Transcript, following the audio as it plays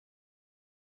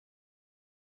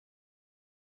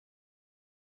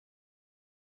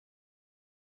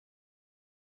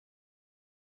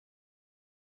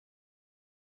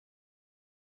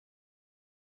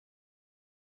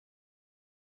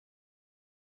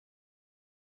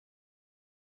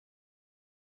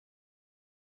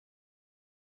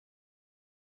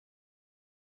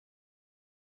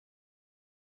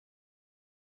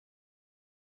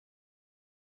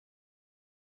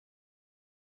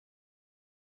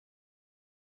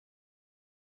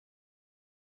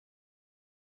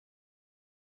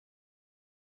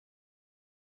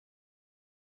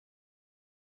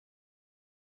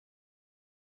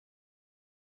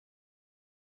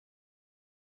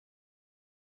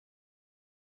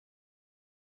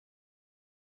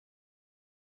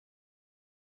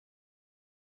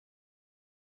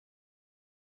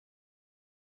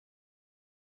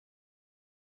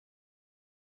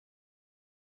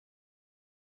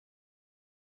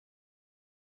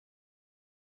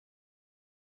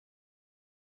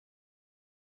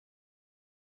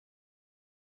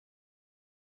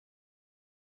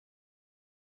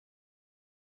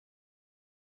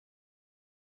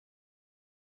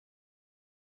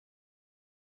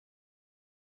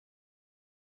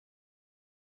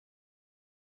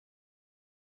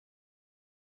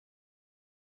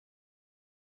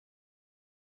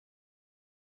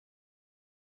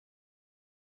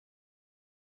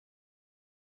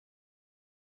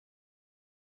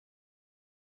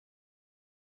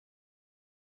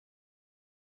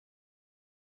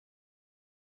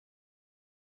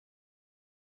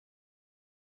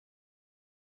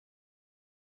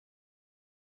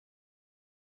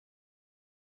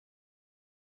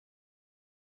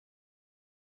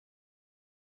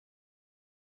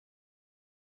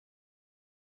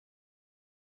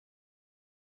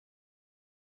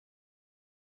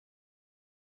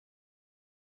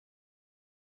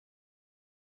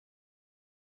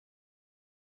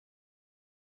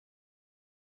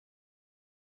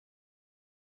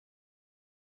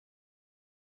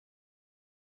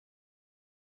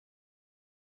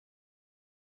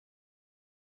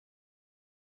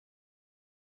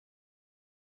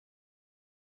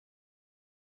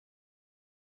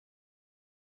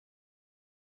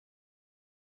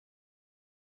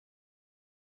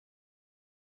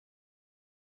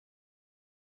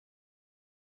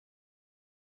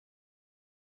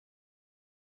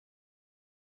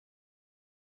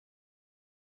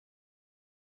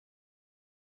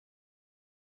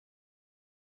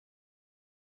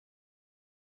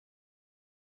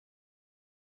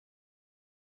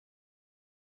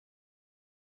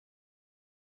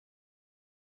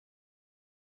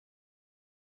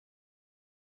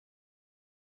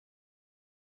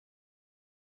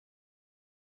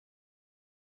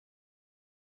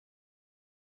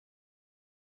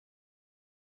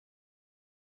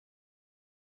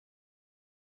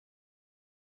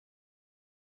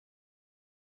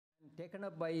taken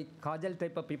up by Kajal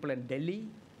type of people in Delhi,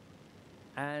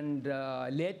 and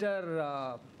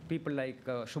later people like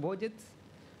Subhojit,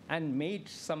 and made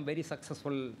some very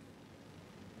successful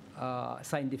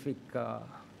scientific,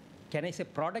 can I say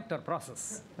product or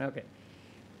process? Okay.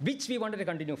 Which we wanted to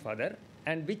continue further,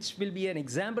 and which will be an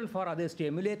example for others to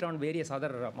emulate on various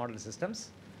other model systems.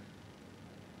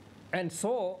 And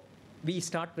so we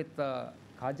start with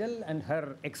Kajal and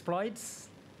her exploits,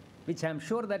 which I'm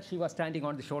sure that she was standing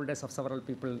on the shoulders of several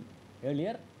people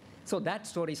earlier. So that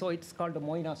story, so it's called the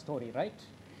Moina story, right?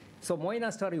 So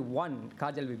Moina story 1,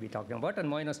 Kajal will be talking about, and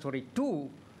Moina story 2,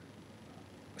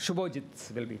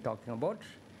 Subhojit will be talking about,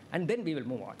 and then we will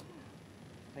move on.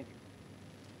 Thank you.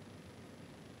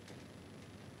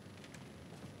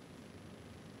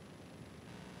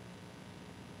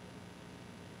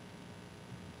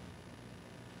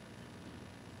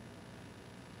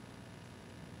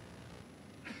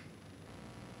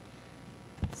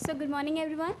 So good morning,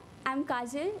 everyone. I'm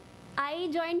Kajal. I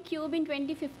joined CUBE in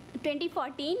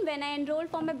 2014 when I enrolled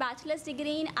for my bachelor's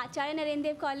degree in Acharya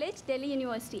Narendev College, Delhi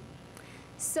University.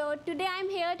 So today I'm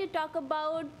here to talk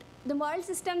about the model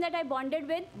system that I bonded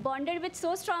with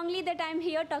so strongly that I'm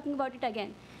here talking about it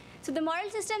again. So the model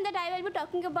system that I will be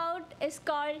talking about is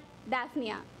called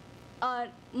Daphnia or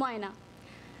Moina.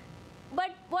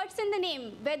 But what's in the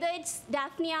name, whether it's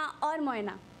Daphnia or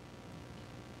Moina?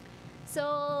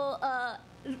 So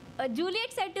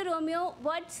Juliet said to Romeo,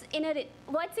 what's in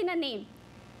a name?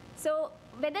 So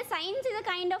whether science is a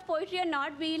kind of poetry or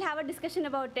not, we will have a discussion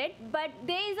about it. But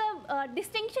there is a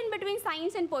distinction between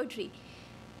science and poetry.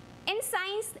 In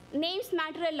science, names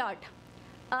matter a lot.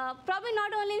 Probably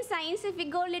not only in science, if we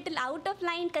go a little out of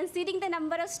line, considering the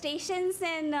number of stations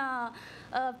and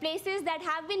places that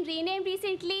have been renamed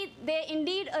recently, there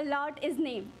indeed a lot is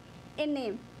in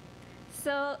name.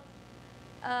 So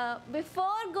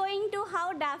before going to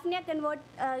how Daphnia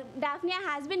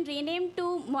has been renamed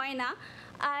to Moina,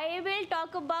 I will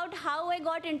talk about how I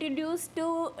got introduced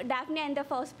to Daphnia in the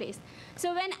first place.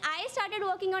 So when I started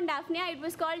working on Daphnia, it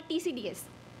was called TCDS.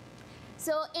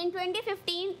 So in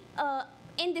 2015,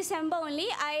 in December only,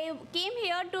 I came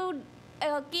here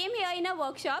in a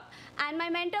workshop, and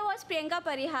my mentor was Priyanka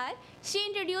Parihar. She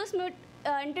introduced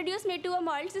me to a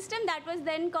model system that was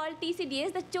then called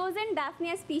TCDS, the chosen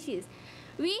Daphnia species.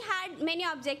 We had many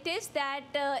objectives that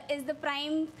is the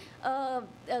prime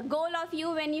goal of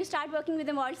you when you start working with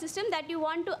the model system, that you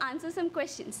want to answer some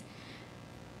questions.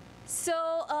 So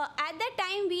at that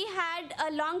time, we had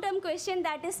a long-term question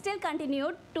that is still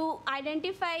continued to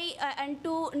identify and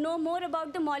to know more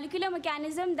about the molecular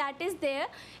mechanism that is there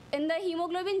in the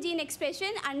hemoglobin gene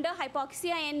expression under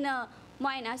hypoxia in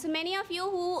Moina. So many of you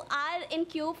who are in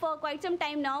CUBE for quite some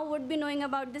time now would be knowing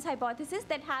about this hypothesis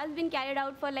that has been carried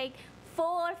out for like 4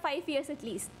 or 5 years at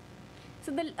least.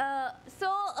 So,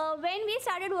 when we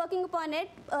started working upon it,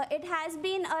 it has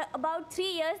been about 3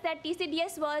 years that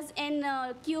TCDS was in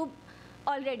CUBE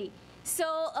already.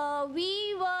 So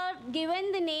we were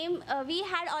given the name, we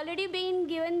had already been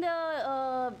given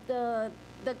the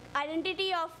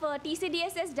identity of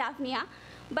TCDS as Daphnia,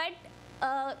 but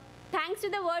thanks to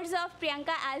the words of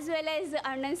Priyanka as well as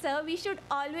Arunan sir, we should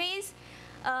always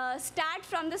start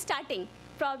from the starting.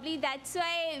 Probably that's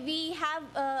why we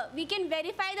can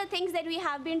verify the things that we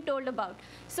have been told about.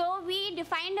 So we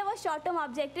defined our short-term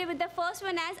objective with the first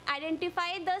one as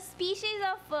identify the species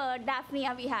of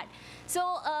Daphnia we had.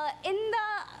 So in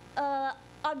the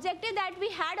objective that we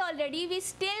had already, we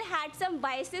still had some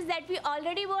biases that we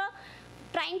already were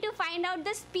trying to find out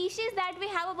the species that we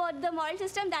have about the model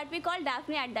system that we called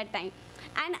Daphnia at that time.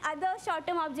 And other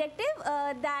short-term objective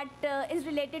that is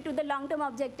related to the long-term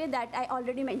objective that I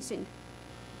already mentioned.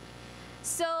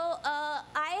 So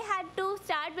I had to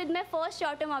start with my first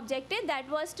short-term objective, that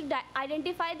was to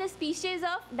identify the species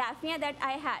of Daphnia that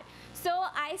I had. So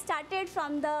I started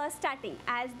from the starting,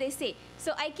 as they say.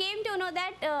 So I came to know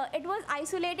that it was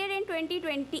isolated in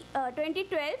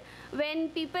 2012 when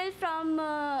people from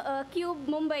CUBE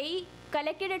Mumbai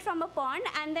collected it from a pond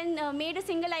and then made a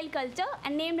single isle culture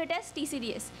and named it as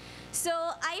TCDS. So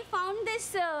I found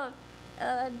this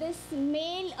this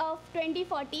mail of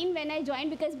 2014 when I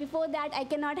joined, because before that I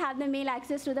cannot have the mail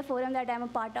access to the forum that I'm a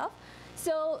part of.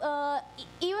 So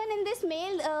even in this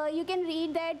mail, you can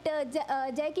read that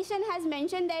Jai Kishan has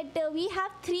mentioned that we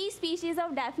have 3 species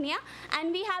of Daphnia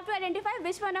and we have to identify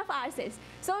which one of ours is.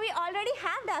 So we already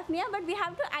have Daphnia, but we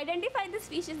have to identify the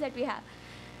species that we have.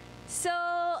 So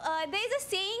there is a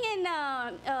saying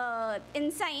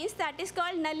in science that is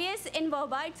called nullius in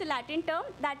verba. It's a Latin term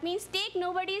that means take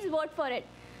nobody's word for it.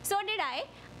 So did I.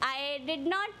 I did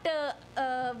not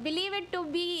believe it to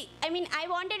be, I mean, I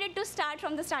wanted it to start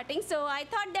from the starting, so I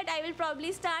thought that I will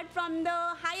probably start from the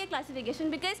higher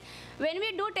classification, because when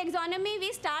we do taxonomy,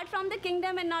 we start from the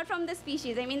kingdom and not from the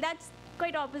species. I mean, that's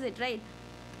quite opposite, right?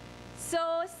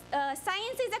 So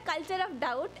science is a culture of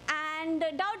doubt, and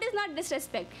doubt is not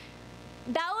disrespect.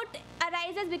 Doubt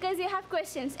arises because you have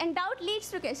questions, and doubt leads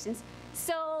to questions.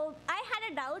 So I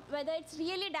had a doubt whether it's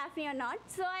really Daphnia or not,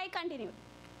 so I continued.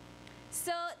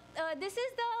 So this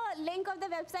is the link of the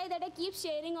website that I keep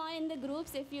sharing on in the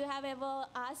groups if you have ever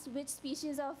asked which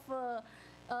species of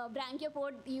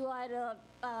branchiopod you are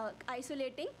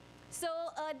isolating. So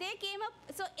they came up,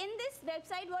 so in this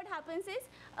website what happens is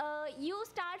you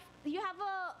have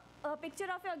a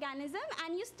picture of your organism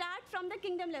and you start from the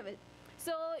kingdom level.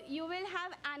 So you will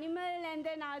have animal and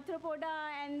then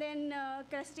arthropoda and then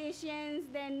crustaceans,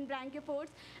 then brachiopods,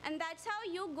 and that's how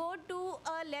you go to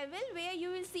a level where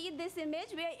you will see this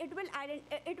image where it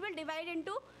will divide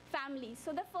into families.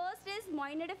 So the first is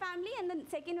Moina-II family and the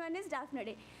second one is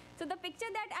Daphnia. So the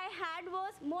picture that I had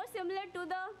was more similar to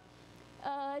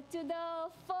the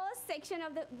first section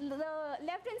of the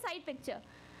left-hand side picture.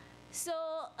 So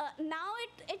now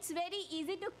it's very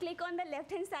easy to click on the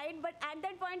left-hand side, but at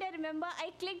that point I remember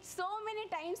I clicked so many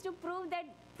times to prove that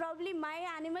probably my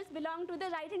animals belong to the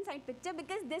right-hand side picture,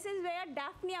 because this is where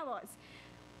Daphnia was.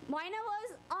 Moina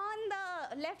was on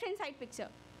the left-hand side picture.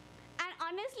 And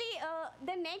honestly,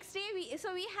 the next day, we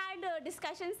had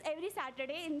discussions every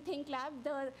Saturday in Think Lab,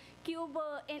 the Cube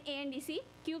in ANDC,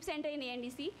 Cube Center in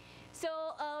ANDC. So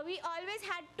we always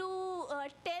had to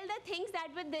tell the things that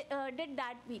we did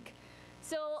that week.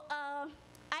 So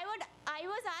I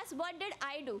was asked, what did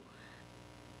I do?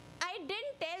 I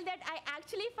didn't tell that I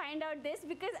actually find out this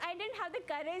because I didn't have the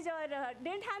courage or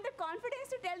didn't have the confidence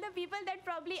to tell the people that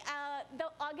probably the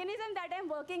organism that I'm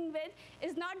working with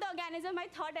is not the organism I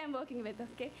thought I'm working with,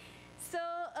 okay? So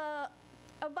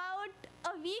about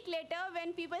a week later,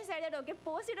 when people said that, okay,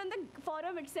 post it on the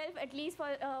forum itself, at least for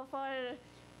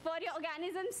your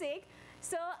organism's sake.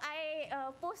 So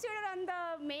I posted it on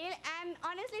the mail, and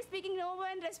honestly speaking, no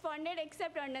one responded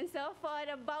except Arunan sir for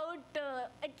about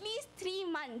at least 3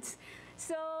 months.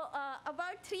 So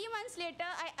about 3 months later,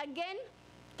 I again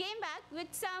came back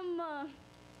with some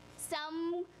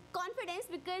confidence,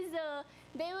 because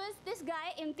there was this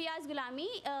guy, Imtiaz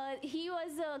Gulami. He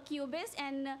was a cubist,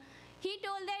 and he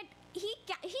told that he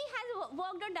has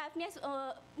worked on Daphnia's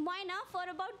Moina for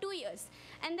about 2 years.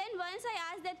 And then once I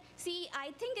asked that, see,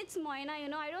 I think it's Moina,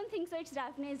 I don't think so, it's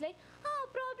Daphnia. He's like, oh,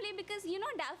 probably, because,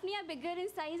 Daphnia are bigger in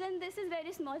size and this is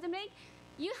very small. So I'm like,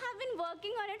 you have been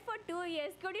working on it for 2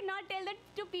 years. Could you not tell that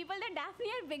to people that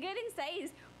Daphnia are bigger in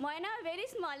size? Moina are very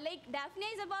small. Like,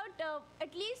 Daphnia is about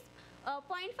at least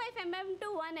 0.5 mm to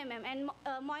 1 mm, and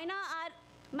Moina are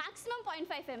maximum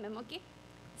 0.5 mm, okay?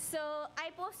 So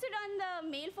I posted on the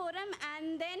mail forum,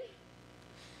 and then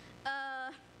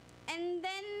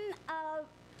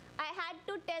I had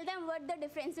to tell them what the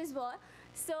differences were.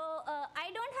 So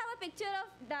I don't have a picture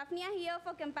of Daphnia here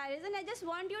for comparison. I just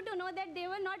want you to know that there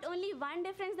were not only one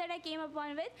difference that I came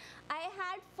upon with. I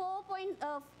had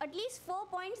at least 4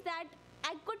 points that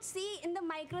I could see in the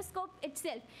microscope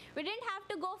itself. We didn't have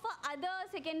to go for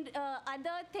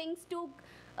other things to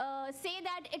say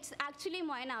that it's actually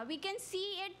Moina. We can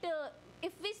see it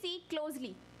if we see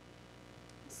closely.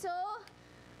 So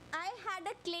I had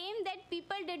a claim that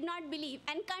people did not believe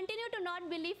and continue to not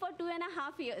believe for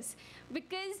 2.5 years,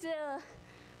 because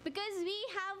we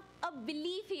have a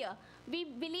belief here. We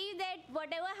believe that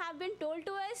whatever have been told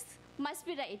to us must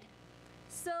be right.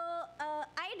 So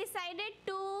I decided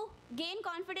to gain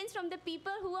confidence from the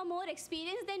people who are more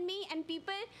experienced than me and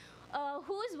people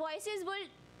whose voices will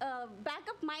back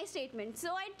up my statement. So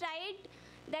I tried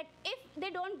that if they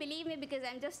don't believe me because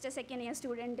I'm just a second-year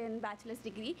student in bachelor's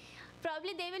degree,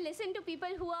 probably they will listen to people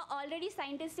who are already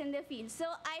scientists in their field. So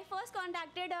I first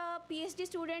contacted a PhD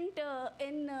student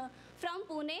from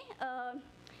Pune,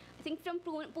 I think from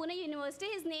Pune University.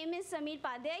 His name is Samir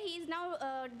Padya. He is now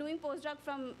doing postdoc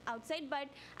from outside, but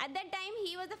at that time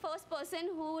he was the first person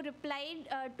who replied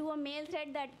to a mail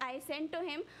thread that I sent to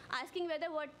him asking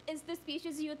whether what is the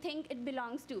species you think it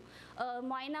belongs to,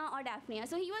 Moina or Daphnia.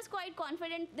 So he was quite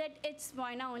confident that it's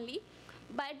Moina only.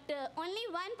 But only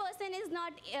one person is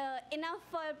not enough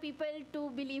for people to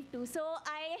believe to. So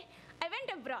I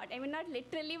went abroad. I mean, not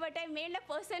literally, but I mailed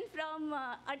a person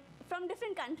from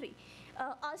different country.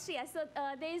 Austria. So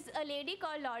there's a lady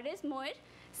called Lourdes Moir.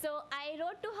 So I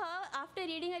wrote to her after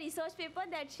reading a research paper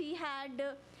that she had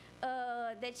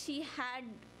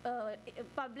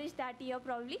published that year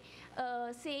probably,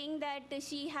 saying that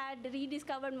she had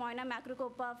rediscovered Moina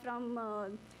macrocopa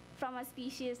from a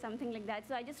species, something like that.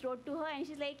 So I just wrote to her, and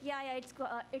she's like, yeah,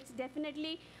 it's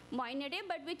definitely Moina-II,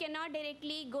 but we cannot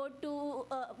directly go to,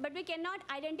 but we cannot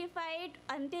identify it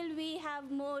until we have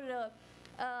more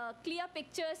clear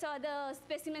pictures or the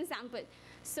specimen sample.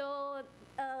 So,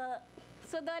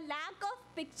 so the lack of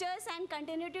pictures and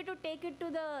continuity to take it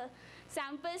to the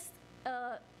samples,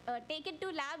 take it to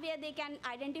lab where they can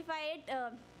identify it,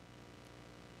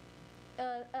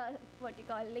 what you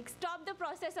call, like stop the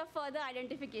process of further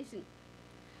identification.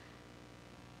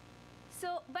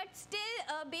 So, but still,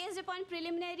 based upon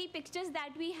preliminary pictures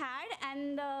that we had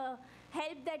and the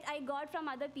help that I got from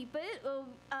other people,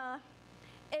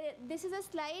 this is a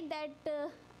slide that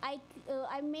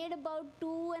I made about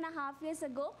 2.5 years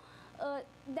ago.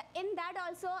 In that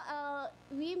also,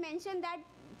 we mentioned that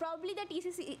probably the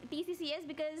TCCS,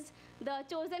 because the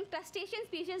chosen crustacean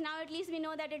species, now at least we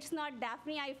know that it's not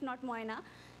Daphnia, if not Moina.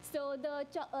 So the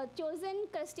chosen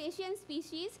crustacean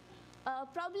species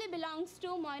probably belongs to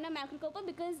Moina macrocopa,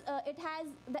 because it has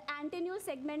the antennule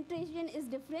segmentation is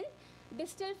different.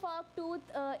 Distal fork tooth,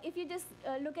 if you just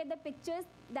look at the pictures,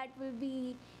 that will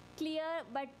be clear,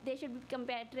 but they should be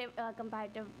comparative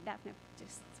Daphnia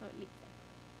pictures.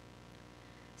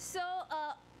 So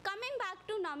coming back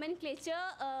to nomenclature,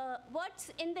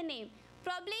 what's in the name?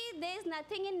 Probably there's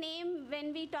nothing in name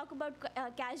when we talk about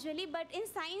casually, but in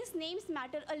science, names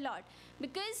matter a lot,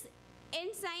 because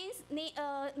in science,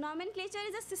 nomenclature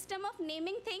is a system of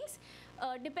naming things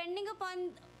depending upon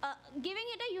giving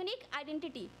it a unique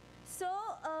identity. So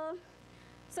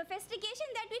sophistication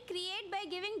that we create by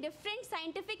giving different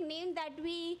scientific names that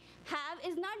we have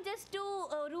is not just to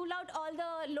rule out all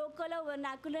the local or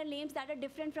vernacular names that are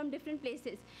different from different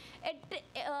places.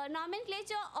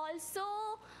 Nomenclature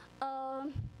also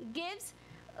gives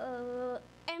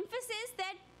emphasis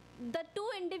that the two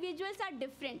individuals are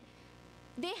different.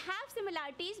 They have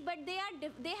similarities, but they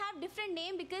have different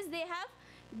names because they have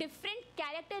different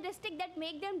characteristics that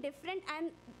make them different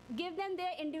and give them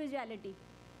their individuality.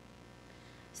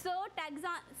 So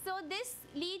this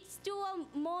leads to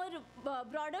a more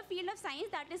broader field of science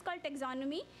that is called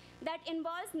taxonomy, that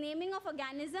involves naming of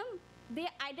organism, their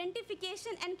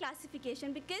identification and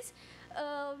classification, because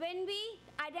when we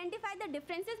identify the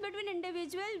differences between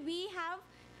individuals,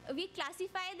 we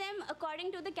classify them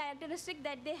according to the characteristic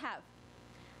that they have.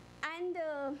 And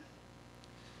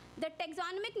the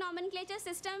taxonomic nomenclature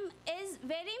system is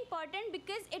very important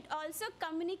because it also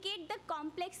communicates the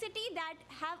complexity that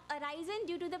have arisen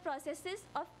due to the processes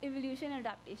of evolution and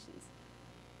adaptations.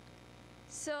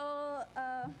 So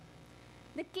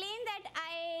the claim that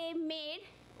I made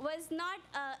was not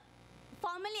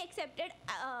formally accepted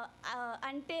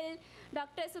until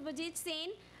Dr.Subhojit Sen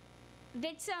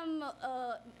did some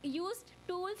used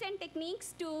tools and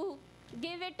techniques to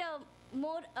give it a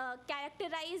more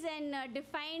characterized and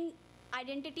defined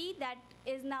identity that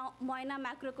is now Moina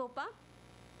macrocopa.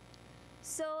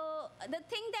 So the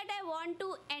thing that I want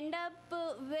to end up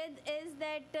with is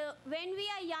that when we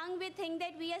are young, we think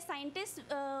that we are scientists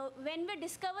when we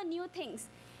discover new things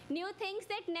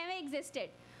that never existed.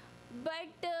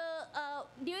 But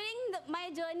during my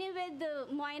journey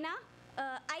with Moina,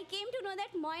 I came to know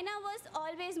that Moina was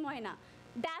always Moina.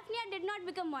 Daphnia did not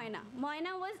become Moina.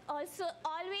 Moina was also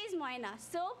always Moina.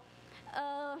 So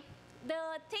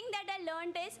the thing that I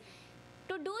learned is,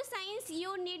 to do science,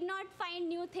 you need not find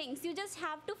new things. You just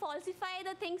have to falsify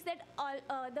the things that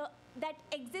that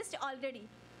exist already.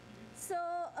 So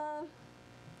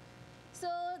so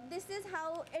this is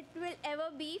how it will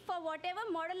ever be. For whatever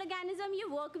model organism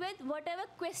you work with, whatever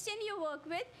question you work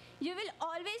with, you will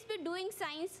always be doing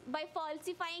science by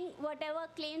falsifying whatever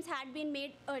claims had been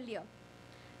made earlier.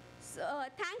 So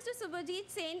thanks to Subhojit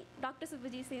Sen,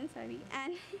 Dr.Subhojit Sen, sorry,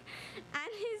 and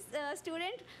his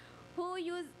student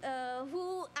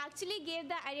who actually gave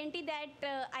the identity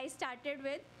that I started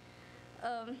with.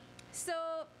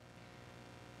 So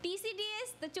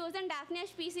TCDS, the chosen Daphnia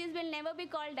species, will never be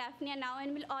called Daphnia now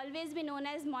and will always be known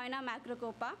as Moina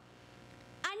macrocopa,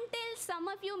 until some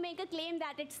of you make a claim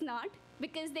that it's not,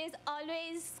 because there's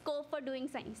always scope for doing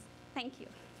science. Thank you.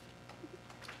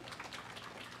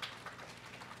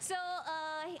 So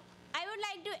I would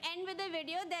like to end with a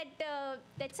video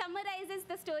that summarizes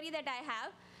the story that I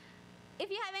have. If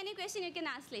you have any question, you can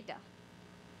ask later.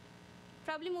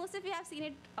 Probably most of you have seen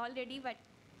it already, but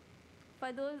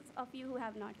for those of you who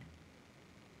have not.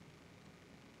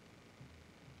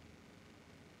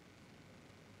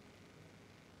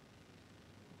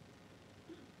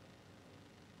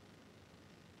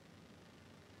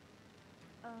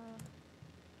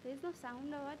 There is no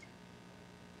sound or what?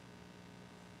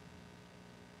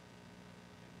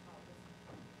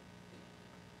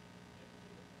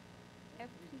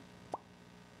 F3.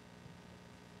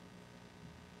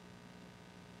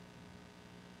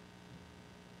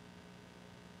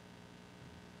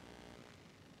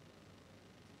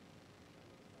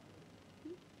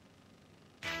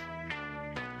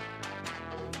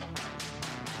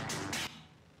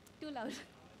 loud.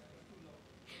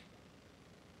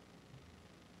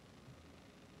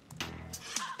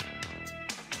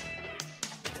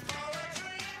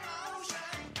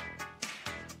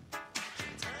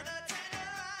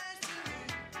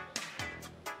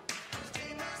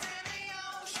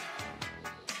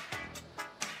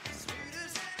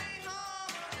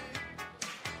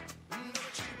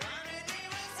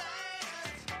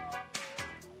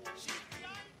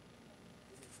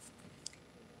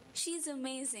 She's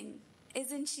amazing,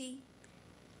 isn't she?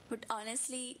 But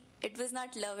honestly, it was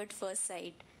not love at first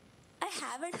sight. I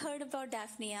haven't heard about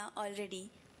Daphnia already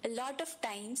a lot of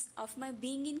times of my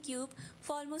being in Cube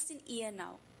for almost an year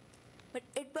now. But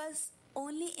it was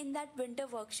only in that winter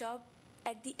workshop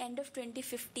at the end of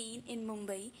 2015 in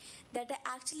Mumbai that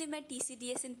I actually met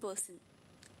TCDS in person.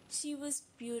 She was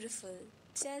beautiful,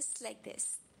 just like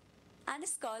this, and a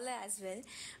scholar as well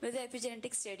with her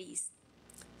epigenetic studies.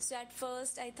 So at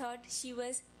first I thought she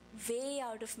was way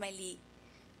out of my league,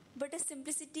 but her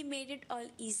simplicity made it all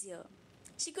easier.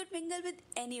 She could mingle with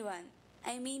anyone.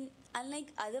 I mean, unlike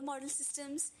other model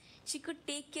systems, she could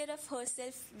take care of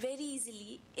herself very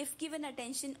easily if given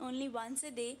attention only once a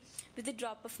day with a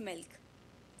drop of milk.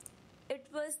 It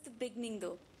was the beginning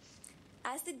though.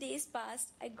 As the days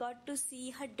passed, I got to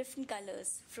see her different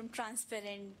colors, from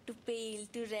transparent to pale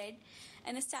to red,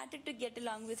 and I started to get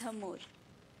along with her more.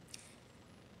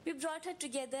 We brought her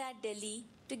together at Delhi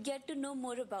to get to know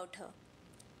more about her.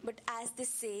 But as they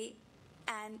say,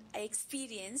 and I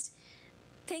experienced,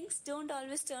 things don't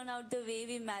always turn out the way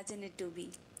we imagine it to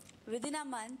be. Within a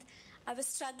month, I was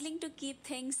struggling to keep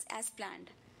things as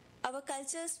planned. Our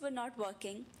cultures were not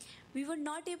working. We were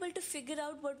not able to figure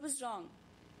out what was wrong.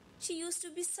 She used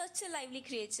to be such a lively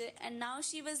creature, and now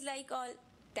she was like all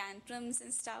tantrums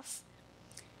and stuff.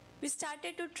 We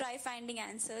started to try finding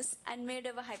answers and made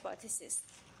our hypothesis.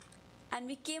 And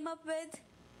we came up with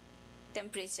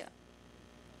temperature.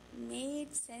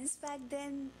 Made sense back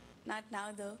then, not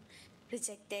now though.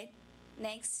 Rejected.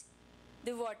 Next,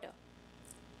 the water.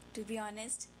 To be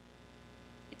honest,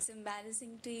 it's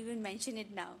embarrassing to even mention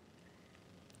it now.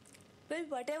 Well,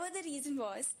 whatever the reason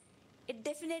was, it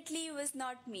definitely was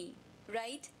not me,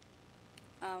 right?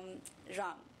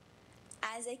 Wrong.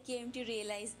 As I came to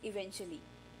realize eventually.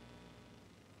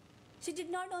 She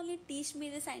did not only teach me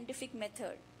the scientific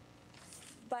method,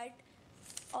 but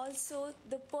also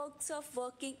the perks of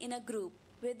working in a group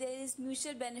where there is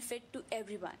mutual benefit to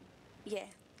everyone. Yeah,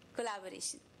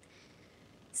 collaboration.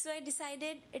 So I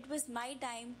decided it was my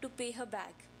time to pay her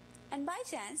back. And by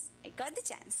chance, I got the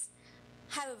chance.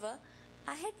 However,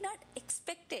 I had not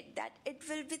expected that it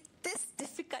will be this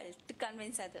difficult to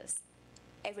convince others.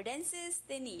 Evidences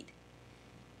they need.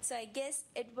 So I guess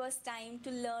it was time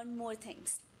to learn more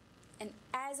things. And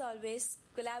as always,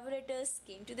 collaborators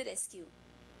came to the rescue.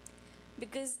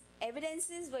 Because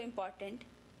evidences were important,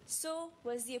 so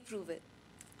was the approval.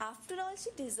 After all,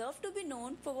 she deserved to be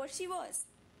known for what she was.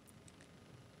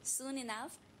 Soon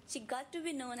enough, she got to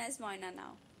be known as Moina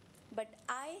now. But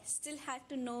I still had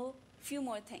to know few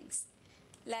more things.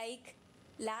 Like,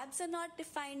 labs are not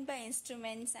defined by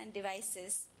instruments and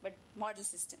devices, but model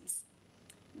systems.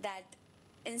 That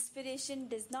inspiration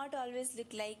does not always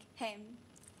look like him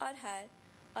or her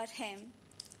or him,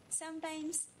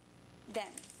 sometimes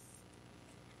them.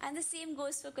 And the same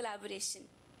goes for collaboration.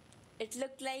 It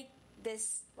looked like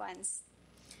this once.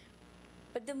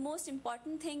 But the most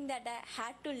important thing that I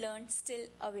had to learn still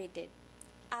awaited.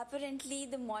 Apparently,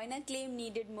 the Moina claim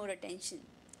needed more attention.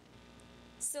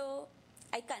 So,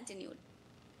 I continued.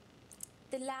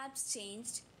 The labs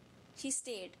changed. She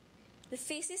stayed. The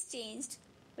faces changed,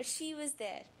 but she was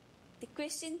there. The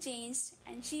question changed,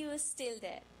 and she was still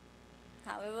there.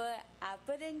 However,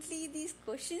 apparently, these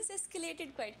questions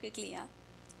escalated quite quickly, huh?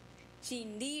 She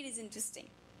indeed is interesting.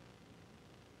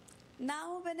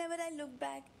 Now, whenever I look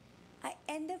back, I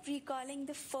end up recalling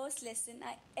the first lesson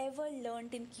I ever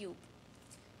learned in Cube.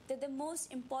 That the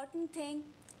most important thing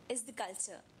is the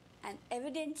culture, and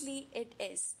evidently it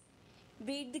is.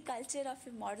 Be it the culture of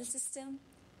a model system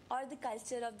or the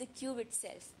culture of the Cube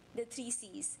itself, the 3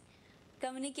 C's: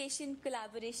 communication,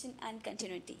 collaboration, and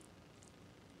continuity.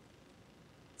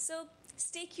 So,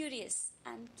 stay curious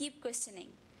and keep questioning.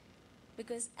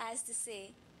 Because as they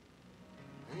say,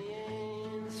 the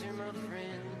answer, my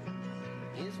friend,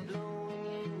 is blowing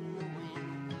in the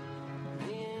wind.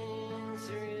 The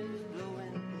answer is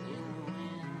blowing in the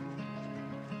wind.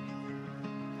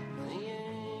 The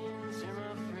answer,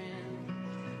 my friend,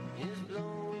 is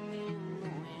blowing in the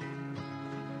wind.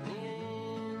 The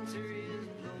answer is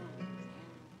blowing.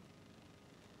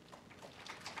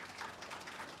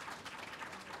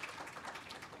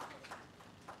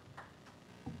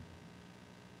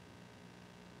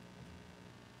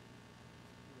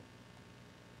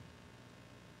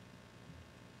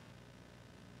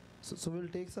 So we'll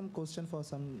take some question for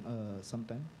some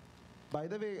time. By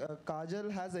the way,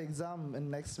 Kajal has an exam in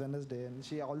next Wednesday, and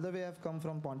she all the way have come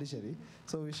from Pondicherry,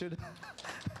 so we should.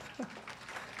 I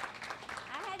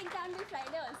had exam on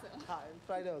Friday also.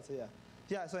 Friday also, yeah.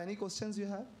 Yeah. So any questions you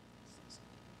have?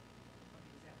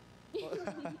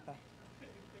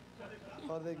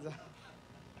 For the exam.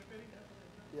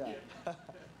 Yeah.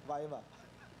 Viva.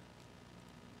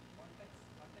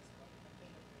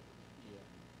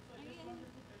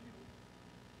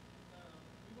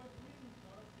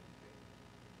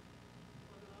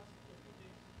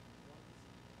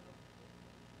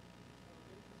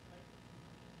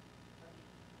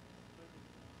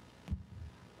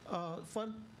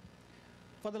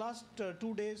 For the last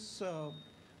 2 days,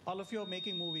 all of you are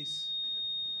making movies,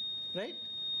 right?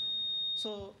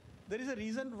 So there is a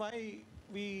reason why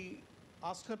we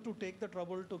asked her to take the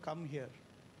trouble to come here.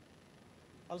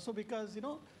 Also because, you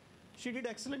know, she did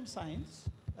excellent science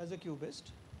as a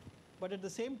cubist, but at the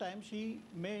same time, she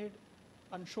made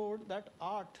and showed that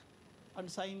art and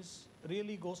science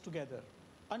really goes together.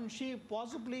 And she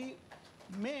possibly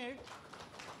made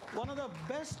one of the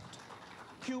best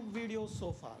cube videos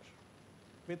so far,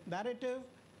 with narrative,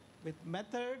 with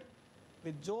method,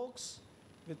 with jokes,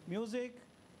 with music.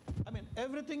 I mean,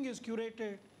 everything is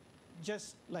curated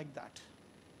just like that.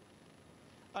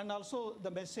 And also the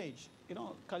message, you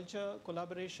know, culture,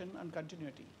 collaboration, and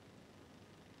continuity.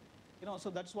 You know,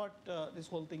 so that's what this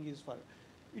whole thing is for.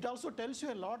 It also tells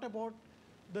you a lot about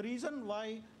the reason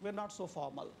why we're not so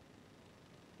formal.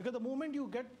 Because the moment you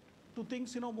get to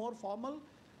things, you know, more formal,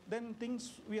 then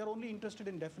things, we are only interested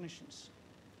in definitions.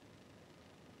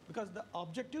 Because the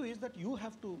objective is that you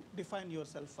have to define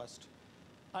yourself first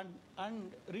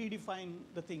and redefine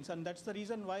the things. And that's the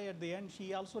reason why at the end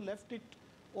she also left it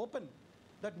open,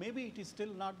 that maybe it is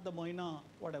still not the Moina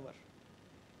whatever.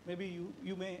 Maybe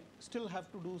you may still have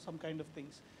to do some kind of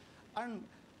things. And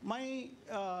my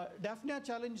Daphnia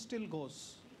challenge still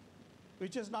goes,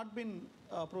 which has not been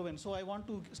proven. So I want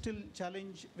to still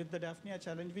challenge with the Daphnia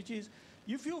challenge, which is,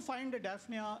 if you find a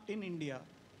Daphnia in India,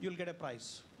 you'll get a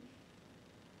prize,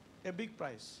 a big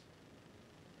prize.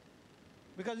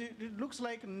 Because it looks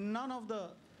like none of the,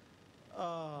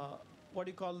 what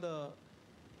do you call the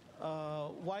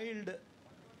wild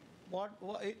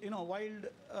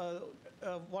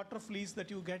water fleas that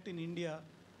you get in India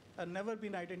have never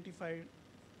been identified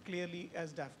clearly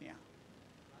as Daphnia.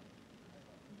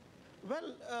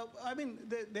 Well, I mean,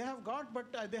 they have got, but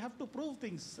they have to prove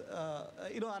things.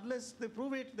 You know, unless they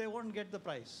prove it, they won't get the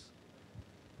prize.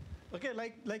 Okay,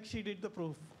 like she did the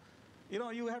proof. You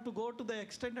know, you have to go to the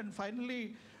extent, and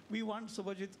finally, we want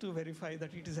Subhojit to verify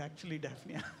that it is actually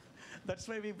Daphnia. That's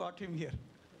why we brought him here.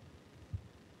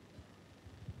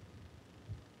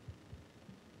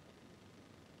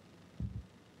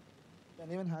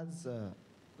 Anyone has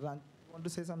want to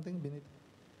say something, Binit,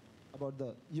 about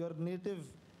your native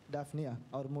Daphnia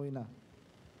or Moina?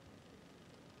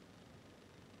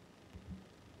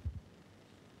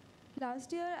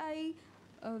 Last year, I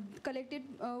collected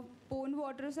pond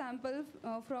water sample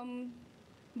from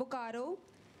Bokaro,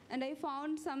 and I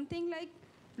found something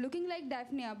looking like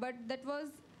Daphnia, but that was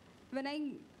when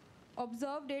I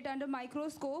observed it under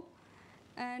microscope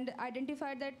and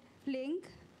identified that link,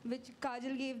 which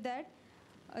Kajal gave that.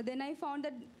 Then I found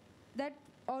that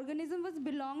organism was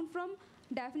belonged from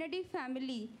Daphnidae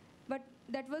family, but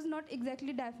that was not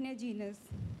exactly Daphnia genus.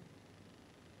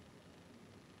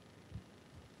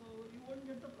 So you won't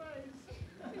get the prize.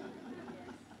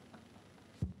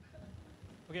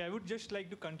 Okay, I would just like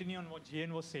to continue on what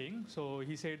Jain was saying. So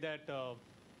he said that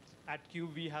at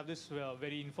CUBE we have this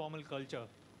very informal culture,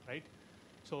 right?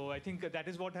 So I think that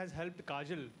is what has helped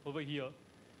Kajal over here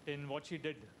in what she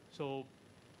did. So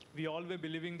we all were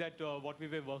believing that what we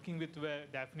were working with were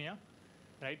Daphnia,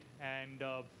 right? And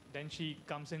then she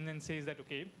comes in and says that,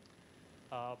 okay,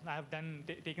 I have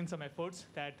taken some efforts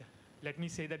that let me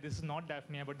say that this is not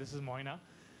Daphnia, but this is Moina.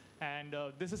 And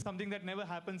this is something that never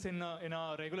happens in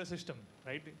a regular system,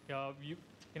 right?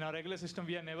 In our regular system,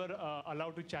 we are never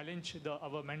allowed to challenge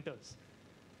our mentors,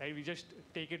 right? We just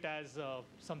take it as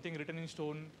something written in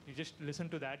stone. You just listen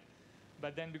to that.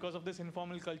 But then because of this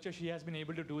informal culture, she has been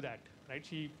able to do that, right?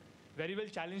 She very well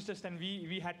challenged us, and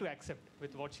we had to accept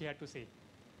with what she had to say.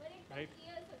 But it right? took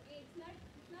years, okay? It's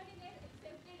not even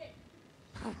accepted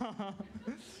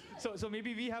it. So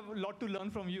maybe we have a lot to learn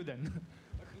from you then.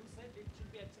 But you said it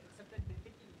should be accepted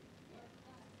critically.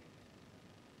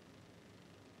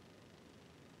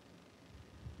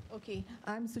 Okay,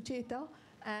 I'm Sucheta,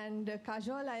 and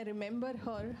Kajal, I remember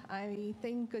her. I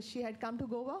think she had come to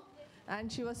Goa,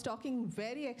 and she was talking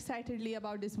very excitedly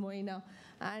about this Moina.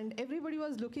 And everybody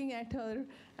was looking at her,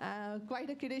 quite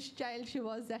a kiddish child she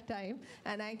was that time.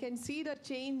 And I can see the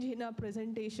change in her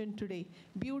presentation today.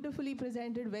 Beautifully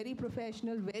presented, very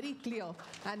professional, very clear.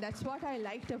 And that's what I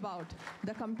liked about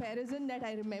the comparison, that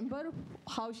I remember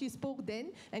how she spoke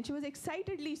then, and she was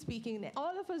excitedly speaking.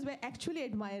 All of us were actually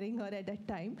admiring her at that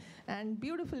time. And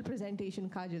beautiful presentation,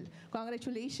 Kajal.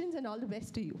 Congratulations and all the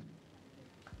best to you.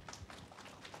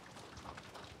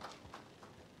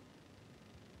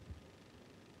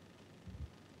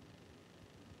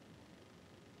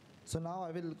 So now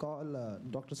I will call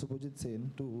Dr.Subhojit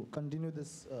Sen to continue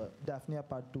this Daphnia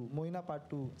Part 2, Moina Part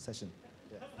 2 session.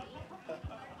 Yeah.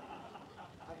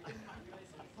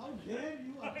 How dare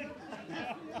you utter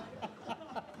Daphnia?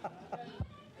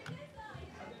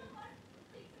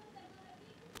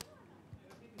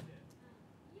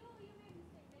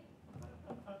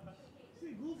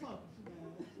 See, goof up. The other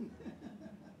way.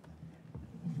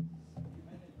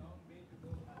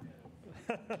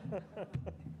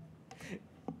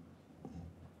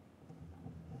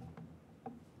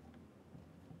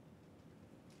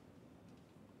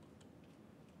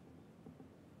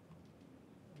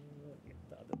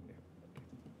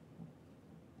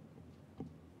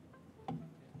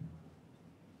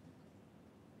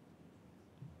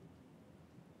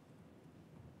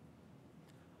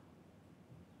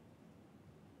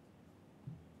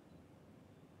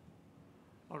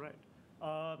 All right.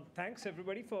 Thanks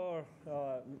everybody for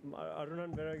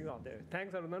Arunan. Where are you out there?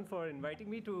 Thanks Arunan for inviting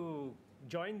me to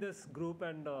join this group,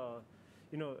 and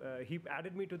he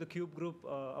added me to the Cube group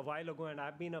a while ago, and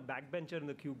I've been a backbencher in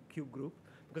the Cube group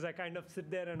because I kind of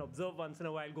sit there and observe once in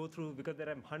a while, go through, because there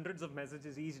are hundreds of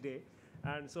messages each day.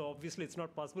 And so obviously it's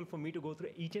not possible for me to go through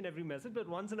each and every message, but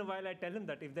once in a while I tell him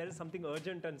that if there is something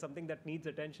urgent and something that needs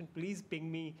attention, please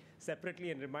ping me separately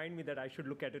and remind me that I should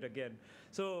look at it again.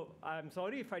 So I'm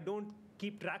sorry if I don't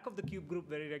keep track of the Cube group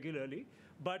very regularly,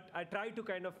 but I try to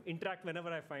kind of interact whenever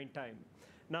I find time.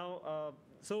 Now,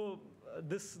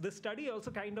 this study also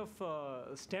kind of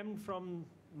stemmed from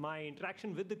my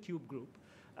interaction with the Cube group.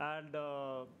 And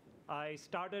I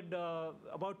started,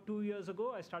 about 2 years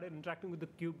ago, I started interacting with the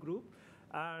Cube group.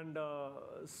 And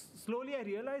slowly I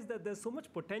realized that there's so much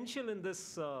potential in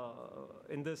this,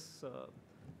 this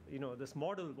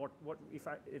model,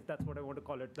 if that's what I want to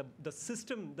call it. The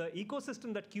system, the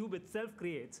ecosystem that Cube itself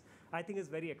creates, I think is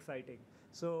very exciting.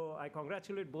 So I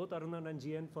congratulate both Arunan and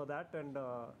GN for that. And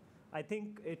I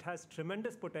think it has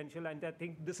tremendous potential, and I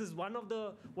think this is one of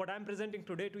the, what I'm presenting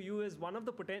today to you is one of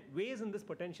the ways this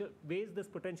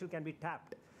potential can be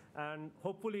tapped. And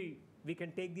hopefully we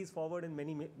can take these forward in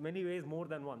many ways, more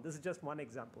than one. This is just one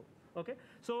example. Okay,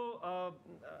 so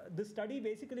this study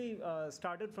basically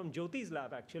started from Jyoti's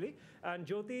lab actually, and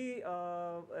Jyoti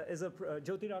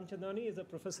Ramchandani is a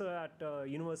professor at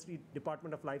University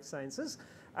Department of Life Sciences,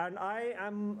 and I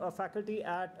am a faculty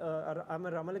at I'm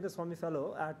a Ramalingam Swami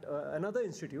Fellow at another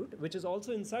institute, which is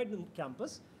also inside the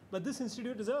campus. But this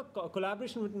institute is a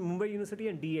collaboration with Mumbai University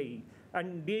and DAE.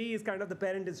 And DAE is kind of the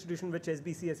parent institution which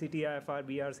SBC, SET, IFR,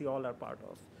 BRC all are part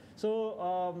of.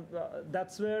 So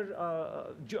that's where,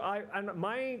 and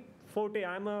my forte,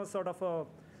 I'm a sort of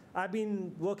I've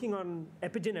been working on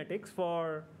epigenetics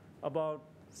for about,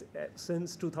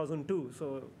 since 2002,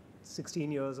 so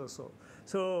 16 years or so.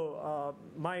 So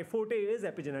my forte is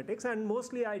epigenetics, and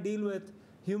mostly I deal with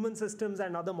human systems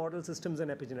and other model systems in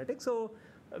epigenetics. So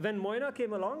when Moina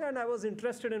came along, and I was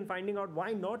interested in finding out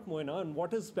why not Moina and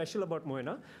what is special about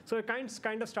Moina. So I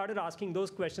kind of started asking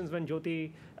those questions when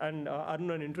Jyoti and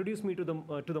Arunan introduced me to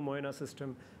the Moina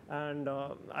system. And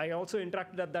I also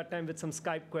interacted at that time with some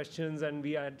Skype questions, and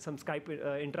we had some Skype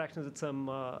interactions with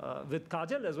with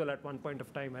Kajal as well at one point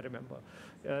of time, I remember.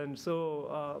 And so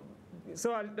I'll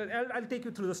take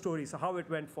you through the story, so how it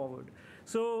went forward.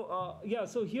 So yeah,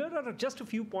 so here are just a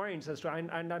few points as to,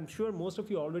 and I'm sure most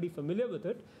of you are already familiar with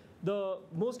it. The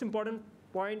most important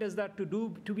point is that to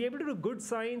be able to do good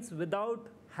science without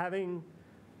having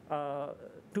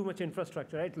too much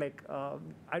infrastructure, right? Like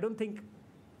I don't think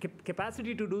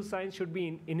capacity to do science should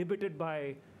be inhibited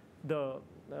by the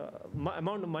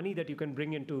amount of money that you can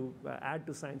bring in to add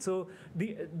to science. So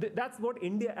that's what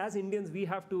India, as Indians, we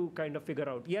have to kind of figure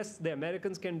out. Yes, the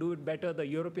Americans can do it better, the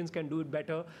Europeans can do it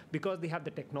better because they have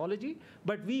the technology,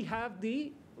 but we have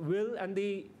the will and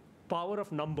the power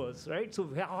of numbers, right? So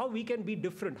how we can be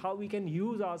different, how we can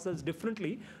use ourselves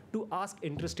differently to ask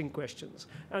interesting questions.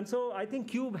 And so I think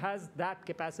Cube has that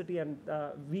capacity, and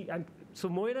so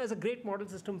Moina is a great model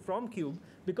system from Cube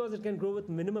because it can grow with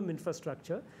minimum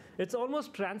infrastructure. It's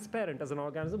almost transparent as an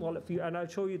organism, and I'll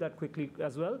show you that quickly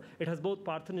as well. It has both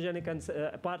parthenogenetic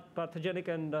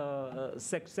and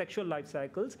sexual life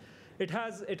cycles. It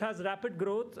has rapid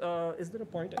growth. Is there a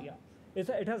pointer? Yeah.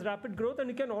 It has rapid growth, and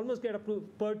you can almost get up to,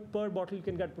 per bottle, you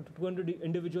can get up to 200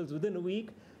 individuals within a week.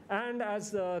 And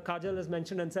as Kajal has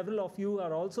mentioned, and several of you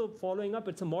are also following up,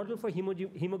 it's a model for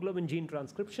hemoglobin gene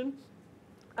transcription.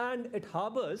 And it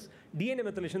harbors DNA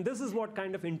methylation. This is what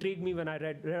kind of intrigued me when I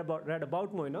read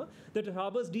about Moina, that it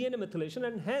harbors DNA methylation,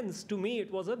 and hence, to me, it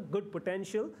was a good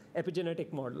potential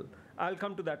epigenetic model. I'll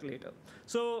come to that later.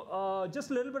 So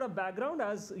just a little bit of background.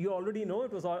 As you already know,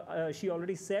 it was she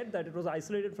already said that it was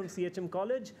isolated from CHM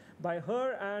College by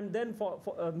her, and then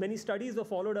many studies were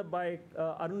followed up by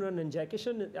Arunan and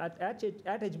Jaikishan at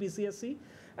HBCSC.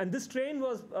 And this strain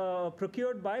was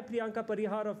procured by Priyanka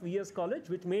Parihar of VS College,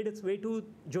 which made its way to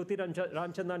Jyoti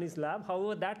Ramchandani's lab.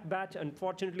 However, that batch,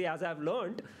 unfortunately, as I've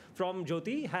learned from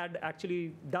Jyoti, had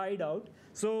actually died out.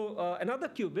 So another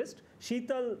cubist,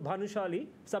 Sheetal Bhanushali,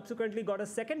 subsequently got a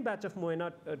second batch of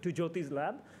Moina to Jyoti's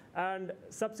lab. And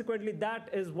subsequently, that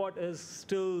is what is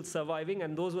still surviving.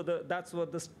 And that's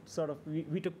what the sort of,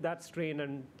 we took that strain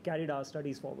and carried our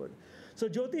studies forward. So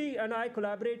Jyoti and I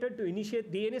collaborated to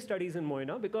initiate DNA studies in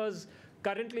Moina, because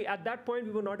currently, at that point,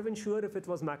 we were not even sure if it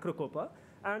was macrocopa.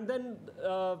 And then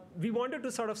we wanted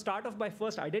to sort of start off by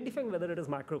first identifying whether it is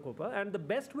macrocopa. And the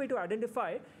best way to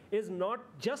identify is not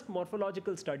just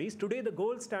morphological studies. Today, the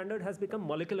gold standard has become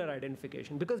molecular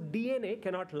identification, because DNA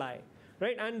cannot lie.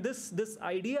 Right? And this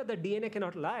idea that DNA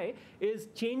cannot lie is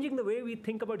changing the way we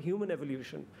think about human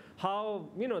evolution. How,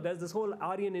 there's this whole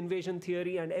Aryan invasion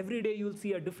theory, and every day you'll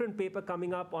see a different paper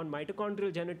coming up on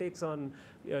mitochondrial genetics, on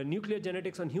nuclear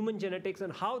genetics, on human genetics,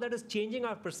 and how that is changing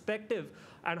our perspective,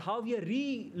 and how we are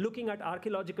re-looking at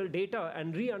archaeological data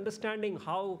and re-understanding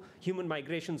how human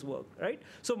migrations work, right?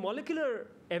 So molecular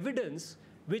evidence,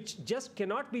 which just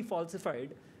cannot be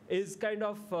falsified, is kind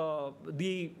of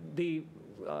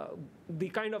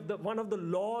one of the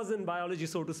laws in biology,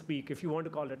 so to speak, if you want to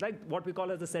call it, like what we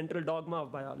call as the central dogma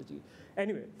of biology.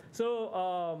 Anyway,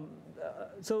 so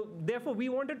therefore we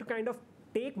wanted to kind of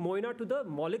take Moina to the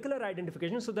molecular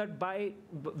identification, so that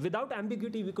without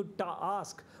ambiguity we could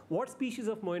ask what species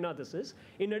of Moina this is.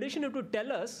 In addition, it would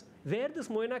tell us where this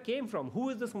Moina came from, who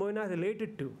is this Moina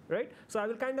related to, right? So I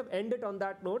will kind of end it on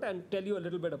that note and tell you a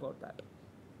little bit about that.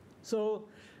 So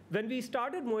when we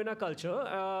started Moina culture,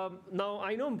 now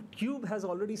I know Cube has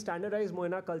already standardized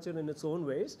Moina culture in its own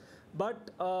ways,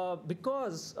 but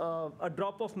because a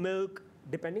drop of milk,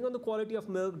 depending on the quality of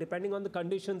milk, depending on the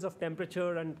conditions of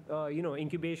temperature and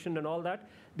incubation and all that,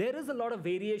 there is a lot of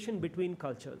variation between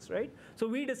cultures, right? So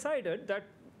we decided that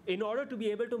in order to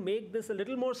be able to make this a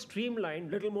little more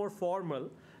streamlined, little more formal,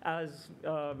 as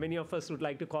many of us would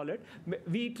like to call it,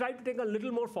 we tried to take a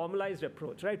little more formalized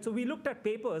approach, right? So we looked at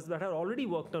papers that had already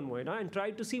worked on Moina and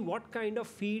tried to see what kind of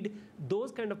feed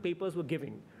those kind of papers were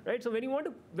giving, right? So when you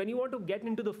want to get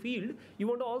into the field, you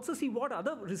want to also see what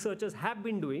other researchers have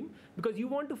been doing, because you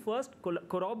want to first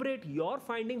corroborate your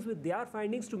findings with their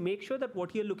findings to make sure that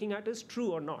what you're looking at is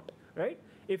true or not, right?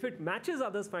 If it matches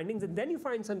others' findings and then you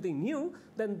find something new,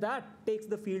 then that takes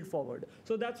the field forward.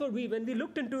 So that's what when we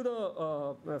looked into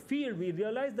the field, we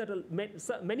realized that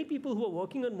many people who are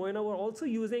working on Moina were also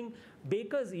using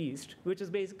baker's yeast, which is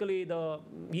basically the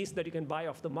yeast that you can buy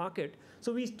off the market.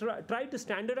 So we tried to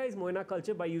standardize Moina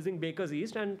culture by using baker's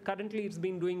yeast, and currently it's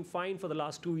been doing fine for the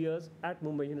last 2 years at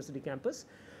Mumbai University campus.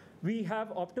 We have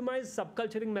optimized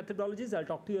subculturing methodologies. I'll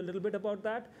talk to you a little bit about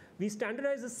that. We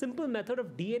standardized a simple method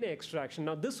of DNA extraction.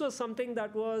 Now, this was something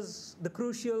that was the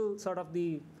crucial sort of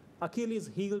the Achilles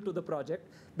heel to the project,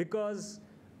 because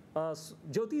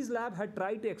Jyoti's lab had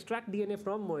tried to extract DNA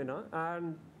from Moina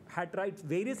and had tried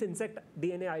various insect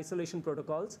DNA isolation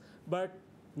protocols, but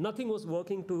nothing was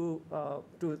working to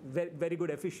very good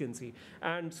efficiency.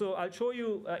 And so I'll show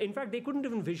you, in fact, they couldn't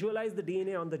even visualize the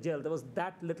DNA on the gel. There was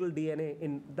that little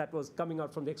DNA that was coming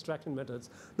out from the extraction methods.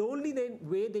 The only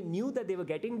way they knew that they were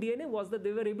getting DNA was that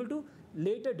they were able to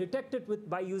later detect it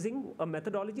by using a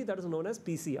methodology that is known as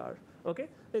PCR. Okay?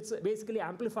 It basically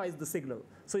amplifies the signal,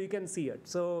 so you can see it.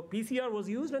 So PCR was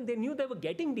used, and they knew they were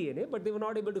getting DNA, but they were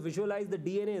not able to visualize the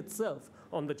DNA itself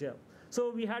on the gel. So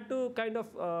we had to kind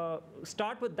of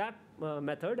start with that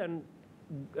method and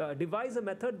devise a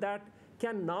method that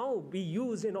can now be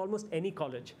used in almost any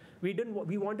college.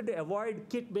 We wanted to avoid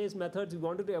kit-based methods. We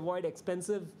wanted to avoid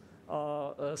expensive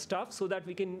stuff, so that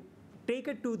we can take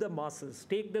it to the masses,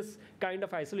 take this kind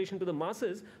of isolation to the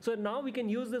masses. So now we can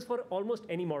use this for almost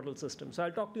any model system. So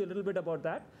I'll talk to you a little bit about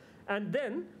that. And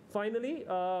then finally,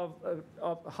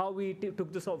 how we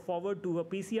took this forward to a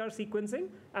PCR sequencing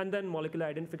and then molecular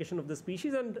identification of the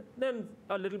species, and then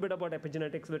a little bit about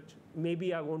epigenetics, which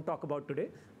maybe I won't talk about today,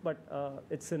 but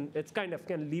it's kind of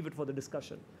can leave it for the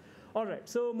discussion. All right,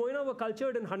 so Moina were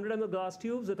cultured in 100 ml glass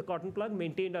tubes with a cotton plug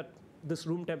maintained at this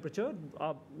room temperature,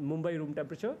 Mumbai room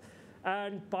temperature,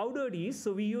 and powdered yeast.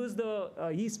 So we used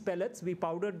the yeast pellets. We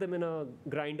powdered them in a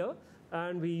grinder,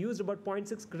 and we used about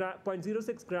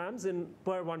 0.06 grams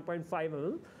per 1.5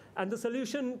 ml. And the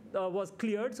solution was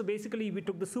cleared. So basically, we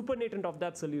took the supernatant of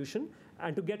that solution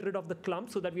and to get rid of the clump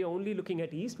so that we are only looking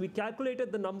at yeast. We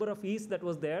calculated the number of yeast that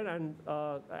was there and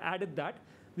added that.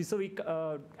 So we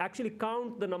actually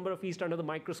count the number of yeast under the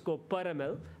microscope per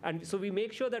ml. And so we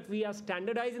make sure that we are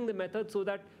standardizing the method so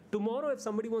that tomorrow, if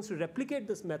somebody wants to replicate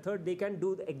this method, they can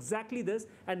do exactly this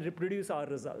and reproduce our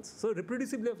results. So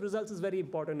reproducibility of results is very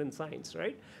important in science,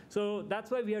 right? So that's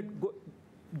why we are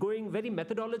going very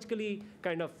methodologically,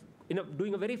 kind of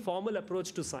doing a very formal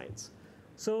approach to science.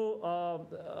 So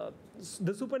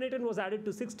the supernatant was added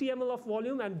to 60 ml of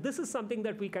volume, and this is something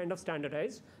that we kind of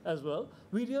standardized as well.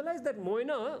 We realized that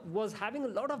Moina was having a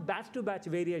lot of batch-to-batch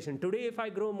variation. Today, if I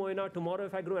grow Moina, tomorrow,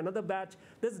 if I grow another batch,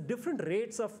 there's different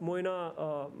rates of Moina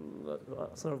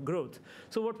sort of growth.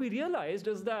 So what we realized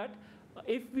is that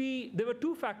there were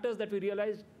two factors that we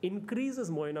realized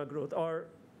increases Moina growth or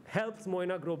helps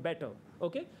Moina grow better.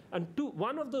 Okay? And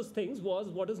one of those things was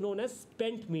what is known as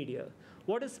spent media.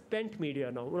 What is spent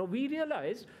media now? Well, we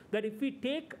realized that if we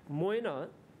take Moina,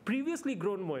 previously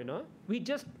grown Moina, we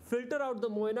just filter out the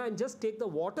Moina and just take the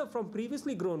water from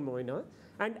previously grown Moina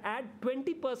and add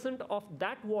 20% of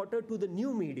that water to the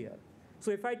new media. So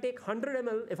if I take 100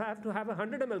 ml, if I have to have a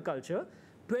 100 ml culture,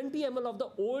 20 ml of the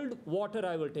old water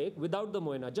I will take without the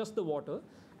Moina, just the water,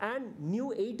 and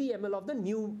new 80 ml of the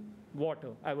new water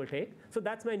I will take. So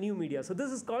that's my new media. So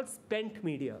this is called spent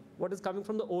media, what is coming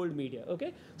from the old media.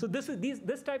 Okay? So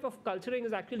this type of culturing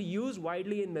is actually used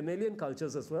widely in mammalian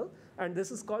cultures as well. And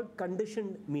this is called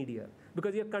conditioned media.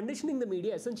 Because you're conditioning the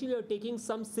media, essentially you're taking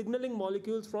some signaling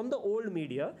molecules from the old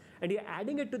media and you're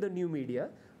adding it to the new media,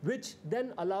 which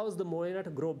then allows the Moina to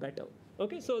grow better.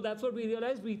 Okay, so that's what we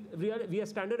realized. We have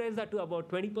standardized that to about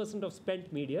 20% of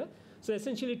spent media. So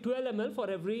essentially 12 ml for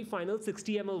every final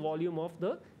 60 ml volume of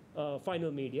the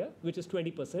final media, which is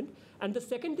 20%. And the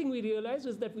second thing we realized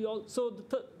is that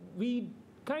we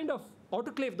kind of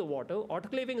autoclave the water.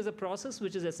 Autoclaving is a process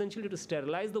which is essentially to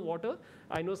sterilize the water.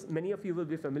 I know many of you will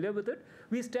be familiar with it.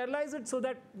 We sterilize it so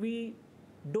that we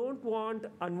don't want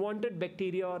unwanted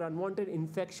bacteria or unwanted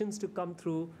infections to come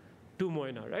through to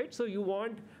Moina, right? So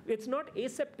it's not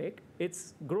aseptic,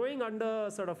 it's growing under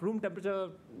sort of room temperature,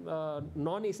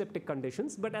 non-aseptic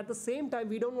conditions, but at the same time,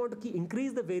 we don't want to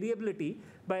increase the variability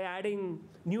by adding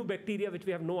new bacteria which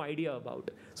we have no idea about.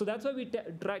 So that's why we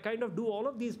kind of do all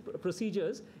of these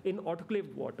procedures in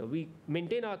autoclaved water. We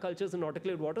maintain our cultures in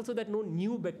autoclaved water so that no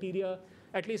new bacteria,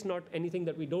 at least not anything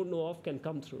that we don't know of, can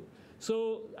come through.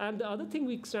 So, and the other thing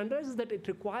we standardize is that it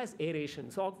requires aeration.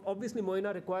 So obviously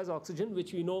Moina requires oxygen,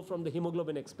 which we know from the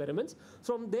hemoglobin experiments.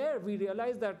 From there, we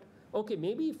realized that, okay,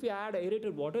 maybe if we add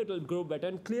aerated water, it will grow better.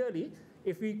 And clearly,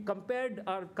 if we compared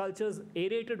our cultures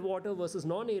aerated water versus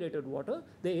non-aerated water,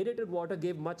 the aerated water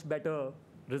gave much better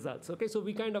results. Okay, so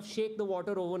we kind of shake the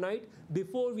water overnight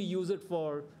before we use it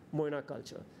for Moina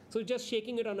culture. So just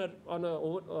shaking it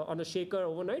on a shaker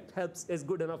overnight is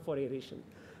good enough for aeration.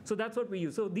 So that's what we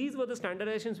use. So these were the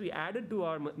standardizations we added to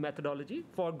our methodology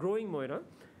for growing Moina.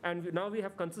 And now we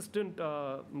have consistent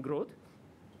growth.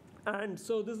 And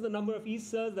so this is the number of yeast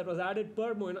cells that was added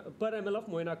per ml of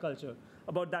Moina culture.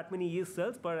 About that many yeast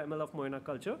cells per ml of Moina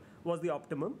culture was the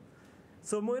optimum.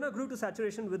 So Moina grew to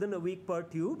saturation within a week per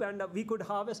tube, and we could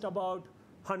harvest about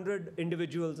 100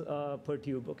 individuals per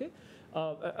tube, okay?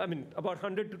 I mean, about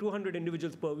 100 to 200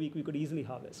 individuals per week we could easily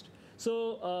harvest.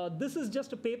 So this is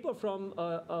just a paper from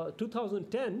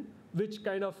 2010, which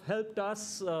kind of helped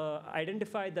us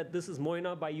identify that this is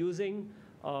Moina by using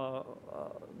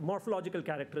morphological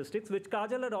characteristics, which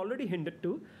Kajal had already hinted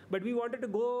to, but we wanted to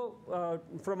go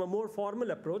from a more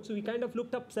formal approach. So we kind of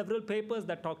looked up several papers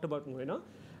that talked about Moina.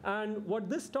 And what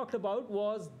this talked about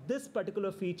was this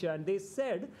particular feature. And they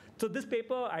said, so this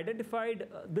paper identified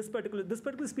this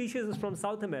particular species is from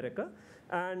South America.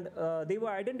 And they were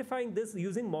identifying this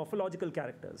using morphological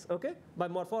characters. Okay? By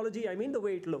morphology, I mean the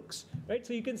way it looks. Right?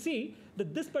 So you can see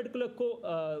that this particular,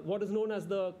 what is known as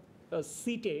the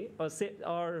setae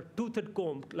or toothed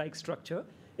comb-like structure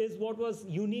is what was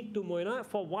unique to Moina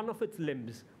for one of its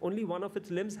limbs. Only one of its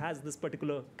limbs has this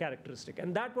particular characteristic.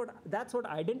 And that's what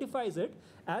identifies it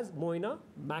as Moina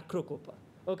macrocopa.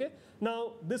 Okay?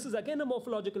 Now, this is again a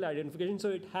morphological identification, so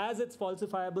it has its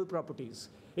falsifiable properties.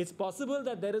 It's possible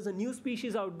that there is a new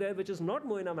species out there which is not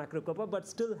Moina macrocopa, but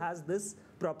still has this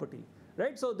property.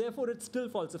 Right? So therefore, it's still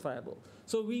falsifiable.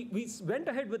 So we went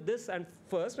ahead with this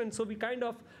first, and so we kind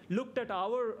of looked at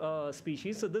our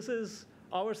species. So this is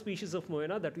our species of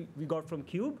Moina that we got from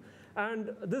Cube.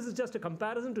 And this is just a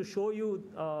comparison to show you.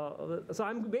 So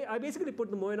I basically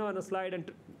put the Moina on a slide,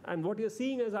 and what you're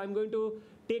seeing is I'm going to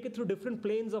take it through different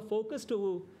planes of focus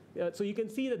to, so you can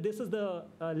see that this is the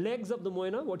legs of the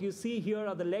Moina. What you see here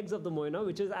are the legs of the Moina,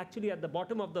 which is actually at the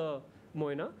bottom of the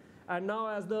Moina. And now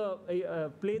as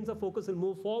the planes of focus will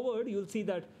move forward, you'll see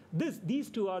that these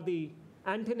two are the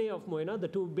antennae of Moina, the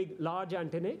two big, large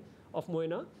antennae of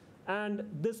Moina. And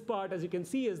this part, as you can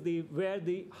see, is where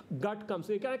the gut comes.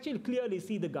 So you can actually clearly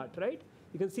see the gut, right?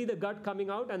 You can see the gut coming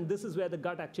out, and this is where the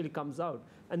gut actually comes out.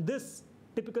 And this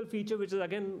typical feature, which is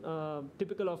again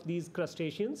typical of these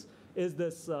crustaceans, is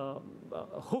this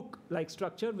hook-like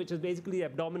structure, which is basically the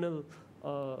abdominal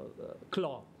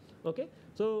claw. Okay?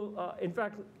 So in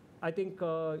fact, I think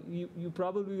you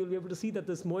probably will be able to see that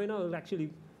this Moina will actually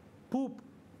poop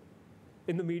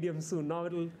in the medium soon. Now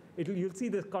you'll see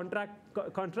this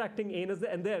contracting anus,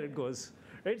 and there it goes,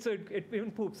 right? So it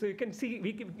even poops. So you can see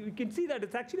we can see that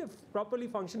it's actually a properly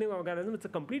functioning organism. It's a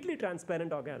completely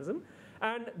transparent organism,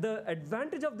 and the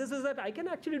advantage of this is that I can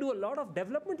actually do a lot of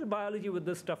developmental biology with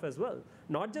this stuff as well,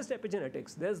 not just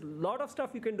epigenetics. There's a lot of stuff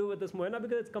you can do with this Moina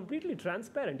because it's completely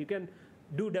transparent. You can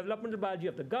do developmental biology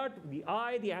of the gut, the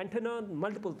eye, the antenna,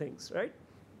 multiple things, right?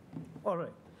 All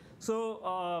right.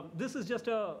 So this is just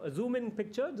a zoom-in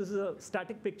picture. This is a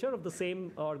static picture of the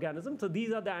same organism. So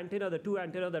these are the antenna, the two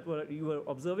antenna that you were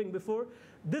observing before.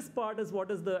 This part is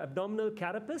what is the abdominal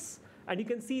carapace. And you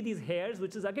can see these hairs,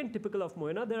 which is again typical of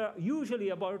Moina. There are usually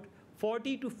about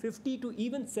 40 to 50 to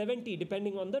even 70,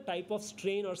 depending on the type of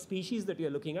strain or species that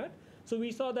you're looking at. So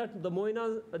we saw that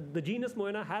the genus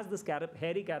Moina has this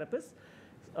hairy carapace.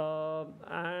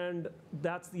 And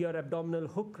that's your abdominal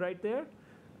hook right there.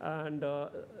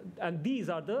 And these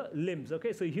are the limbs.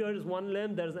 Okay, so here is one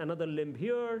limb, there's another limb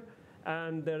here,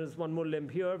 and there is one more limb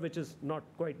here, which is not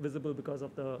quite visible because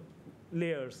of the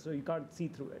layers, so you can't see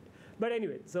through it. But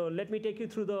anyway, so let me take you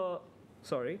through the,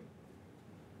 sorry.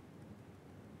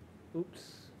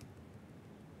 Oops.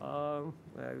 I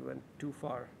went too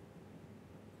far.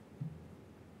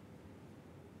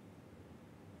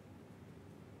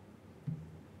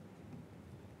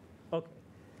 Okay,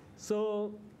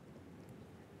 so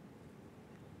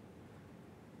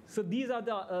these are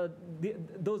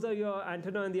those are your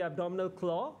antenna and the abdominal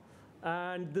claw,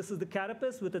 and this is the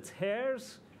carapace with its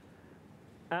hairs.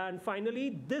 And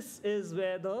finally, this is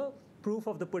where the proof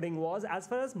of the pudding was as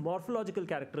far as morphological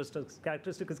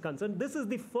characteristic is concerned. This is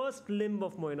the first limb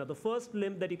of Moina, the first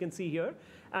limb that you can see here,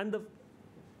 and the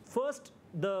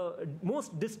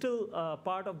most distal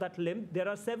part of that limb. There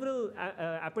are several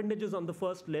appendages on the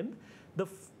first limb. The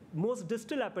most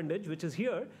distal appendage, which is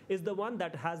here, is the one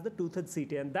that has the toothed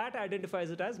setae, and that identifies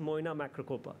it as Moina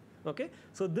macrocopa. Okay,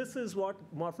 so this is what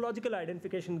morphological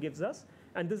identification gives us,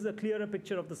 and this is a clearer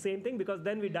picture of the same thing because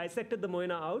then we dissected the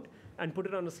Moina out and put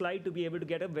it on a slide to be able to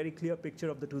get a very clear picture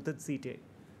of the toothed setae.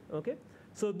 Okay,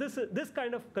 so this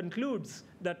kind of concludes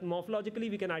that morphologically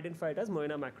we can identify it as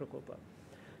Moina macrocopa.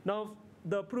 Now,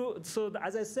 so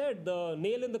as I said, the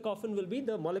nail in the coffin will be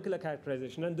the molecular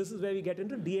characterization, and this is where we get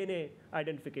into DNA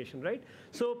identification, right?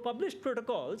 So published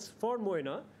protocols for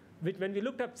Moina, when we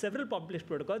looked up several published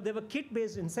protocols, there were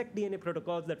kit-based insect DNA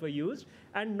protocols that were used,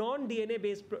 and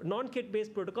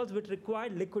non-kit-based protocols which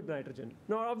required liquid nitrogen.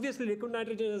 Now, obviously, liquid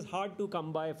nitrogen is hard to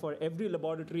come by for every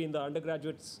laboratory in the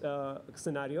undergraduate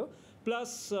scenario.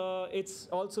 Plus, it's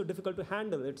also difficult to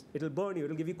handle. It'll burn you.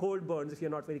 It'll give you cold burns if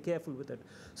you're not very careful with it.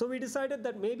 So we decided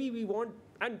that maybe we want,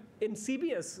 and in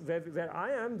CBS, where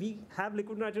I am, we have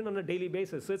liquid nitrogen on a daily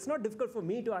basis. So it's not difficult for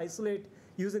me to isolate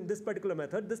using this particular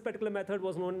method. This particular method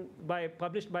was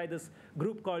published by this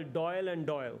group called Doyle and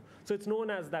Doyle. So it's known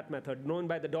as that method, known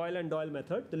by the Doyle and Doyle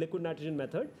method, the liquid nitrogen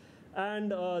method.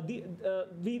 And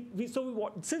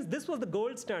since this was the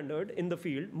gold standard in the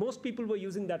field, most people were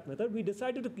using that method. We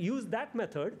decided to use that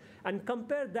method and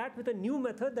compare that with a new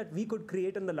method that we could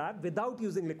create in the lab without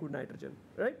using liquid nitrogen,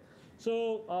 right?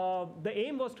 So the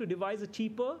aim was to devise a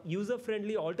cheaper,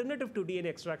 user-friendly alternative to DNA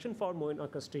extraction for Moina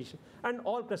crustacean, and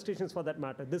all crustaceans for that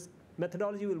matter. This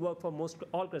methodology will work for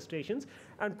all crustaceans,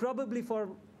 and probably for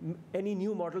any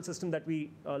new model system that we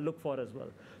look for as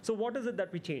well. So what is it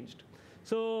that we changed?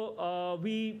 So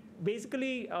we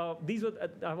basically,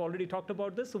 I've already talked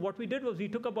about this. So what we did was we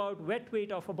took about wet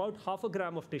weight of about 0.5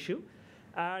 gram of tissue,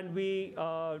 and we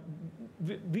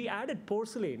added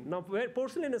porcelain. Now,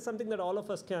 porcelain is something that all of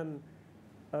us can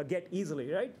get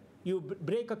easily, right? You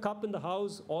break a cup in the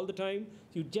house all the time.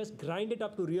 You just grind it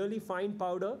up to really fine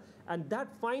powder. And that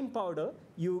fine powder,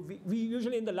 we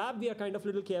usually in the lab, we are kind of a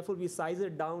little careful. We size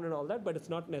it down and all that, but it's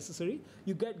not necessary.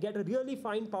 You get a really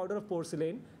fine powder of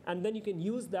porcelain, and then you can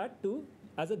use that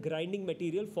as a grinding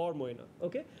material for Moina.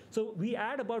 Okay? So we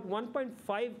add about 1.15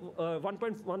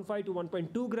 to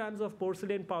 1.2 grams of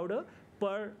porcelain powder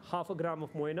per 0.5 gram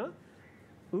of Moina.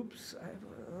 Oops,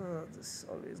 this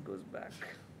always goes back.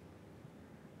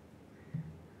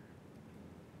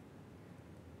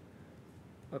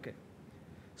 Okay,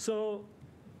 so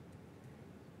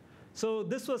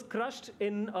this was crushed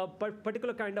in a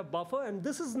particular kind of buffer, and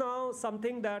this is now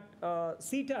something that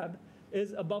CTAB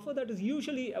is a buffer that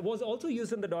was also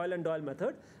used in the Doyle and Doyle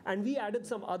method, and we added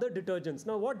some other detergents.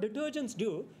 Now, what detergents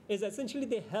do is essentially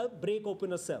they help break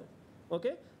open a cell.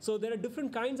 Okay, so there are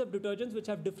different kinds of detergents which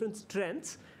have different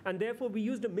strengths, and therefore we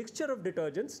used a mixture of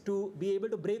detergents to be able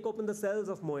to break open the cells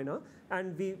of Moina,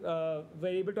 and we were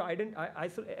able to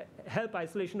help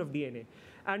isolation of DNA.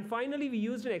 And finally, we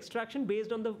used an extraction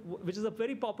based on which is a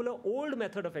very popular old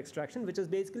method of extraction, which is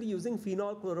basically using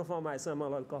phenol chloroform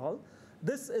isoamyl alcohol.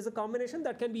 This is a combination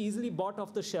that can be easily bought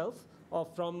off the shelf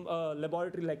from a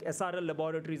laboratory like SRL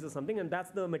Laboratories or something, and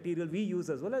that's the material we use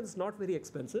as well, and it's not very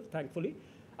expensive, thankfully.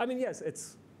 I mean, yes,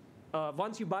 it's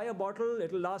once you buy a bottle,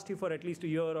 it'll last you for at least a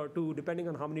year or two, depending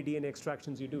on how many DNA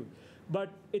extractions you do. But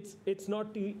it's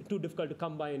not too difficult to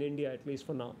come by in India, at least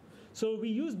for now. So we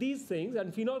use these things,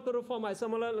 and phenol chloroform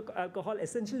isoamyl alcohol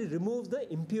essentially removes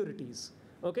the impurities.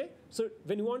 Okay, so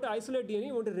when you want to isolate DNA,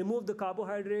 you want to remove the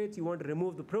carbohydrates, you want to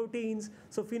remove the proteins.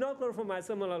 So phenol chloroform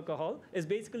isoamyl alcohol is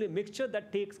basically a mixture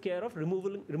that takes care of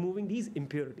removing these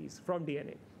impurities from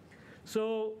DNA.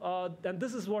 So and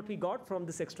this is what we got from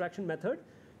this extraction method.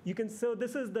 So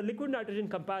this is the liquid nitrogen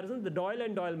comparison, the Doyle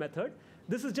and Doyle method.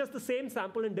 This is just the same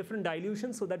sample in different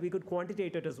dilutions so that we could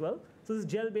quantitate it as well. So this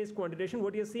is gel-based quantitation.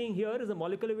 What you're seeing here is a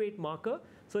molecular weight marker.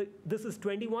 So this is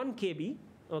 21 kb,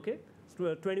 okay?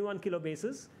 So 21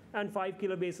 kilobases, and 5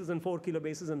 kilobases, and 4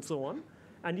 kilobases, and so on.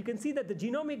 And you can see that the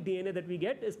genomic DNA that we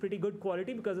get is pretty good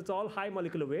quality because it's all high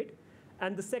molecular weight.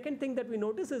 And the second thing that we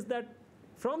notice is that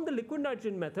from the liquid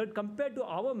nitrogen method compared to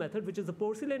our method, which is the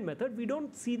porcelain method, we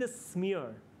don't see the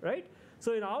smear, right?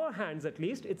 So in our hands, at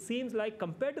least, it seems like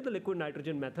compared to the liquid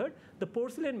nitrogen method, the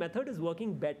porcelain method is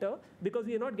working better because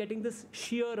we are not getting this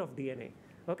shear of DNA.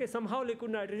 Okay, somehow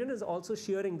liquid nitrogen is also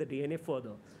shearing the DNA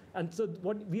further. And so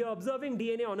what we are observing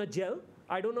DNA on a gel.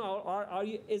 I don't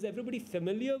know, is everybody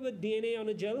familiar with DNA on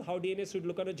a gel, how DNA should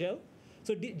look on a gel?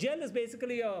 So gel is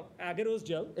basically a agarose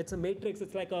gel. It's a matrix.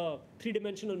 It's like a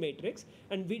three-dimensional matrix.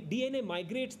 And DNA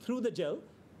migrates through the gel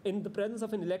in the presence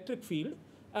of an electric field.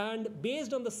 And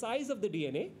based on the size of the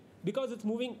DNA, because it's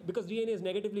moving, because DNA is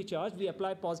negatively charged, we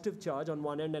apply positive charge on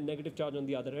one end and negative charge on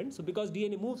the other end. So because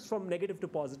DNA moves from negative to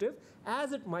positive,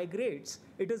 as it migrates,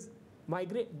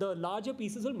 the larger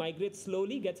pieces will migrate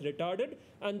slowly, gets retarded,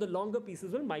 and the longer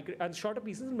pieces will migrate, and shorter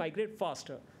pieces will migrate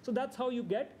faster. So that's how you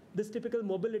get this typical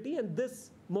mobility. And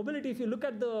this mobility, if you look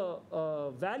at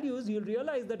the values, you'll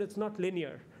realize that it's not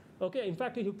linear. Okay, in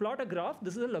fact, if you plot a graph,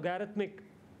 this is a logarithmic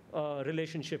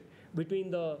relationship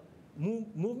between the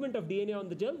movement of DNA on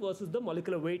the gel versus the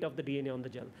molecular weight of the DNA on the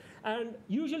gel. And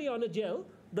usually on a gel,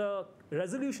 the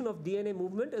resolution of DNA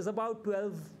movement is about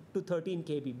 12 to 13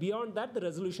 kb. Beyond that, the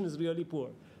resolution is really poor.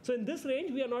 So in this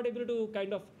range, we are not able to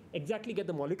kind of exactly get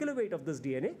the molecular weight of this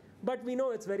DNA, but we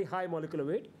know it's very high molecular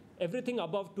weight. Everything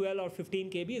above 12 or 15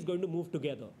 kb is going to move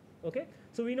together. Okay?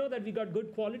 So we know that we got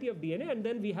good quality of DNA, and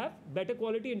then we have better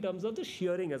quality in terms of the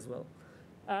shearing as well.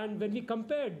 And when we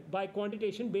compared by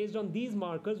quantitation based on these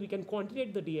markers, we can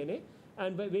quantitate the DNA.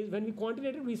 And when we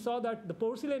quantitated, we saw that the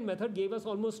porcelain method gave us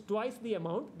almost twice the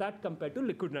amount that compared to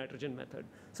liquid nitrogen method.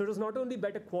 So it was not only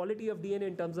better quality of DNA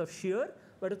in terms of shear,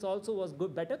 but it also was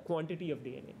good, better quantity of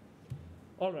DNA.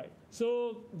 All right,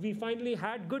 so we finally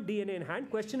had good DNA in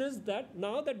hand. Question is that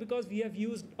now that because we have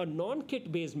used a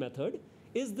non-kit based method,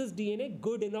 is this DNA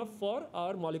good enough for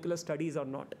our molecular studies or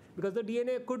not? Because the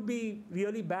DNA could be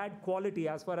really bad quality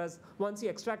as far as once you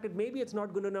extract it, maybe it's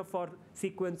not good enough for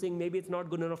sequencing, maybe it's not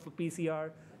good enough for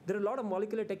PCR. There are a lot of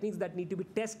molecular techniques that need to be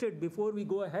tested before we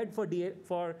go ahead for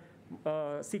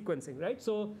sequencing, right?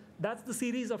 So that's the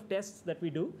series of tests that we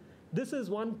do. This is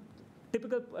one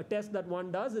typical test that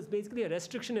one does. It's basically a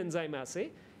restriction enzyme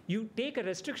assay. You take a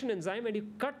restriction enzyme and you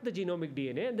cut the genomic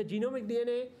DNA, and the genomic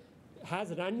DNA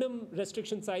has random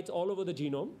restriction sites all over the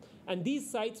genome. And these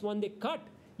sites, when they cut,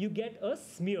 you get a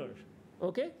smear,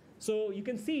 okay? So you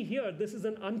can see here, this is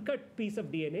an uncut piece of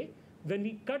DNA. When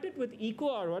we cut it with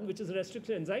EcoR1, which is a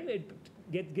restriction enzyme,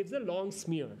 it gives a long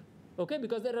smear, okay?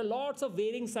 Because there are lots of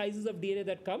varying sizes of DNA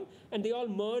that come, and they all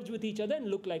merge with each other and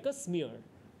look like a smear,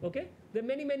 okay? There are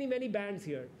many, many, many bands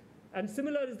here. And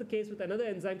similar is the case with another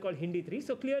enzyme called Hindi3.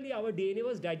 So clearly our DNA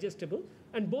was digestible,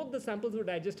 and both the samples were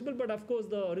digestible, but of course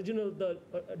the original, the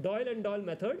Doyle and Doyle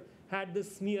method had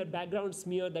this smear, background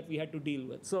smear that we had to deal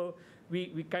with. So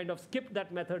we kind of skipped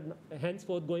that method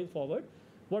henceforth going forward.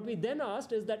 What we then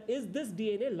asked is that, is this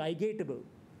DNA ligatable?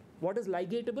 What is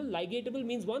ligatable? Ligatable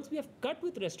means once we have cut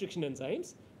with restriction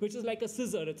enzymes, which is like a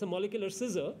scissor, it's a molecular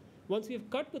scissor, once we have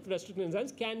cut with restriction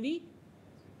enzymes, can we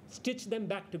stitch them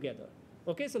back together?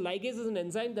 Okay, so ligase is an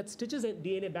enzyme that stitches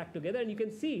DNA back together, and you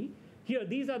can see here,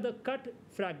 these are the cut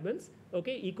fragments,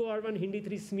 okay, EcoR1,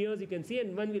 Hindi3 smears you can see,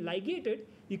 and when we ligate it,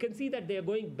 you can see that they are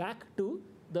going back to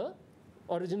the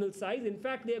original size. In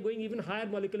fact, they are going even higher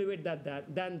molecular weight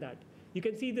than that. You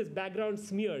can see this background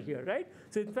smear here, right?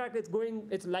 So in fact,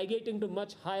 it's ligating to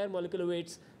much higher molecular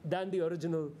weights than the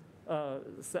original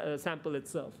sample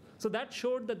itself. So that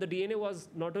showed that the DNA was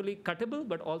not only cuttable,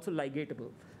 but also ligatable.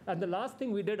 And the last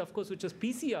thing we did, of course, which is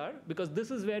PCR, because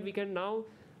this is where we can now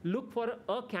look for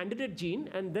a candidate gene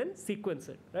and then sequence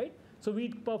it, right? So we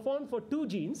performed for 2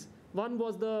 genes. One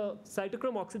was the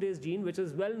cytochrome oxidase gene, which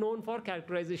is well known for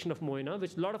characterization of Moina,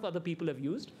 which a lot of other people have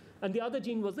used. And the other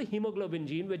gene was the hemoglobin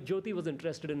gene, which Jyoti was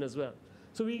interested in as well.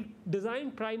 So we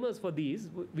designed primers for these.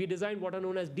 We designed what are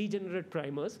known as degenerate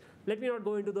primers. Let me not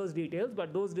go into those details,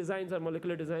 but those designs are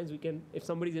molecular designs. We can, if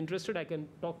somebody's interested, I can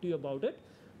talk to you about it.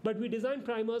 But we designed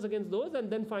primers against those, and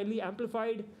then finally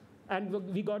amplified, and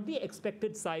we got the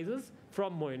expected sizes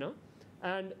from Moina.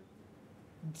 And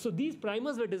so these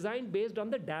primers were designed based on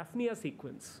the Daphnia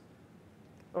sequence.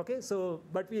 Okay, so,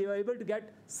 but we were able to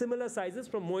get similar sizes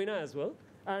from Moina as well.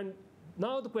 And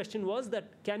now the question was that,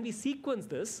 can we sequence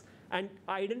this and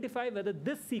identify whether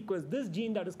this sequence, this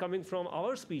gene that is coming from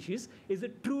our species, is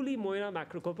it truly Moina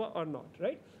macrocopa or not,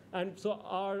 right? And so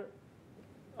our,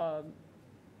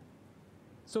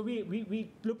 so we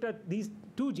looked at these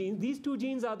 2 genes. These 2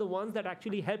 genes are the ones that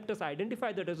actually helped us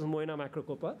identify that it was Moina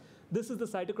macrocopa. This is the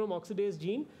cytochrome oxidase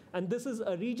gene, and this is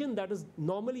a region that is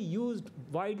normally used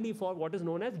widely for what is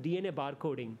known as DNA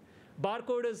barcoding.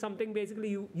 Barcode is something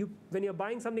basically when you're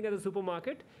buying something at the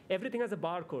supermarket, everything has a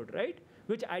barcode, right?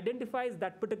 Which identifies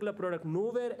that particular product.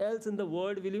 Nowhere else in the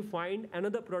world will you find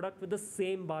another product with the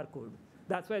same barcode.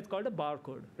 That's why it's called a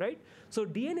barcode, right? So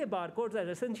DNA barcodes are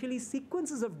essentially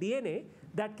sequences of DNA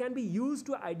that can be used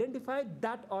to identify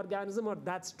that organism or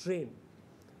that strain.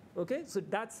 Okay, so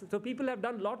people have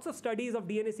done lots of studies of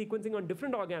DNA sequencing on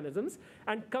different organisms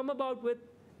and come about with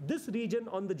this region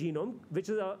on the genome, which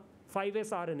is a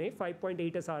 5S RNA,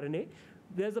 5.8S RNA.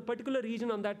 There's a particular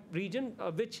region on that region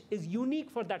which is unique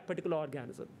for that particular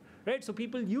organism, right? So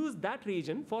people use that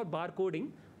region for barcoding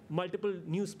multiple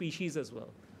new species as well.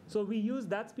 So we used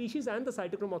that species and the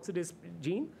cytochrome oxidase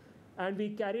gene, and we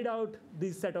carried out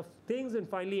these set of things and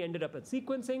finally ended up at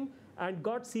sequencing and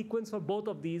got sequence for both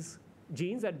of these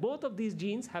genes. And both of these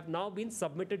genes have now been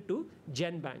submitted to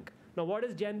GenBank. Now what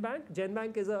is GenBank?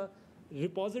 GenBank is a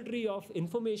repository of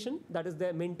information that is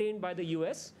there maintained by the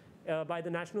US, by the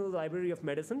National Library of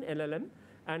Medicine, NLM.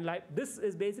 And this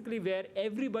is basically where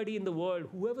everybody in the world,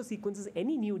 whoever sequences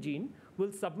any new gene,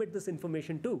 will submit this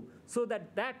information to, so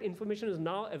that that information is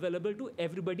now available to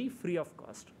everybody free of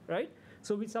cost, right?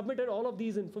 So we submitted all of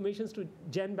these informations to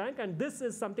GenBank, and this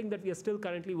is something that we are still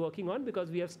currently working on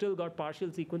because we have still got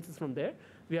partial sequences from there.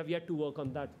 We have yet to work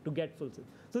on that to get full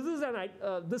sequence. So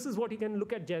this is what you can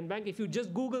look at GenBank. If you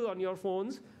just Google on your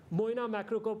phones, Moina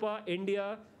macrocopa,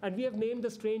 India, and we have named the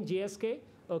strain JSK,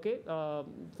 okay,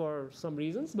 for some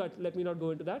reasons, but let me not go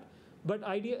into that. But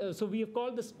so we have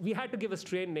called this, we had to give a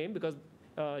strain name because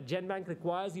GenBank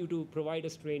requires you to provide a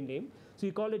strain name. So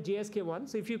you call it JSK1.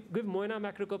 So if you give Moina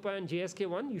macrocopa and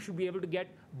JSK1, you should be able to get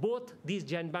both these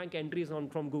GenBank entries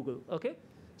from Google, okay?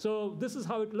 So this is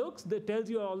how it looks. It tells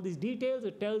you all these details.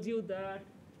 It tells you that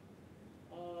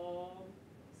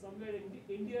somewhere in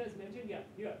India is mentioned, yeah,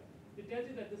 here. It tells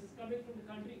you that this is coming from the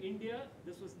country India.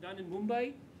 This was done in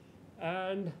Mumbai.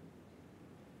 And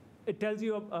it tells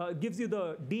you, gives you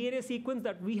the DNA sequence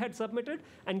that we had submitted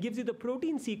and gives you the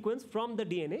protein sequence from the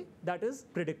DNA that is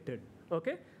predicted,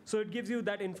 okay? So it gives you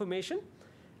that information.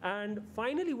 And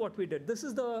finally, what we did, this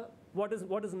is what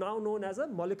is now known as a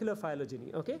molecular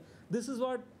phylogeny. Okay, this is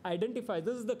what identifies.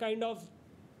 This is the kind of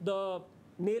the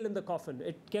nail in the coffin.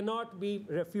 It cannot be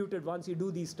refuted once you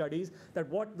do these studies that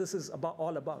what this is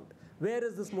all about. Where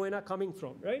is this Moina coming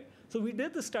from, right? So we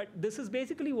did the study. This is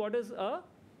basically what is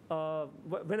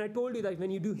when I told you that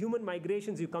when you do human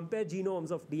migrations, you compare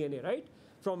genomes of DNA, right?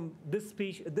 From this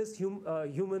species, this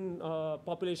human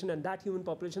population and that human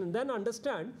population, and then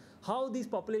understand how these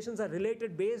populations are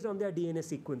related based on their DNA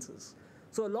sequences.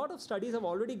 So a lot of studies have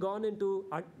already gone into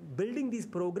building these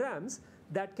programs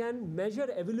that can measure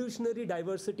evolutionary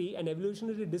diversity and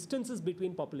evolutionary distances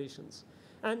between populations.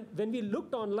 And when we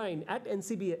looked online at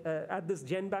NCB, at this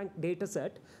GenBank data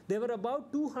set, there were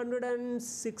about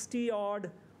 260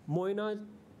 odd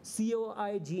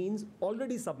Moina-COI genes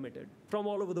already submitted from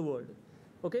all over the world.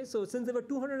 Okay, so since there were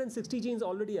 260 genes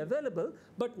already available,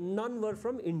 but none were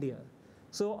from India.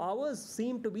 So ours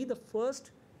seemed to be the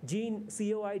first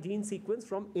COI gene sequence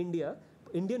from India,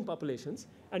 Indian populations.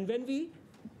 And when we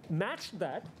matched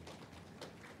that,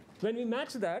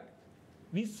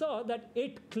 we saw that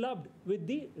it clubbed with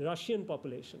the Russian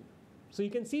population. So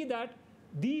you can see that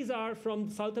these are from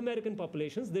South American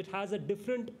populations that has a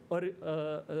different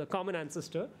common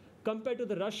ancestor compared to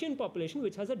the Russian population,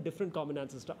 which has a different common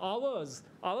ancestor. Our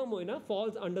Moina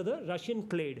falls under the Russian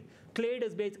clade. Clade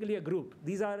is basically a group.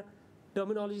 These are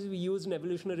terminologies we use in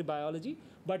evolutionary biology.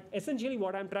 But essentially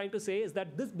what I'm trying to say is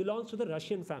that this belongs to the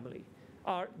Russian family,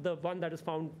 or the one that is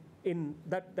found in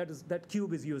that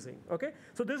cube is using. Okay?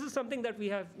 So this is something that we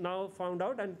have now found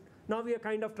out, and now we are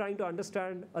kind of trying to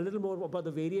understand a little more about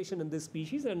the variation in this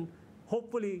species and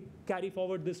hopefully carry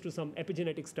forward this to some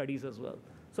epigenetic studies as well.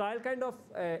 So I'll kind of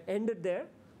end it there.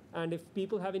 And if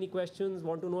people have any questions,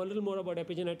 want to know a little more about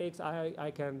epigenetics,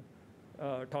 I can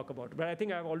talk about it. But I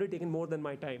think I've already taken more than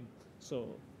my time.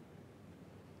 So,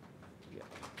 yeah.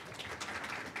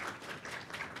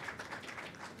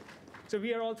 So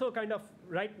we are also kind of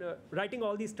writing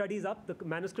all these studies up. The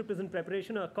manuscript is in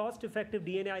preparation. A cost-effective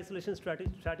DNA isolation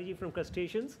strategy from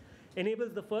crustaceans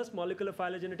enables the first molecular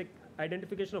phylogenetic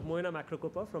identification of Moina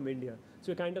macrocopa from India.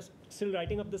 So we're kind of still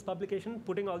writing up this publication,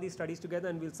 putting all these studies together,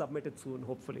 and we'll submit it soon,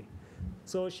 hopefully.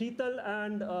 So Sheetal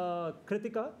and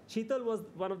Kritika. Sheetal was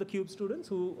one of the CUBE students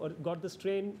who got the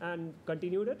strain and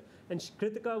continued it. And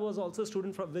Kritika was also a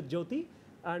student with Jyoti.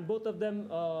 And both of them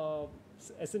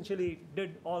essentially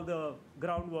did all the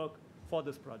groundwork for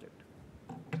this project.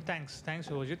 Thanks,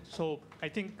 Subhojit. So I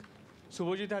think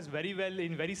Subhojit has very well,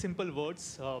 in very simple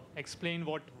words, explained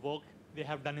what work they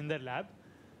have done in their lab.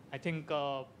 I think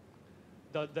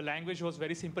the language was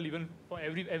very simple, even for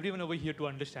everyone over here to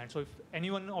understand. So if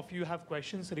anyone of you have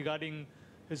questions regarding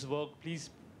his work,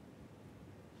 please,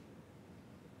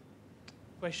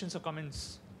 questions or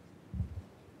comments?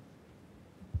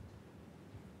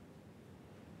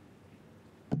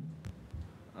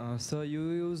 So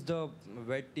you used the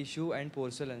wet tissue and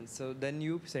porcelain. So then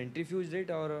you centrifuged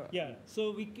it, or? Yeah.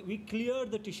 So we clear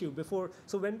the tissue before.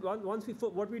 So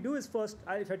what we do is first,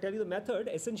 if I tell you the method,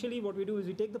 essentially what we do is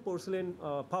we take the porcelain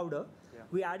powder,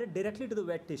 we add it directly to the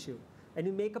wet tissue, and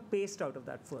we make a paste out of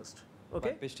that first.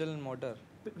 Okay. By pestle and mortar.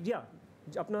 Yeah.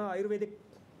 Apna Ayurvedic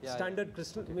standard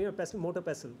crystal, mortar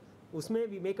pestle. Usme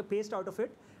we make a paste out of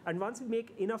it. And once we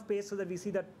make enough paste so that we see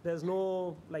that there's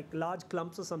no like large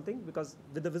clumps or something, because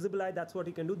with the visible eye, that's what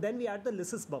you can do. Then we add the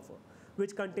lysis buffer,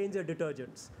 which contains your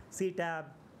detergents, CTAB.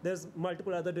 There's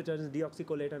multiple other detergents,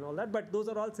 deoxycholate and all that. But those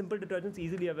are all simple detergents,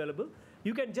 easily available.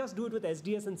 You can just do it with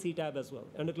SDS and CTAB as well,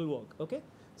 and it will work. Okay.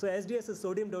 So SDS is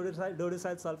sodium dodecyl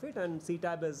sulfate, and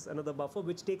CTAB is another buffer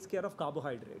which takes care of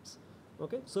carbohydrates.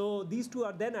 Okay. So these two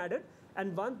are then added.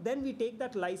 And then we take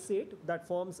that lysate that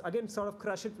forms, again, sort of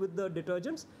crush it with the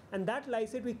detergents, and that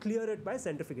lysate we clear it by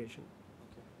centrifugation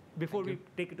before we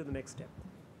take it to the next step,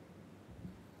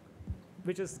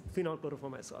 which is phenol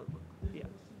chloroformyazole. Yeah.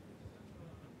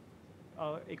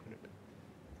 1 minute.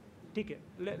 Okay.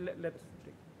 Let's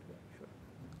take. Yeah, sure.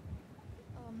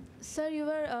 Sir, you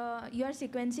are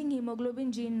sequencing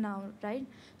hemoglobin gene now, right?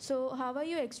 So how are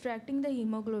you extracting the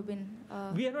hemoglobin?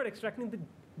 We are not extracting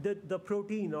the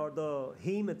protein or the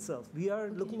heme itself. We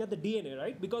are looking at the DNA,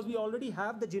 right? Because we already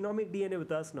have the genomic DNA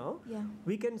with us now. Yeah.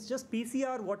 We can just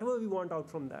PCR whatever we want out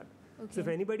from that. Okay. So if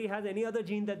anybody has any other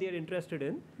gene that they are interested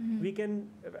in, we can,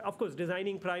 of course,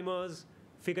 designing primers,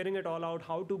 figuring it all out,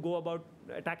 how to go about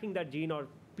attacking that gene or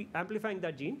amplifying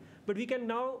that gene. But we can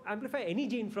now amplify any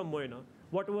gene from Moina,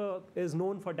 whatever is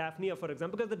known for Daphnia, for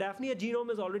example, because the Daphnia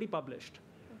genome is already published.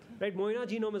 Right, Moina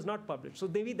genome is not published. So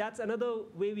maybe that's another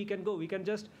way we can go. We can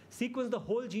just sequence the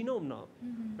whole genome now,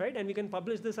 right? And we can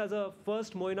publish this as a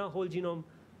first Moina whole genome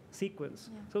sequence.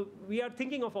 So we are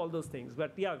thinking of all those things,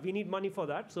 but yeah, we need money for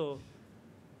that, so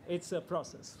it's a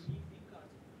process.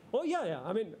 Oh yeah.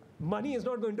 I mean, money is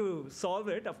not going to solve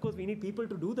it. Of course, we need people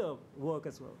to do the work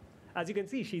as well. As you can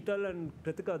see, Sheetal and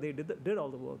Kritika, they did all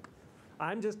the work.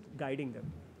 I'm just guiding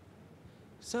them.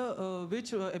 So,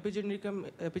 which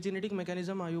epigenetic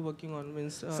mechanism are you working on?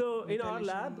 Means, so in our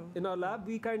lab,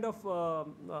 we kind of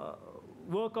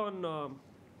work on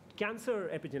cancer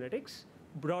epigenetics,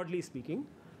 broadly speaking.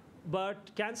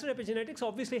 But cancer epigenetics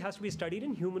obviously has to be studied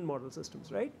in human model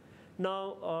systems, right?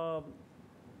 Now,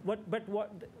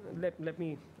 let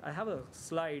me, I have a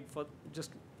slide for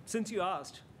just, since you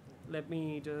asked, let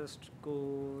me just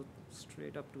go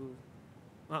straight up to,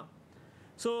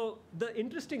 So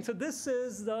this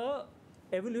is the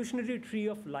evolutionary tree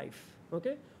of life,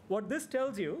 okay? What this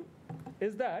tells you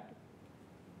is that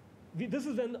this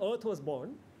is when Earth was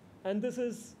born, and this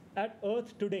is at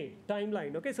Earth today,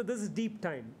 timeline, okay? So this is deep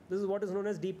time. This is what is known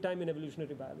as deep time in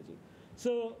evolutionary biology.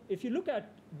 So if you look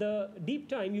at the deep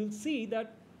time, you'll see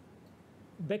that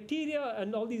bacteria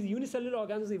and all these unicellular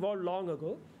organisms evolved long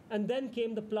ago, and then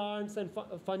came the plants and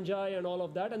fungi and all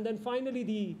of that, and then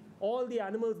finally all the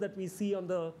animals that we see in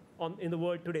the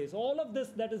world today. So all of this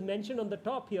that is mentioned on the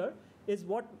top here is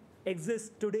what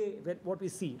exists today, what we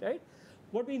see, right?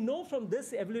 What we know from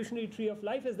this evolutionary tree of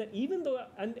life is that even though,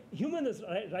 and human is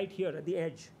right here at the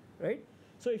edge, right?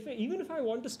 So even if I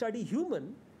want to study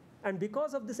human, and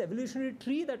because of this evolutionary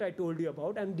tree that I told you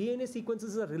about, and DNA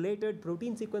sequences are related,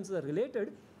 protein sequences are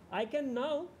related, I can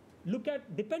now look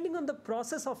at, depending on the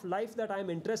process of life that I'm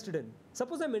interested in.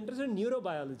 Suppose I'm interested in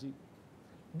neurobiology.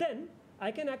 Then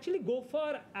I can actually go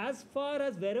far as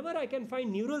wherever I can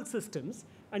find neural systems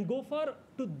and go far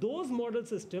to those model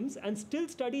systems and still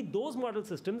study those model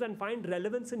systems and find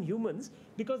relevance in humans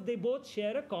because they both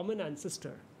share a common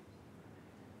ancestor.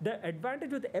 The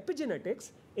advantage with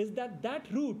epigenetics is that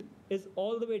root is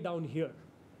all the way down here.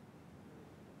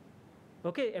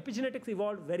 Okay, epigenetics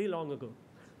evolved very long ago.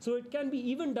 So it can be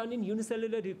even done in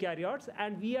unicellular eukaryotes,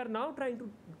 and we are now trying to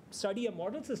study a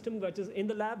model system which is in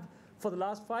the lab for the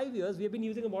last 5 years. We have been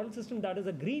using a model system that is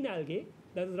a green algae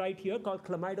that is right here called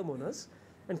Chlamydomonas.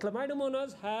 And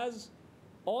Chlamydomonas has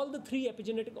all the 3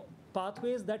 epigenetic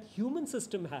pathways that human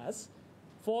system has,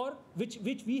 for which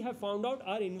we have found out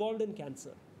are involved in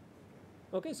cancer.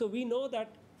 Okay, so we know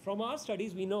that from our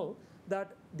studies, we know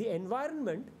that the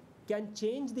environment can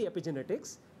change the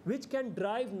epigenetics, which can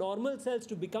drive normal cells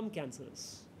to become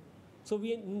cancerous. So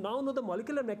we now know the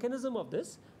molecular mechanism of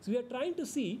this. So we are trying to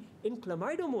see in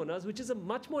Chlamydomonas, which is a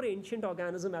much more ancient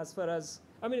organism as far as,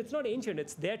 I mean, it's not ancient,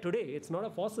 it's there today, it's not a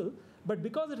fossil, but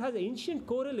because it has ancient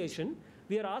correlation,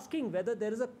 we are asking whether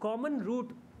there is a common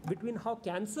root between how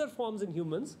cancer forms in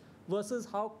humans versus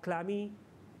how clammy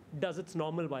does its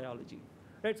normal biology.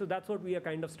 Right, so that's what we are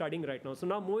kind of studying right now. So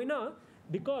now Moina,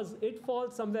 because it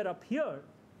falls somewhere up here,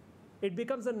 it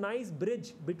becomes a nice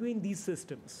bridge between these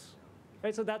systems.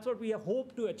 Right, so that's what we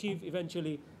hope to achieve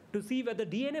eventually, to see whether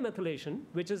DNA methylation,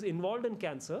 which is involved in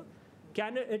cancer,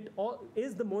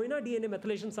 is the Moina DNA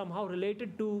methylation somehow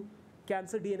related to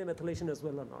cancer DNA methylation as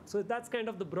well or not. So that's kind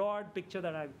of the broad picture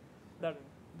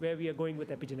where we are going with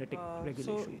epigenetic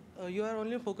regulation. So you are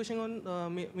only focusing on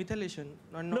methylation,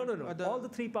 and not no. All the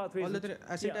 3 pathways. All the 3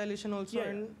 acetylation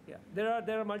also. Yeah.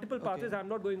 There are multiple pathways. I'm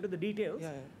not going into the details,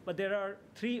 but there are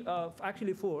 3,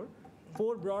 actually 4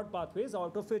 broad pathways,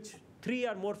 out of which 3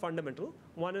 are more fundamental.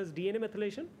 One is DNA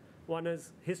methylation, one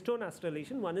is histone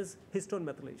acetylation, one is histone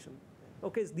methylation.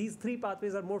 Okay, so these 3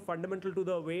 pathways are more fundamental to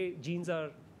the way genes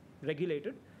are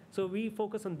regulated. So we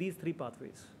focus on these 3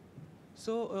 pathways.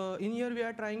 So in here we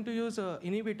are trying to use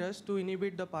inhibitors to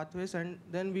inhibit the pathways, and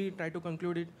then we try to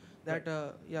conclude it that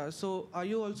So are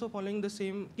you also following the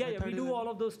same? Yeah, we do all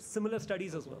of those similar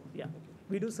studies as well. Yeah,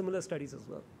 we do similar studies as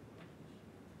well.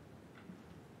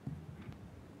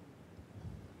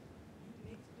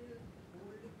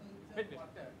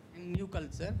 In new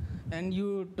culture, and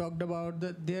you talked about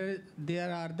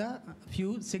there are the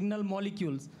few signal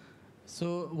molecules.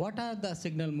 So what are the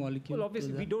signal molecules? Well,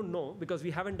 obviously we don't know because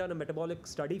we haven't done a metabolic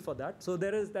study for that. So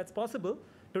that's possible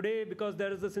today because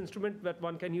there is this instrument that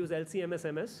one can use,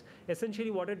 LC-MS. Essentially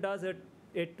what it does,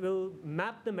 it will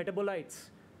map the metabolites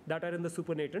that are in the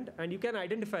supernatant, and you can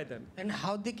identify them. And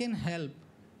how they can help?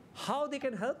 How they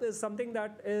can help is something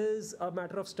that is a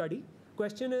matter of study.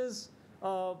 Question is,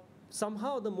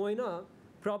 somehow the Moina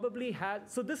probably has,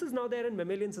 so this is now there in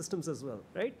mammalian systems as well,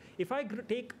 right? If I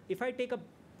take a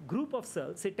group of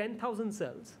cells, say 10,000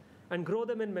 cells, and grow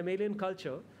them in mammalian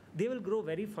culture, they will grow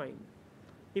very fine.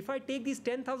 If I take these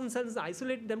 10,000 cells and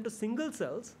isolate them to single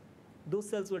cells, those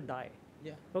cells will die.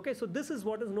 Yeah. Okay, so this is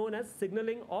what is known as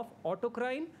signaling of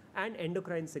autocrine and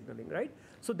endocrine signaling, right?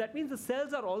 So that means the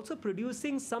cells are also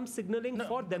producing some signaling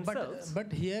for themselves.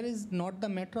 But here is not the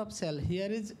matter of cell.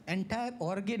 Here is entire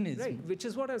organism. Right, which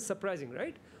is what is surprising,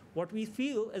 right? What we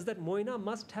feel is that Moina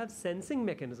must have sensing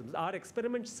mechanisms. Our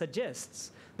experiment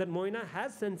suggests that Moina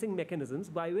has sensing mechanisms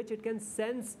by which it can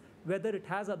sense whether it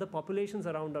has other populations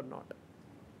around or not.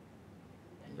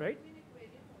 Right?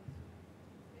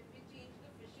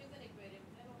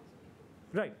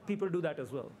 Right, people do that as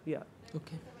well. Yeah.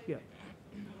 Okay. Yeah.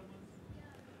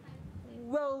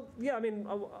 Well, yeah, I mean,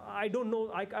 I don't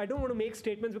know. I don't want to make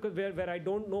statements because where I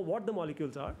don't know what the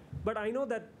molecules are. But I know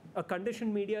that a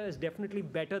conditioned media is definitely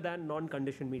better than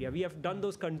non-conditioned media. We have done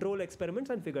those control experiments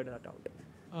and figured that out.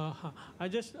 I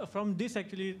just from this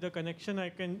actually the connection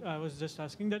I was just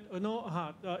asking that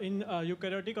in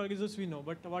eukaryotic organisms we know,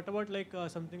 but what about like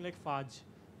something like phage?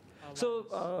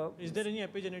 So is there any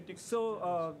epigenetics?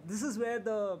 So this is where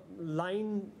the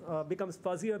line becomes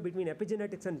fuzzier between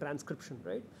epigenetics and transcription,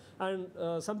 right? And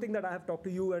something that I have talked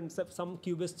to you and some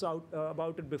cubists out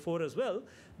about it before as well,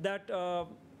 that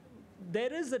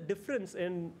there is a difference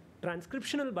in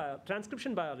transcription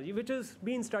biology, which has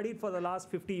been studied for the last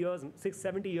 50 years,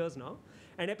 70 years now,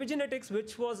 and epigenetics,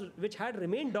 which had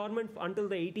remained dormant until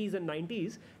the 80s and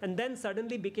 90s, and then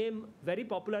suddenly became very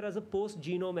popular as a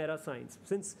post-genome era science.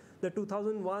 Since the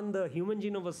 2001, the human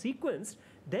genome was sequenced,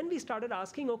 then we started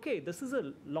asking, okay, this is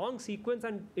a long sequence,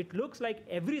 and it looks like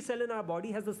every cell in our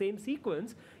body has the same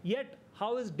sequence, yet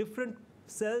how is different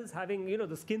cells having,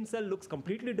 the skin cell looks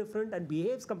completely different and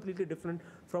behaves completely different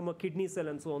from a kidney cell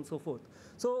and so on and so forth.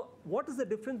 So what is the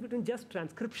difference between just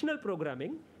transcriptional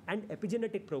programming and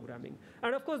epigenetic programming?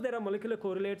 And of course, there are molecular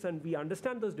correlates, and we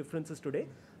understand those differences today.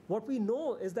 What we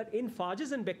know is that in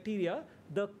phages and bacteria,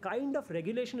 the kind of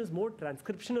regulation is more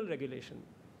transcriptional regulation.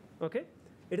 Okay?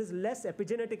 It is less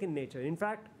epigenetic in nature. In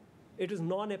fact, it is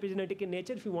non-epigenetic in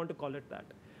nature, if you want to call it that.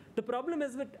 The problem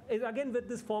is again with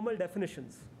these formal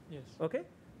definitions. Yes. Okay.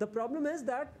 The problem is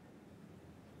that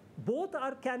both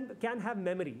can have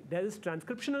memory. There is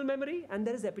transcriptional memory and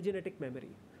there is epigenetic memory.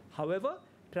 However,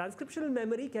 transcriptional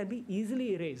memory can be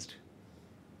easily erased.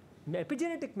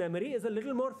 Epigenetic memory is a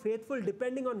little more faithful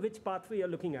depending on which pathway you're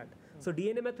looking at. So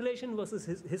DNA methylation versus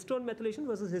histone methylation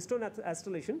versus histone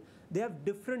acetylation, they have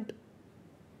different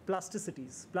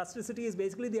plasticities. Plasticity is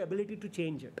basically the ability to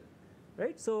change it,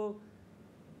 right? So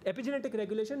epigenetic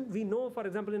regulation, we know, for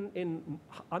example, in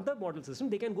other model systems,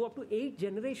 they can go up to 8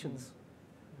 generations,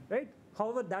 right?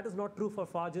 However, that is not true for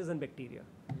phages and bacteria.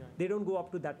 They don't go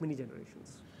up to that many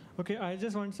generations. Okay, I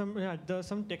just want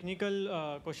some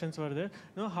technical questions were there.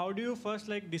 How do you first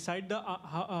decide the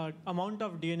amount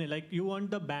of DNA? Like you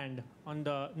want the band on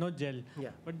the gel,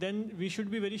 but then we should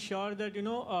be very sure that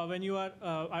when you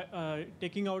are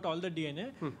taking out all the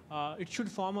DNA, it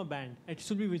should form a band. It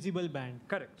should be visible band.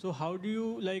 Correct. So how do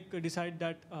you decide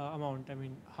that amount? I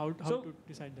mean, how to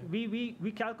decide that?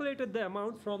 We calculated the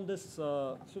amount from this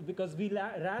because we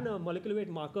ran a molecular weight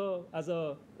marker as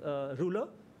a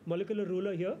molecular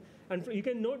ruler here, and you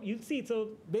can note, you'll see, so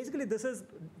basically this is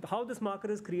how this marker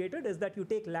is created, is that you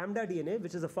take lambda DNA,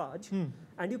 which is a phage,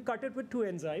 and you cut it with 2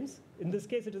 enzymes. In this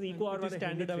case, it is EcoR1 and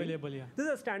standard available, yeah. This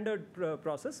is a standard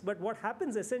process, but what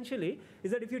happens essentially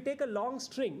is that if you take a long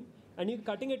string and you're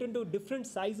cutting it into different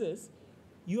sizes,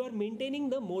 you are maintaining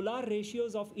the molar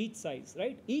ratios of each size,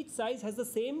 right? Each size has the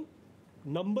same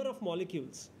number of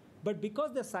molecules, but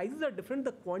because the sizes are different,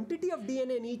 the quantity of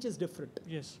DNA in each is different.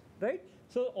 Yes. Right?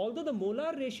 So although the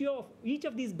molar ratio of each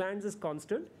of these bands is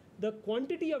constant, the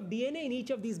quantity of DNA in each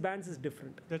of these bands is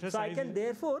different. So I can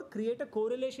therefore create a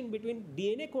correlation between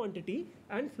DNA quantity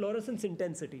and fluorescence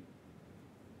intensity.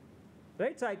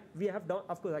 Right? So we have done,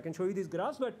 of course, I can show you these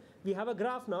graphs, but we have a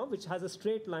graph now which has a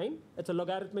straight line. It's a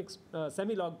logarithmic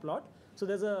semi-log plot. So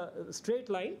there's a straight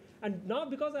line. And now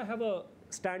because I have a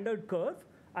standard curve,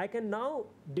 I can now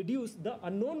deduce the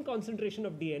unknown concentration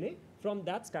of DNA from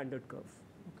that standard curve.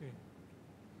 Okay.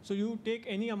 So you take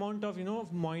any amount of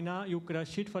Moina, you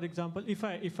crush it, for example.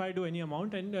 If I do any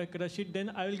amount and crush it, then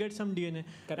I will get some DNA.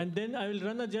 Correct. And then I will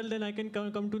run a gel. Then I can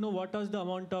come to know what is the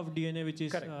amount of DNA which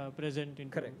is present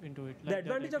into it. The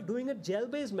advantage of doing a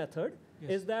gel-based method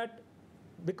is that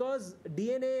because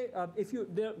DNA,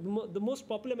 the most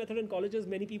popular method in colleges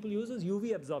many people use is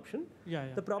UV absorption.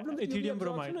 The problem with UV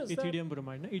absorption is Ethidium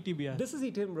bromide, ETBR. This is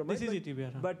ethidium bromide. This is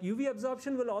ETBR. But UV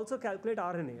absorption will also calculate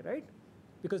RNA, right?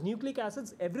 Because nucleic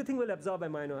acids, everything will absorb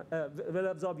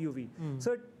UV.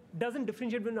 So it doesn't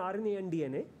differentiate between RNA and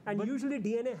DNA. And usually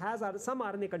DNA has some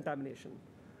RNA contamination,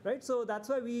 right? So that's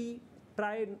why we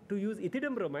try to use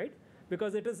ethidium bromide.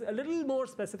 because it is a little more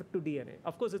specific to DNA.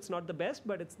 Of course, it's not the best,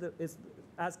 but it's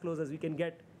as close as we can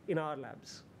get in our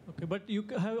labs. Okay, but you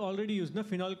have already used the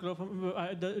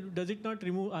phenolchloroform. Does it not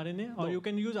remove RNA? Or No. you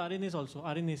can use RNase also,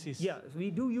 RNases? Yeah,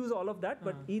 we do use all of that,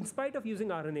 but in spite of using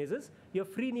RNases, your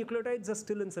free nucleotides are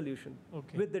still in solution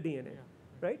with the DNA,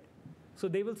 right? So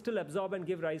they will still absorb and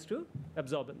give rise to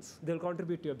absorbance. They'll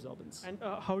contribute to absorbance. And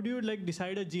how do you like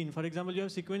decide a gene? For example, you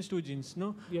have sequenced 2 genes, no?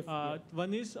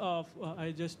 One is cytochrome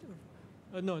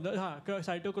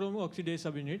oxidase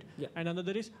subunit, and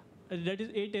another is that is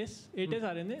 8S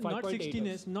RNA, not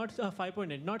 16S, not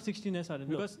 5.8, not 16S RNA. No.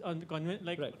 Because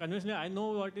conventionally, I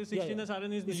know what is 16S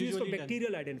RNA is This is used for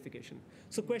bacterial identification.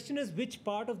 So question is, which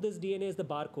part of this DNA is the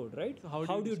barcode, right? So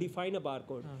how do you define a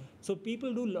barcode? So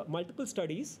people do multiple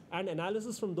studies and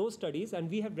analysis from those studies, and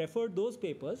we have referred those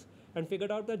papers and figured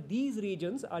out that these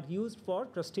regions are used for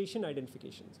crustacean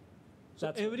identifications.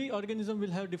 So every organism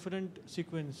will have different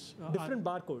sequence. Different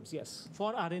barcodes, yes.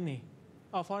 For RNA.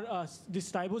 For this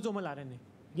ribosomal RNA.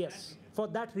 Yes, for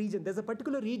that region. There's a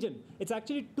particular region. It's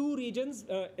actually 2 regions.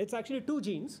 It's actually 2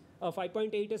 genes,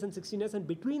 5.8S and 16S, and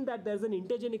between that there's an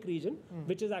intergenic region,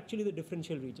 which is actually the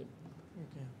differential region.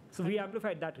 Okay. So we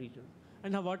amplified that region.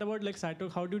 And what about like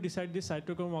how do you decide this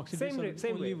cytochrome oxidase?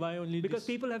 Same way. Why only because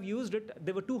people have used it.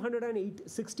 There were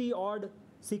 260 odd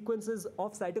sequences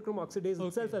of cytochrome oxidase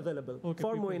itself available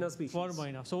for Moina species. For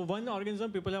Moina. So one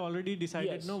organism people have already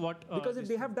decided what. Because if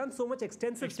they have done so much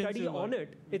extensive study on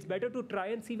it, it's better to try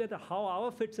and see how our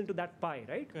fits into that pie,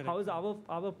 right? Correct. How is our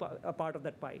a part of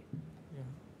that pie?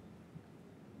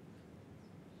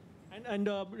 And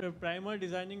primer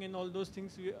designing and all those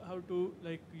things,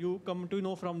 you come to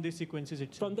know from these sequences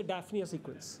itself. From the Daphnia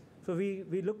sequence. So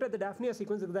we looked at the Daphnia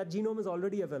sequence, that genome is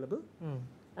already available.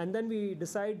 And then we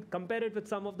compare it with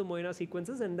some of the Moina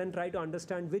sequences, and then try to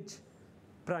understand which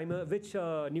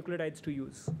nucleotides to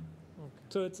use.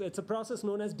 So it's a process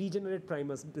known as degenerate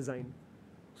primers design.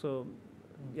 So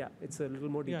yeah, it's a little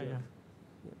more detailed.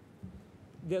 Yeah.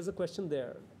 There's a question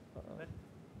there.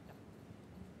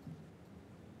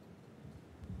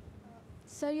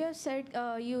 Sir, you have said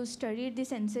you studied the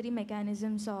sensory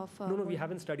mechanisms of... No, we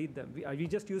haven't studied them. We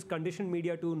just use conditioned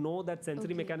media to know that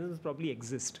sensory mechanisms probably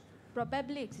exist.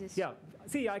 Probably exist. Yeah.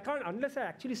 See, I can't, unless I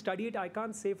actually study it, I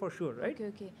can't say for sure, right?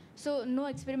 Okay. So no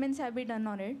experiments have been done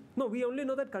on it? No, we only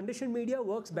know that conditioned media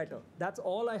works better. That's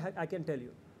all I can tell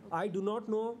you. I do not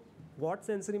know what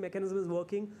sensory mechanism is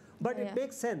working, but it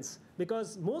makes sense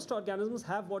because most organisms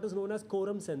have what is known as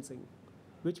quorum sensing,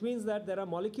 which means that there are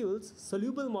molecules,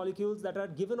 soluble molecules, that are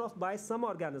given off by some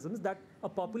organisms that a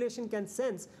population can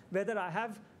sense whether I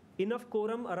have enough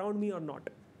quorum around me or not.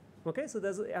 Okay, so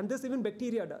and this even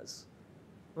bacteria does.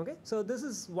 Okay, so this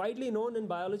is widely known in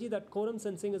biology that quorum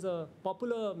sensing is a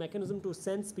popular mechanism to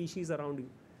sense species around you.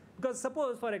 Because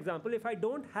suppose, for example, if I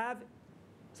don't have,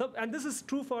 and this is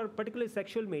true for particularly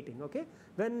sexual mating, okay,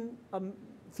 when a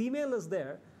female is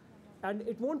there, and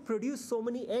it won't produce so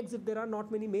many eggs if there are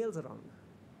not many males around.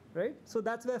 Right? So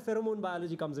that's where pheromone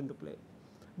biology comes into play.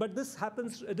 But this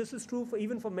is true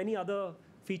even for many other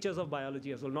features of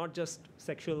biology as well, not just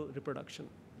sexual reproduction.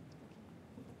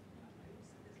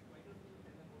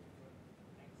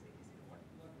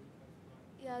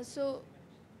 Yeah, so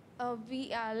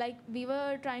we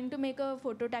were trying to make a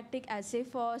phototactic assay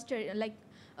for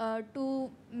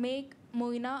to make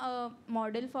Moina a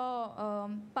model for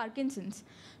Parkinson's.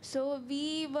 So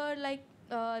we were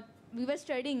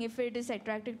studying if it is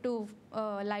attracted to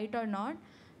light or not.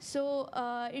 So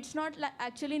it's not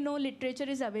actually no literature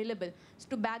is available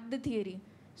to back the theory.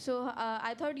 So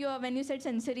I thought when you said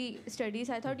sensory studies,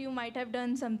 I thought you might have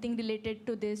done something related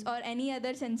to this or any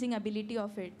other sensing ability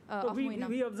of it.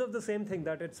 We observe the same thing,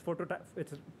 that it's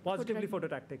positively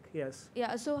phototactic. Yes.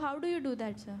 Yeah. So how do you do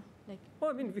that, sir? Oh,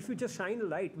 I mean, if you just shine a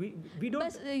light, we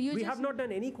have not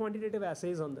done any quantitative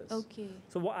assays on this. Okay.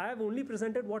 So I have only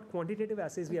presented what quantitative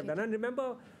assays we have done. And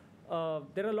remember,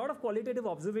 there are a lot of qualitative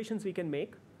observations we can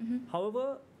make.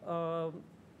 However,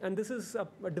 and this is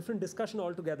a different discussion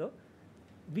altogether,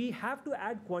 we have to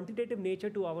add quantitative nature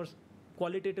to our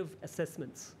qualitative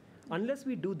assessments. Unless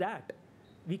we do that,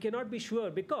 we cannot be sure,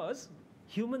 because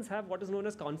humans have what is known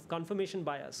as confirmation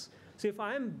bias. So if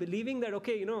I am believing that,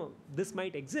 okay, this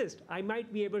might exist, I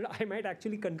might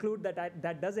actually conclude that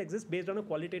that does exist based on a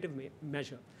qualitative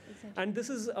measure. Exactly. And this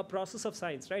is a process of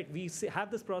science, right? We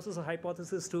have this process of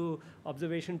hypothesis to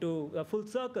observation to a full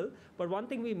circle, but one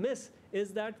thing we miss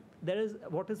is that there is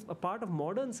what is a part of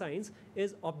modern science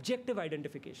is objective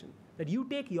identification. That you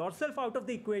take yourself out of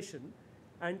the equation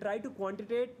and try to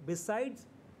quantitate besides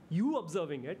you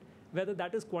observing it, whether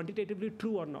that is quantitatively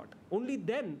true or not. Only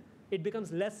then it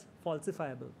becomes less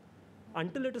falsifiable.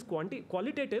 until it is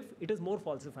qualitative, it is more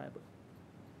falsifiable.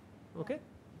 Okay?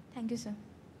 Thank you, sir.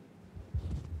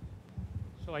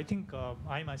 So I think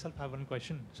I myself have one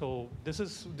question. So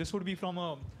this would be from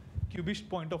a cubist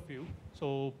point of view.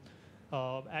 So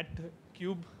at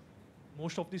Cube,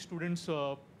 most of the students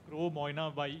grow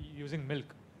Moina by using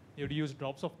milk. You would use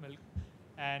drops of milk.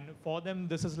 And for them,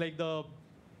 this is like the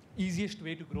easiest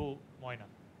way to grow Moina.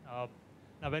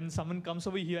 Now, when someone comes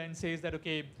over here and says that,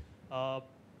 okay,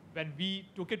 when we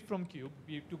took it from Cube,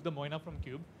 we took the Moina from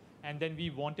Cube, and then we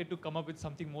wanted to come up with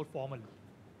something more formal,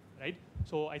 right?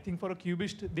 So I think for a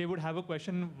cubist, they would have a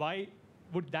question, why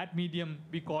would that medium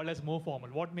be called as more formal?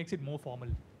 What makes it more formal?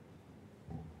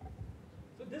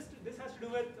 So this has to do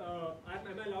with,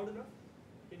 am I loud enough?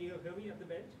 Can you hear me at the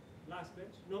bench? Last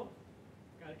bench? No?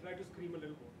 I'll try to scream a little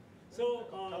more. So,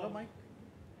 color mic?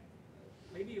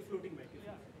 Maybe a floating mic.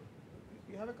 Yeah.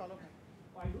 You have a color mic.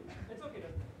 I do? It's okay.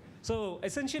 So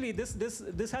essentially,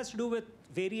 this has to do with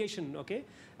variation, okay?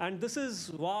 And this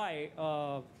is why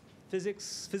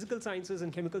physical sciences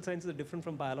and chemical sciences are different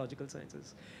from biological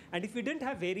sciences. And if we didn't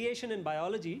have variation in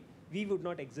biology, we would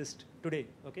not exist today,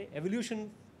 okay? Evolution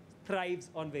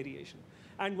thrives on variation.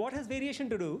 And what has variation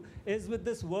to do is with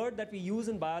this word that we use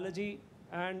in biology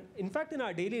and in fact in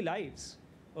our daily lives,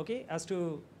 okay, as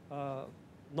to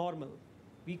normal.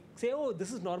 We say, oh,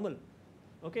 this is normal.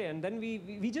 Okay, and then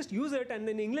we just use it, and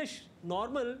in English,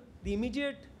 normal, the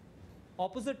immediate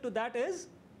opposite to that is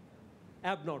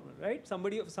abnormal, right?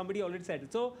 Somebody already said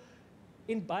it. So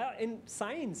in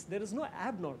science, there is no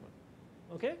abnormal,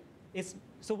 okay?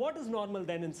 So what is normal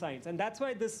then in science? And that's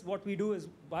why what we do is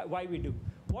why we do.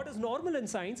 What is normal in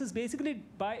science is basically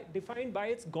defined by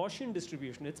its Gaussian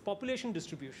distribution, its population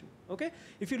distribution, okay?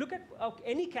 If you look at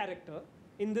any character,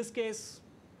 in this case,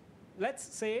 let's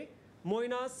say,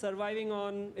 Moina surviving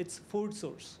on its food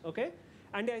source, okay?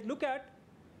 And I look at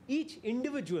each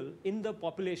individual in the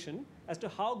population as to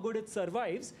how good it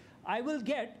survives. I will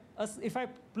get, if I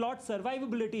plot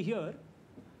survivability here,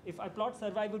 if I plot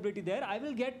survivability there, I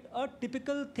will get a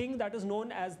typical thing that is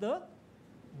known as the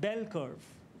bell curve,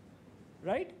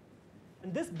 right?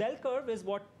 And this bell curve is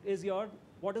what is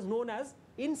known as,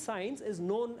 in science, is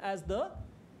known as the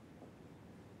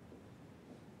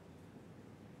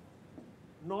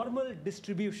normal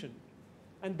distribution.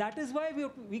 And that is why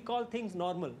we call things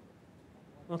normal,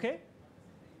 okay?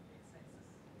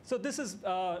 So this is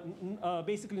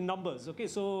basically numbers, okay?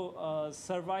 So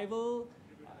survival,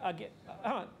 again,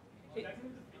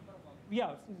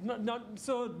 yeah,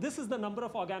 so this is the number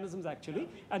of organisms actually,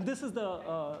 and this is the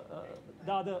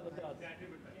other.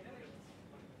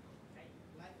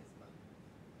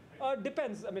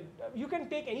 Depends. I mean, you can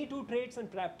take any two traits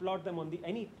and plot them on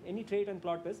any trait and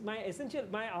plot this.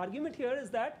 My argument here is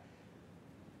that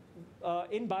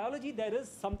in biology there is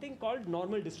something called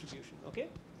normal distribution. Okay,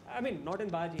 I mean not in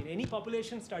biology. In any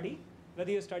population study, whether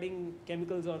you're studying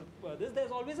chemicals or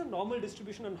there's always a normal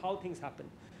distribution on how things happen.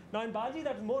 Now in biology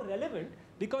that is more relevant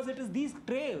because it is these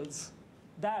trails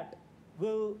that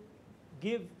will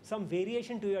give some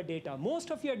variation to your data. Most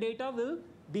of your data will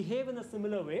behave in a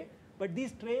similar way. But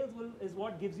these trails is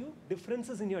what gives you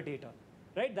differences in your data,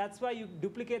 right? That's why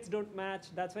duplicates don't match.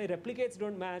 That's why replicates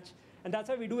don't match. And that's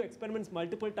why we do experiments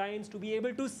multiple times to be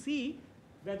able to see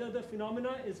whether the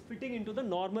phenomena is fitting into the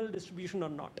normal distribution or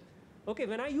not. Okay,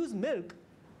 when I use milk,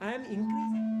 I am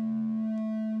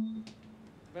increasing.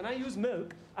 When I use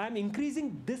milk, I am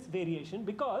increasing this variation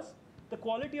because the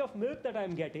quality of milk that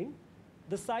I'm getting,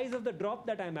 the size of the drop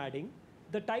that I'm adding,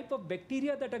 the type of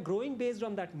bacteria that are growing based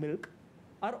on that milk,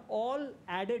 are all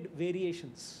added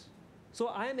variations. So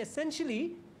I am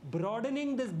essentially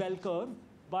broadening this bell curve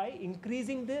by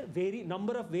increasing the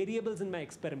number of variables in my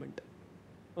experiment.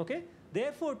 Okay?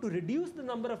 Therefore, to reduce the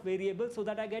number of variables so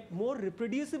that I get more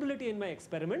reproducibility in my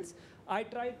experiments, I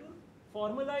try to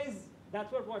formalize,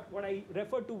 that's what I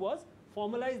referred to was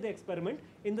formalize the experiment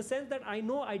in the sense that I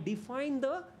know I define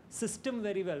the system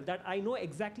very well, that I know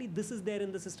exactly this is there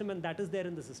in the system and that is there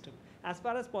in the system. As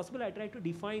far as possible, I try to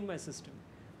define my system.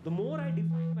 The more I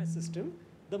define my system,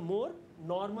 the more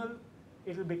normal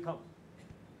it will become.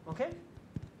 Okay?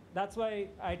 That's why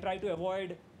I try to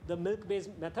avoid the milk-based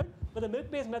method. But the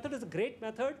milk-based method is a great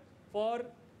method for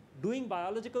doing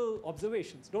biological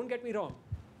observations. Don't get me wrong.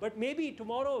 But maybe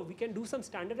tomorrow we can do some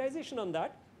standardization on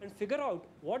that and figure out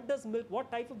what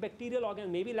type of bacterial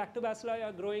organ, maybe lactobacilli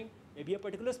are growing, maybe a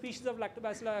particular species of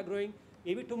lactobacilli are growing.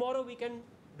 Maybe tomorrow we can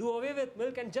do away with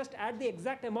milk and just add the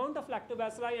exact amount of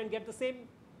lactobacilli and get the same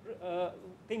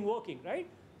thing working, right?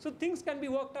 So things can be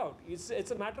worked out.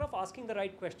 It's a matter of asking the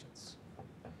right questions.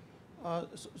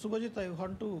 Subhojit, I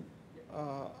want to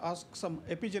ask some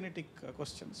epigenetic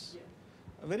questions.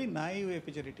 very naive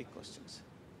epigenetic questions.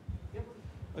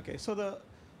 Okay, so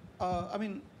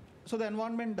so the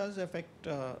environment does affect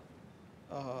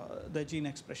the gene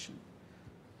expression,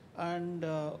 and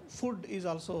food is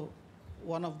also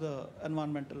one of the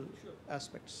environmental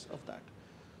aspects of that.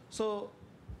 So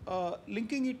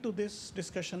linking it to this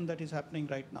discussion that is happening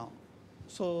right now,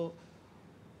 so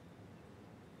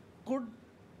could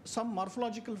some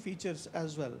morphological features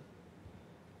as well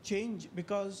change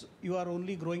because you are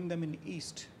only growing them in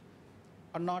yeast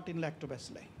and not in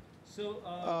lactobacilli? So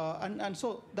and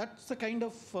so that's the kind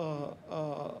of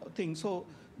thing. So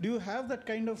do you have that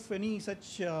kind of any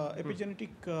such epigenetic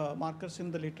markers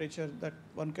in the literature that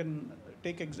one can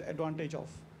take advantage of?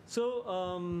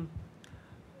 So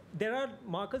there are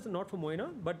markers, not for Moina,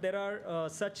 but there are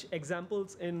such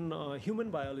examples in human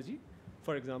biology.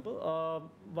 For example,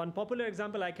 one popular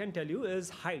example I can tell you is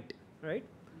height, right?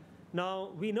 Now,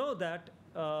 we know that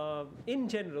in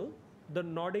general, the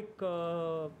Nordic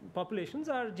populations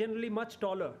are generally much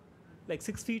taller, like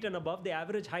 6 feet and above. The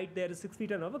average height there is 6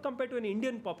 feet and above, compared to an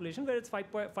Indian population where it's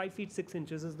 5 feet 6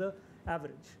 inches is the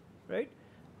average, right?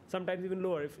 Sometimes even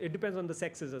lower. It depends on the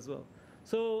sexes as well.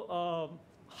 So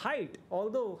height,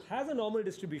 although has a normal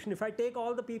distribution, if I take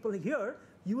all the people here,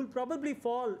 you will probably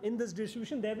fall in this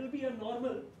distribution. There will be a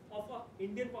normal of an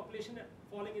Indian population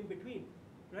falling in between,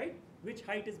 right? Which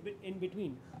height is in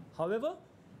between. However,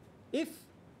 if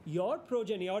your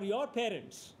progeny or your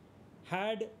parents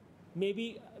had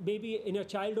maybe in your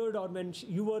childhood or when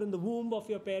you were in the womb of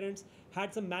your parents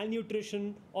had some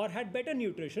malnutrition or had better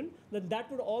nutrition, then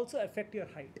that would also affect your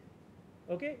height,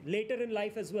 okay, later in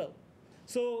life as well.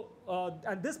 So,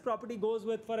 and this property goes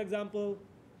with, for example,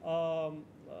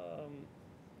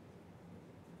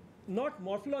 not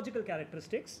morphological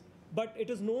characteristics, but it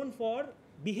is known for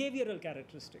behavioral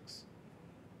characteristics.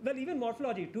 Well, even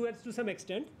morphology to some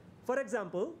extent. For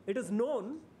example, it is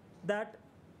known that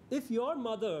if your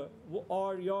mother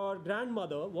or your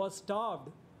grandmother was starved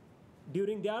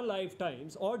during their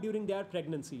lifetimes or during their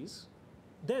pregnancies,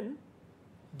 then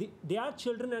their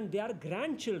children and their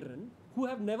grandchildren who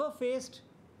have never faced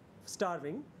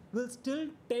starving will still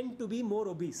tend to be more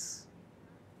obese.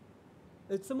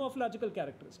 It's a morphological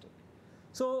characteristic.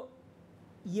 So,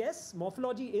 yes,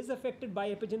 morphology is affected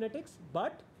by epigenetics,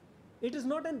 but it is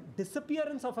not a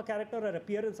disappearance of a character or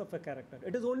appearance of a character.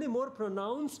 It is only more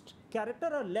pronounced character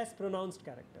or less pronounced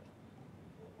character.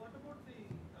 What about the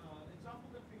example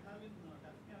that we have in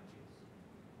Daphnia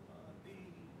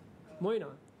case?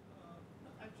 Moina.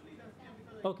 Actually, Daphnia,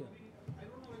 because Okay. I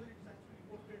don't know whether it's actually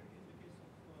reported in the case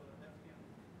of Daphnia.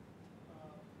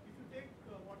 If you take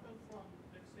water from,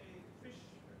 let's say, fish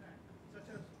tank, such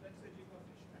as, let's say, fish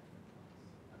tank,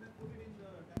 and then put it in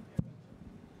the Daphnia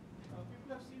culture,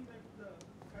 people have seen that the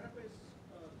carapace,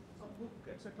 some hook,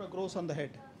 etc., grows on the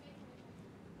head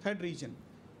region.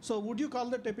 So would you call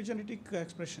that epigenetic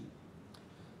expression?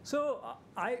 So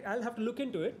I'll have to look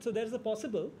into it. So there's a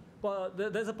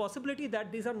possibility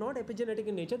that these are not epigenetic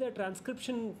in nature. They're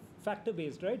transcription factor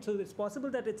based, right? So it's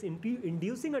possible that it's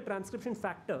inducing a transcription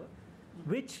factor,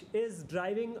 which is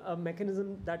driving a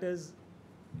mechanism that is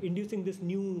inducing this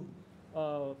new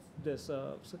and this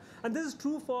is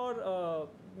true for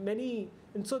many.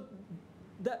 And so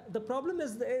the problem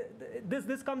is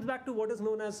this comes back to what is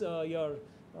known as your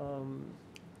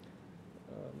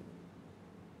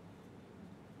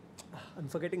I'm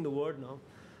forgetting the word now.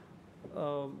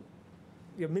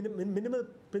 Your minimal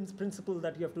principle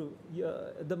that you have to,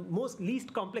 the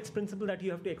least complex principle that you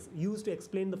have to use to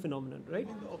explain the phenomenon, right?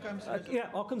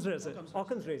 Occam's razor.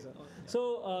 Occam's razor.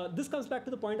 So this comes back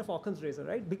to the point of Occam's razor,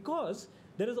 right? Because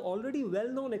there is already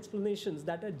well-known explanations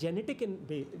that are genetic in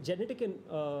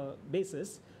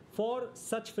basis for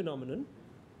such phenomenon,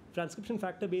 transcription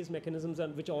factor-based mechanisms,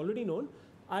 and which are already known.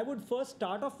 I would first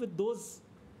start off with those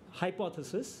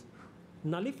hypotheses,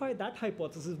 nullify that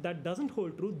hypothesis that doesn't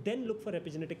hold true, then look for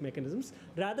epigenetic mechanisms,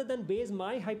 rather than base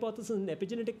my hypothesis in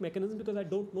epigenetic mechanism because I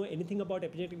don't know anything about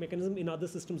epigenetic mechanism in other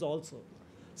systems also.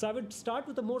 So I would start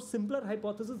with a more simpler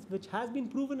hypothesis which has been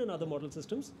proven in other model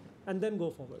systems and then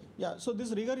go forward. Yeah, so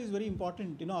this rigor is very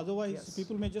important, otherwise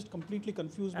people may just completely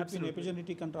confuse between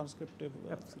epigenetic and transcriptive.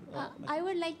 I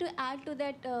would like to add to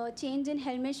that change in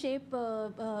helmet shape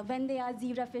when they are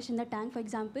zebrafish in the tank, for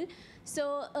example.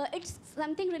 So it's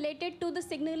something related to the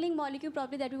signaling molecule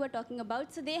property that we were talking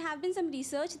about. So there have been some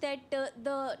research that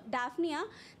the Daphnia,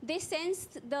 they sense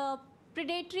the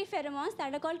predatory pheromones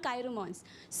that are called chiromones.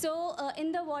 So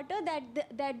in the water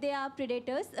that they are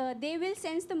predators, they will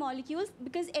sense the molecules,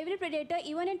 because every predator,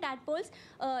 even in tadpoles,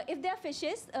 if they are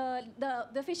fishes,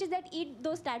 the fishes that eat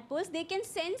those tadpoles, they can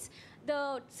sense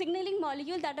the signaling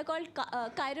molecules that are called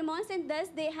chiromones, and thus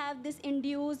they have this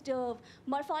induced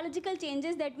morphological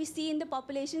changes that we see in the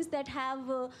populations that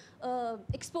have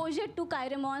exposure to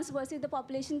chiromones versus the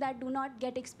population that do not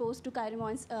get exposed to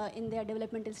chiromones in their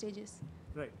developmental stages.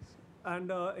 Right.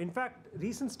 And in fact,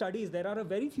 recent studies, there are a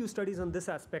very few studies on this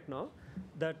aspect now,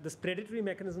 that this predatory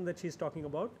mechanism that she's talking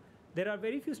about. There are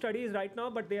very few studies right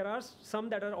now, but there are some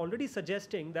that are already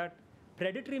suggesting that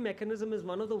predatory mechanism is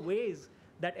one of the ways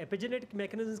that epigenetic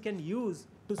mechanisms can use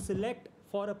to select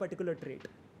for a particular trait.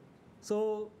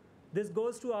 So this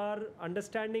goes to our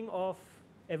understanding of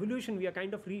evolution. We are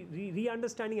kind of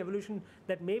re-understanding evolution,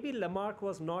 that maybe Lamarck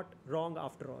was not wrong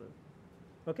after all.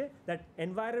 Okay, that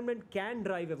environment can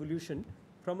drive evolution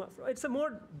it's a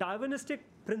more Darwinistic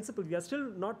principle. We are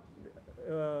still not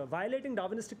violating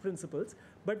Darwinistic principles,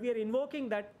 but we are invoking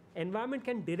that environment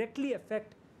can directly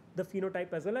affect the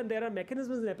phenotype as well, and there are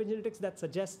mechanisms in epigenetics that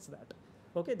suggests that.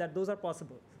 Okay, that those are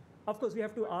possible. Of course, we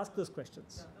have to ask those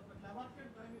questions. But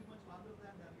Lamarckian time is much longer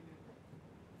than Darwinian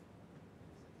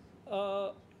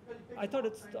time. I thought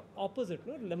it's the opposite,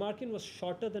 no? Lamarckian was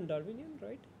shorter than Darwinian,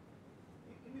 right?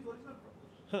 In his original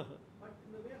proposal. But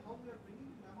in the way how we are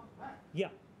bringing Lamarck back, yeah.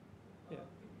 In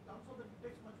terms of that, it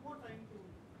takes much more time to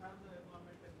have the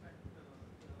environment affect.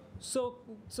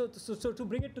 So to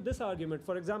bring it to this argument,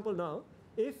 for example, now,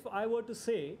 if I were to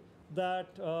say that,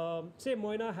 say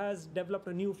Moina has developed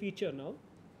a new feature now,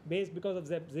 based because of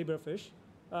zebrafish,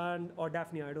 or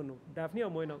Daphnia, I don't know, Daphnia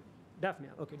or Moina?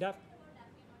 Daphnia, okay,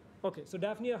 okay, so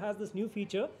Daphnia has this new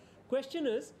feature. Question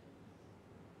is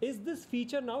this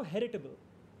feature now heritable,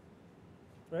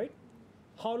 right?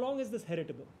 How long is this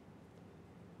heritable?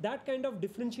 That kind of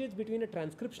differentiates between a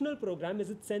transcriptional program, is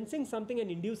it sensing something and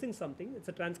inducing something, it's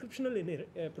a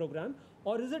transcriptional program,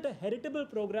 or is it a heritable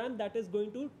program that is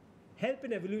going to help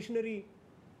in evolutionary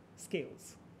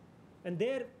scales? And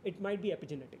there it might be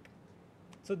epigenetic.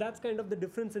 So that's kind of the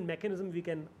difference in mechanism we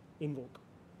can invoke.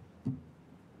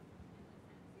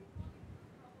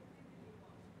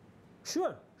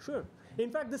 Sure, sure.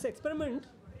 In fact, this experiment,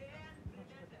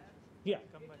 yeah.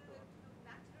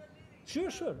 Sure,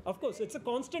 sure. Of course, it's a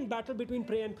constant battle between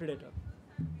prey and predator.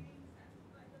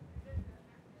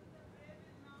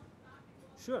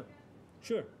 Sure,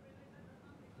 sure.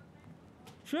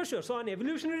 Sure, sure. So on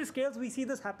evolutionary scales, we see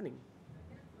this happening.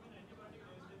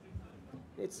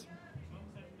 It's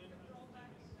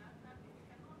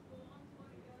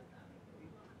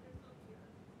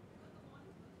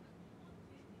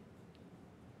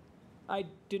I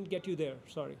didn't get you there,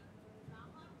 sorry.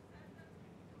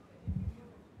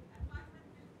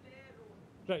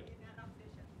 Right.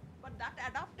 But that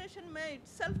adaptation may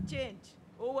itself change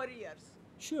over years.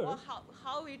 Sure. Or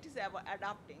how it is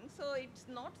adapting. So it's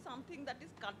not something that is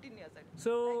continuous.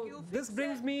 So like this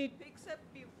brings me. Fix a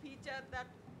feature that,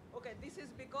 okay, this is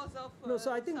because of. No,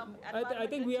 so I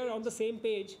think we are on the same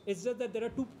page. It's just that there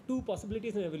are two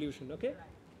possibilities in evolution. Okay.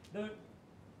 Right. The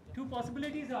two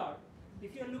possibilities are,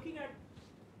 if you are looking at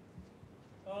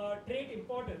trait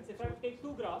importance, if I take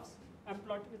two graphs, I'm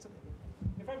plotting.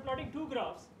 If I'm plotting two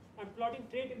graphs, I'm plotting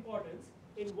trait importance.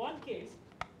 In one case,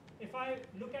 if I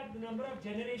look at the number of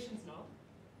generations now,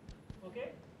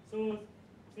 okay, so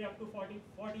say up to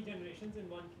 40 generations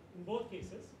in both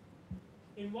cases.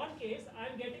 In one case,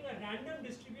 I'm getting a random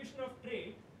distribution of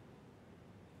trait.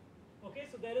 Okay,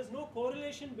 so there is no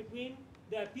correlation between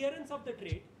the appearance of the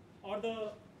trait or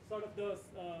the sort of the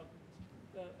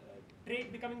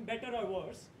trait becoming better or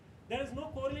worse. There is no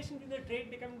correlation between the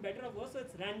trait becoming better or worse, so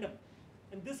it's random.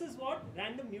 And this is what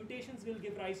random mutations will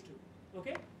give rise to.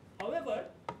 Okay. However,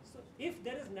 so if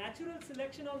there is natural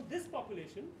selection on this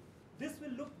population, this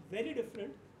will look very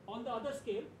different on the other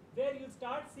scale, where you'll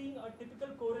start seeing a typical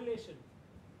correlation.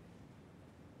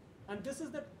 And this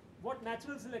is what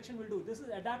natural selection will do. This is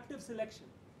adaptive selection.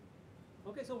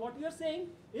 Okay, so what we are saying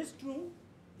is true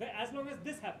as long as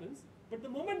this happens, but the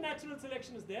moment natural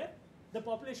selection is there, the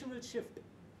population will shift.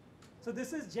 So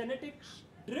this is genetic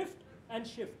drift and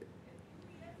shift.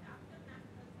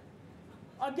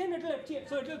 Again, it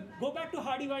will go back to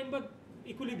Hardy-Weinberg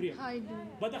equilibrium.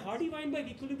 But the Hardy-Weinberg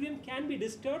equilibrium can be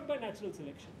disturbed by natural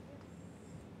selection.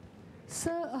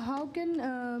 So how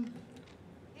can,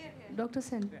 Dr.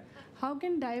 Sen, how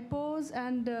can diapause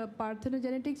and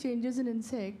parthenogenetic changes in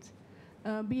insects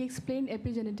be explained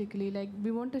epigenetically? Like, we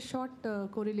want a short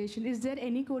correlation. Is there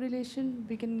any correlation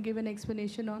we can give an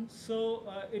explanation on? So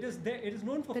it is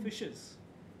known for fishes.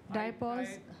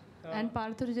 Diapause. And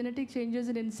parthenogenetic changes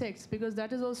in insects, because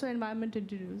that is also environment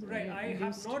introduced. Right, I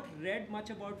have not read much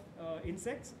about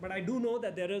insects, but I do know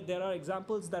that there are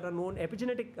examples that are known,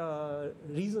 epigenetic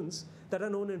reasons that are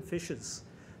known in fishes.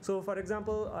 So for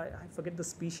example, I forget the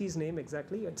species name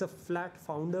exactly. It's a flat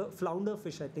flounder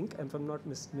fish, I think, if I'm not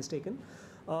mistaken.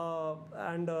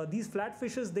 These flat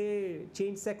fishes, they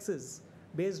change sexes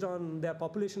based on their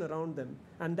population around them.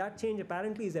 And that change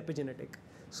apparently is epigenetic.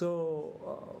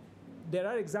 So there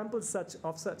are examples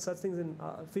of such things in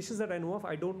fishes that I know of.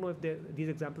 I don't know if these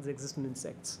examples exist in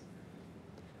insects.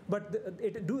 But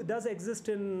it does exist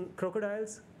in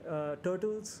crocodiles,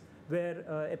 turtles, where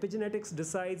epigenetics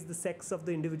decides the sex of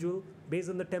the individual based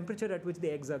on the temperature at which the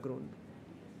eggs are grown.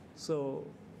 So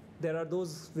there are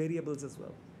those variables as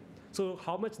well. So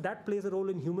how much that plays a role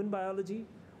in human biology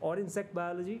or insect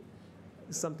biology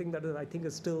is something that I think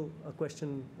is still a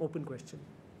question, open question.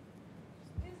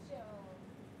 Is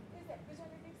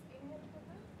epigenetics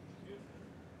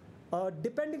inheritable?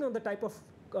 Depending on the type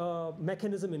of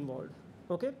mechanism involved,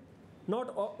 okay?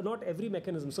 Not every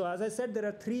mechanism. So as I said, there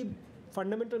are 3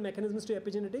 fundamental mechanisms to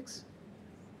epigenetics.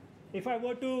 If I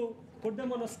were to put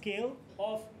them on a scale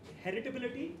of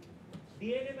heritability,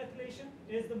 DNA methylation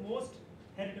is the most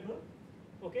heritable,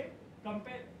 okay?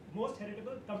 Most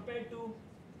heritable compared to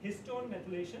histone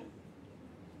methylation,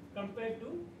 compared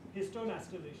to histone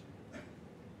acetylation.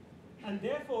 And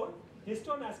therefore,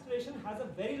 histone acetylation has a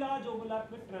very large overlap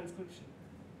with transcription.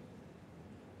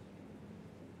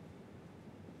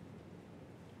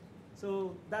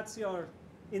 So that's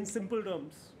in simple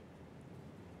terms.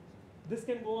 This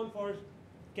can go on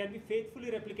can be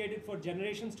faithfully replicated for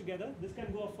generations together. This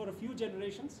can go for a few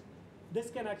generations.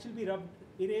 This can actually be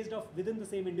erased off within the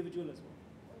same individual as well.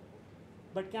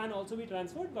 But can also be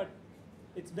transferred, but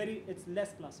it's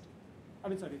less plastic.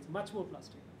 It's much more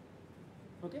plastic.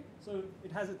 Okay, so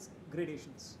it has its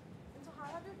gradations. And so how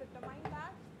have you determined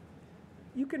that?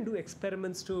 You can do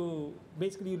experiments to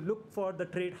basically look for the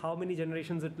trait, how many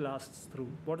generations it lasts through.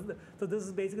 So this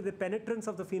is basically the penetrance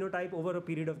of the phenotype over a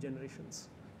period of generations.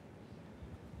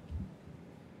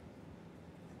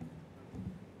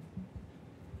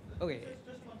 Okay.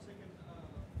 Just 1 second.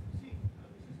 See,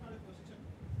 this is not a question,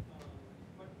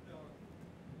 but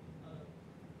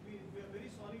we are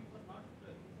very sorry for not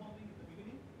informing in the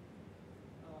beginning.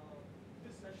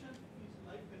 This session is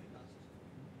live telecast.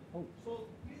 Oh. So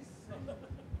please.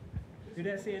 Did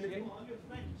I say anything? All your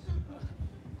friends.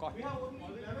 We have only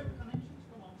 11 connections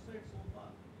from outside so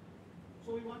far.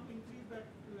 So we want to increase that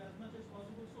to as much as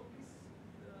possible. So please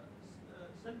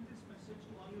send this message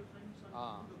to all your friends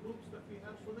and the groups that we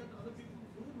have so that other people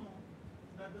do know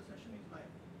that the session is live.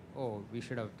 Oh, we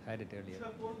should have had it earlier. We should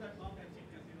have told that long time.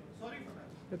 Sorry for that.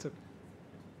 It's okay.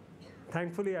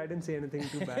 Thankfully, I didn't say anything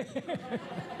too bad.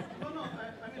 No,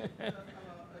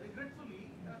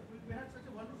 regretfully, we had such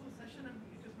a wonderful session and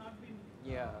it has not been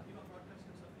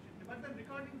broadcasted sufficiently. But the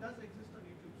recording does exist on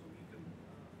YouTube,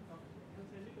 so we can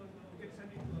send it to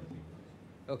other people.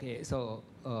 Okay, so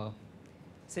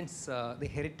since the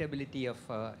heritability of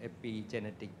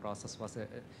epigenetic process was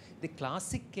the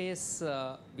classic case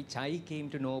which I came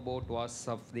to know about was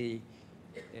of the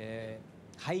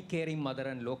high-carrying mother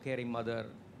and low-carrying mother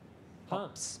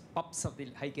pups of the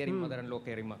high-carrying mother and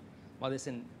low-carrying mothers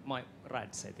in my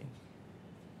rats, I think.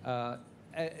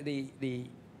 The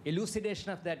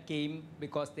elucidation of that came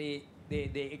because they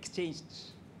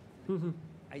exchanged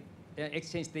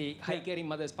exchanged the high-carrying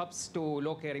mothers' pups to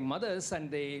low-carrying mothers, and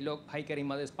the high-carrying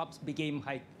mothers' pups became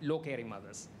low-carrying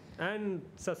mothers. And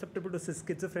susceptible to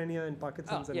schizophrenia and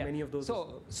Parkinson's and many of those.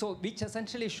 So which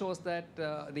essentially shows that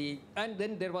and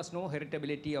then there was no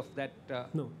heritability of that.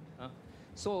 No.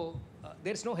 So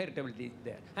there's no heritability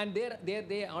there. And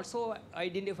they also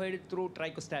identified it through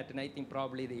trichostatin. I think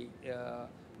probably the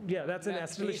that's an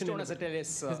acetylation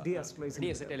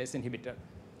deacetylase inhibitor.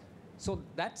 So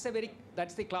that's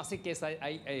the classic case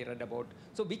I read about.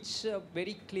 So which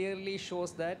very clearly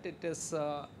shows that it is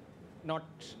not.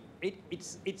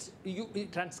 It's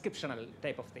transcriptional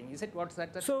type of thing. Is it? What's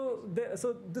that? So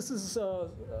this is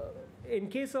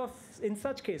in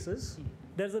such cases,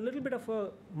 there's a little bit of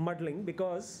a muddling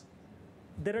because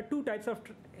there are 2 types of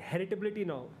heritability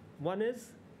now. One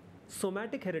is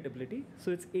somatic heritability, so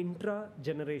it's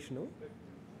intragenerational.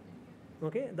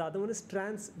 Okay, the other one is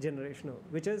transgenerational,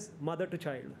 which is mother to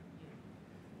child.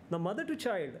 Now, mother to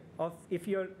child, if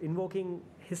you're invoking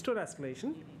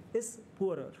histoacetylation, is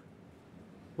poorer.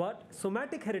 But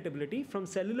somatic heritability from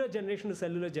cellular generation to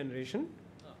cellular generation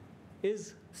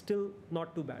is still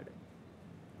not too bad.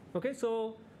 Okay,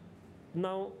 so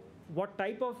now what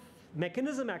type of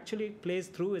mechanism actually plays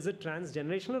through? Is it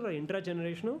transgenerational or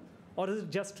intragenerational, or is it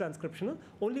just transcriptional?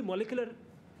 Only molecular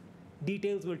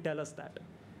details will tell us that.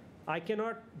 I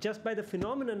cannot, just by the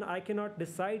phenomenon, I cannot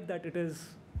decide that it is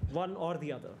one or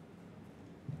the other.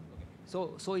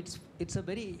 So it's a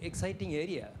very exciting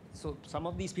area. So some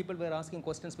of these people were asking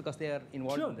questions because they are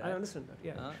involved in that. I understand that.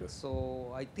 Yeah, sure.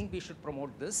 So I think we should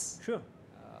promote this. Sure.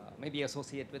 Maybe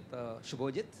associate with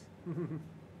Subhojit.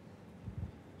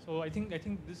 So I think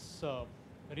this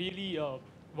really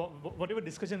whatever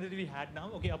discussion that we had now.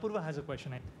 Okay, Apurva has a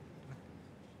question.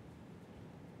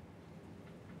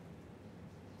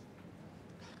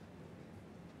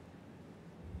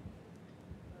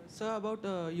 So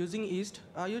about using yeast,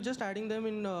 are you just adding them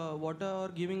in water or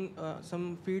giving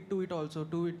some feed to it also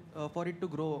for it to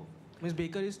grow? Means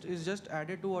baker yeast is just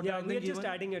added to water. Yeah, and we then are just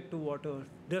adding it to water,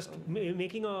 just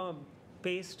making a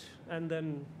paste and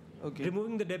then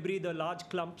removing the debris, the large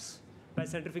clumps by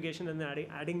centrifugation, and then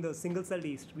adding the single-celled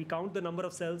yeast. We count the number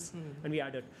of cells and we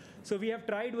add it. So we have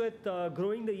tried with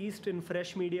growing the yeast in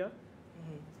fresh media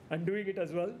and doing it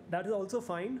as well. That is also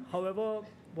fine. However,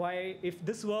 if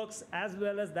this works as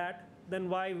well as that, then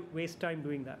why waste time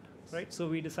doing that, right? So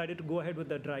we decided to go ahead with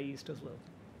the dry yeast as well.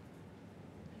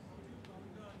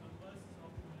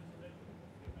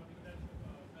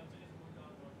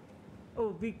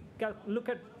 Oh, we look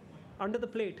at under the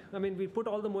plate. I mean, we put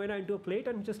all the Moina into a plate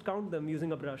and just count them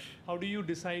using a brush. How do you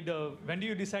decide, when do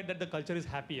you decide that the culture is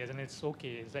happy, as in it's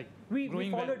okay? It's like we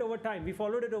growing followed well? it over time. We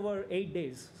followed it over 8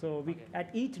 days. So at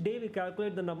each day, we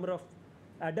calculate the number of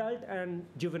adult and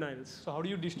juveniles. So how do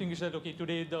you distinguish that, okay,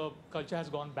 today the culture has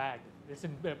gone bad?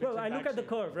 Well, I look at the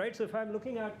curve, right? So if I'm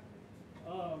looking at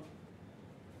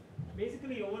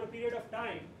basically over a period of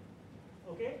time,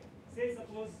 okay, say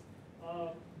suppose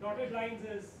dotted lines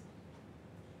is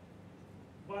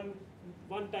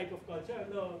one type of culture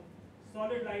and the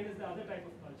solid line is the other type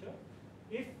of culture.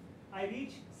 If I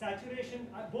reach saturation,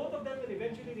 both of them will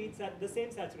eventually reach the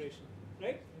same saturation,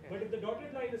 right? But if the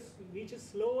dotted line reaches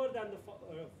slower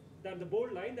than the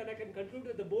bold line, then I can conclude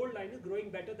that the bold line is growing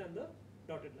better than the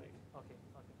dotted line. Okay.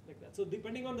 Like that. So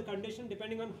depending on the condition,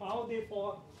 depending on how they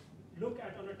look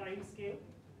at on a time scale,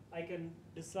 I can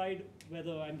decide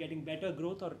whether I'm getting better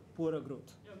growth or poorer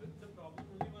growth. Yeah, the problem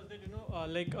only was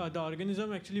that the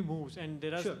organism actually moves, and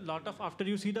there are a lot of, after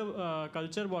you see the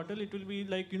culture bottle, it will be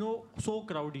like so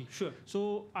crowdy. Sure.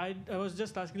 So I was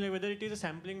just asking like whether it is a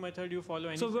sampling method you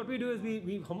follow. So what we do is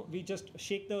we just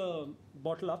shake the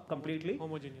bottle up completely,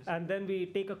 homogeneous, and then we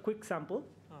take a quick sample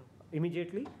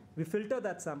immediately. We filter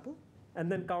that sample and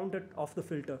then count it off the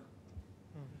filter.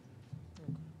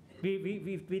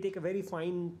 We take a very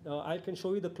fine, I can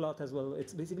show you the cloth as well.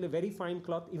 It's basically a very fine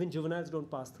cloth. Even juveniles don't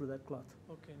pass through that cloth.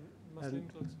 Okay, muslin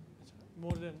cloth,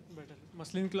 more than better.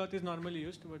 Muslin cloth is normally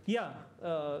used, but yeah,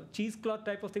 cheesecloth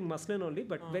type of thing, muslin only,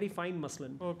 but very fine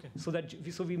muslin. Okay.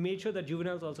 So we made sure that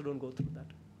juveniles also don't go through that.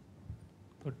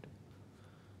 Good.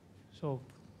 So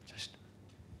just.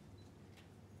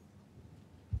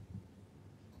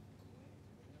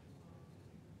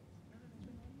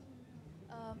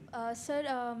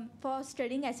 Sir, for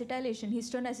studying acetylation,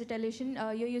 histone acetylation,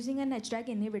 you're using an HDAC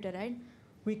inhibitor, right?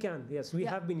 We can, yes. We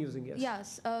have been using, yes.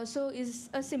 Yes. So is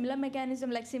a similar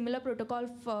mechanism, like similar protocol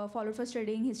followed for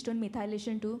studying histone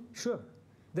methylation too? Sure.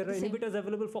 There are inhibitors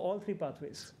available for all three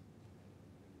pathways.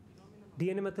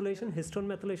 DNA methylation, histone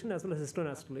methylation, as well as histone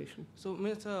acetylation. So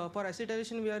means for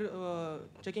acetylation, we are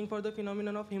checking for the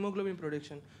phenomenon of hemoglobin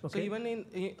production. Okay. So even in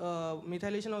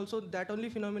methylation also, that only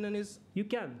phenomenon is... You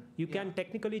can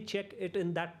technically check it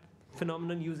in that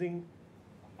phenomenon using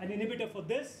an inhibitor for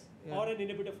this or an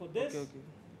inhibitor for this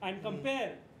and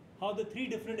compare how the three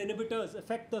different inhibitors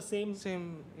affect the same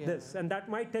this. And that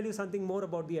might tell you something more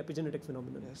about the epigenetic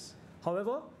phenomenon. Yes.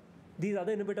 However, these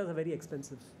other inhibitors are very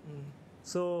expensive.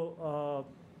 So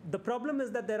the problem is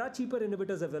that there are cheaper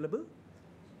inhibitors available,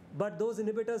 but those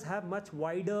inhibitors have much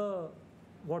wider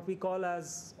what we call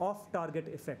as off-target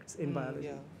effects in biology.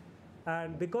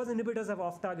 And because inhibitors have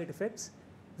off-target effects,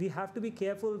 we have to be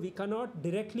careful. We cannot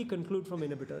directly conclude from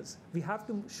inhibitors. We have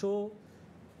to show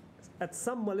at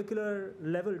some molecular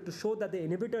level to show that the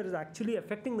inhibitor is actually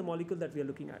affecting the molecule that we are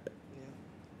looking at.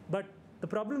 But the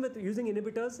problem with using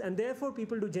inhibitors, and therefore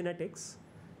people do genetics,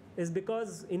 is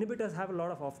because inhibitors have a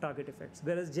lot of off-target effects,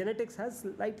 whereas genetics has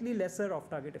slightly lesser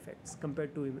off-target effects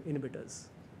compared to inhibitors.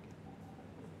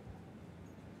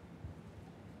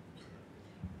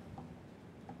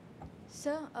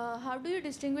 Sir, how do you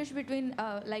distinguish between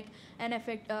like an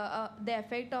effect, the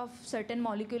effect of certain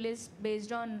molecule is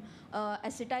based on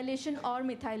acetylation or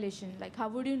methylation? Like how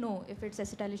would you know if it's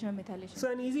acetylation or methylation?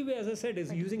 So an easy way, as I said,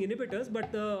 is using inhibitors,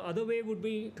 but the other way would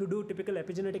be to do typical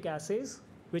epigenetic assays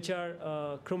which are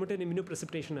chromatin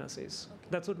immunoprecipitation assays. Okay.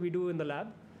 That's what we do in the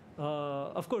lab.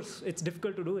 Of course, it's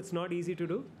difficult to do. It's not easy to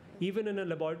do. Even in a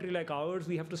laboratory like ours,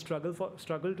 we have to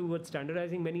struggle towards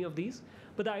standardizing many of these.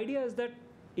 But the idea is that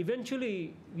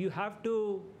eventually you have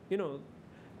to,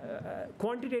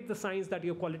 quantitate the science that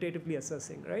you're qualitatively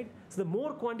assessing, right? So the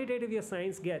more quantitative your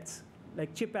science gets,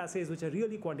 like chip assays, which are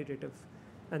really quantitative,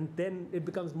 and then it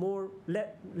becomes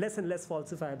less and less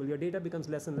falsifiable. Your data becomes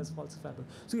less and less falsifiable.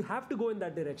 So you have to go in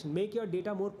that direction. Make your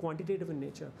data more quantitative in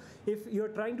nature. If you're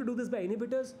trying to do this by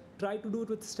inhibitors, try to do it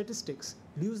with statistics.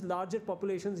 Use larger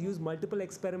populations, use multiple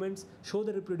experiments, show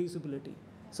the reproducibility.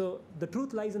 So the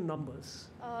truth lies in numbers.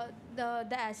 The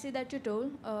assay that you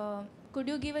told, could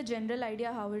you give a general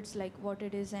idea how it's like, what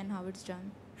it is and how it's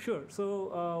done? Sure.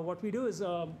 So what we do is,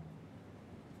 so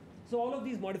all of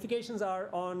these modifications are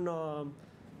on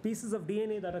pieces of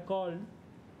DNA that are called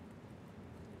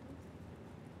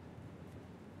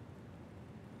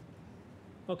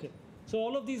So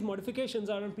all of these modifications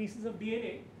are on pieces of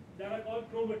DNA that are called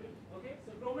chromatin. Okay,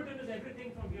 so chromatin is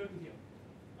everything from here to here.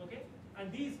 Okay,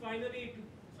 and these finally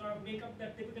sort of make up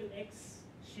that typical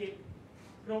X-shaped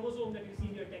chromosome that you see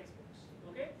in your textbooks.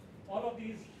 Okay, all of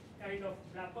these kind of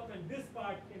wrap up, and this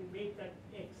part can make that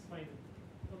X finally.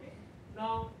 Okay,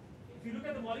 now if you look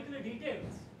at the molecular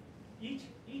details, each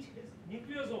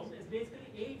nucleosome is basically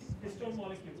 8 histone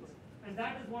molecules, and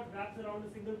that is what wraps around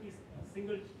a single piece, a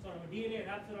single sort of a DNA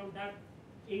wraps around that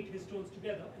 8 histones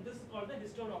together, and this is called the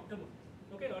histone octamer,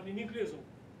 okay, or the nucleosome,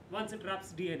 once it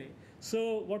wraps DNA.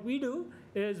 So what we do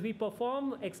is we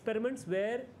perform experiments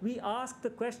where we ask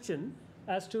the question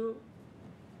as to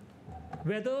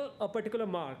whether a particular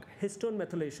mark, histone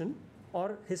methylation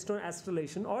or histone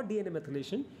acetylation or DNA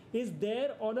methylation, is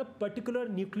there on a particular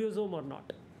nucleosome or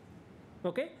not.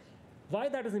 Okay? Why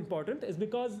that is important is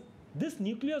because this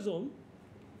nucleosome,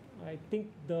 I think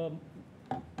the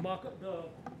marker,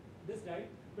 this died,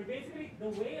 but basically the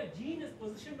way a gene is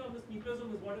positioned on this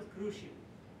nucleosome is what is crucial.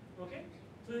 Okay?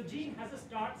 So the gene has a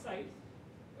start site,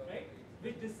 right,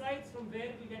 which decides from where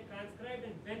it will get transcribed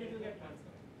and when it will get transcribed.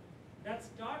 That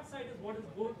start site is what is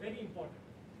both very important.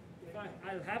 If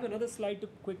I'll have another slide to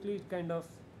quickly kind of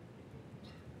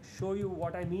show you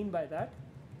what I mean by that.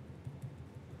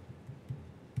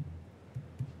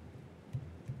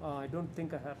 I don't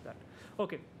think I have that.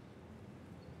 Okay.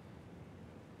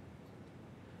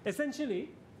 Essentially,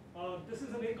 this is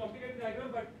a very complicated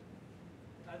diagram, but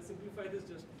I'll simplify this,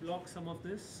 just block some of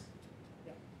this.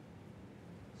 Yeah.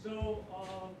 So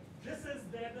this is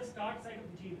where the start site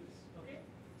of the gene is. Okay.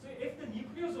 So if the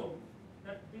nucleosome,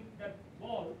 that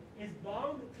ball, is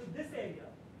bound to this area,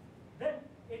 then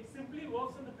it simply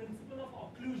works on the principle of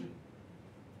occlusion.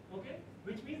 Okay,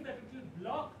 which means that it will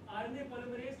block RNA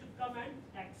polymerase to come and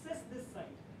access this site.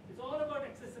 It's all about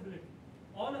accessibility.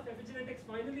 All of epigenetics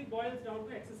finally boils down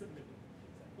to accessibility.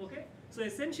 Okay, so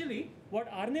essentially,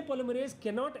 what RNA polymerase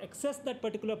cannot access that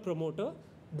particular promoter,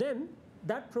 then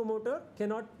that promoter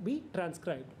cannot be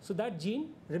transcribed. So that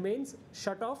gene remains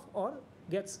shut off or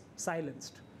gets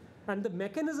silenced. And the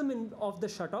mechanism of the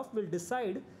shut off will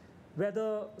decide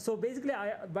whether, so basically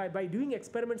by doing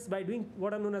experiments, by doing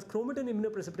what are known as chromatin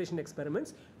immunoprecipitation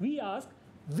experiments, we ask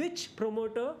which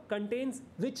promoter contains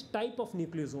which type of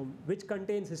nucleosome, which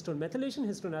contains histone methylation,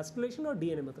 histone acetylation, or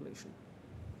DNA methylation,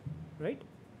 right?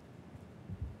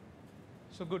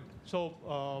 So good.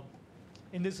 So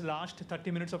in this last 30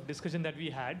 minutes of discussion that we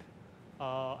had,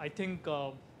 I think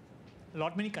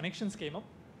many connections came up.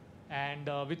 And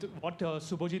with what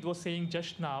Subhojit was saying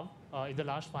just now in the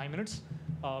last 5 minutes,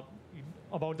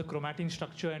 about the chromatin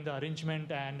structure and the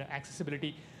arrangement and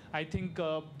accessibility, I think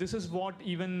this is what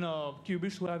even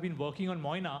cubists who have been working on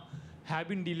Moina have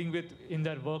been dealing with in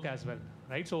their work as well,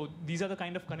 right? So these are the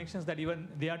kind of connections that even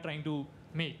they are trying to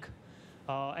make.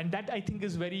 And that, I think,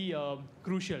 is very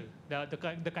crucial,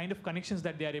 the kind of connections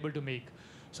that they are able to make.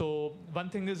 So one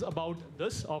thing is about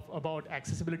this, about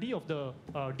accessibility of the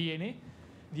DNA.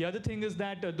 The other thing is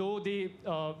that though they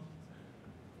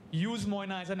use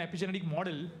Moina as an epigenetic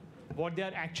model, what they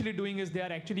are actually doing is they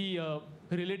are actually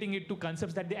relating it to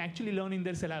concepts that they actually learn in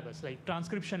their syllabus, like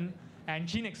transcription and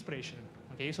gene expression.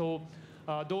 Okay, so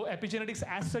though epigenetics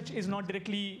as such is not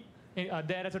directly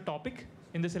there as a topic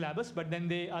in the syllabus, but then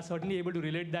they are certainly able to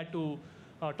relate that to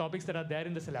topics that are there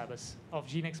in the syllabus of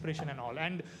gene expression and all.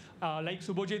 And like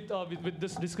Subhojit, with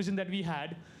this discussion that we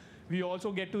had, we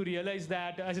also get to realize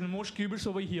that, as in most cubists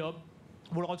over here,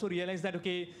 would also realize that,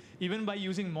 okay, even by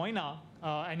using Moina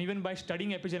and even by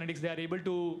studying epigenetics, they are able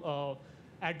to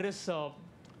address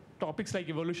topics like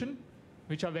evolution,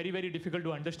 which are very, very difficult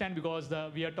to understand because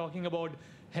we are talking about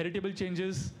heritable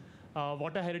changes.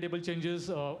 What are heritable changes?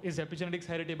 Is epigenetics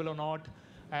heritable or not?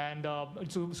 And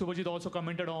Subhojit also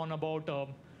commented on about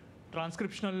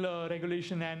transcriptional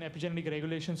regulation and epigenetic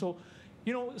regulation. So,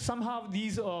 somehow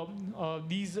these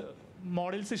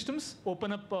model systems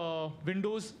open up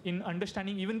windows in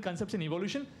understanding even concepts in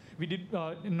evolution.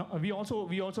 We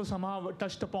also somehow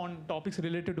touched upon topics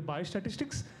related to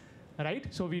biostatistics, right?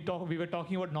 So we were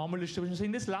talking about normal distribution. So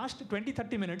in this last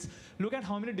 20-30 minutes, look at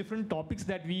how many different topics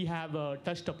that we have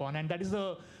touched upon, and that is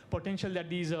the potential that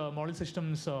these model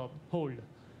systems hold,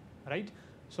 right?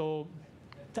 So.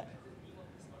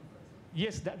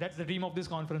 Yes, that's the dream of this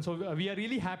conference. So we are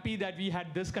really happy that we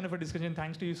had this kind of a discussion.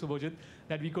 Thanks to you, Subhojit,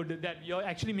 that you're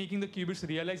actually making the qubits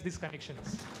realize these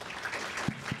connections.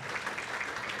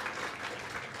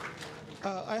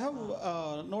 I have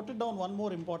noted down one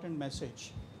more important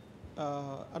message.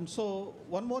 And so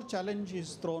one more challenge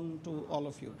is thrown to all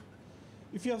of you.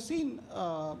 If you have seen,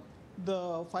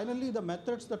 finally the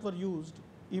methods that were used,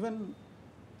 even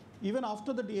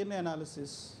after the DNA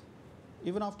analysis,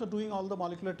 even after doing all the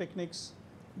molecular techniques,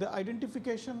 the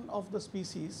identification of the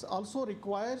species also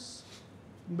requires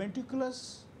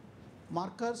meticulous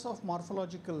markers of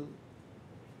morphological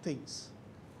things.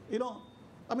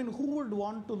 I mean, who would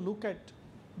want to look at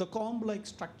the comb-like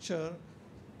structure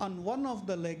on one of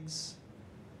the legs?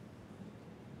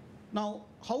 Now,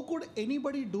 how could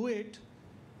anybody do it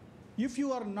if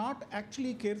you are not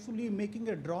actually carefully making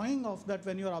a drawing of that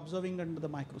when you are observing under the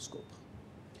microscope?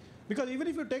 Because even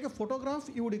if you take a photograph,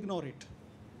 you would ignore it.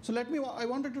 So I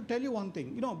wanted to tell you one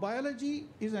thing. Biology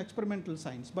is an experimental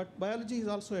science, but biology is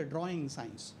also a drawing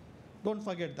science. Don't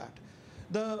forget that.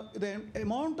 The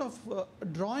amount of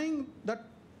drawing that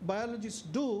biologists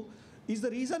do is the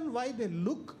reason why they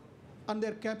look and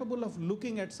they're capable of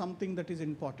looking at something that is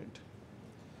important.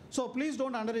 So please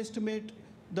don't underestimate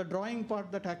the drawing part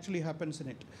that actually happens in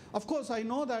it. Of course, I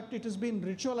know that it has been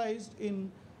ritualized in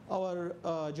our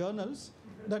journals,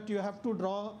 that you have to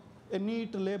draw a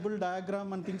neat label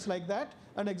diagram and things like that,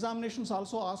 and examinations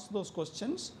also ask those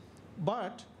questions.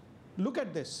 But look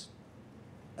at this.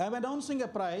 I'm announcing a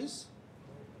prize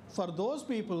for those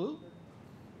people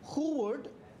who would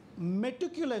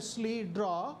meticulously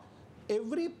draw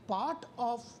every part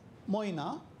of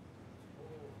Moina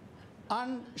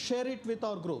and share it with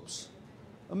our groups.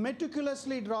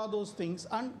 Meticulously draw those things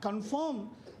and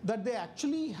confirm that they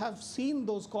actually have seen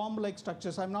those comb-like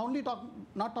structures. I'm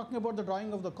not talking about the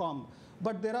drawing of the comb,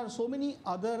 but there are so many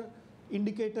other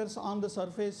indicators on the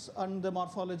surface and the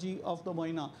morphology of the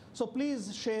Moina. So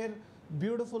please share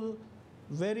beautiful,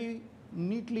 very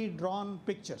neatly drawn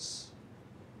pictures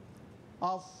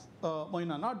of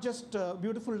Moina. Not just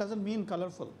beautiful doesn't mean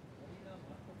colorful.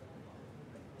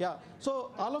 Yeah, so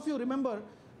all of you remember,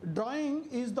 drawing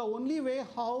is the only way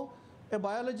how a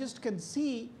biologist can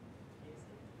see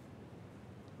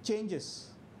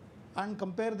changes and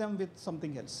compare them with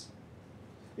something else.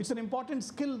 It's an important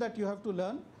skill that you have to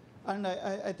learn, and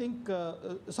I think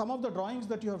some of the drawings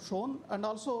that you have shown, and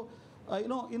also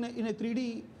in a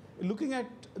 3D, looking at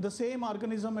the same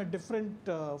organism at different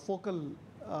focal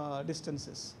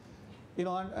distances,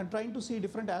 and trying to see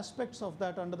different aspects of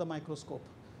that under the microscope,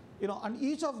 and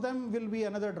each of them will be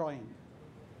another drawing.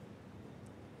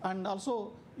 And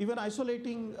also even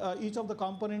isolating each of the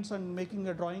components and making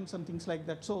the drawings and things like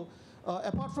that. So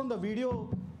apart from the video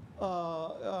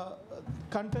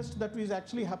contest that is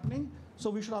actually happening, so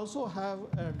we should also have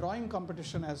a drawing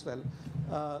competition as well,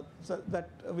 so that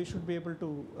we should be able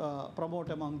to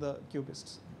promote among the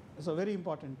cubists. So very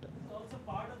important. It's also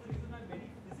part of the reason why many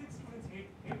physics students hate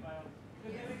biology,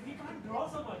 because they're like, we can't draw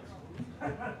so much.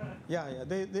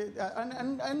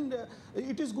 And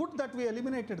it is good that we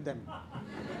eliminated them.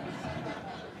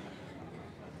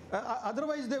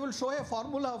 Otherwise, they will show a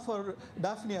formula for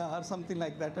Daphnia or something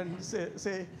like that and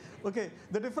say, okay,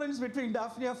 the difference between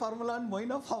Daphnia formula and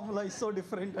Moina formula is so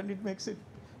different, and it makes it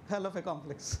hell of a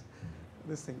complex,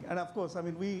 this thing. And of course, I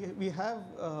mean, we have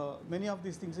many of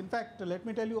these things. In fact, let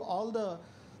me tell you, all the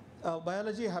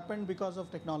biology happened because of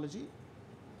technology.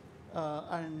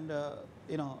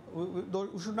 We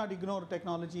should not ignore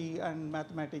technology and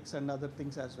mathematics and other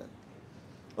things as well.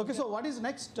 Okay, so what is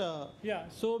next? Yeah,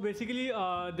 so basically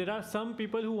there are some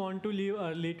people who want to leave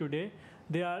early today.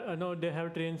 They are they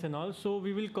have trains and all. So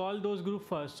we will call those group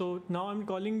first. So now I'm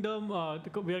calling them.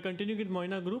 We are continuing with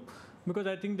Moina group because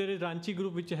I think there is Ranchi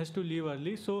group which has to leave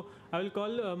early. So I will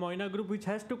call Moina group which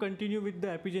has to continue with the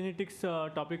epigenetics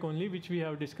topic only, which we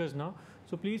have discussed now.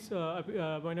 So please,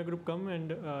 Moina group, come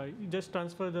and just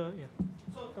transfer the. Yeah.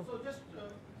 So just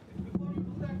before you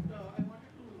do that, I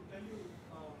wanted to tell you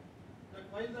that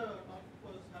while the talk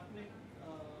was happening,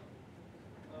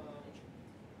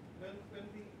 when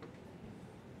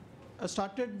we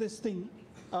started this thing,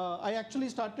 I actually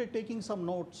started taking some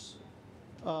notes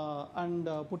and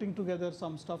putting together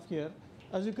some stuff here.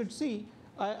 As you could see,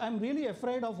 I'm really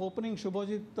afraid of opening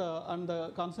Subhojit and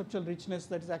the conceptual richness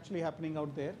that is actually happening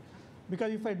out there.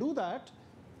 Because if I do that,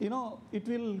 it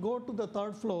will go to the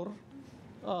third floor.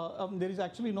 There is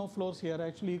actually no floors here.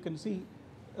 Actually, you can see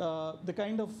the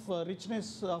kind of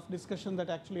richness of discussion that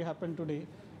actually happened today.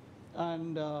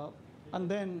 And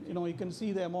then, you can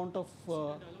see the amount of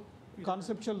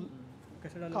conceptual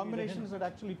combinations that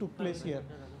actually took place here.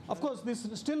 Of course, this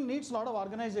still needs a lot of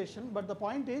organization, but the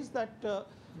point is that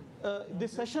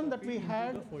this session that we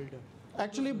had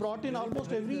actually brought in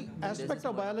almost every aspect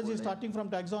of biology, starting from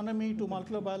taxonomy to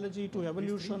molecular biology to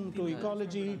evolution to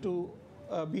ecology to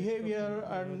behavior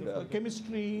and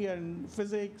chemistry and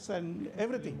physics and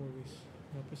everything.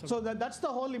 So that's the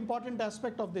whole important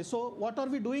aspect of this. So what are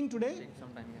we doing today?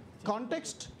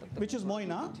 Context, which is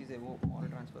Moina,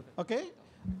 okay,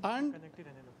 and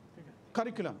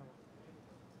curriculum.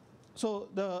 So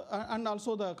and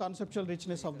also the conceptual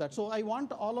richness of that. So I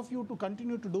want all of you to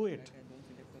continue to do it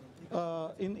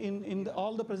in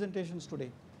all the presentations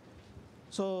today.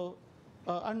 So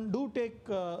and do take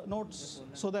notes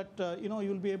so that you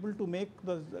will be able to make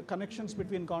the connections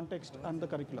between context and the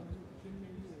curriculum.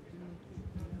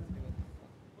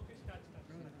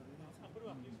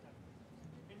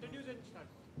 Introduce and start.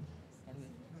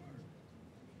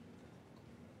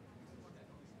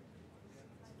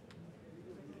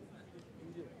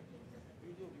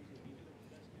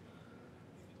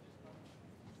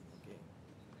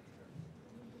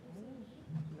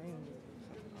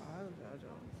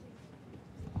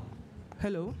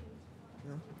 Hello.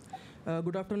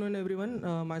 Good afternoon, everyone.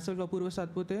 Myself Apurva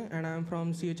Satpute, and I am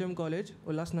from CHM College,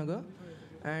 Ulhasnagar.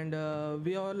 And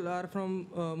we all are from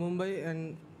Mumbai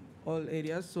and all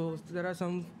areas. So there are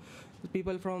some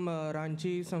people from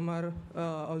Ranchi, some are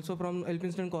also from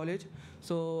Elphinstone College.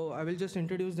 So I will just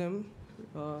introduce them.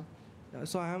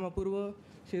 So I am Apurva.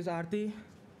 She is Aarti.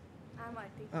 I'm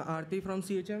Aarti. Aarti from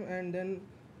CHM, and then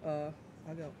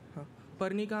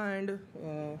Parnika and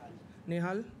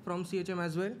Nehal from CHM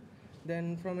as well.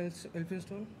 Then from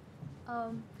Elphinstone.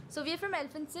 So we are from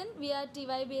Elphinstone. We are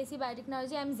TY BSc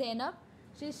Biotechnology. I'm Zainab.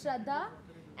 She's Shraddha.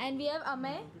 And we have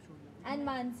Amay and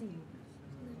Mansi.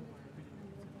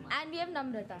 And we have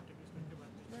Namrata.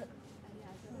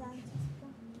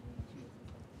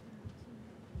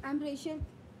 I'm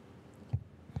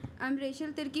Rachel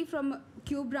Tirki from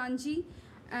Cube Ranchi,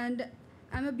 and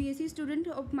I'm a BSc student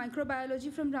of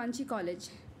microbiology from Ranchi College.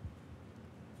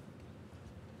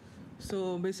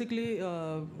 So basically,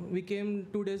 we came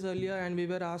 2 days earlier and we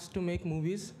were asked to make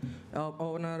movies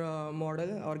on our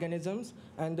model organisms,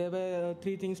 and there were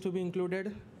 3 things to be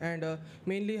included, and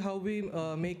mainly how we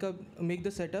make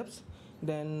the setups,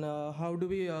 then how do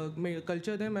we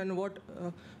culture them, and what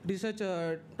research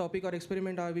topic or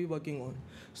experiment are we working on.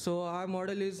 So our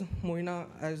model is Moina,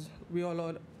 as we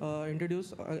all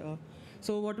introduced.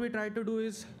 So what we tried to do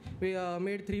is we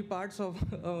made 3 parts of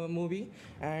a movie,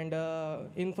 and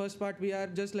in first part we are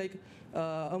just like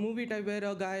a movie type where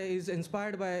a guy is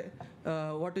inspired by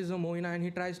what is a Moina and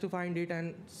he tries to find it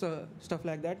and stuff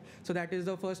like that. So that is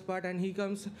the first part, and he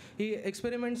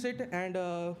experiments it, and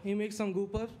he makes some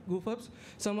goof ups.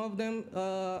 Some of them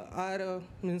are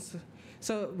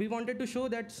so we wanted to show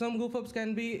that some goof ups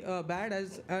can be bad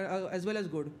as well as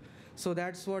good. So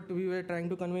that's what we were trying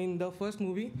to convey in the first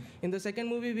movie. In the second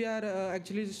movie, we are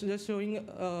actually just showing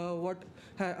what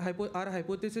our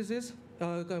hypothesis is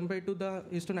compared to the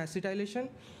histone acetylation.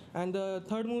 And the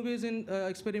third movie is in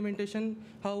experimentation,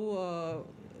 how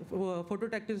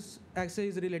phototactic assay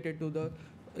is related to the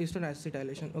histone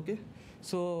acetylation. Okay,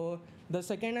 so the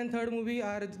second and third movie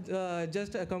are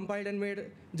just compiled and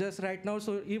made just right now,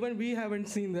 so even we haven't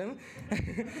seen them.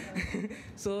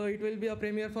 So it will be a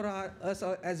premiere for us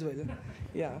as well.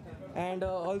 Yeah, and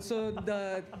also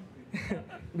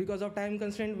because of time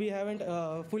constraint, we haven't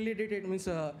fully edited, means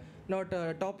not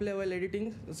top level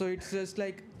editing, so it's just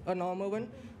like a normal one.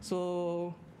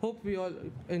 So hope we all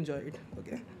enjoy it.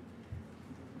 Okay.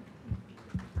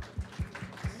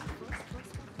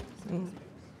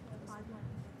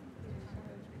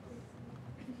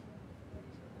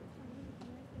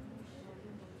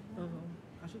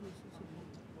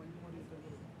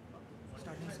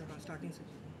 Starting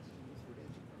section.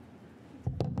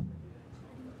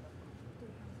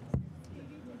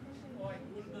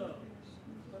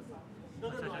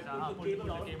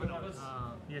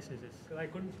 Yes. I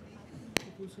couldn't.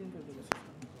 We'll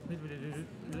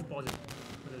pause it.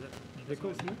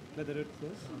 Request me whether it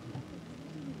goes.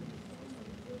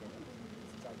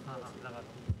 लगा.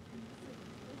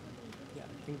 Yeah, I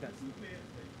think that's.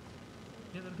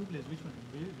 Yeah, there are two players. Which one?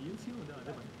 VLC or the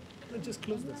other one? No, just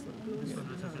close this one.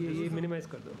 ये minimize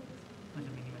कर दो.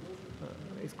 अच्छा minimize.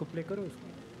 इसको play करो इसको.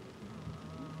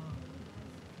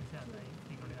 ऐसे आता है.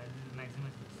 ठीक है. I'll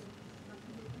maximize this.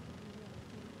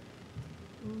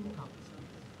 हाँ.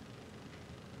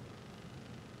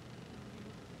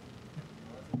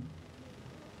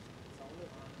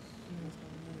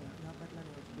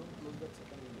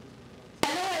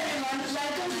 Hello everyone,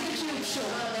 welcome to the Cube Show.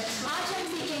 आज हम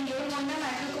सीखेंगे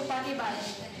मोइना-I के बारे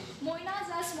में. Moinas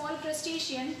are small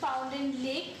crustacean found in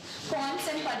lake, ponds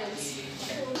and puddles.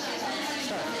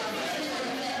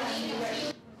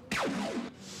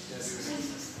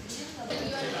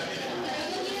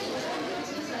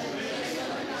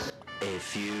 A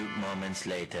few moments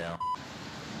later.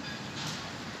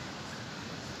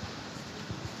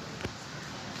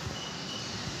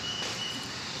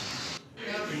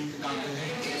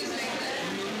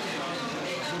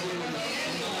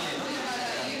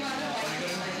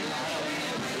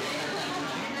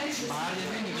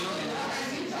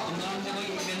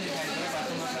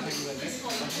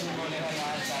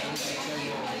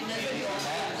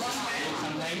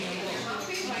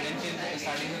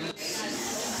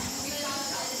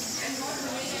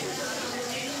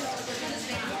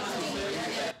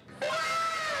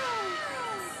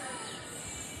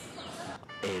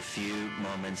 A few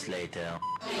moments later.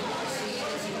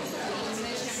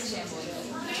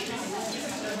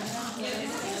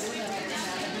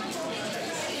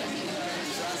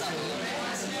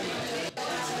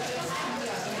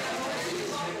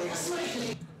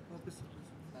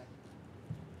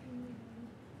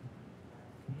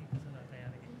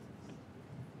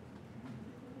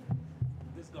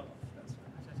 This got off. That's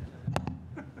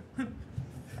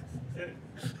right.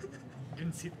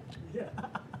 Didn't see that. Yeah.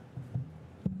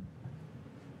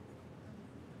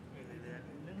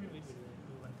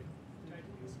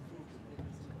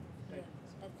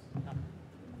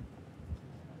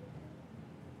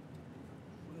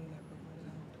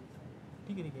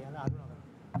 ठीक है यार आगे होगा.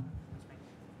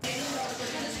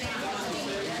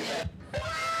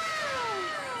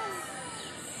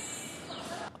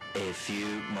 A few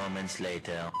moments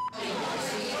later.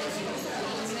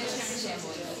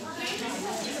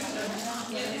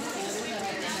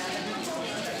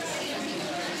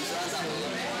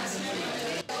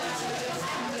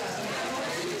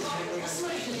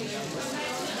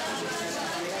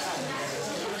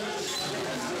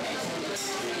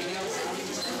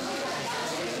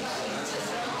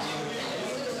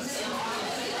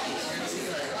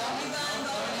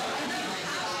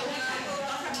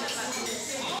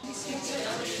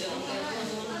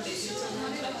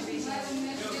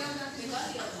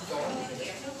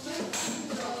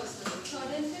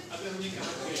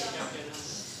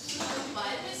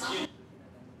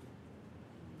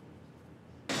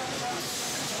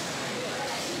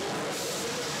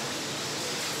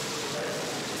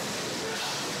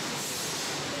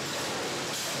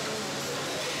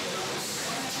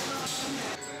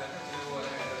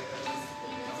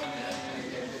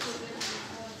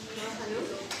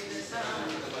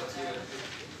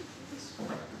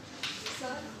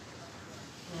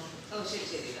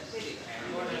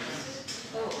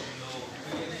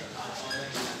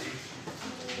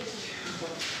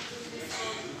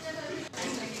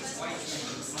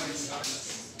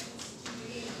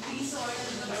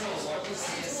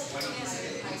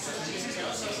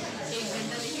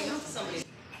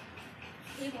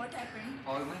 Hey, what happened?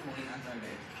 All my moinas are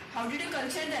dead. How did you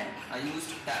culture them? I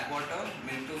used tap water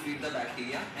meant to feed the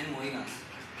bacteria and moinas.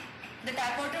 The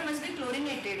tap water must be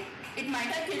chlorinated. It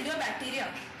might have killed your bacteria.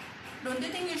 Don't you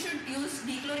think you should use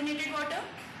dechlorinated water?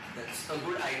 That's a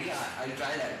good idea. I'll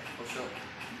try that for sure.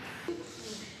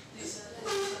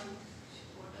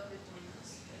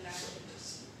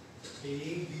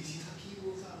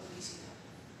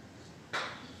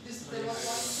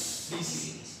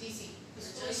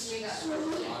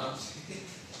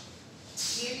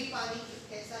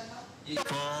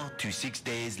 Four to 6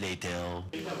 days later.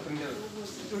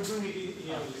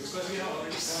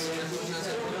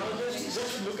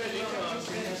 Just look at it.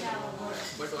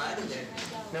 But why are they dead?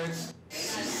 No, it's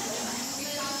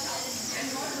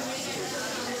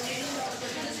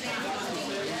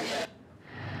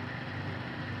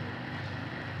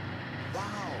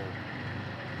Wow.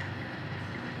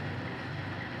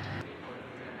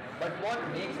 But what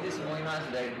makes this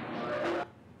moinas dead?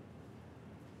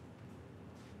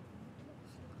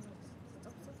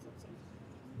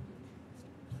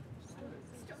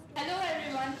 Hello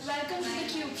everyone, welcome to the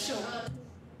Cube Show.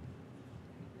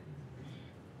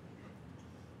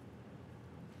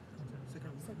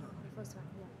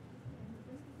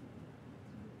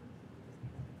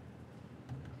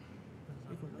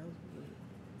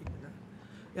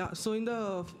 Yeah, so in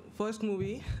the first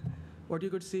movie, what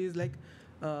you could see is like,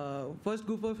 first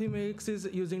goof up he makes is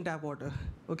using tap water,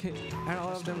 okay, and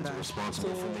all of them die.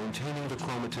 Responsible for maintaining the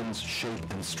chromatin's shape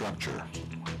and structure.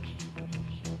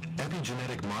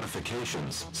 Epigenetic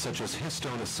modifications, such as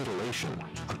histone acetylation,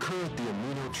 occur at the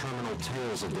amino-terminal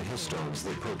tails of the histones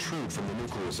that protrude from the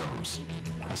nucleosomes.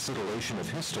 Acetylation of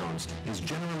histones is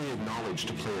generally acknowledged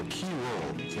to play a key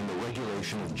role in the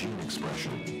regulation of gene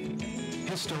expression.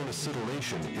 Histone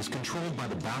acetylation is controlled by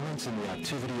the balance in the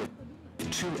activity of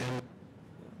two enzymes.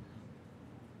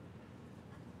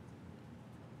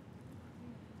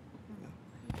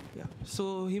 Yeah.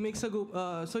 So he makes a go.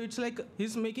 So it's like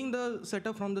he's making the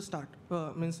setup from the start.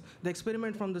 Means the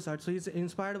experiment from the start. So he's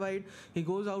inspired by it. He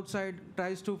goes outside,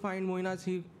 tries to find moinas.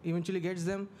 He eventually gets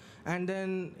them, and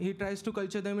then he tries to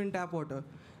culture them in tap water,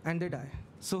 and they die.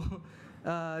 So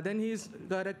then he's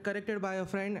corrected by a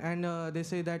friend, and they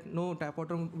say that no, tap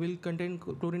water will contain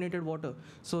chlorinated water,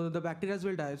 so the bacteria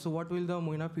will die. So what will the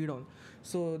moina feed on?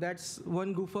 So that's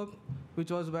one goof up,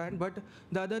 which was bad. But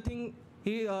the other thing,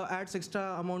 he adds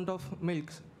extra amount of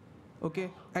milks, okay,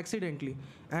 accidentally,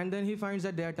 and then he finds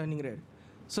that they are turning red.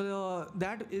 So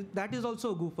that is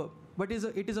also a goof up, but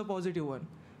it is a positive one.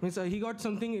 Means he got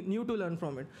something new to learn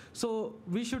from it. So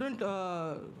we shouldn't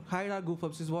hide our goof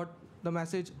ups, is what the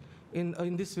message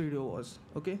in this video was,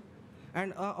 okay.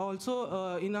 And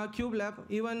also in our cube lab,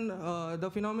 even the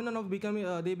phenomenon of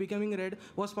they becoming red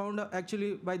was found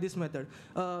actually by this method.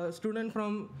 Student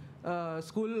from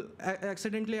school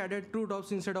accidentally added 2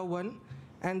 drops instead of 1,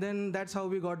 and then that's how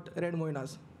we got red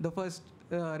moinas, the first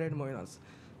red moinas,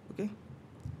 okay.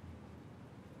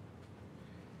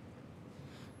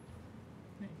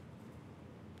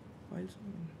 Files.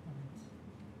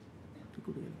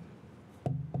 Tutorial.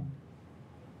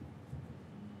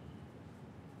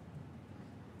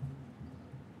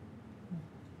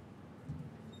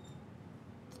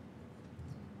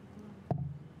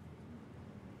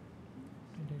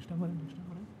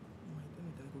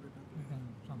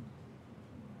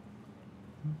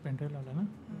 Pen drive लाला ना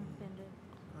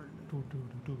two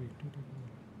week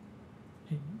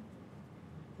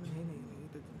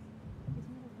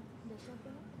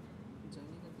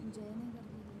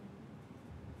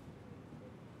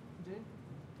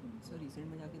sir recent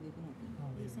में जाके देखो ना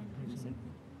recent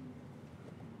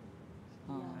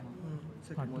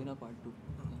हाँ Moina part 2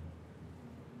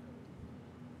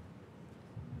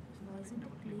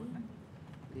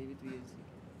 play with VLC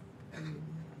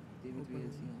play with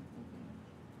VLC हाँ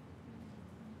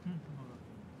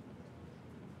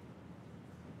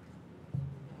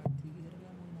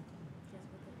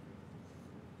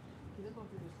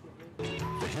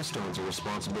The histones are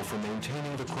responsible for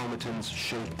maintaining the chromatin's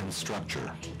shape and structure.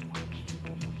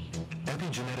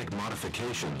 Epigenetic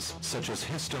modifications, such as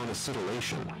histone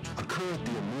acetylation, occur at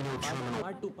the amino-terminal...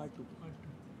 Part 2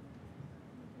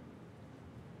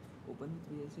 Open with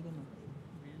VLC का ना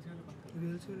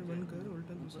VLC वाला बंद कर,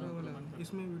 उल्टा दूसरा वाला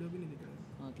इसमें वीडियो भी नहीं दिख रहा है।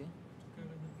 हाँ क्या?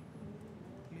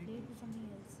 Play to something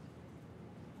else.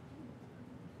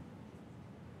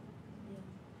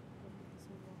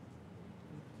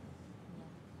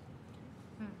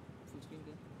 Full screen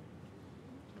क्या?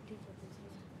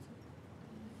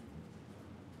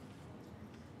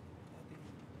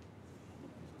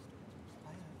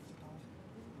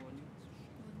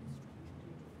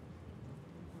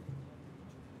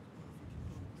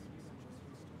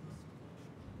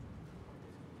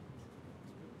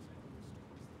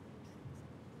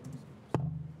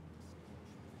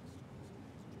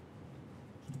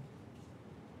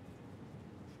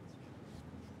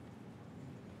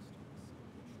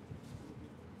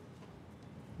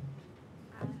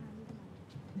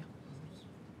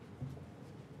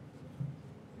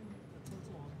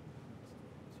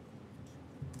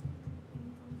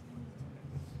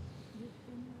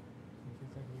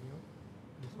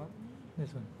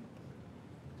 This one.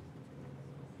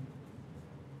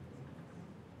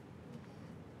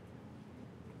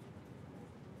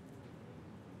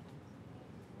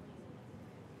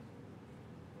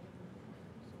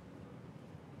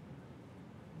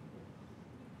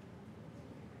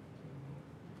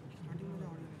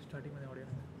 स्टार्टिंग मध्ये ऑडिओ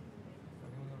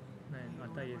नाही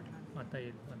आता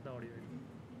येईल आता ऑडिओ येईल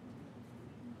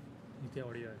इथे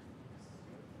ऑडिओ आहे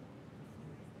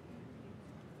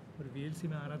और VLC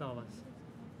में आ रहा था आवाज़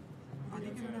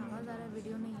आवाज़ आ रहा है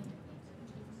वीडियो नहीं है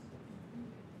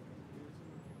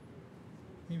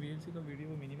नहीं VLC का वीडियो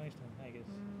मिनिमाइज था आई गेस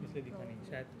इसलिए दिखा नहीं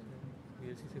शायद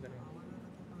VLC से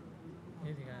करेंगे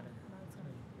ये दिखा रहा है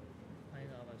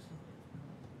आएगा आवाज़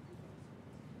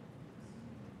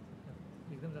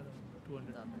एकदम ज़्यादा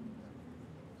 200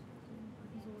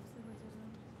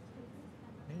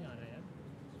 नहीं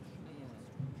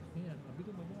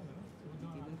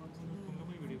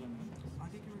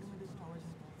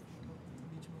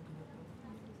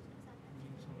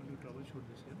shoot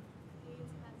this here.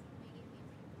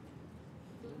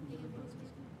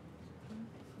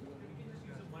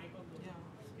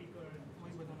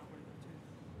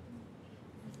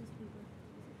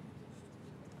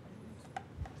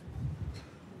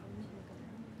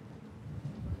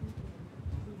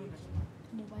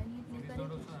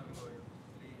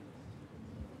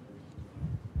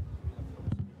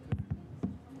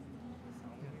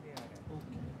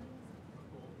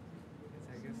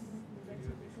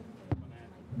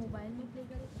 मोबाइल में प्ले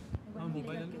करें हाँ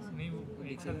मोबाइल नहीं वो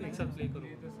एक साथ प्ले करो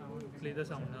प्ले द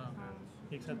साउंड हाँ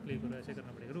एक साथ प्ले करो ऐसे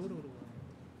करना पड़ेगा रुको रुको रुको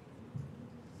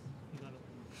निकालो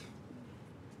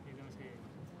एकदम से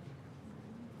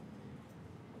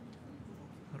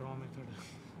रॉ मेथड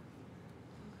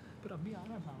पर अभी आ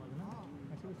रहा था आवाज़ ना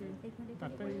ऐसे वैसे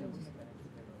ताकता ही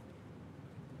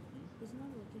It's not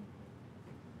working.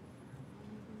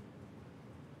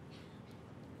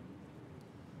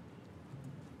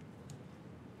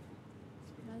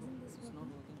 Why isn't this working? It's not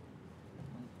working.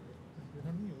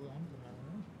 नहीं वो ऑन कर रहा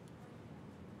है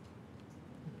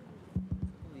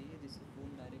तो ये जिस फोन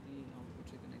डायरेक्टली आउटपुट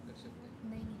से कनेक्ट कर सकते हैं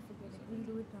नहीं forget it. We'll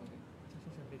do it now.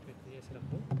 अच्छा वेट ऐसे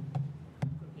रखो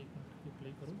एक मिनट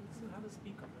प्ले करो have a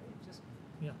speaker, right? Just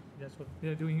that's what we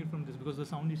are doing it from this because the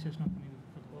sound is just not coming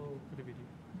for the video.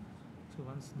 So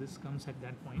once this comes at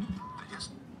that point, use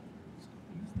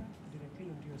that directly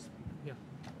into your speaker.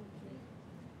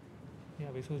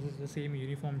 yeah, so this is the same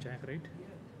uniform jack, right?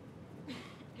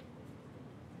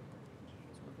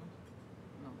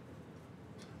 No.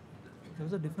 There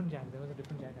was a different jack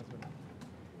as well.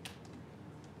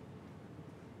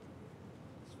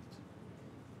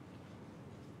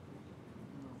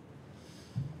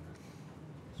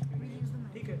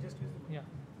 Okay, just use the Yeah.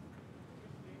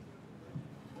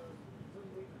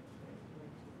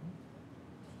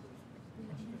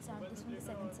 We'll start this from the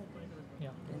second second.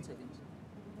 Yeah. 10 seconds.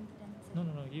 No,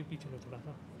 ये पीछे लो थोड़ा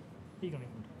सा ठीक है नहीं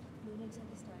दोनों एक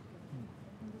साथ start करें.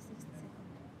 From the 6th second.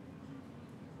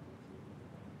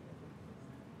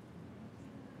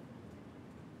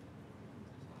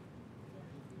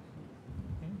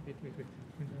 wait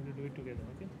we have to do it together,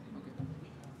 okay?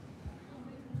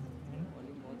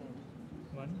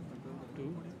 One,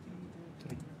 two,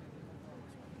 three.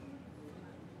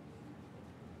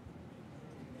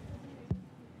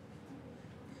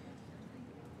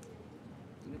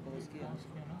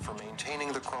 For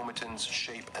maintaining the chromatin's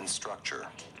shape and structure.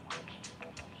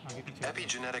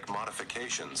 Epigenetic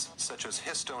modifications, such as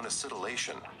histone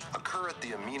acetylation, occur at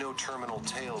the amino terminal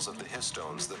tails of the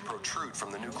histones that protrude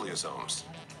from the nucleosomes.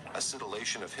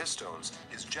 Acetylation of histones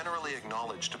is generally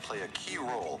acknowledged to play a key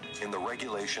role in the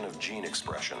regulation of gene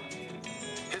expression.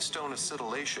 Histone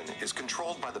acetylation is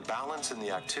controlled by the balance in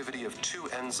the activity of two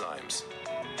enzymes,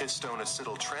 histone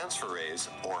acetyltransferase,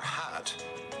 or HAT,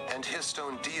 and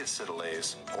histone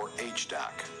deacetylase, or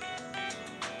HDAC.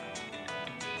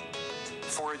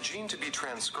 For a gene to be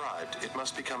transcribed, it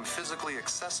must become physically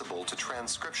accessible to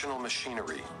transcriptional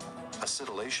machinery.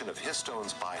 Acetylation of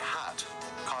histones by HAT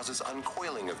causes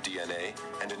uncoiling of DNA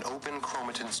and an open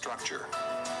chromatin structure.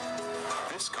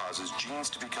 This causes genes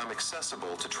to become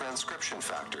accessible to transcription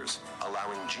factors,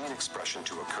 allowing gene expression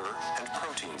to occur and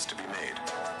proteins to be made.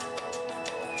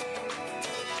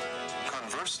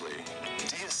 Conversely,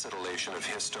 deacetylation of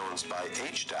histones by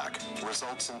HDAC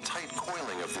results in tight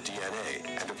coiling of the DNA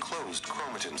and a closed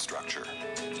chromatin structure.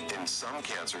 In some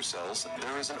cancer cells,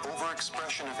 there is an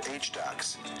overexpression of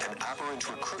HDACs, an aberrant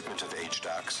recruitment of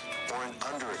HDACs, or an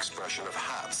underexpression of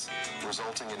HATs,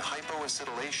 resulting in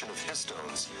hypoacetylation of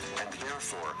histones and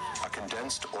therefore a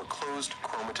condensed or closed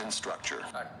chromatin structure.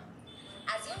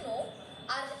 As you know,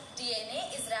 our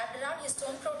DNA is wrapped around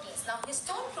histone proteins. Now,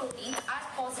 histone proteins are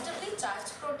positively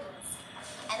charged proteins,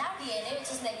 and our DNA,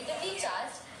 which is negatively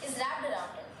charged, is wrapped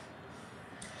around it.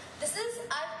 This is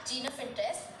our gene of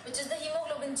interest, which is the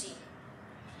hemoglobin gene.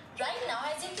 Right now,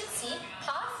 as you can see,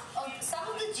 some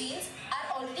of the genes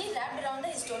are already wrapped around the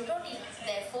histone protein.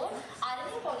 Therefore,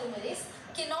 RNA polymerase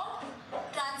cannot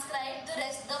transcribe the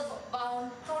rest of the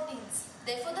bound proteins.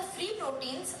 Therefore, the free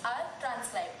proteins are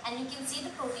transcribed, and you can see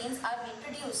the proteins are being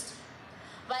produced.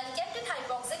 While kept in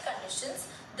hypoxic conditions,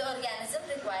 the organism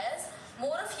requires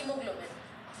more of hemoglobin.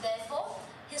 Therefore,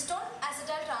 histone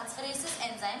acetyltransferases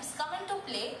enzymes come into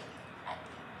play,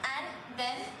 and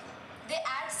then they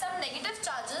add some negative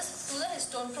charges to the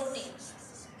histone protein.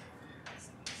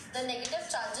 The negative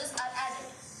charges are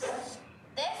added.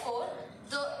 Therefore,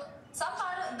 the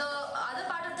other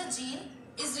part of the gene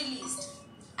is released,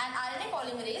 and RNA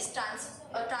polymerase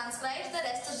transcribes the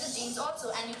rest of the genes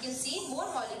also, and you can see more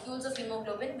molecules of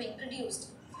hemoglobin being produced.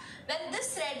 When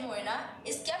this thread, Moina,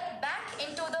 is kept back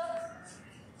into the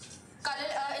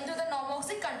into the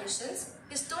normoxic conditions,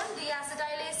 histone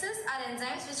deacetylases are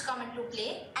enzymes which come into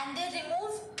play and they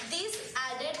remove these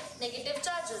added negative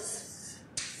charges.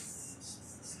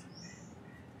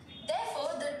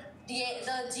 Therefore, the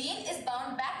gene is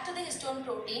bound back to the histone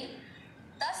protein,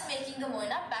 thus making the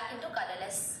moina back into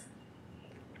colorless.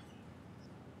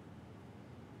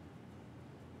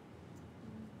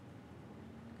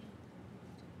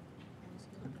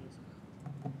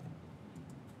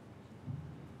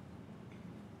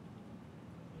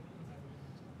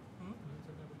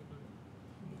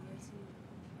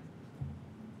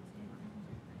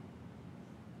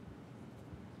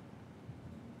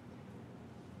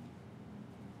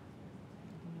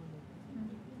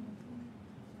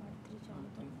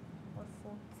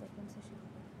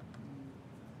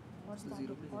 Or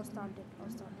started.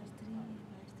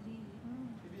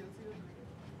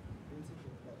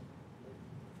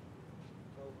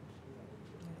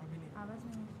 आवाज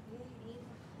नहीं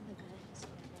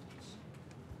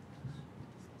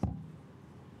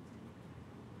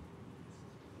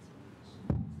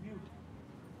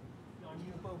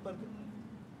ऊपर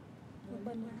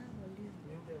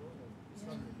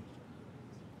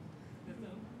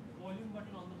volume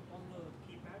button on the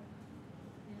keypad.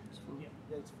 Yeah, it's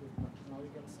full. Now we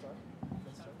can start.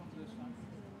 Let's start from the start.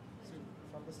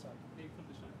 From the start. Take from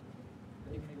the start.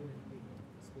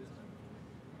 Space.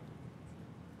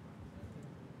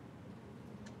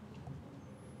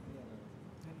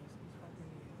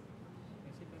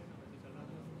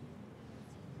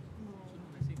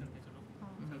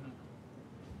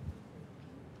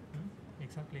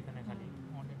 एक साथ play करना खाली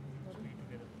on and play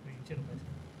together नीचे रुका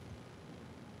इसमें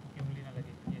ओके उंगली ना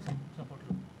लगे ये से support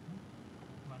low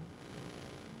one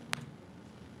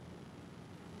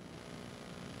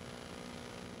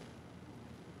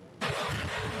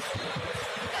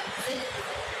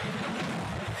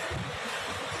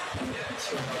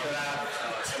So after that,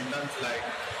 symptoms like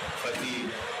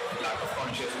fatigue, lack of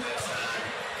consciousness,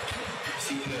 and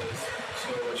seizures. So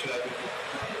what should I do?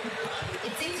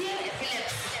 It says here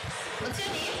epilepsy. What's your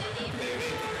name?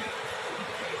 David.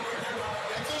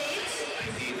 What's your age?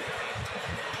 19.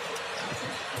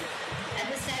 And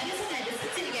the studies of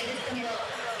medicine, you get it from your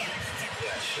chemist.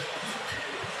 Yeah, sure.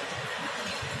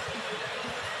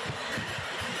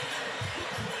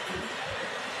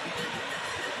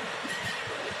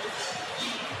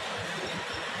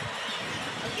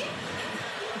 Okay?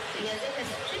 So here's your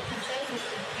prescription. I'm sure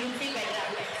you'll feel better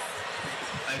after this.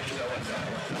 Thank you so much, sir.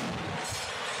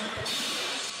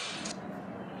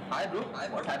 Hi bro,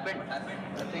 what happened? I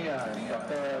think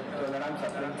Dr. When I'm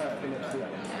suffering from epilepsy.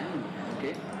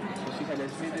 Okay, so she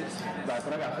suggests me this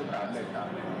valproic acid tablet.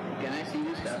 Can I see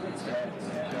this tablet? Sure.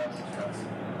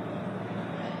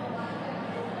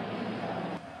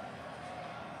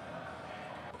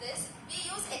 This, we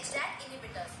use extract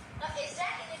inhibitors. Now,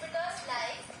 extract inhibitors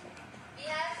like we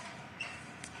have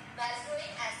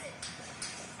valproic acid.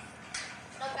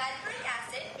 Now, valproic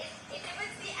acid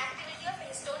inhibits the activity of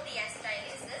histone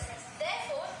deacetylases.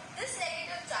 Therefore, this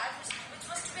negative charge, which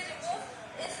was to be removed,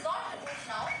 is not removed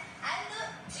now, and the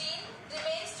gene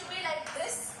remains to be like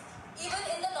this, even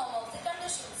in the normoxic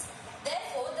conditions.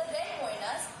 Therefore, the red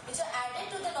moinas, which are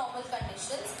added to the normal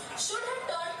conditions, should have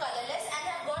turned colorless and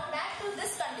have gone back to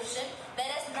this condition,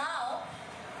 whereas now,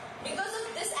 because of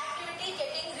this activity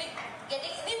getting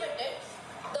inhibited,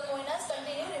 the moinas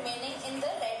continue remaining in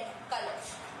the red color,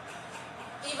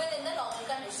 even in the normal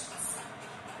conditions.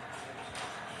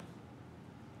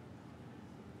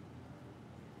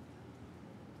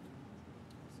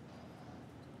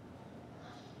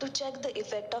 To check the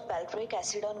effect of valproic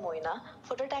acid on moina,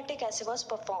 phototactic assay was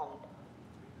performed.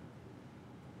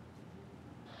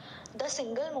 The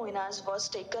single moinas was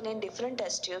taken in different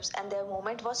test tubes and their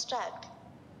movement was tracked.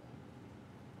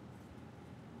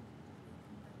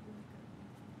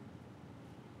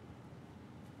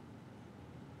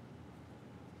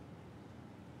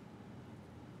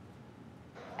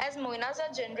 As moinas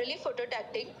are generally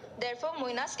phototactic, therefore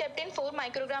moinas kept in 4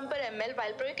 microgram per ml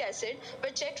valproic acid were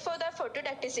checked for their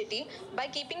phototacticity by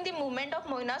keeping the movement of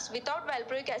moinas without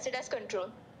valproic acid as control.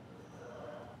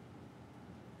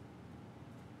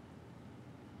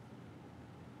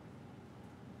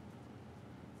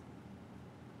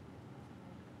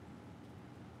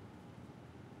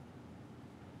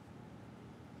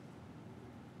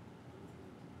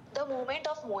 The movement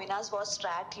of moinas was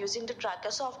tracked using the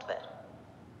tracker software.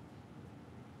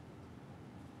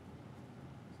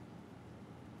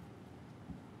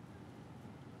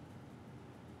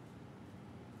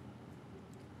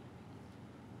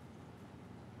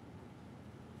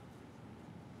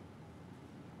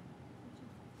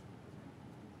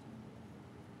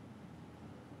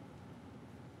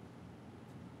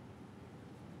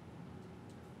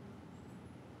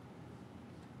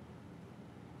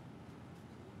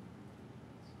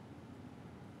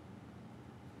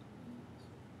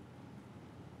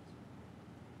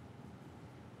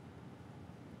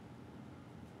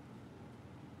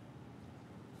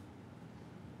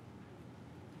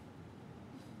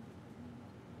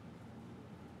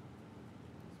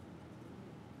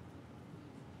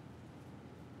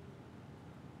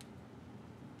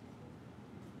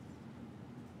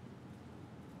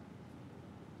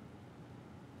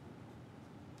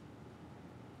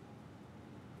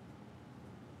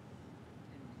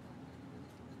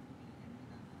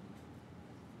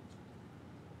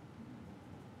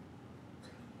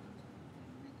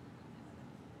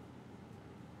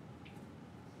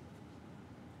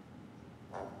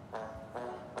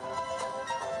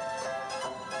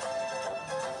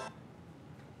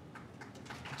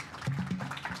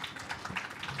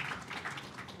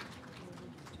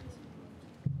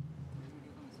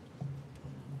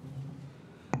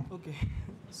 Okay,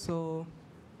 so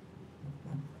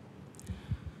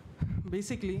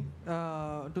basically,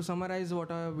 to summarize what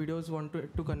our videos want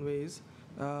to convey is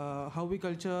how we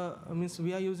culture means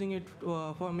we are using it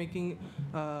for making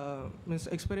means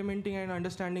experimenting and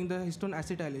understanding the histone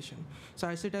acetylation. So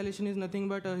acetylation is nothing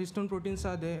but histone proteins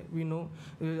are there, we know,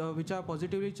 which are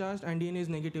positively charged and DNA is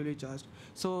negatively charged.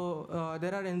 So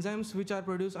there are enzymes which are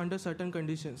produced under certain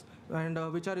conditions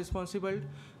and which are responsible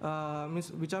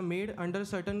means which are made under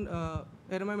certain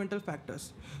environmental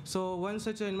factors. So one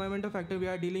such environmental factor we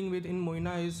are dealing with in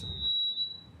Moina is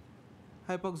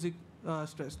hypoxic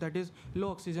stress, that is low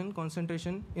oxygen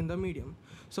concentration in the medium.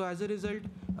 So as a result,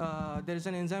 there is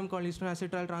an enzyme called histone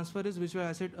acetyl transferase which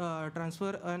will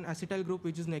transfer an acetyl group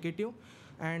which is negative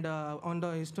and on the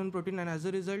histone protein, and as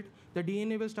a result the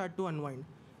DNA will start to unwind.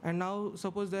 And now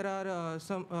suppose there are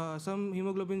some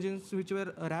hemoglobin genes which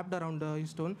were wrapped around the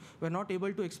histone were not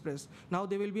able to express. Now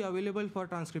they will be available for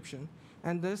transcription,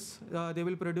 and thus they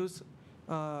will produce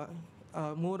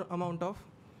more amount of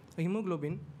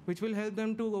hemoglobin, which will help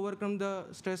them to overcome the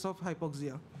stress of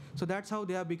hypoxia. So that's how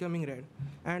they are becoming red.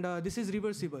 And this is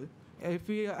reversible. If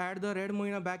we add the red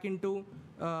Moina back into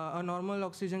a normal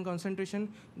oxygen concentration,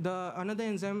 the another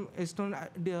enzyme, histone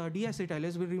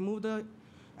deacetylase, will remove the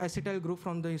acetyl group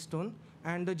from the histone,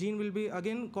 and the gene will be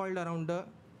again coiled around the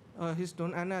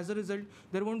histone, and as a result,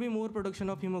 there won't be more production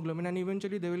of hemoglobin, and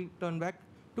eventually they will turn back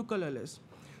to colorless.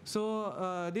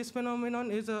 So this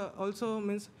phenomenon is also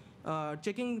means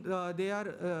checking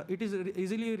it is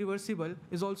easily reversible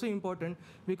is also important,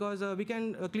 because we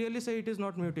can clearly say it is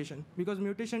not mutation, because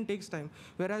mutation takes time,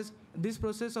 whereas this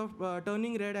process of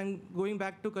turning red and going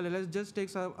back to colorless just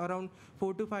takes around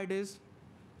 4 to 5 days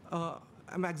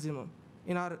maximum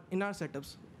in our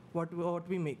setups what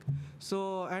we make.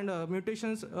 So and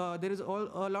mutations, there is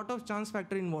a lot of chance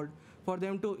factor involved for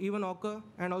them to even occur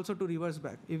and also to reverse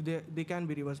back if they can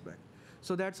be reversed back.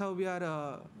 So that's how we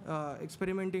are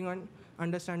experimenting on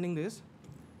understanding this.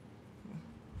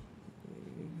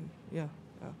 Yeah.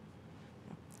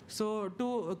 So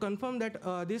to confirm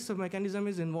that this mechanism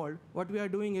is involved, what we are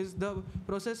doing is the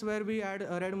process where we add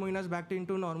red Moinas back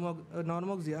into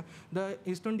normoxia, the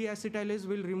histone deacetylase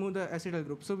will remove the acetyl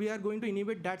group. So we are going to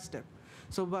inhibit that step.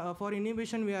 So for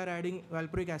inhibition, we are adding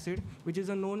valproic acid, which is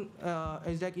a known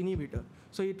HDAC inhibitor.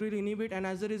 So it will inhibit, and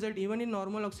as a result, even in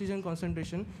normal oxygen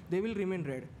concentration, they will remain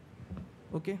red.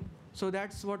 Okay. So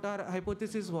that's what our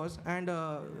hypothesis was, and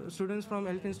students from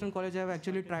Elphinstone College have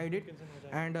actually tried it,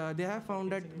 and they have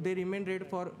found that they remain red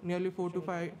for nearly 4 to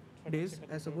 5 days,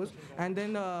 I suppose. And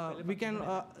then we can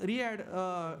re-add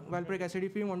valproic acid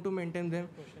if we want to maintain them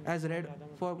as red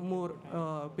for more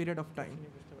period of time.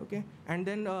 Okay, and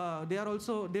then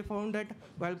they found that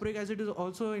valproic acid is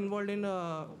also involved in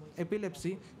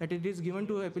epilepsy, that it is given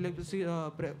to epilepsy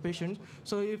patients.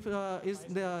 So if is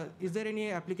there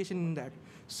any application in that?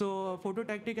 So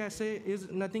phototactic assay is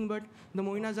nothing but the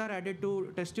Moinas are added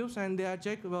to test tubes and they are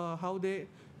checked how they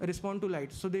respond to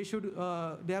light. So they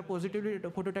are positively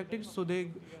phototactic, so they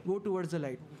go towards the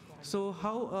light. So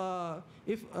how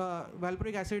if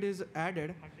valproic acid is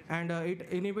added and it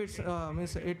inhibits,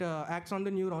 means it acts on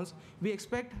the neurons, we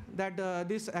expect that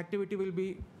this activity will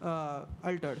be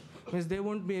altered, means they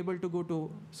won't be able to go to.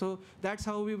 So that's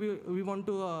how we want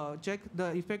to check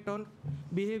the effect on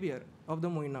behavior of the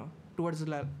Moina towards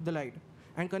the light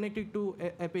and connect it to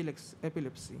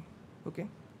epilepsy. Okay.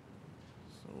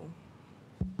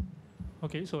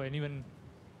 Okay, so anyone?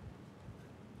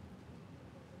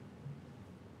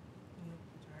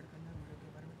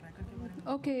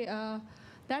 Okay,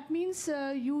 that means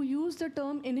you use the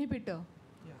term inhibitor.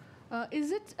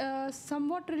 Is it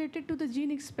somewhat related to the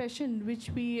gene expression, which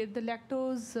the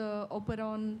lactose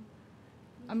operon?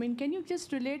 I mean, can you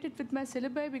just relate it with my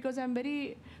syllabi, because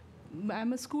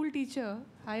I'm a school teacher,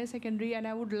 higher secondary, and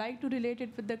I would like to relate it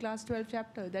with the class 12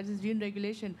 chapter, that is gene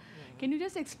regulation. Can you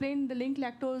just explain the link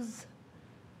lactose,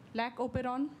 lac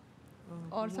operon,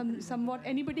 or somewhat?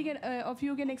 Anybody of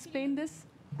you can explain this?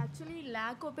 Actually,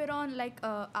 lac operon, like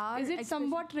is it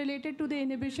somewhat related to the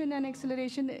inhibition and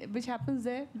acceleration which happens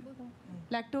there?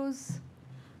 Lactose?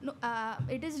 No,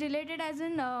 it is related as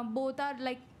in both are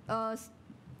like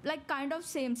kind of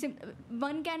same.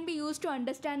 One can be used to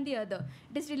understand the other.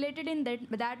 It is related in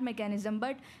that mechanism.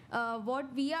 But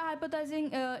what we are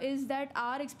hypothesizing is that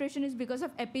our expression is because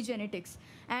of epigenetics.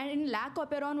 And in lac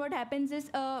operon, what happens is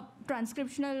a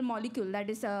transcriptional molecule, that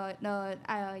is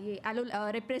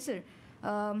repressor.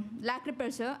 Lac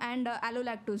repressor and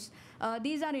allolactose,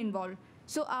 these are involved.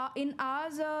 So in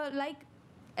ours, the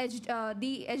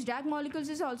HDAC molecules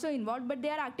is also involved, but they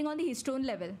are acting on the histone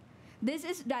level. this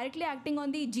is directly acting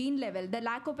on the gene level. The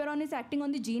lac operon is acting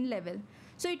on the gene level.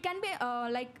 So it can be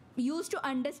like used to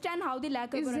understand how the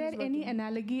lac operon is there working. any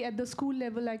analogy at the school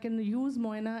level I can use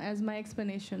Moina as my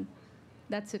explanation?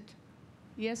 That's it.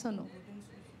 Yes or no?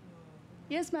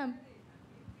 Yes, ma'am.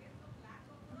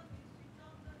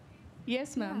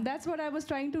 Yes, ma'am. Yeah. That's what I was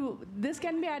trying to. This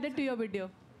can be added to your video.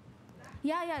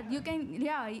 Yeah, you can.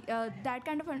 That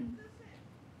kind of.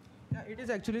 Yeah, it is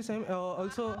actually same.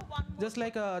 Also, just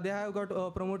like they have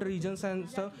got promoter regions and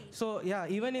stuff. So yeah,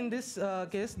 even in this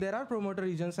case, there are promoter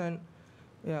regions and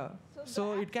yeah.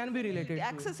 So it can be related The to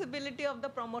accessibility of the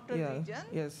promoter region.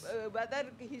 Yes. Whether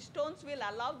histones will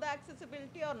allow the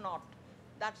accessibility or not.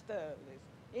 That's the risk.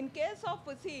 In case of,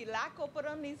 see, lac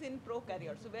operon is in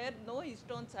prokaryotes where no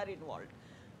histones are involved.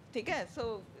 Okay?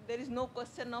 So there is no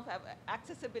question of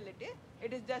accessibility.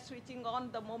 It is just switching on.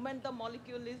 The moment the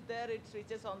molecule is there, it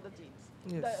switches on the genes,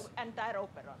 Yes. the entire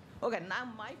operon. Okay, now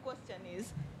my question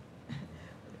is,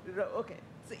 okay,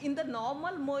 so in the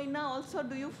normal Moina also,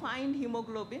 do you find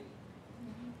hemoglobin?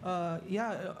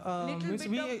 Means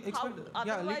we expect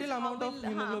little amount of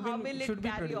hemoglobin should be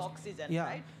produced. Oxygen, yeah.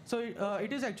 right? So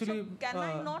it is actually. So can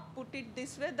I not put it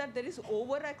this way that there is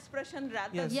overexpression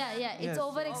rather? Yes. Yeah, it's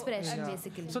overexpression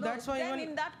basically. So that's why then even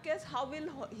in that case, how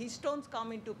will histones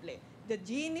come into play? The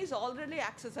gene is already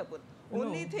accessible.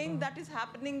 Only thing that is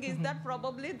happening is that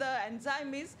probably the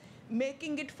enzyme is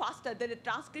making it faster. The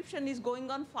transcription is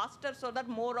going on faster so that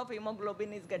more of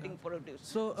hemoglobin is getting produced.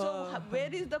 So,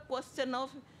 where is the question of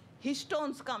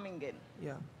histones coming in?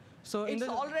 Yeah. So it's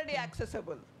already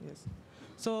accessible. Yes.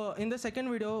 So in the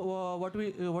second video,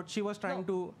 what she was trying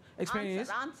to explain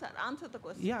answer the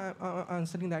question. Yeah, I'm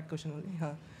answering that question only.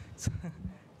 Yeah. So,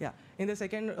 yeah. In the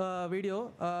second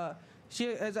video, she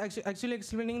is actually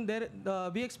explaining there.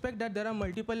 We expect that there are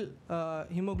multiple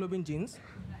hemoglobin genes,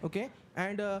 okay,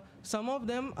 and some of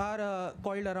them are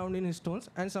coiled around in histones,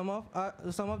 and some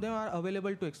of them are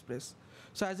available to express.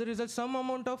 So as a result, some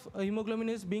amount of hemoglobin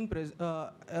is being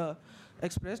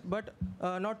expressed, but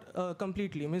not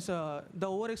completely. Means the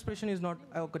overexpression is not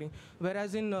occurring.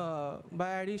 Whereas in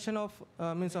by addition of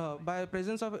by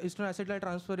presence of histone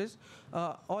acetyltransferase,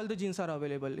 all the genes are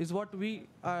available. Is what we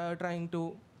are trying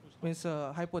to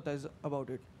hypothesize about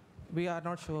it. We are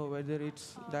not sure whether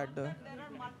it's that.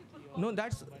 No,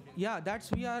 that's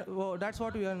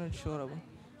what we are not sure about.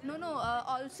 No.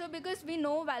 Also because we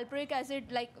know valproic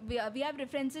acid, like we have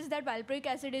references that valproic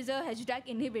acid is a HDAC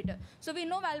inhibitor. So we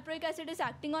know valproic acid is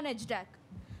acting on HDAC.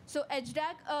 So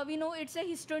HDAC, we know it's a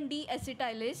histone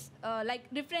deacetylase. Like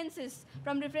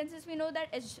from references we know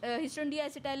that histone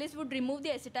deacetylase would remove the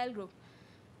acetyl group.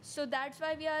 So that's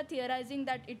why we are theorizing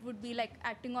that it would be like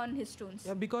acting on histones.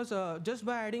 Yeah, because just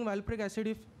by adding valproic acid,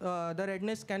 if the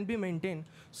redness can be maintained,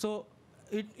 so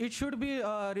it should be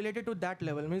related to that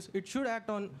level. Means it should act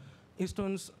on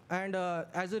histones, and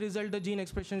as a result, the gene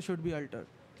expression should be altered.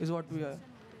 Is what we are.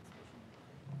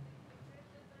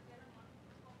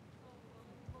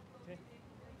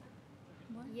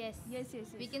 Yes.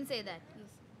 We can say that.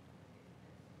 Yes.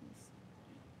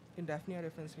 In Daphnia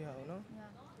reference, we have no. Yeah.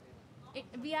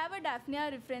 We have a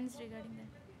Daphnia reference regarding that.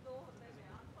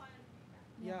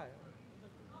 Yeah.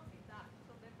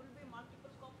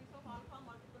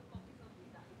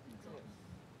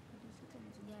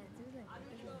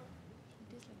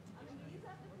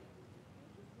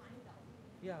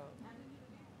 Yeah.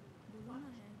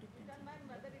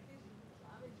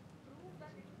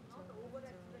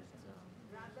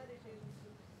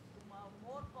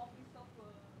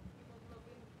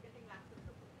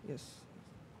 Yes.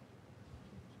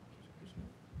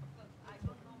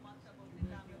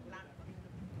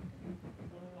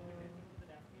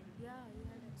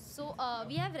 So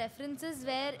we have references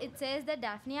where it says that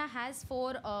Daphnia has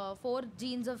four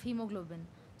genes of hemoglobin.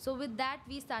 So with that,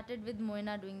 we started with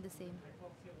Moina doing the same.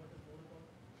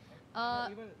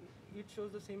 Even it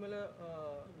shows the similar.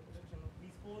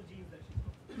 These 4 genes that she's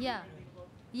got.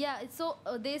 Yeah. So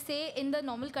they say in the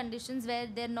normal conditions where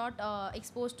they're not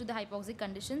exposed to the hypoxic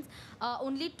conditions,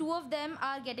 only 2 of them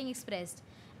are getting expressed.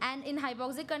 And in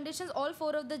hypoxic conditions, all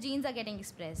 4 of the genes are getting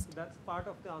expressed. So that's part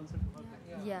of the answer to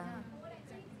her. Yeah.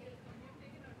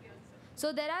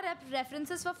 So there are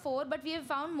references for 4, but we have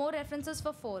found more references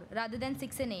for 4 rather than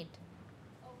 6 and 8.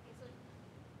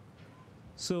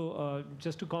 So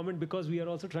just to comment, because we are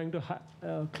also trying to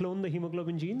clone the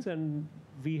hemoglobin genes, and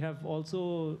we have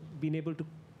also been able to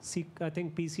seek, I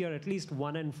think, PCR at least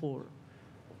 1 and 4.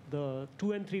 The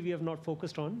 2 and 3 we have not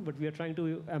focused on, but we are trying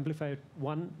to amplify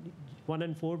 1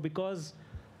 and 4 because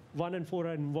 1 and 4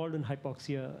 are involved in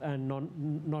hypoxia and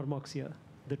normoxia.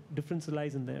 The difference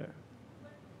lies in there.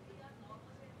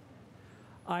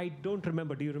 I don't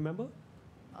remember. Do you remember?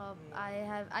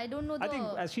 I don't know the... I think,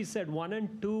 as she said, 1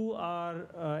 and 2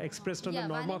 are expressed under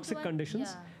normoxic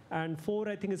conditions, and 4,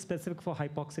 I think, is specific for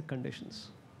hypoxic conditions.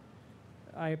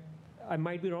 I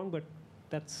might be wrong, but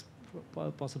that's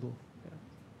possible. Yeah.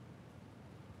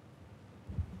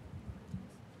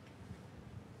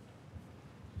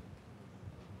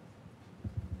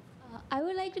 I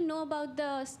would like to know about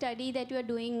the study that you are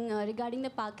doing regarding the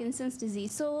Parkinson's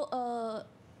disease. So,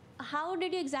 how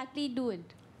did you exactly do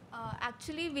it?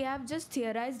 Actually, we have just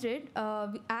theorized it.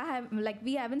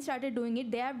 We haven't started doing it.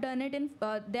 They have done it in.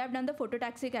 They have done the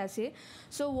phototaxic assay.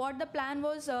 So what the plan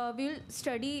was, we'll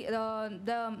study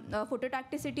the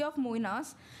phototoxicity of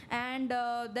Moinas, and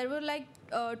there were like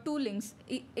 2 links.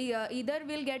 Either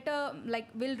we'll get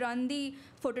we'll run the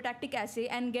phototactic assay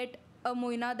and get a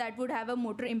Moina that would have a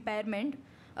motor impairment.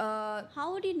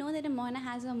 How would you know that a Moina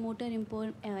has a motor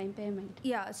impairment?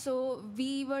 Yeah, so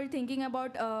we were thinking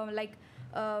about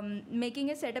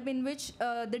making a setup in which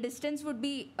the distance would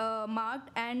be marked,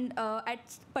 and at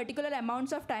particular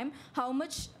amounts of time, how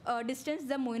much distance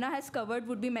the Moina has covered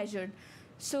would be measured.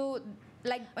 So,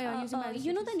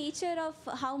 you know the nature of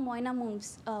how Moina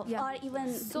moves, or even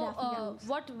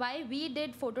why we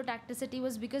did phototoxicity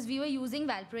was because we were using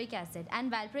valproic acid,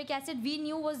 and valproic acid we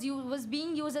knew was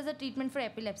being used as a treatment for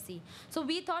epilepsy. So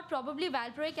we thought probably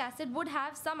valproic acid would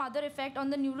have some other effect on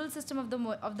the neural system of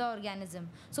the organism.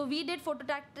 So we did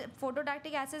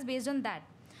phototactic assays based on that.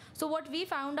 So what we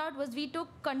found out was we took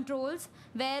controls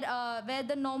where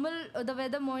the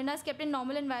Moinas kept in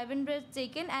normal environment were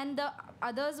taken, and the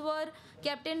others were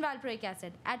kept in valproic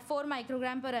acid at 4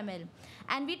 microgram per ml.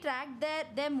 And we tracked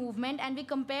their movement, and we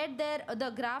compared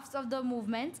the graphs of the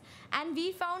movements, and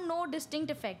we found no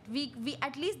distinct effect. We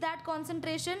at least that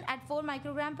concentration at 4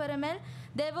 microgram per ml,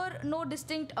 there were no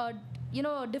distinct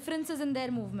differences in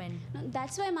their movement. No,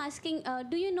 that's why I'm asking,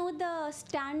 do you know the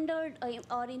standard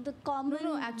or in the common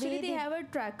No, actually they have a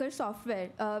tracker software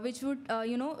which would,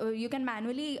 you can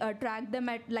manually track them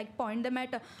at, point them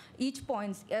at each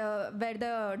points where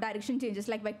the direction changes,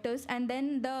 like vectors, and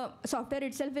then the software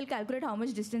itself will calculate how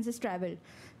much distance is traveled.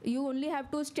 You only have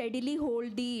to steadily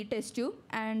hold the test tube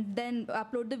and then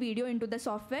upload the video into the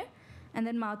software and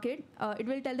then mark it. It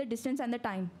will tell the distance and the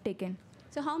time taken.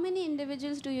 So how many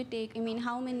individuals do you take? I mean,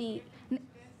 how many?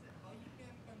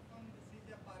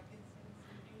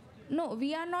 No,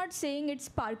 we are not saying it's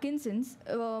Parkinson's.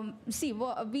 No,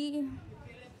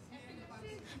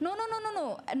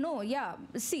 yeah.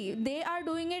 See, they are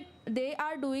doing it. They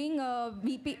are doing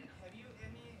VP.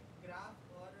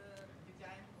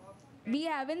 We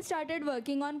haven't started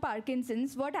working on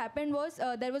Parkinson's. What happened was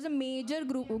there was a major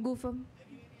goof up.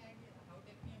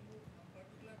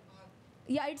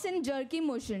 Yeah, it's in jerky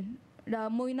motion. The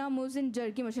Moina moves in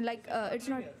jerky motion.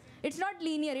 It's not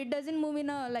linear. It doesn't move in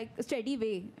a steady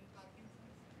way.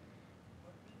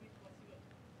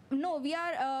 No, we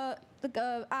are.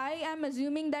 I am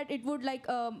assuming that it would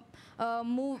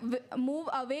move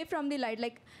away from the light.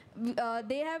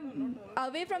 They have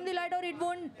away from the light, or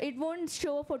it won't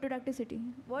show phototoxicity.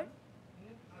 What?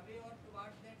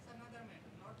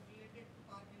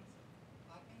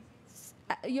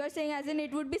 You are saying as in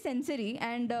it would be sensory,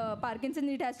 and Parkinson's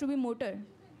it has to be motor.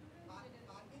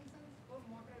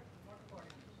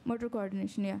 Motor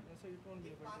coordination, yeah.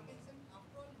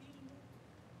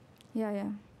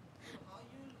 Yeah.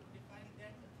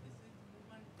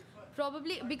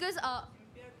 Probably because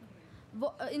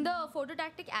in the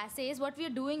phototactic assays, what we are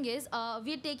doing is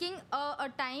we are taking a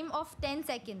time of 10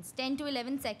 seconds, 10 to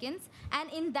 11 seconds, and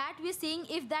in that we are seeing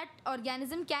if that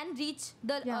organism can reach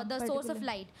the source of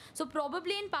light. So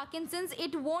probably in Parkinson's,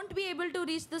 it won't be able to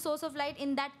reach the source of light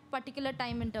in that particular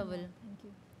time interval. Thank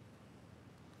you.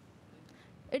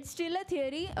 It's still a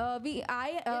theory. We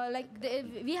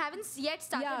haven't yet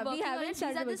started working on it. These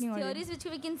are the theories which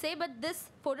we can say, but this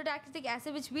phototactic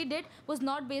assay which we did was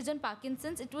not based on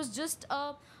Parkinson's. It was just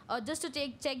to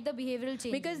check the behavioral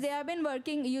changes. Because they have been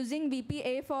working using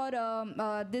VPA for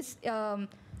this.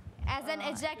 As an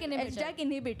HDAC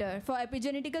inhibitor. For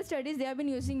epigenetical studies, they have been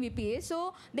using VPA.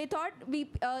 So they thought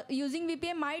using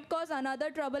VPA might cause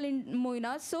another trouble in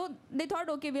Moinas. So they thought,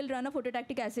 okay, we'll run a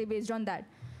phototactic assay based on that.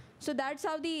 So that's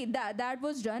how that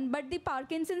was done. But the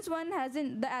Parkinson's one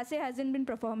the assay hasn't been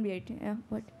performed yet. Yeah,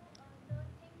 what?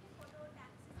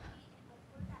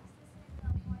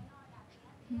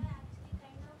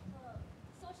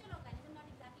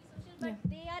 but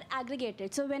they are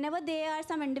aggregated. So whenever there are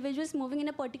some individuals moving in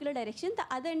a particular direction, the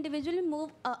other individual will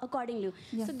move accordingly.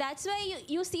 Yeah. So that's why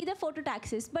you see the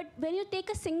phototaxis. But when you take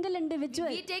a single individual,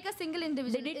 We take a single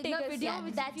individual. they did In take the a, video, yeah,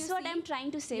 which that's if you what see- I'm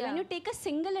trying to say. Yeah. When you take a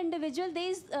single individual, there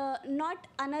is not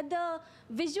another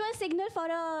visual signal for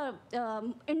a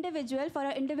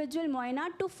individual Moina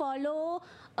to follow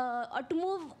or to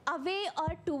move away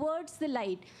or towards the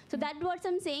light. So that's what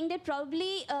I'm saying, that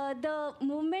probably the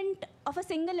movement of a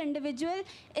single individual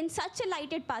in such a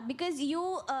lighted path, because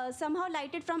you somehow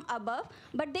lighted from above,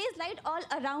 but there is light all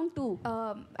around too.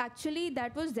 Actually,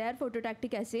 that was their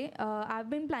phototactic essay. I've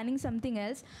been planning something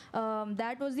else.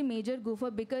 That was the major goof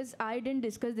up because I didn't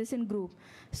discuss this in group.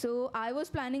 So I was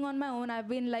planning on my own. I've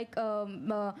been like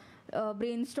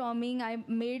brainstorming. I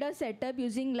made a setup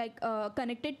using like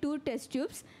connected two test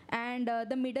tubes, and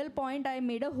the middle point I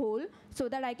made a hole so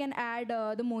that I can add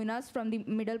the Moinas from the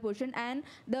middle portion, and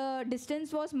the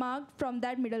distance was marked from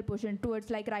that middle portion towards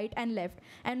like right and left.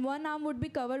 And one arm would be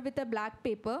covered with a black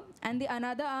paper, and the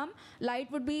another arm, light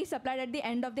would be supplied at the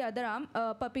end of the other arm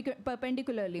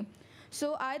perpendicularly.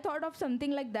 So I thought of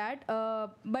something like that,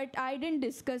 but I didn't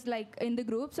discuss like in the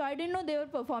group, so I didn't know they were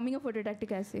performing a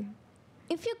phototactic assay.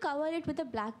 If you cover it with a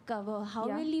black cover, how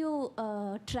Yeah. will you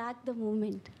track the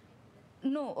movement?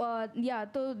 No, yeah,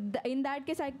 so in that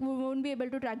case, I won't be able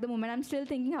to track the movement. I'm still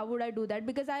thinking, how would I do that?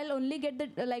 Because I'll only get the,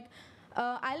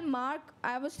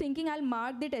 I was thinking I'll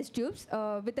mark the test tubes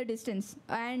with a distance.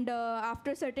 And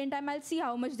after a certain time, I'll see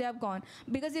how much they have gone.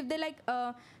 Because if they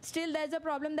still there's a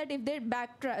problem that if they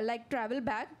travel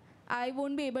back, I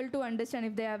won't be able to understand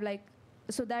if they have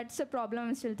so that's a problem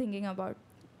I'm still thinking about.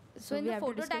 So in we the have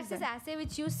to discuss phototaxis that. assay,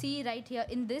 which you see right here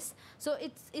in this, so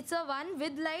it's a one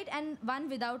with light and one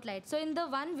without light. So in the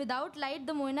one without light,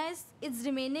 the Moina is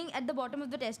remaining at the bottom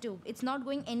of the test tube. It's not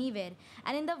going anywhere.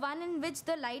 And in the one in which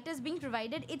the light is being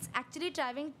provided, it's actually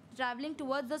traveling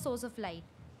towards the source of light.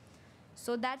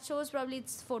 So that shows probably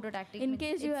it's phototactic. In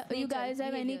case you nature, guys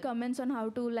have any behavior. comments on how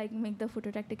to make the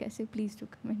phototactic assay, please do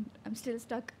comment. I'm still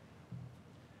stuck.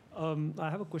 I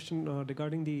have a question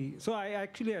regarding the. So I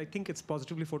think it's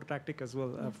positively phototactic as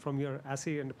well from your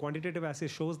assay, and quantitative assay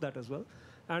shows that as well.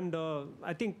 And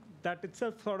I think that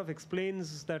itself sort of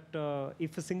explains that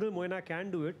if a single Moina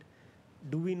can do it,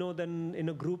 do we know then in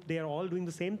a group they are all doing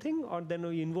the same thing, or then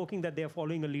are you invoking that they are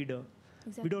following a leader?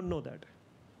 Exactly. We don't know that,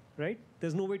 right?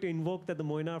 There's no way to invoke that the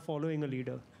Moina are following a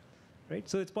leader. Right?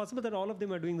 So it's possible that all of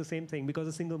them are doing the same thing because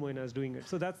a single Moina is doing it.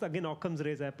 So that's again Occam's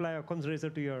razor. Apply Occam's razor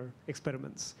to your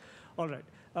experiments. All right.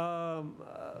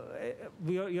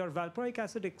 Your valproic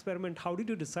acid experiment, how did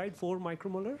you decide 4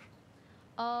 micromolar?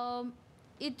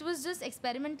 It was just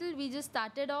experimental. We just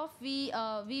started off. We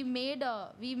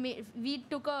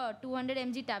took a 200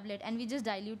 mg tablet and we just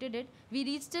diluted it. We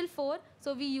reached till 4,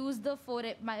 so we used the 4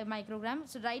 microgram.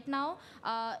 So right now,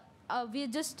 we're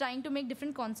just trying to make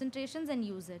different concentrations and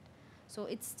use it. So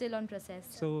it's still on process.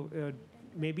 So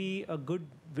maybe a good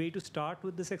way to start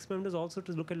with this experiment is also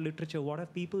to look at literature. What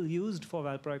have people used for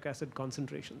valproic acid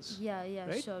concentrations? Yeah,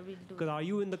 right? sure, we'll do. Because are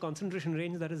you in the concentration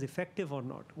range that is effective or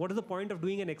not? What is the point of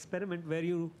doing an experiment where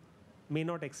you may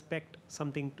not expect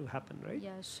something to happen, right?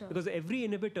 Yeah, sure. Because every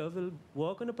inhibitor will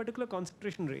work on a particular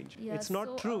concentration range. Yeah, it's not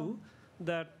so, true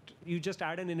that you just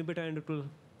add an inhibitor and it will.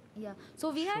 Yeah,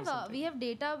 so we have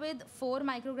data with 4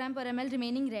 microgram per ml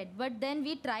remaining red, but then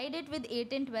we tried it with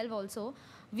 8 and 12 also.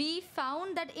 We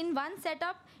found that in one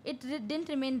setup, it didn't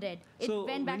remain red. It So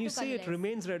went back when you to say it colorless.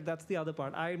 remains red, that's the other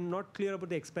part. I'm not clear about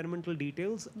the experimental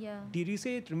details. Yeah. Did you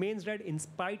say it remains red in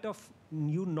spite of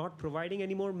you not providing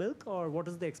any more milk, or what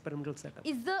is the experimental setup?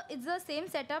 It's the same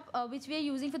setup which we are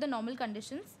using for the normal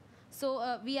conditions.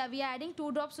 So we are adding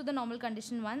 2 drops to the normal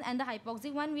condition one, and the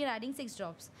hypoxic one we are adding 6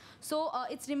 drops. So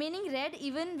it's remaining red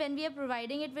even when we are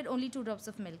providing it with only 2 drops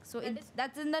of milk. So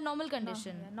that's in the normal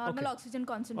condition. Normal oxygen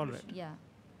concentration. All right. Yeah.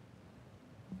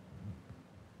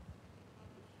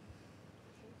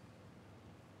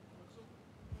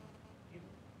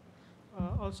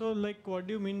 Also, what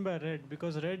do you mean by red?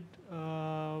 Because red,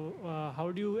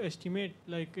 how do you estimate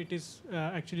it is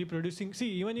actually producing? See,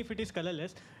 even if it is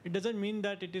colorless, it doesn't mean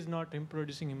that it is not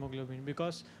producing hemoglobin,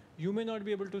 because you may not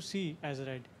be able to see as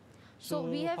red. So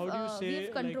we have how do you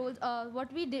say, controls.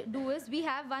 What we do is we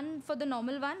have one for the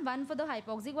normal one for the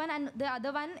hypoxic one, and the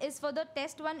other one is for the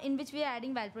test one in which we are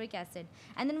adding valproic acid.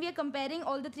 And then we are comparing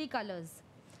all the 3 colors.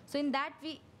 So in that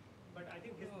we... But I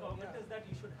think his comment is that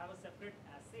you should have a separate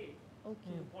assay.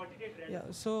 Okay. Quantitate red. Yeah.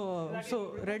 So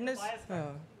redness.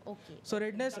 Okay. So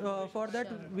redness. For that,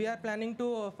 we are planning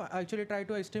to actually try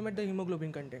to estimate the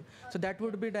hemoglobin content. So that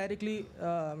would be directly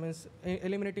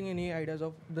eliminating any ideas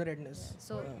of the redness.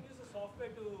 So use a software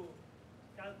to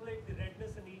calculate calculate the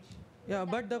redness in each. Yeah,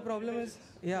 but the problem is,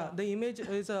 the image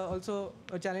is also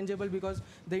challengeable because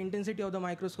the intensity of the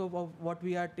microscope of what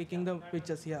we are taking the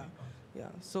pictures. Yeah.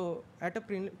 So at a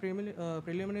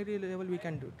preliminary level, we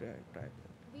can try.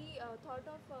 We thought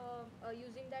of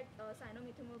using that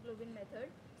cyanomethemoglobin method,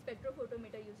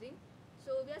 spectrophotometer using.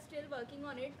 So we are still working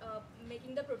on it,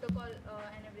 making the protocol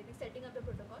and everything, setting up the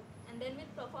protocol, and then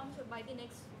we'll perform by the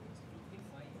next.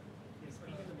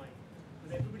 Speak in the mic,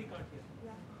 because everybody can't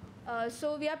hear.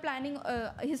 So we are planning,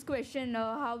 his question,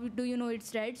 how do you know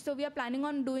it's red? So we are planning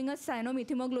on doing a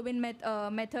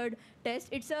cyanomethemoglobin method test.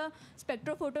 It's a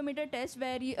spectrophotometer test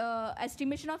where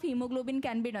estimation of hemoglobin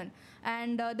can be done.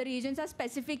 And the reagents are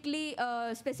specifically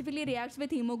reacts with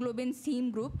hemoglobin's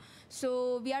heme group.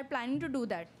 So we are planning to do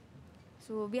that.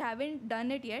 So we haven't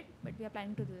done it yet, but we are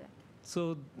planning to do that.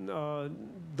 So,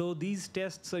 though these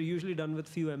tests are usually done with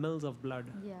few mLs of blood.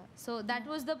 Yeah. So that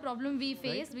was the problem we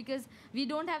faced because we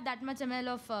don't have that much ml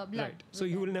of blood. Right. So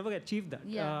you will never achieve that.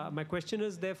 Yeah. My question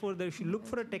is, therefore, that you should look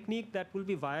for a technique that will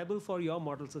be viable for your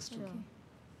model system.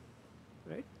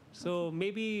 Sure. Right. So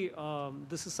maybe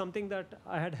this is something that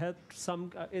I had helped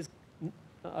some. Is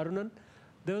Arunan?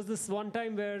 There was this one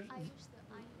time where.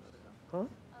 Huh?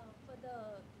 For the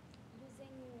using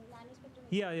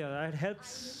nanospectrometry. Yeah, I had helped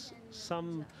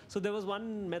some. So there was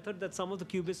one method that some of the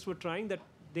cubists were trying, that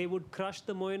they would crush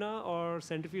the Moina or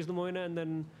centrifuge the Moina and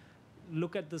then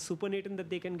look at the supernatant that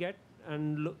they can get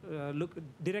and look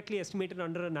directly estimated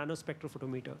under a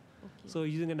nanospectrophotometer. Okay. So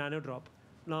using a nanodrop.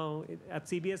 Now at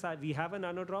CBS we have a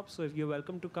nanodrop, so if you're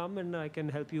welcome to come and I can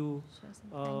help you,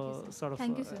 sort of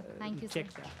Thank you, sir. Thank you,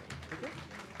 check sir. that.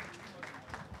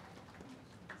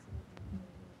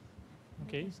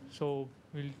 Okay, so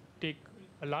we'll take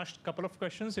a last couple of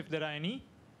questions if there are any,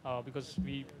 because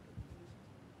we.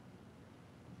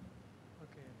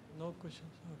 Okay, no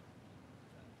questions.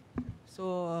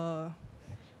 So,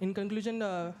 in conclusion,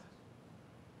 So,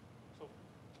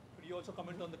 could you also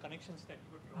comment on the connections that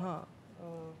you would draw?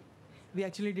 we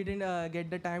actually didn't get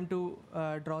the time to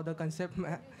draw the concept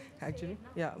actually.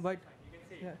 Yeah, but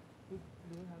yeah. Do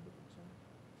you have the picture?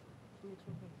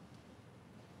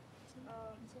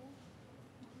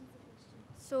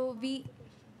 So we.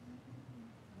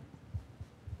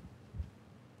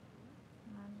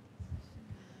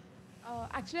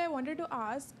 Actually, I wanted to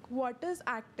ask, what is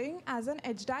acting as an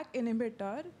HDAC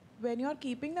inhibitor when you're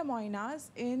keeping the Moinas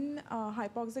in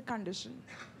hypoxic condition?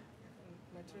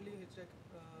 Naturally, HDAC.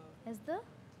 As the?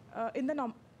 In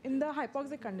the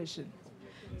hypoxic condition.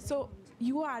 So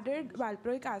you added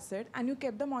valproic acid and you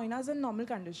kept the Moinas in normal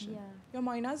condition. Yeah. Your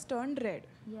Moinas turned red,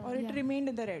 or it remained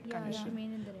in the red condition.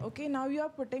 Remained in the red. Okay, now you are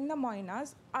putting the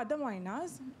other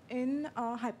Moinas in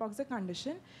hypoxic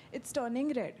condition. It's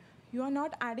turning red. You are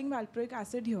not adding valproic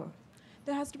acid here.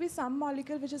 There has to be some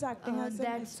molecule which is acting as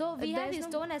so we have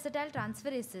histone acetyl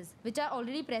transferases which are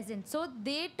already present. So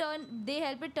they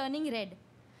help it turning red.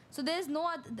 So there is no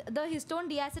the histone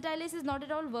deacetylase is not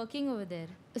at all working over there.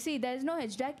 See, there is no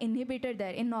HDAC inhibitor there.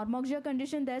 In normoxia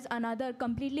condition, there's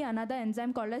completely another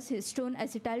enzyme called as histone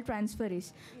acetyl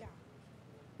transferase.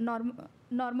 Yeah.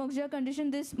 Normoxia condition,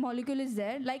 this molecule is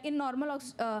there. Like in normal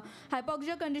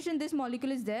hypoxia condition, this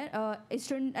molecule is there,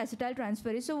 histone acetyl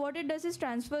transferase. So what it does is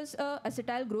transfers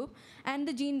acetyl group, and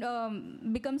the gene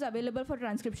becomes available for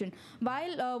transcription.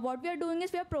 While what we are doing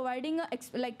is we are providing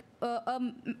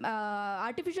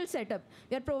artificial setup.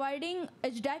 We are providing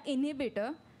HDAC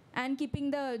inhibitor and keeping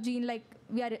the gene, like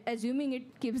we are assuming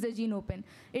it keeps the gene open.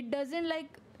 It doesn't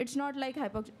it's not like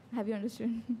hypoxia. Have you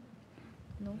understood?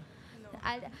 No.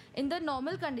 In the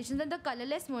normal conditions, then the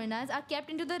colorless moinas are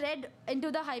kept into the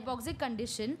hypoxic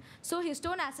condition. So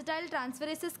histone acetyl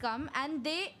transferases come and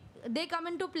they come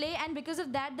into play, and because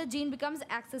of that the gene becomes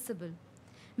accessible.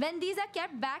 When these are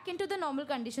kept back into the normal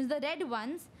conditions, the red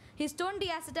ones, histone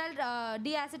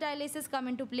deacetylases come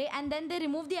into play, and then they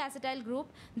remove the acetyl group.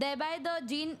 Thereby the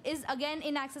gene is again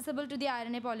inaccessible to the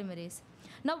RNA polymerase.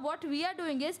 Now what we are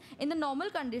doing is, in the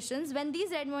normal conditions, when these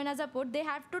red moinas are put, they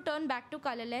have to turn back to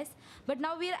colorless. But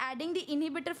now we are adding the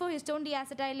inhibitor for histone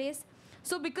deacetylase.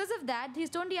 So because of that,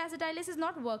 histone deacetylase is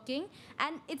not working,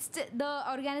 and the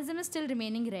organism is still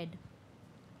remaining red.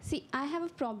 See, I have a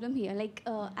problem here.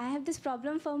 I have this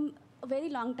problem from a very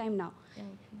long time now. Okay.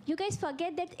 You guys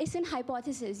forget that it's an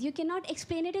hypothesis. You cannot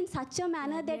explain it in such a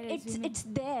manner that it's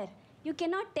there. You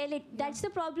cannot tell it. Yeah. That's the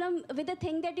problem with the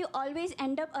thing that you always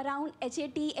end up around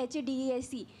HAT,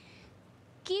 HADESC.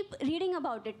 Keep reading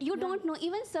about it. You don't know.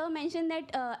 Even sir mentioned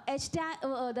that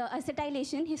the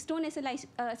acetylation, histone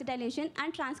acetylation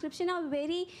and transcription are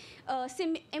very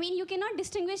you cannot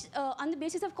distinguish on the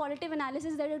basis of qualitative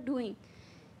analysis that you're doing.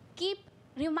 Keep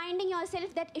reminding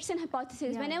yourself that it's an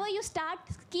hypothesis. Whenever you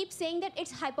keep saying that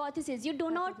it's hypothesis, you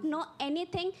do not know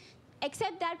anything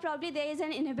except that probably there is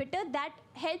an inhibitor that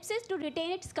helps us to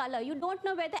retain its color. You don't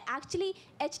know whether actually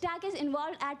HDAC is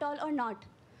involved at all or not.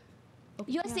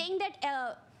 Okay. You're saying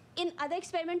that in other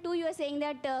experiment too, you are saying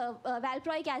that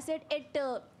valproic acid,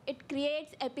 it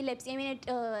creates epilepsy. I mean,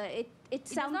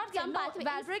 it's some pathway.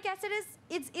 Valproic acid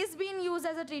is being used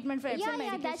as a treatment for epilepsy.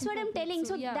 Yeah, that's what I'm telling.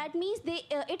 So that means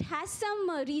it has some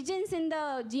regions in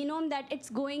the genome that it's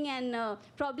going and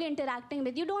probably interacting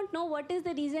with. You don't know what is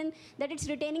the reason that it's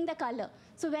retaining the color.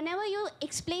 So whenever you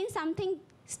explain something,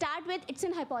 start with it's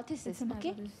an hypothesis. It's an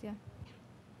hypothesis, yeah.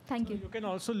 Thank you. You can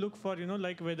also look for,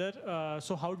 like whether,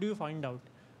 so how do you find out?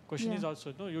 Question is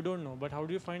also, no, you don't know, but how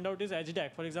do you find out is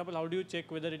HDAC? For example, how do you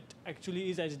check whether it actually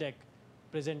is HDAC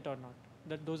present or not?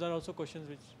 Those are also questions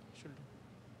which should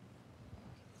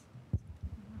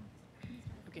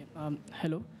do. Okay,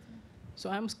 hello. So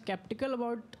I'm skeptical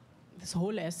about this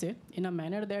whole essay in a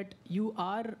manner that you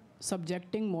are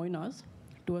subjecting Moinas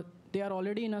to, they are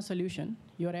already in a solution.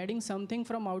 You're adding something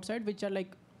from outside which are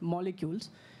like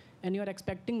molecules, and you're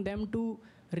expecting them to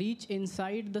reach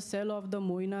inside the cell of the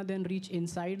Moina, then reach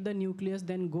inside the nucleus,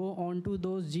 then go on to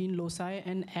those gene loci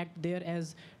and act there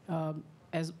as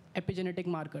epigenetic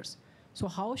markers. So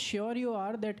how sure you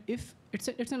are that if it's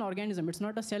an organism, it's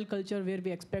not a cell culture where we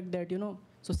expect that,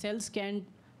 so cells can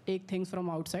take things from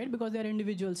outside because they're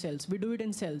individual cells. We do it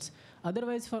in cells.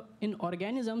 Otherwise, in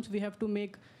organisms, we have to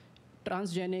make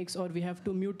transgenics, or we have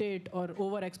to mutate or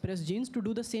overexpress genes to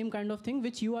do the same kind of thing,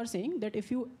 which you are saying that if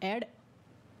you add,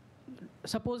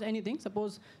 suppose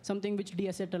something which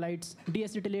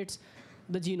deacetylates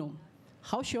the genome.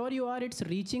 How sure you are it's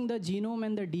reaching the genome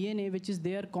and the DNA, which is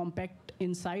there compact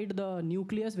inside the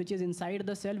nucleus, which is inside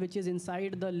the cell, which is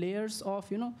inside the layers of,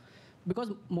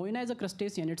 because Moina is a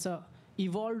crustacean. It's a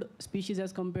evolved species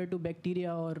as compared to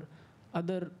bacteria or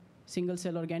other single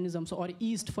cell organisms, or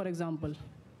yeast, for example.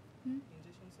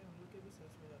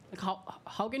 Like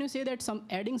how can you say that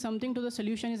adding something to the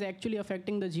solution is actually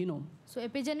affecting the genome? So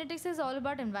epigenetics is all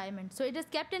about environment. So it is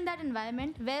kept in that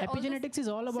environment where epigenetics is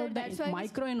all about the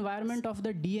microenvironment of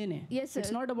the DNA. Yes, sir.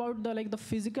 It's not about the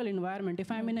physical environment.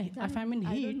 If I'm in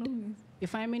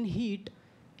heat,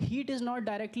 heat is not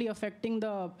directly affecting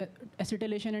the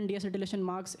acetylation and deacetylation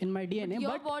marks in my DNA. But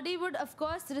your body would, of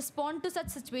course, respond to such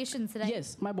situations, right?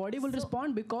 Yes, my body will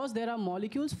respond because there are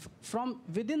molecules from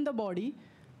within the body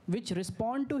which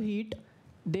respond to heat.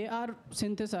 They are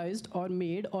synthesized or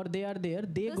made, or they are there.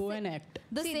 They go and act.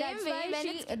 The same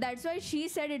way, that's why she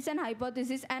said it's an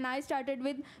hypothesis, and I started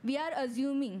with, we are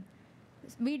assuming.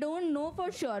 We don't know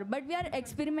for sure, but we are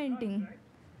experimenting.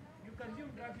 You consume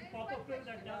drugs, you pop a pill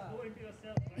that does go into your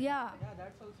cells, right? Yeah. Yeah,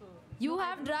 that's also. You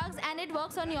have drugs and it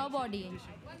works on your body.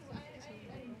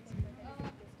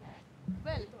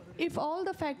 Well, if all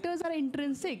the factors are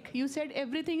intrinsic, you said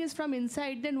everything is from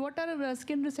inside, then what are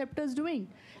skin receptors doing?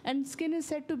 And skin is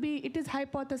said to be, it is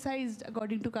hypothesized,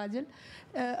 according to Kajal,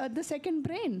 the second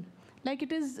brain. Like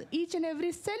it is, each and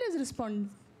every cell is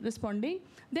responding.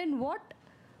 Then what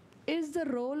is the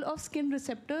role of skin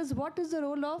receptors? What is the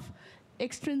role of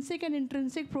extrinsic and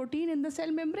intrinsic protein in the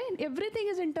cell membrane? Everything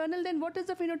is internal, then what is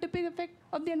the phenotypic effect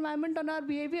of the environment on our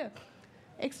behavior?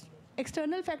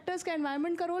 External factors का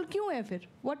environment का role क्यों है फिर?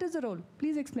 What is the role?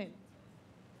 Please explain.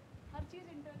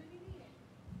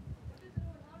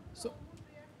 So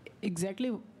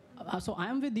exactly. So I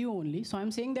am with you only. So I'm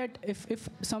saying that if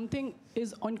something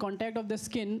is on contact of the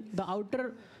skin, the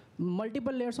outer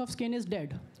multiple layers of skin is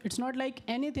dead. It's not like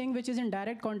anything which is in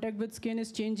direct contact with skin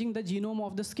is changing the genome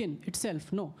of the skin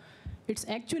itself. No. It's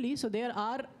actually, so there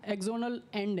are axonal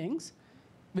endings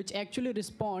which actually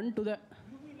respond to the,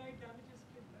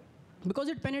 because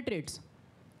it penetrates.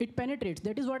 It penetrates.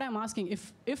 That is what I'm asking.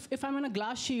 If I'm in a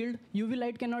glass shield, UV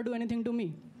light cannot do anything to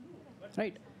me,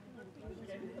 right?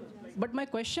 But my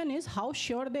question is how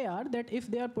sure they are that if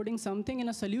they are putting something in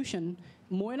a solution,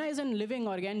 Moina is a living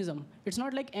organism. It's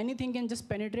not like anything can just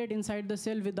penetrate inside the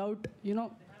cell without,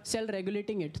 cell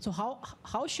regulating it. So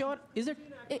how sure is it?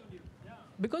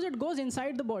 Because it goes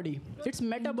inside the body. It's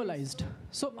metabolized.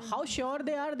 So how sure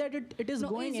they are that it is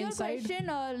going inside? Is your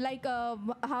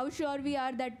question how sure we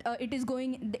are that it is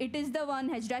going, it is the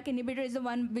one, HDAC inhibitor is the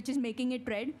one which is making it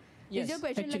red? Yes, is your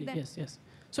question actually, like that? yes.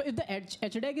 So if the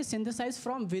HDAC is synthesized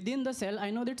from within the cell, I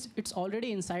know that it's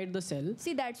already inside the cell.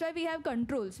 See, that's why we have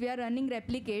controls. We are running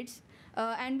replicates.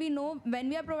 And we know when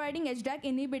we are providing HDAC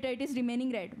inhibitor, it is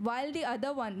remaining red. While the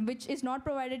other one, which is not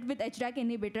provided with HDAC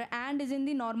inhibitor and is in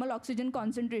the normal oxygen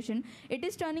concentration, it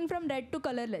is turning from red to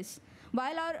colorless.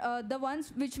 While the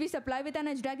ones which we supply with an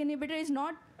HDAC inhibitor is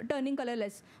not turning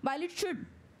colorless, while it should.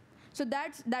 So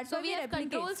that's So why we have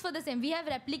controls for the same. We have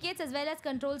replicates as well as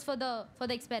controls for the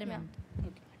experiment.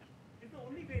 It's the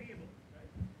only variable, right?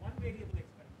 One variable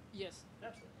experiment. Yes.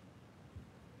 That's it.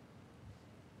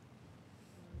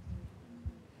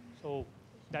 So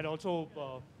that also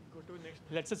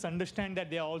lets us understand that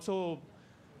they are also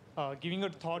giving a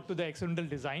thought to the experimental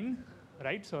design,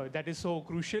 right? So that is so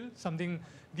crucial.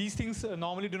 These things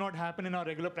normally do not happen in our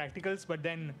regular practicals, but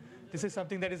then this is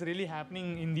something that is really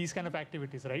happening in these kind of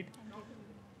activities, right?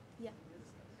 Yeah.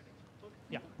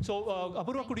 Yeah. So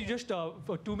Apurva, could you just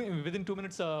within 2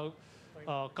 minutes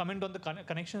comment on the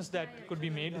connections that could be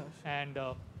made and.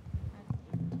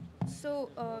 So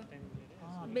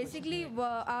basically,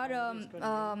 our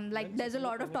like there's a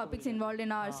lot of topics involved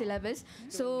in our syllabus.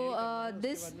 So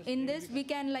in this we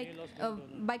can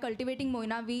by cultivating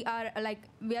Moina, we are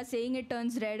saying it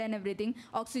turns red and everything.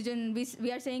 Oxygen,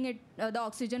 we are saying it the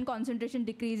oxygen concentration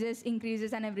decreases,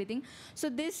 increases, and everything. So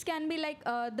this can be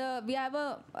we have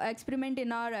a experiment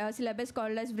in our syllabus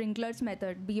called as Winkler's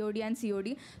method, BOD and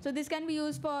COD. So this can be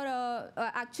used for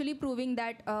actually proving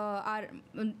that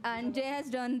and Jay has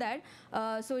done that.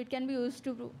 So it can be used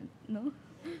to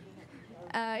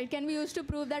it can be used to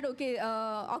prove that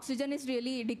oxygen is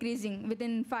really decreasing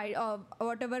within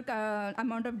whatever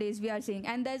amount of days we are seeing.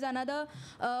 And there's another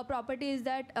property is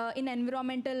that in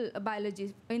environmental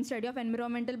biology, in study of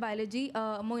environmental biology,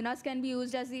 Moinas can be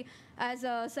used as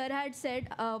Sir had said,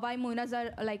 why Moinas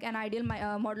are like an ideal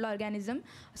model organism.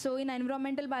 So in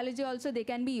environmental biology also they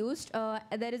can be used.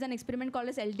 There is an experiment called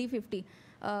as LD50.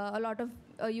 A lot of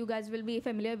you guys will be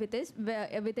familiar with this,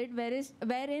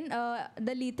 wherein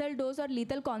the lethal dose or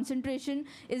lethal concentration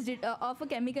of a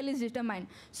chemical is determined.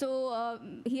 So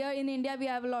here in India we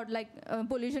have a lot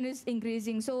pollution is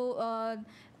increasing. So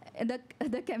the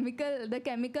chemical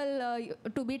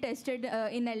to be tested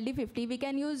in LD50, we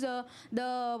can use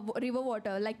the river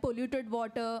water, like polluted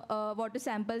water, water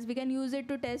samples. We can use it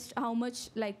to test how much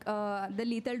the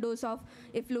lethal dose of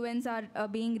effluents are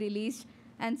being released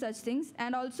and such things.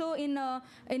 And also in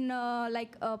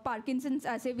Parkinson's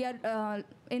assay, we are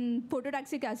in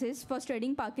phototoxic assays for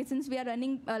studying Parkinson's. We are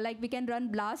running we can run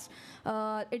BLAST.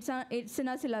 It's in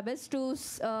our syllabus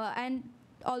and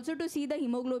also to see the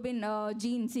hemoglobin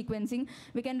gene sequencing.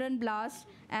 We can run BLAST,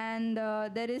 and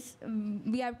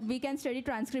we can study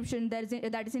transcription. That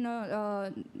is in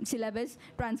a syllabus: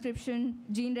 transcription,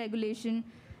 gene regulation,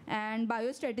 and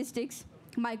biostatistics,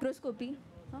 microscopy.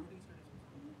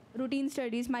 Routine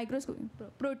studies,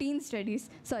 protein studies,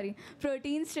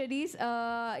 protein studies,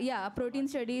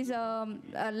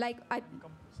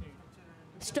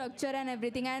 structure and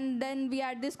everything. And then we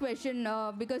had this question,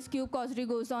 because cube causery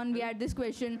goes on, we had this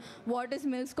question: what is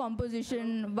milk's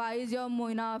composition? Why is your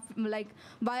Moina,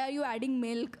 why are you adding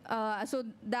milk? So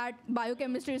that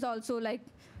biochemistry is also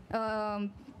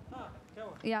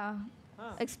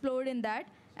explored in that.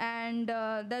 And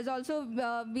there's also,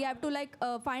 we have to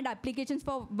find applications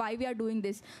for why we are doing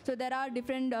this. So there are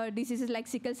different diseases like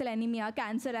sickle cell anemia,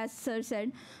 cancer, as Sir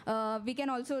said. We can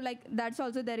also, that's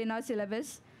also there in our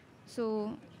syllabus.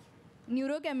 So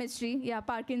neurochemistry,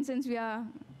 Parkinson's,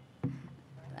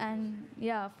 and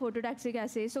phototoxic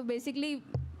assay. So basically,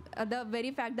 the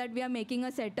very fact that we are making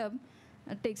a setup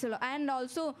takes a lot. And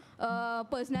also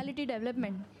personality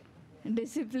development,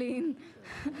 discipline.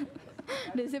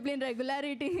 Discipline,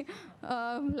 regularity,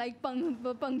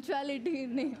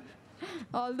 punctuality,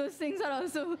 all those things are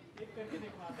also.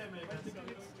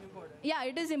 Yeah,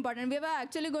 it is important. We were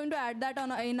actually going to add that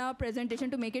in our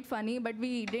presentation to make it funny, but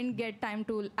we didn't get time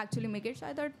to actually make it. So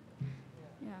I thought,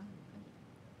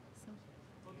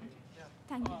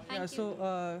 thank you. Yeah,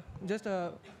 so just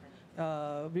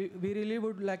we really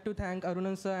would like to thank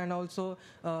Arunan sir, and also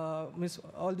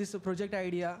all this project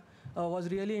idea was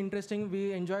really interesting.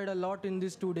 We enjoyed a lot in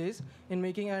these 2 days in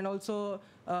making, and also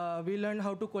we learned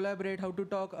how to collaborate, how to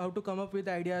talk, how to come up with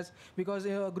ideas, because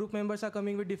group members are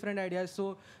coming with different ideas.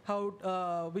 So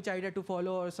how which idea to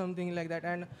follow or something like that.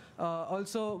 And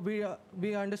also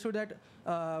we understood that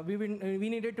we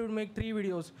needed to make 3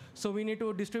 videos, so we need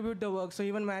to distribute the work. So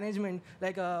even management,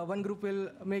 one group will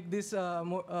make this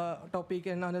topic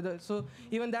and another. So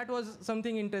even that was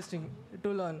something interesting to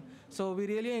learn. So we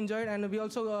really enjoyed, and we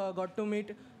also got to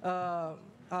meet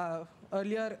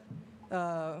earlier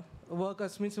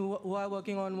workers, means who are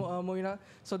working on Moina.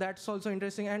 So that's also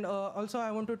interesting. And also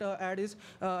I want to add is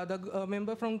the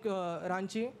member from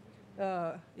Ranchi,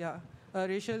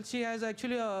 Rachel, she has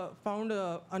actually found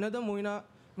another Moina,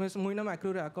 means Moina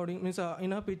macrura, according, means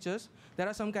in her pictures there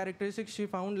are some characteristics she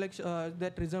found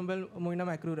that resemble Moina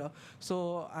macrura.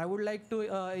 So I would like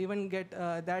to even get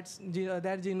that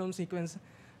genome sequence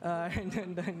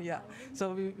and then yeah.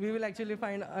 So we will actually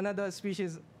find another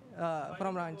species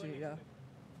from Ranchi. Yeah.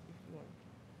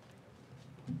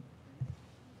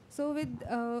 So with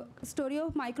story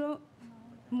of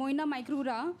Moina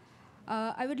micrura,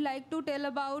 I would like to tell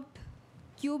about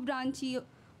cube Ranchi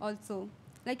also.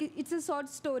 Like it's a short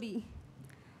story.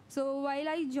 So while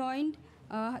I joined,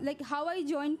 like how I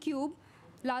joined cube,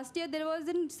 last year there was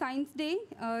a science day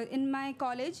in my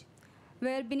college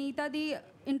where Benita Di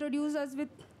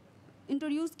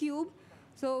introduced cube.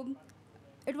 So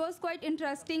it was quite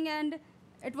interesting, and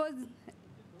it was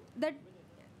that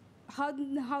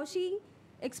how she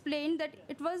explained that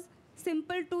it was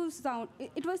simple to sound.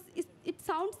 It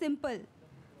sounds simple.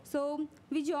 So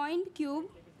we joined cube,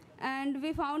 and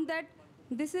we found that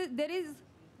there is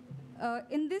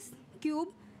in this cube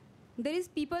there is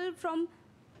people from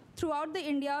throughout the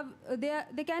India.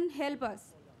 They can help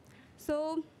us.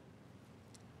 So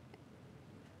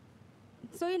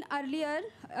in earlier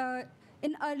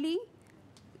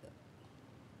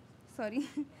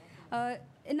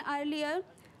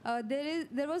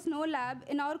there was no lab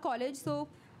in our college. So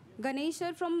Ganesh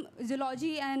sir from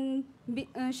zoology and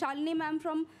Shalini ma'am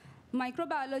from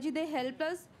microbiology, they helped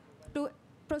us to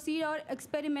proceed our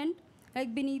experiment.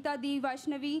 Like Binita Di,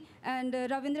 Vaishnavi, and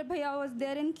Ravindra Bhaiya was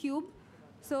there in cube.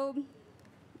 So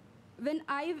when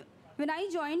I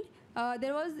joined,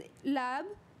 there was lab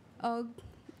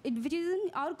which is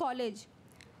in our college.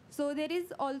 So there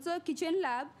is also a kitchen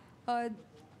lab of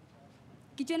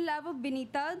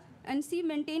Binita, and she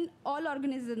maintained all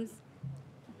organisms.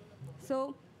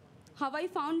 So how I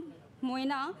found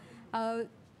Moina,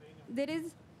 there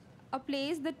is a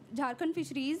place, that Jharkhand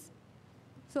fisheries.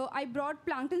 So I brought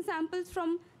plankton samples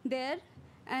from there,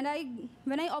 and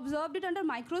when I observed it under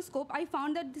microscope, I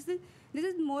found that this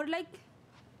is more like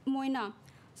Moina.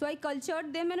 So I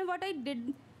cultured them, and what I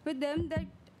did with them, that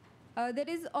there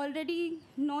is already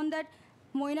known that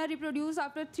Moina reproduce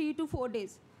after 3 to 4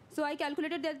 days. So I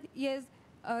calculated that yes,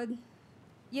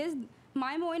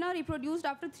 my Moina reproduced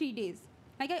after 3 days.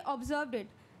 Like I observed it.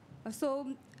 So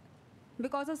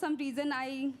because of some reason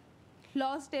I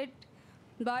lost it,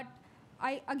 but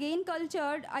I again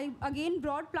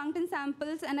brought plankton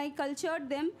samples, and I cultured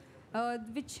them,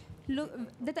 which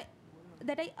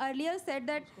that I earlier said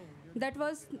that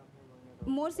was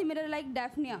more similar like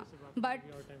Daphnia. But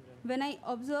when I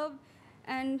observed,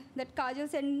 and that Kajal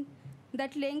sent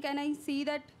that link, and I see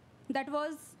that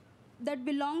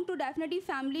belonged to Daphnia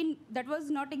family, that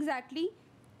was not exactly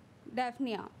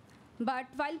Daphnia. But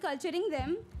while culturing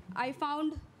them, I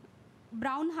found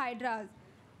brown hydras.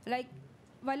 Like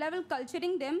while I was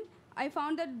culturing them, I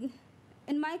found that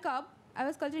in my cup, I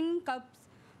was culturing in cups,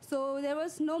 so there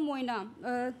was no Moina.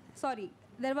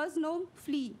 There was no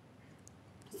flea.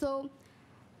 So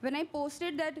when I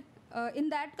posted that, in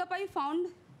that cup I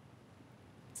found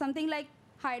something like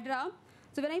hydra.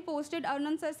 So when I posted,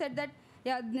 Arunan sir said that,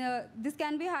 yeah, this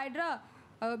can be hydra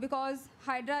because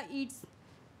hydra eats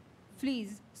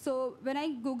fleas. So when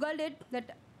I googled it,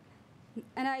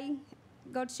 and I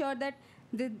got sure that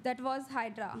that was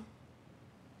hydra.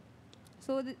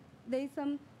 So there is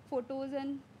some photos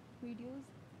and videos.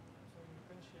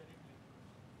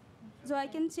 So I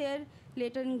can share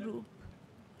later in group.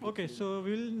 Okay, so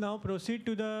we'll now proceed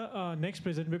to the next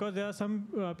present, because there are some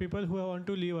people who want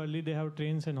to leave early. They have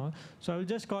trains and all. So I will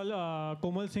just call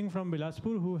Komal Singh from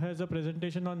Bilaspur, who has a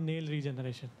presentation on nail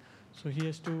regeneration. So he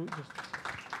has to just...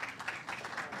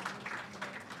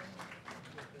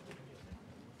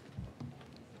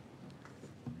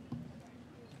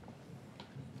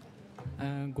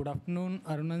 Good afternoon,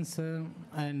 Arunan sir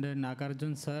and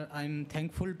Nagarjun sir. I'm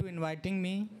thankful to inviting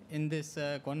me in this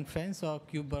conference of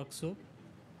Cube Workshop.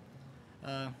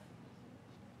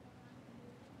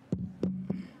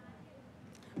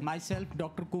 Myself,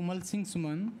 Dr. Komal Singh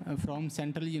Suman from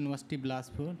Central University,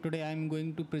 Bilaspur. Today I am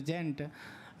going to present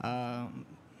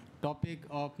topic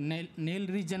of nail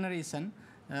regeneration.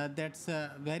 That's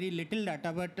very little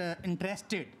data, but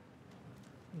interested.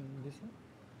 This one?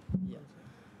 Yeah.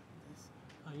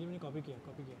 ये मैंने copy किया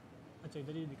अच्छा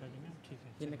इधर ही दिखा देंगे ठीक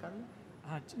है ये निकाल लो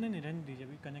हाँ नहीं रहने दीजिए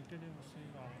अभी कनेक्टेड है उससे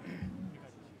दिखा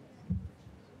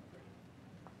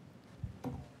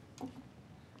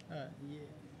दीजिए ये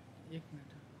एक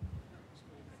मिनट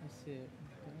इससे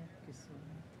किस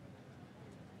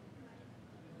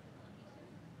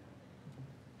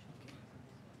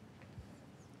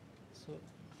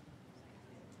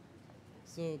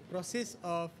so process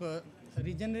of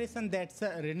regeneration, that's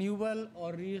a renewal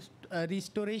or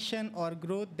restoration or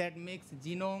growth that makes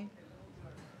genome.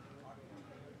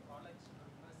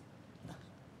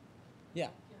 Yeah.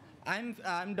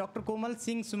 I'm Dr. Komal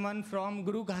Singh Suman from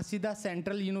Guru Ghasida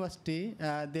Central University.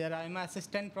 There I'm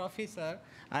assistant professor.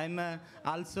 I'm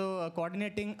also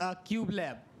coordinating a cube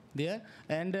lab there,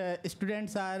 and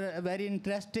students are very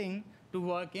interesting to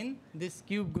work in this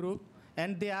cube group,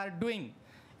 and they are doing,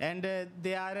 and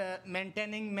they are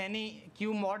maintaining many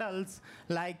cube models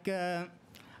like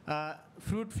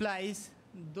fruit flies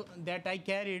that I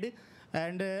carried,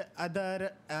 and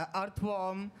other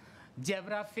earthworm,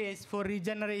 zebra fish for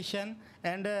regeneration,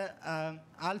 and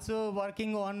also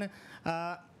working on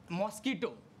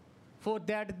mosquito. For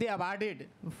that they awarded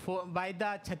by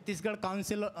the Chhattisgarh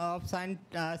Council of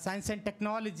Science and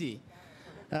Technology,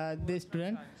 this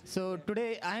student. So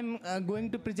today I'm going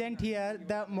to present here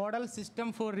the model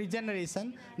system for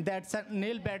regeneration, that's a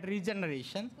nail bed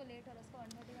regeneration.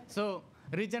 So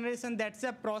regeneration, that's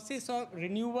a process of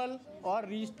renewal or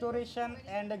restoration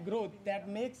and growth that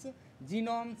makes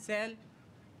genome, cell,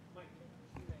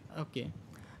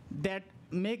 that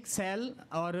makes cell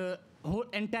or whole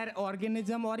entire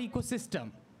organism or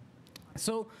ecosystem.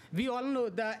 So we all know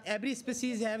that every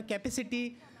species have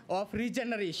capacity of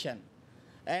regeneration,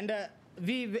 and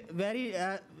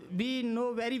we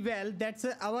know very well that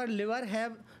our liver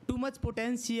have too much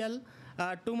potential,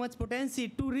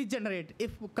 to regenerate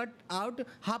if cut out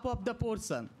half of the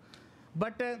portion.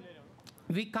 But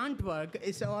we can't work,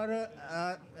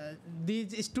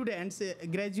 these students,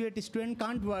 graduate students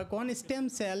can't work on stem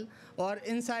cell or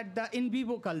inside the in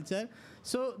vivo culture.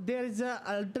 So there is an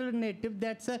alternative,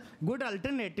 that's a good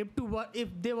alternative to work if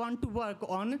they want to work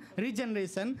on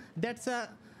regeneration. That's a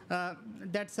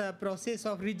process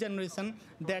of regeneration,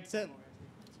 that's a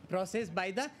process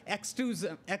by the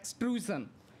extrusion,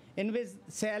 in which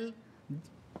cell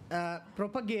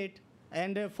propagate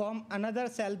and form another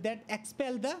cell that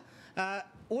expel the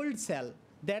old cell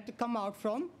that come out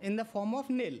from in the form of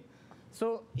nail.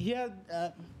 So here,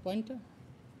 pointer.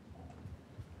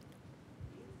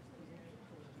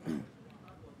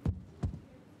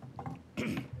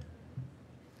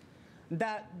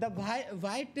 The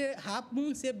white half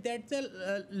moon shape, that's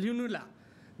a lunula.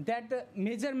 That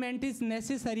measurement is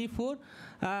necessary for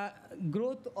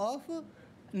growth of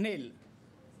nail.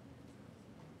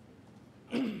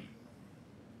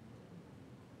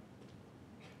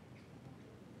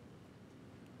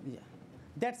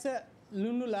 That's a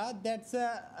lunula, that's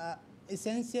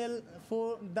essential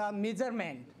for the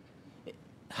measurement,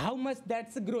 how much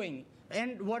that's growing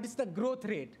and what is the growth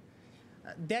rate.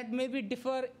 That may be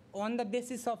differ on the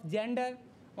basis of gender,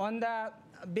 on the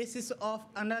basis of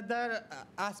another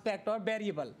aspect or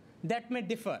variable, that may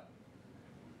differ.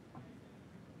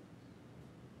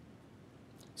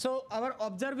 So our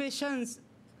observations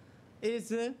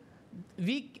is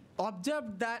we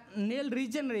observed the nail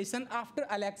regeneration after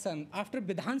election, after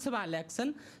Vidhan Sabha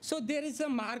election. So there is a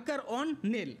marker on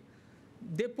nail.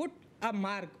 They put a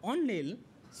mark on nail.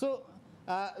 So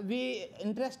we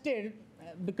interested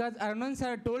because Arunan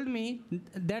sir told me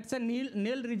that's a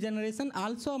nail regeneration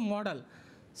also a model.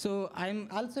 So I'm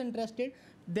also interested.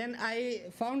 Then I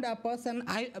found a person,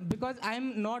 because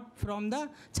I'm not from the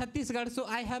Chhattisgarh, so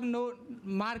I have no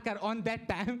marker on that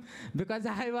time because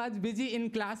I was busy in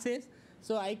classes,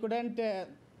 so I couldn't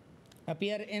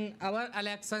appear in our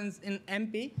elections in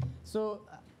MP. So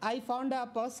I found a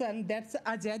person, that's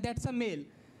Ajay, that's a male.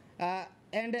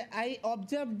 And I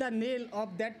observed the nail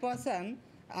of that person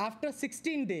after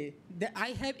 16 days. I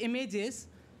have images,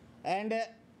 and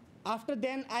after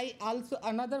then I also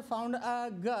another found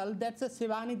a girl, that's a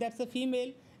Shivani, that's a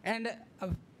female, and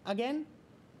again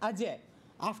Ajay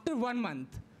after 1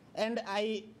 month. And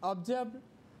I observed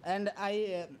and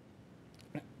I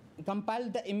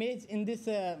compiled the image in this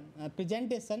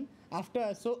presentation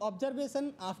after, so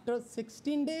observation after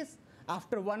 16 days,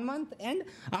 after 1 month, and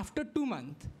after 2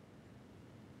 months.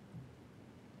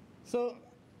 So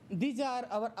these are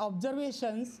our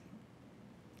observations.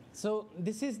 So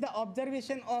this is the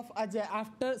observation of Ajay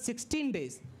after 16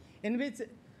 days, in which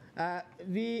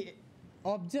we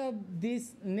observe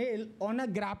this nail on a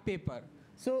graph paper.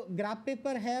 So graph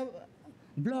paper have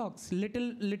blocks,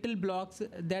 little blocks,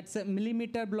 that's a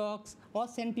millimeter blocks or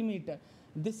centimeter.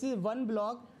 This is one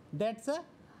block, that's a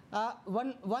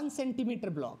 1 centimeter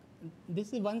block.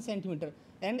 This is 1 centimeter,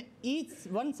 and each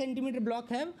 1 centimeter block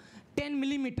have 10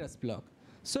 millimeters block.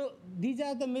 So these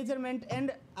are the measurement,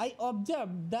 and I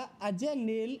observed the Ajay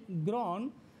nail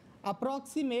grown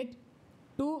approximate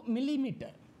 2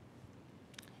 millimeter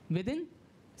within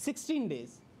 16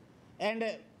 days.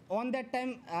 And on that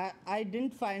time, I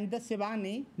didn't find the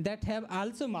Shivani that have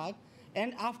also marked.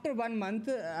 And after 1 month,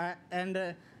 and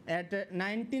at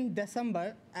 19th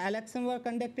December, election were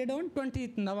conducted on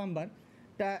 20th November.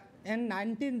 And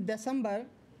 19th December,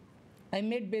 I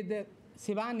met with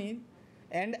Shivani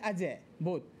and Ajay,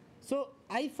 both. So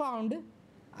I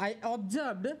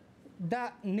observed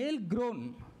the nail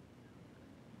grown.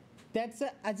 That's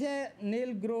Ajay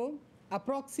nail grow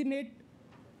approximate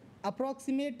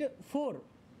 4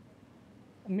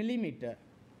 millimeter,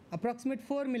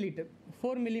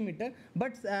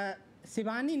 but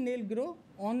Shivani nail grow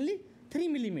only 3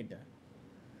 millimeter.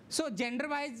 So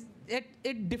gender-wise,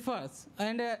 it differs,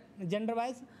 and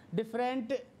gender-wise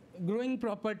different growing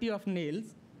property of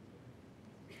nails.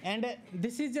 And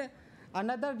this is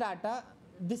another data.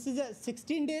 This is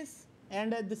 16 days,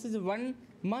 and this is 1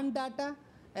 month data,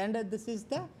 and this is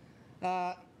the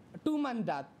 2 month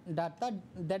data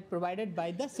that provided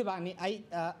by the Shivani. I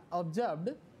observed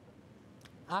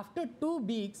after 2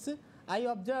 weeks, I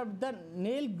observed the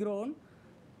nail grown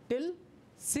till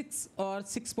 6 or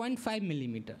 6.5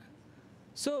 millimeter.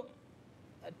 So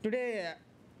today,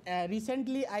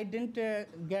 recently I didn't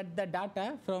get the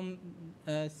data from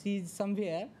she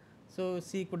somewhere, so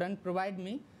she couldn't provide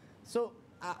me. So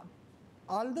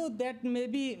although that may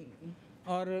be,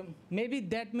 or maybe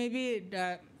that may be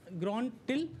grown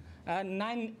till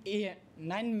 9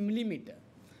 millimeter.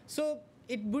 So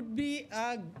it would be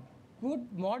a good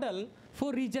model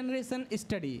for regeneration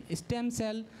study, stem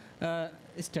cell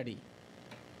study.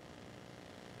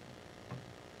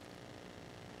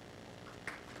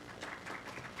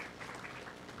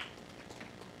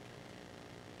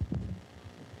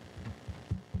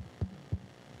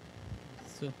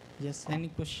 So, yes, any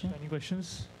question? Any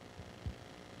questions?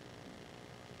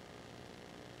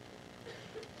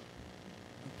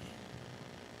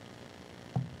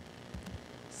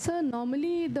 Sir,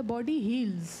 normally the body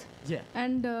heals. Yeah.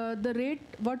 And the rate,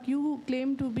 what you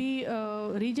claim to be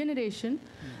regeneration,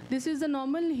 this is the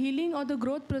normal healing or the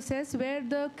growth process where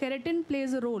the keratin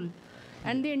plays a role.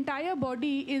 And the entire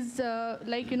body is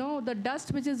the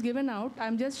dust which is given out.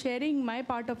 I'm just sharing my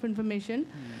part of information.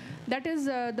 That is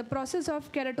the process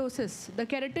of keratosis, the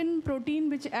keratin protein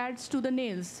which adds to the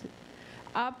nails.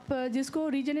 आप जिसको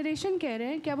regeneration कह रहे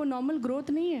हैं, क्या वो normal growth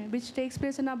नहीं है, which takes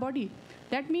place in our body?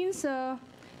 That means,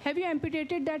 have you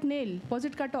amputated that nail? Was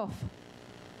it cut off?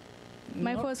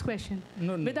 My first question.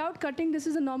 No. Without cutting, this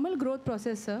is a normal growth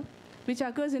process, sir, which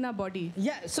occurs in our body.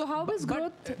 Yeah. So how is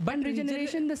growth and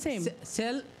regeneration the same?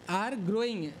 Cells are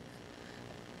growing.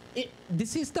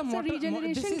 This is the model.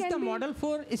 This is the model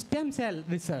for stem cell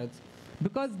research,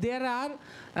 because there are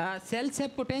cells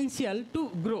have potential to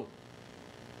grow.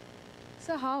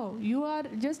 So how? You are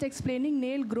just explaining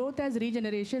nail growth as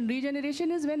regeneration.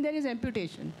 Regeneration is when there is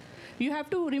amputation. You have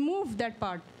to remove that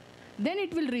part. Then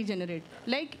it will regenerate.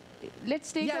 Like,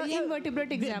 let's take an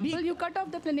invertebrate example. You cut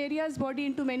off the planaria's body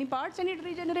into many parts and it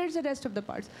regenerates the rest of the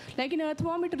parts. Like in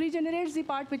earthworm, it regenerates the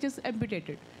part which is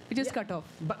amputated, which is cut off.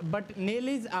 But nail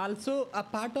is also a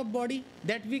part of body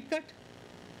that we cut.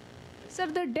 Sir,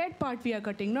 the dead part we are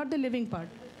cutting, not the living part.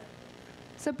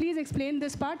 So please explain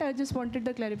this part. I just wanted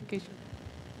the clarification.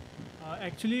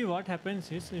 Actually, what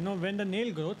happens is, when the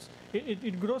nail grows,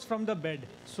 it grows from the bed.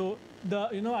 So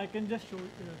I can just show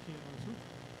it here also.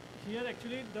 Here,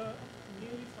 actually, the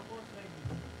nail is supposed like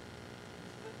this.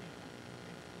 This is the nail.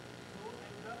 So,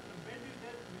 and the bed is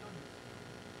there below this.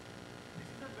 This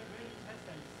is the bed where it has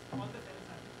cells. All the cells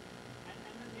are. And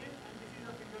the nail, and this is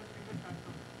the finger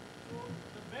transfer. So,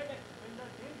 the bed, when the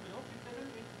nail grows,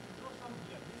 it grows from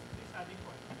here. This starting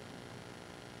point.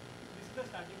 This is the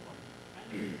starting point.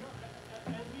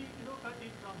 And as we cut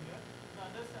it from here,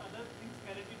 the other things,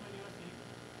 keratin when you are seeing,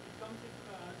 it comes, it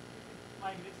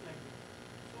migrates like this.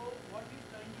 So what he's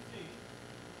trying to say is,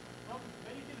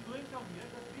 when it is going from here,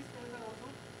 these cells are also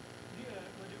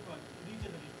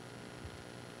regenerating.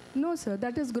 No, sir,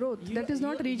 that is growth. That is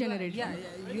not regeneration.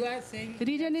 You are saying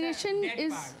regeneration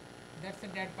is. That's the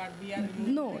dead part. We are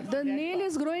no, the nail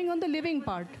is growing on the living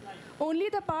part. Only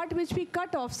the part which we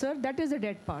cut off, sir, that is the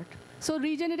dead part. So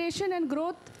regeneration and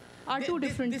growth are two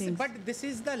different things. But this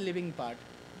is the living part.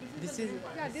 This is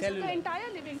this is the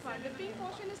entire living part. The pink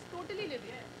portion is totally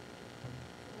living.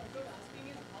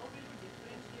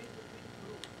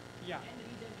 Yeah.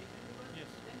 Yes.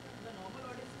 Then the normal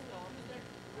audience will obvious that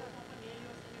growth of a nail you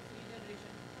are saying is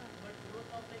regeneration, but growth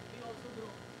of like we also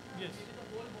grow. Yes. Maybe the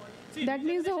whole body. See, that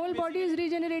means the whole body is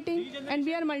regenerating and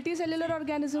we are multicellular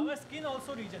organism. Our skin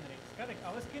also regenerates, correct?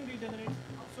 Our skin regenerates.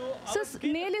 So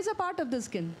nail is a part of the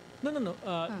skin. No.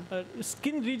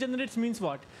 Skin regenerates means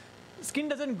what? Skin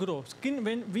doesn't grow. Skin,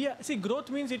 when we see, growth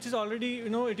means it is already,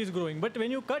 it is growing. But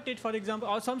when you cut it, for example,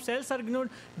 or some cells are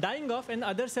dying off and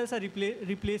other cells are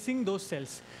replacing those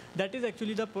cells. That is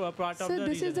actually the part of the So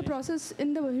this is the process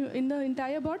in the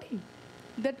entire body.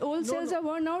 That old cells are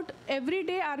worn out. Every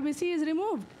day RBC is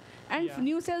removed. and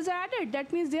new cells are added.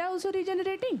 That means they are also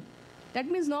regenerating. That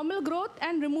means normal growth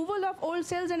and removal of old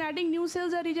cells and adding new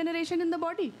cells are regeneration in the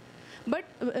body. But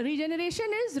regeneration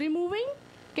is removing.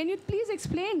 Can you please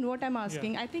explain what I'm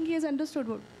asking? I think he has understood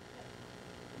what.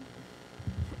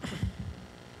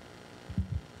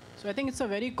 So I think it's a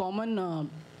very common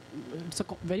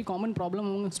very common problem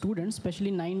among students,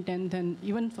 especially 9, 10th, and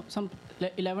even some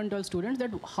 11, 12 students,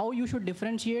 that how you should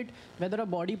differentiate whether a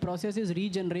body process is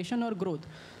regeneration or growth.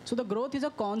 So the growth is a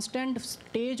constant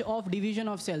stage of division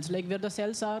of cells, like where the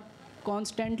cells are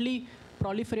constantly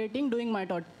proliferating, doing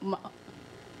mitosis.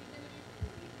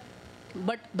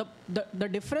 But the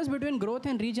difference between growth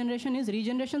and regeneration is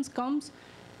regeneration comes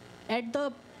at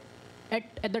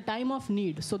the time of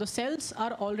need. So the cells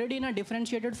are already in a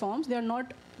differentiated forms. They are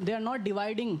not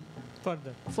dividing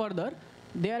further.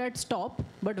 They are at stop.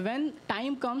 But when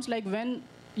time comes, like when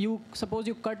suppose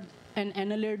you cut an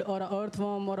annelid or an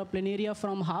earthworm or a planaria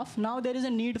from half, now there is a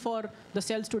need for the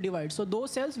cells to divide. So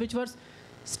those cells which were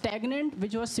stagnant,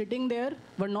 which were sitting there,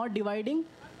 were not dividing,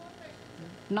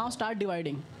 now start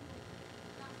dividing.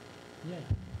 Yeah.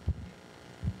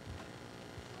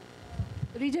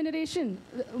 Regeneration.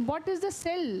 What is the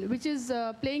cell which is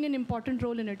playing an important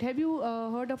role in it? Have you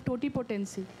heard of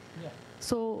totipotency? Yeah.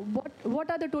 So what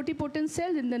are the totipotent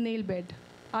cells in the nail bed?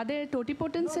 Are there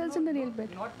totipotent cells in the nail bed?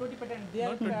 Not totipotent. They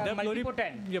are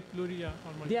multipotent.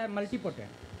 They are multipotent.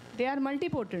 They are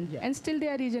multipotent, and still they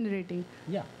are regenerating.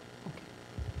 Yeah.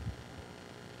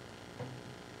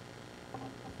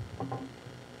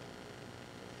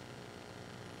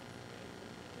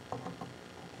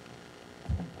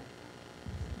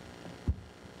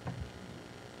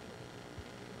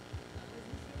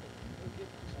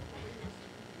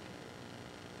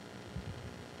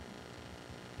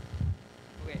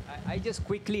 I just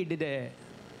quickly did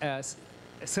a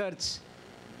search.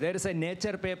 There is a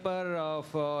Nature paper of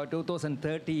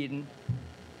 2013.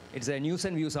 It's a News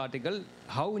and Views article,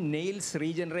 how nails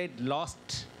regenerate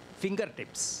lost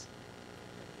fingertips.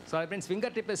 So that means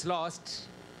fingertip is lost,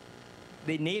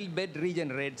 the nail bed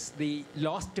regenerates the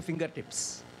lost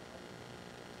fingertips.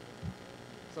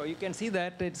 So you can see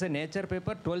that it's a Nature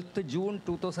paper, 12th June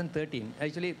 2013.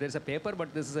 Actually, there's a paper,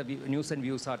 but this is a News and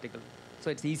Views article. So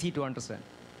it's easy to understand.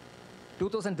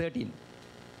 2013,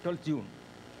 12th June.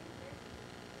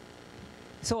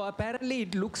 So apparently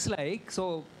it looks like,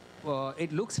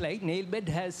 nail bed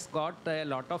has got a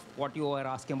lot of what you were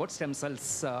asking about, stem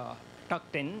cells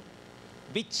tucked in,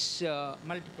 which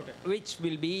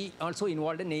will be also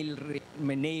involved in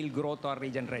nail growth or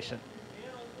regeneration.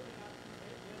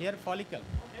 Hair follicle.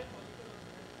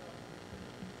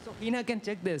 So Hina can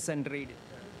check this and read it.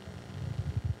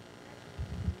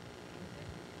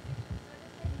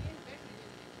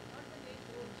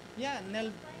 Yeah, nail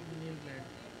bed.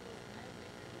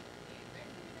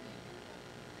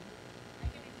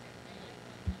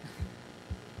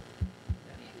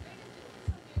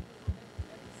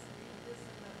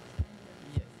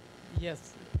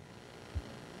 Yes.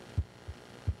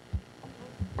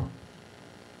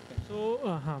 So,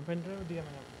 pen drive दिया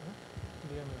मैंने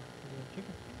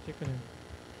आपको,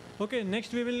 Okay,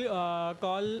 next we will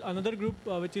call another group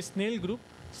which is Snail group.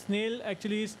 Snail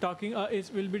actually is talking,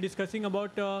 will be discussing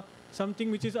about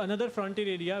something which is another frontier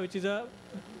area, which is in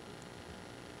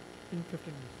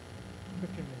 15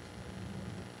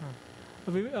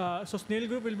 minutes. So Snail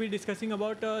group will be discussing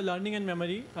about learning and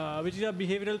memory, which is a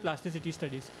behavioral plasticity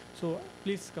studies. So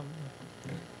please come.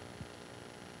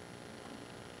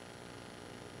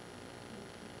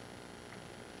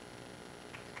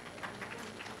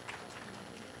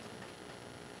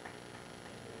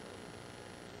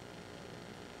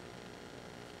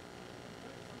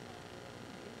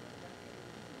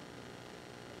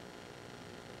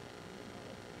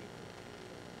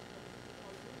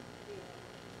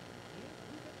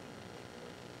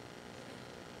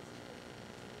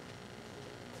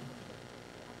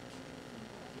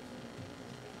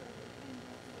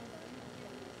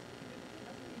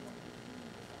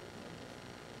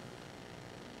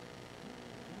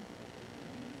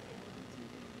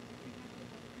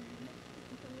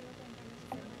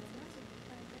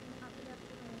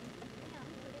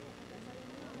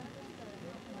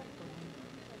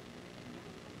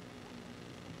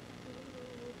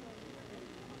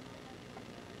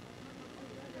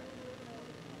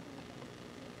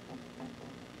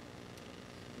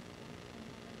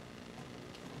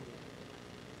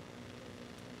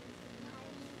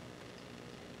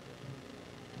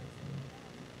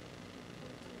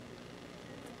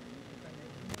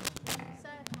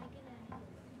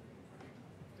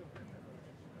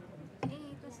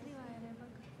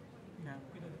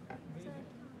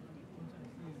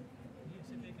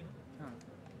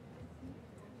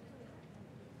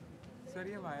 Sir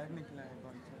ये wire निकला है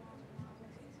कौन सा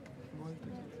बोल तो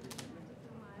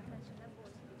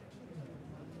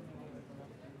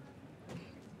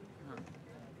हाँ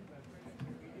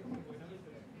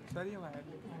sir ये wire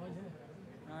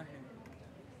हाँ है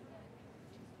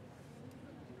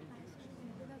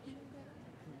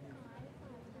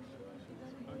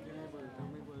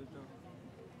मैं बोलता हूँ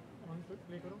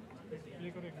प्ले करो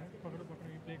एक मिनट पकड़ो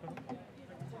प्ले करो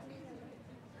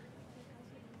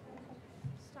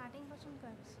Starting person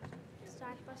cuts.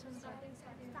 Start person cuts.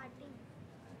 Starting.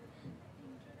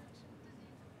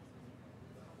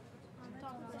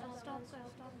 Stop कर.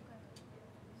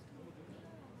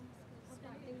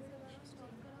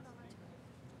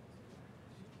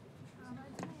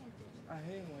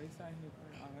 आहे वॉइस आहे पण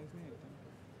आवाज नाही येत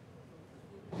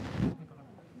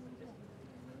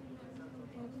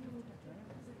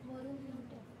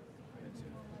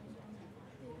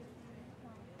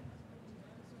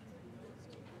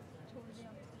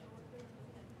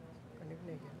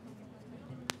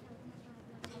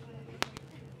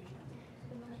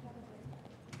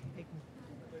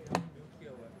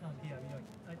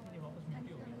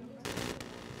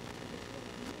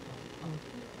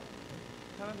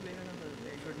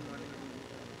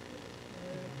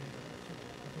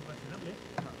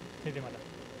मला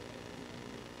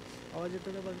आवाज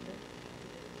येतो का बघते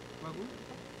बघू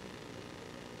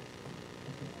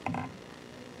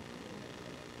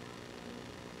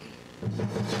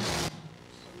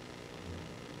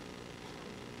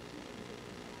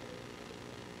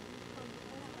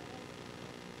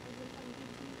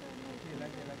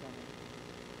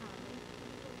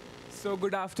So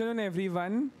good afternoon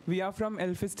everyone. We are from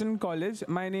Elphiston College.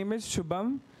 My name is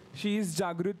Shubham. She is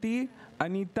Jagruti,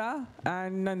 Anita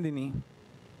and Nandini.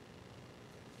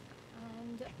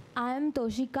 And I am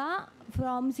Toshika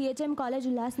from CHM College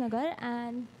Ulhasnagar,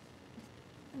 and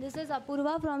this is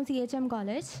Apurva from CHM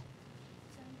College.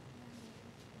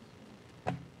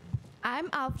 I am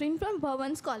Afrin from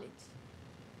Bhavan's College.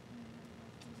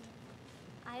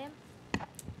 I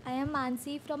am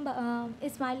Mansi from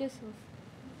Ismail Yusuf.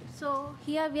 So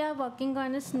here we are working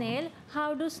on a snail.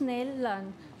 How do snail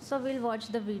learn? So we'll watch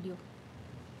the video.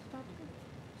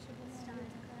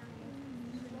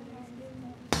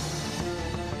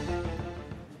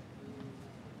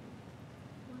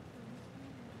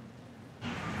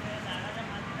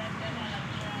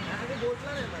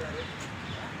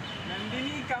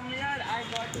 Nandini, come here. I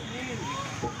got to win.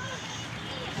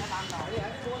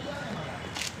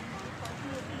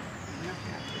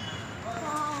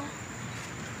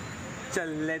 Chal,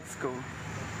 let's go.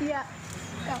 Yeah.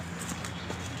 Come.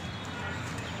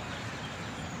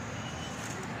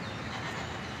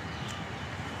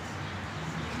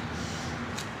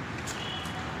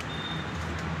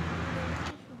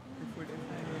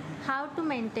 How to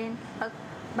maintain a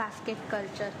basket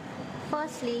culture?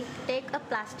 Firstly, take a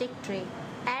plastic tray.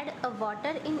 Add a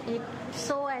water in it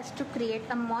so as to create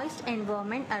a moist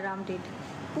environment around it.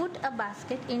 Put a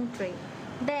basket in tray.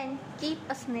 Then keep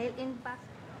a snail in basket.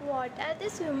 What are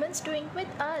these humans doing with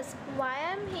us? Why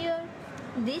I'm here?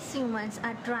 These humans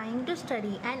are trying to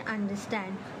study and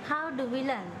understand how do we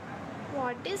learn.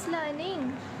 What is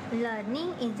learning?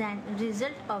 Learning is an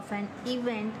result of an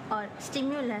event or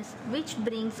stimulus which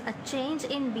brings a change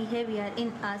in behavior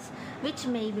in us, which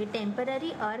may be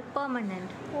temporary or permanent.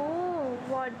 Oh,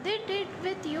 what they did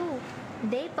with you?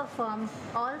 They performed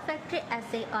olfactory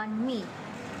assay on me.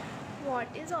 What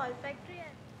is olfactory?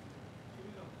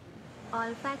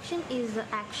 Olfaction is the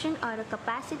action or a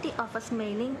capacity of a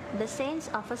smelling the sense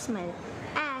of a smell,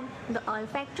 and the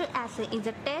olfactory assay is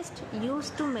a test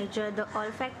used to measure the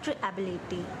olfactory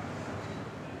ability.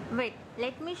 Wait,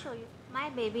 let me show you. My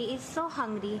baby is so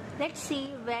hungry. Let's see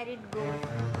where it goes.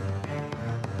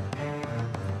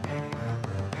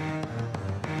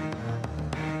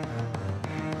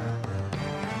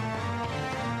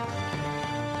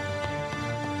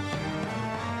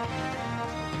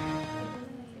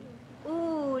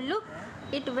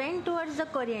 It went towards the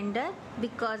coriander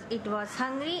because it was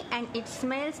hungry and it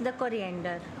smells the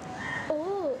coriander.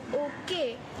 Oh,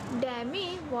 okay.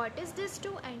 Dammy, what is this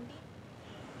to Andy?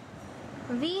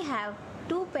 We have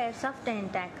two pairs of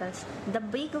tentacles. The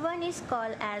big one is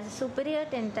called as superior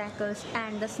tentacles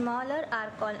and the smaller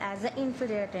are called as the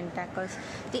inferior tentacles.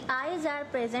 The eyes are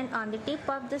present on the tip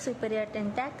of the superior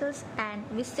tentacles and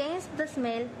we sense the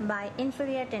smell by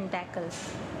inferior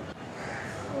tentacles.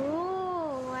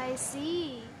 Oh, I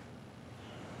see.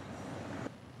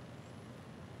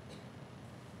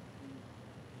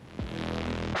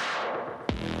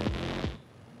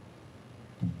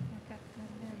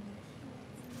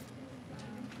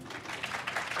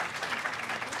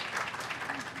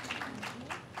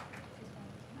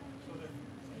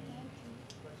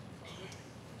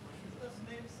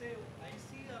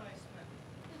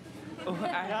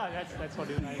 Yeah, that's what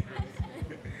you like.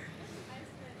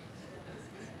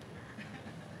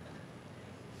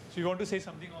 So you want to say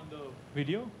something on the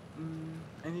video?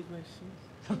 Any questions?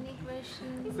 Any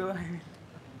questions? So,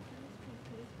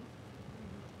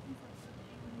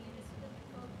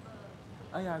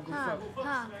 yeah, go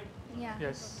for Yeah.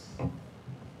 Yes.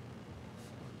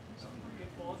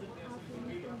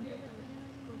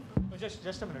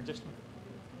 Just a minute, just a minute.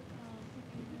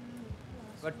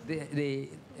 But the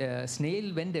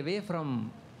snail went away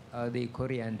from the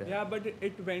coriander. Yeah, but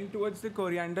it went towards the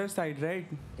coriander side, right?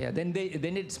 Yeah, then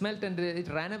it smelt and it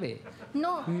ran away.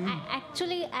 No,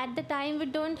 actually at the time we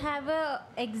don't have a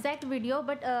exact video,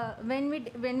 but when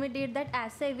we did that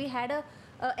assay, we had a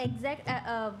exact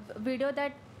video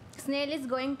that snail is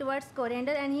going towards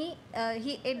coriander and he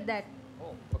ate that.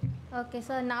 Oh, okay. Okay,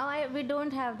 so now we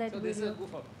don't have that So video. this is a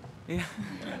goof up. Yeah.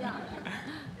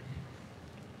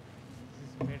 This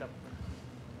is made up.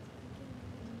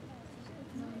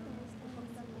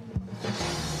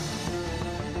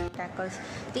 Tentacles.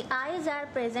 The eyes are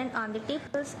present on the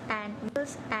tips and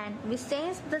we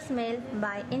sense the smell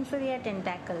by inferior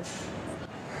tentacles.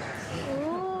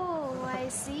 Oh, I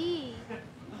see.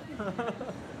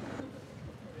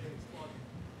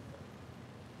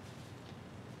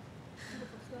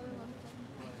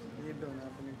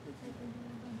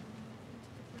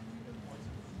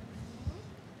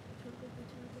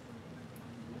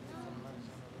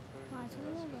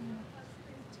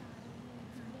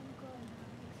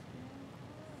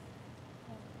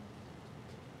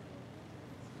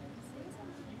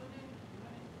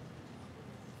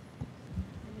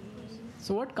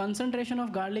 So what concentration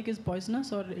of garlic is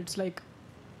poisonous, or it's like?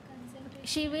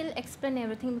 She will explain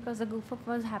everything because the goof up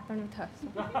was happened with her.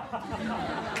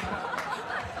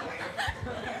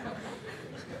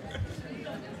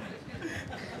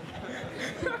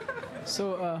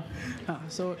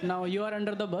 So now you are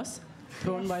under the bus,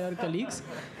 thrown by your colleagues.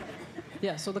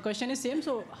 Yeah. So the question is same.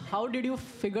 So how did you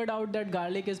figured out that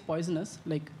garlic is poisonous?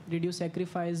 Like, did you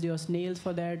sacrifice your snails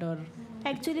for that, or?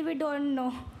 Actually, we don't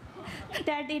know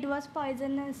that it was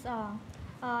poisonous.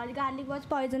 Garlic was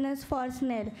poisonous for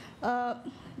snail.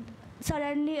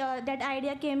 Suddenly, that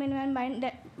idea came in my mind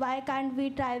that why can't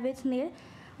we try with snail?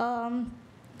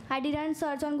 I didn't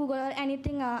search on Google or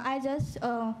anything. I just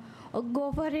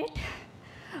go for it.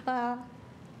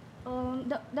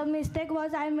 The mistake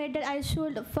was I made that I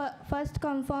should first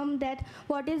confirm that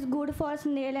what is good for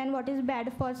snail and what is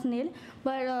bad for snail.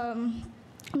 But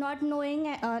not knowing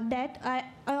that, I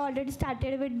already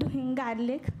started with doing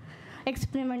garlic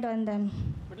experiment on them.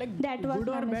 But like, that was good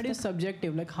or my bad is mistake.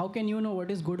 subjective. Like, how can you know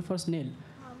what is good for snail?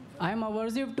 I am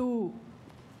aversive to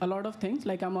a lot of things.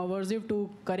 Like, I'm aversive to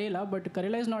Karela, but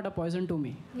Karela is not a poison to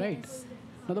me, right?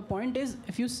 Now the point is,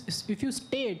 if you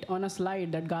state on a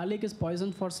slide that garlic is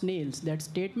poison for snails, that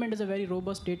statement is a very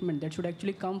robust statement that should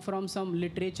actually come from some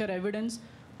literature evidence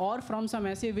or from some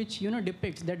essay which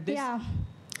depicts that this. Yeah.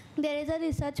 There is a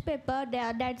research paper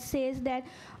there that says that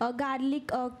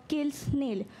garlic kills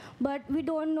snail, but we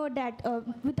don't know that.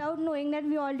 Without knowing that,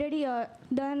 we already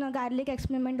done a garlic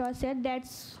experiment or said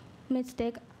that's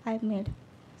mistake I made.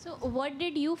 So what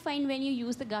did you find when you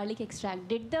used the garlic extract?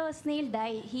 Did the snail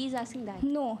die? He is asking that.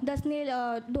 No, the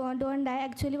snail don't die.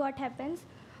 Actually, what happens?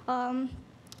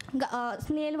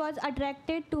 Snail was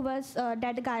attracted towards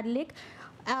that garlic.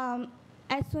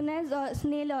 As soon as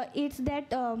snail eats that,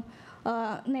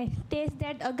 tastes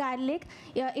that garlic,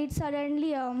 it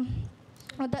suddenly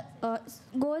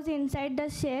goes inside the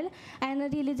shell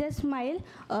and releases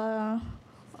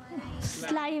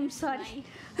slime. Sorry.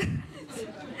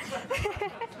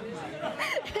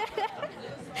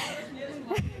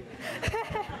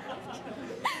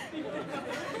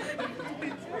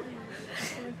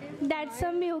 That's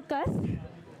a mucus.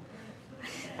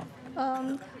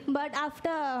 But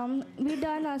after we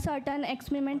done a certain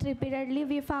experiment repeatedly,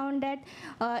 we found that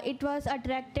it was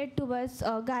attracted towards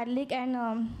garlic,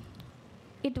 and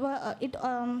it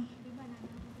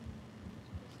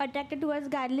attracted towards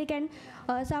garlic, and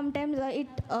sometimes it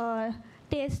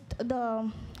tastes the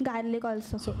garlic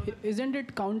also. So isn't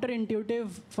it counterintuitive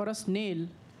for a snail,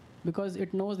 because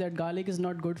it knows that garlic is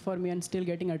not good for me and still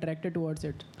getting attracted towards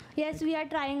it? Yes, we are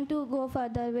trying to go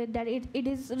further with that. It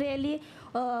is really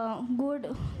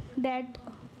good that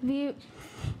we use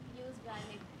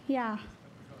garlic. Yeah.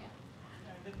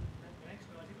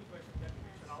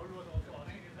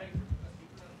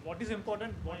 What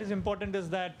is important is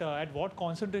that at what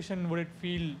concentration would it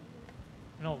feel,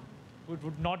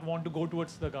 would not want to go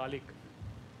towards the garlic,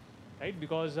 right?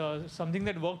 Because something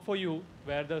that worked for you,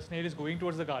 where the snail is going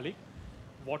towards the garlic,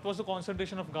 what was the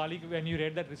concentration of garlic when you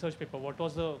read that research paper? What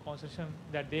was the concentration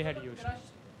that they had used?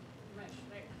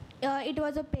 It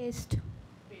was a paste.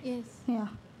 Yes. Yeah.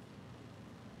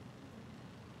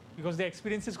 Because the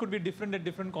experiences could be different at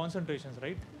different concentrations,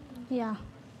 right? Yeah.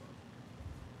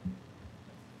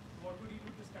 What would you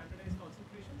do to standardize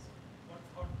concentrations?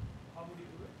 How would you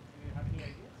do it? Do you have any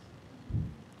ideas?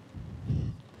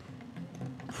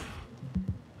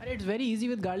 It's very easy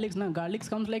with garlics. Now, garlics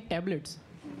comes like tablets.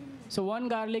 So 1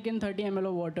 garlic in 30 ml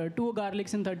of water, 2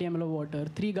 garlics in 30 ml of water,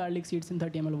 3 garlic seeds in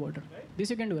 30 ml of water. Right? This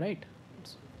you can do, right?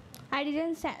 I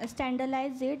didn't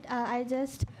standardize it. I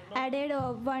just added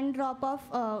 1 drop of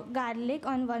garlic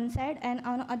on one side, and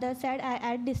on other side I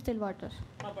add distilled water.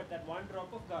 But that 1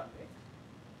 drop of garlic.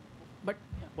 But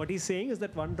what he's saying is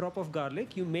that 1 drop of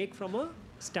garlic you make from a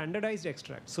standardized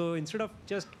extract. So instead of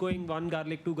just going 1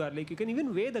 garlic, 2 garlic, you can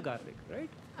even weigh the garlic, right?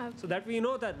 So that we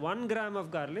know that 1 gram of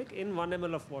garlic in 1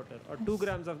 ml of water, or 2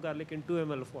 grams of garlic in 2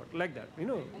 ml of water, like that. You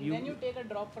know. And then you take a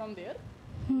drop from there.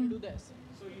 You do this.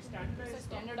 So you standardize. It's a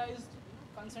standardized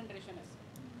concentration assay.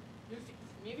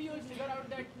 Maybe you'll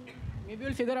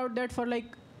figure out that for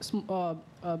like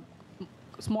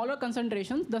smaller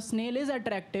concentrations, the snail is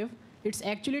attractive. It's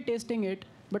actually tasting it,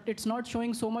 but it's not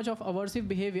showing so much of aversive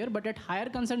behavior. But at higher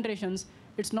concentrations,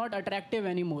 it's not attractive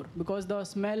anymore because the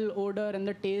smell, odor, and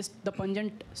the taste, the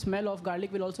pungent smell of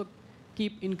garlic will also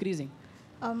keep increasing.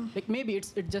 Like maybe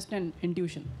it's just an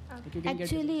intuition. Like you can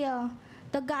Actually,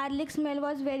 the garlic smell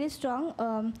was very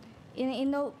strong.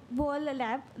 In the whole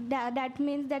lab, that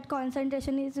means that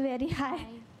concentration is very high.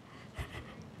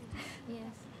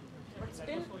 Yes. But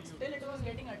still it was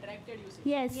getting attracted, you see.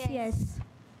 Yes.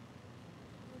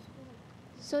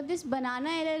 So this banana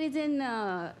error is in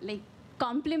like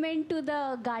complement to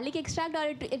the garlic extract, or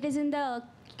it is in the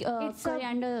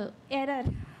coriander error?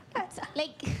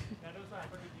 Like. That also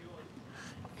happened with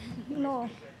you. No.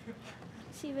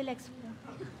 She will explain.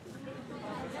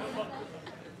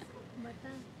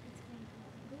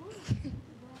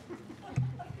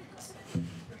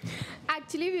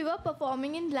 Actually, we were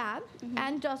performing in lab,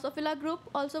 and Drosophila group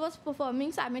also was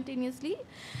performing simultaneously.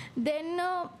 Then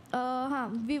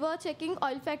we were checking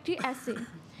olfactory assay.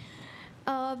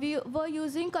 We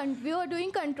were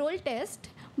doing control test,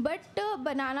 but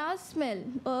banana smell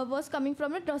was coming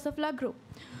from the Drosophila group.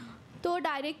 तो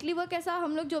directly वो कैसा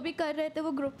हम लोग जो भी कर रहे थे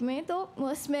वो ग्रुप में, तो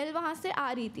वो स्मेल वहाँ से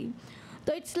आ रही थी.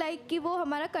 तो इट्स लाइक कि वो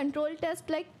हमारा कंट्रोल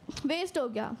टेस्ट लाइक वेस्ट हो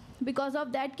गया बिकॉज ऑफ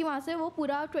दैट कि वहाँ से वो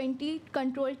पूरा 20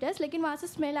 कंट्रोल टेस्ट, लेकिन वहाँ से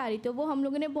स्मेल आ रही थी. वो हम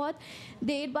लोगों ने बहुत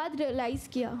देर बाद रियलाइज़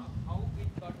किया.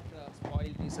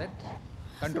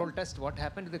 Control test, what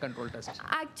happened to the control test?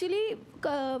 Actually,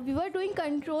 we were doing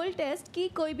control test कि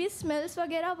कोई भी स्मेल्स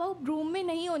वगैरह वो रूम में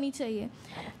नहीं होनी चाहिए.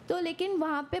 तो लेकिन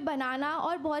वहाँ पे बनाना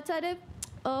और बहुत सारे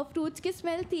फ्रूट्स की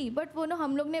स्मेल थी, बट वो ना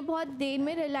हम लोग ने बहुत देर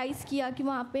में रियलाइज़ किया कि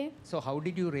वहाँ पे. So how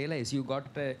did you realize?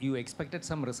 You expected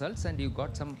some results and you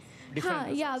got some different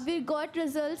results. Yeah, we got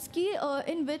results कि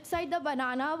in which side the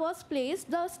banana was placed,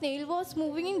 the snail was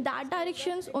moving in that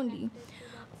directions only.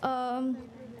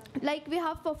 Like we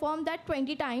have performed that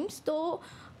 20 times, so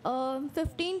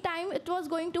 15 times it was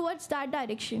going towards that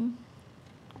direction.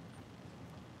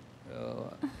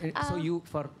 So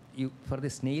for the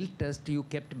snail test, you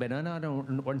kept banana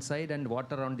on one side and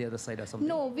water on the other side or something?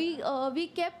 No, we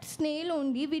kept snail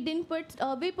only. We didn't put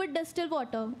we put distilled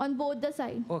water on both the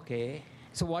sides. Okay.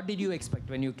 So what did you expect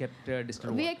when you kept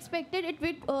distilled We water? expected it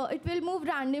will move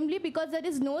randomly because there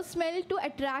is no smell to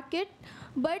attract it,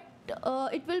 but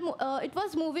it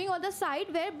was moving on the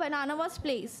side where banana was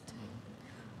placed.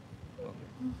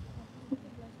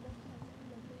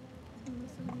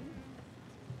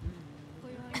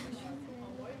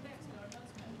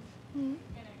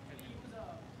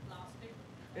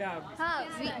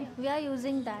 We are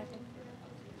using that.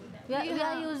 We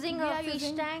are using a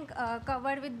fish tank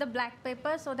covered with the black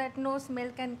paper so that no smell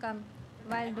can come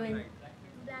while doing.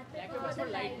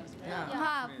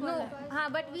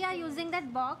 But we are using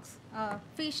that box,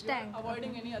 fish tank.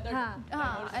 Avoiding any other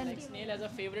like snail as a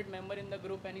favorite member in the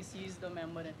group, and he sees the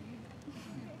member.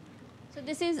 So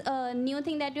this is a new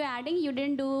thing that you're adding. You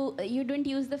didn't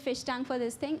use the fish tank for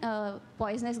this thing,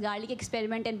 poisonous garlic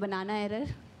experiment and banana error.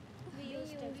 We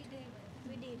used it.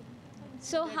 We did.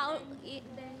 So how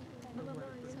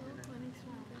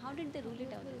did they rule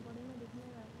it out?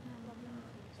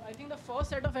 So I think the first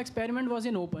set of experiment was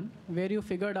in open, where you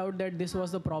figured out that this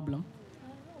was the problem,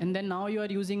 and then now you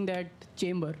are using that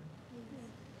chamber.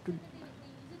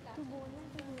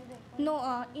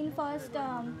 No, in first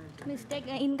mistake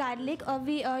in garlic,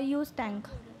 we use tank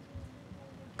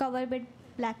covered with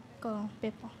black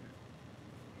paper.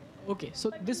 Okay,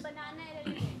 so this.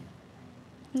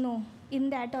 No, in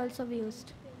that also we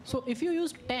used. So if you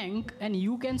use tank and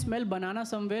you can smell banana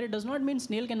somewhere, it does not mean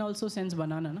snail can also sense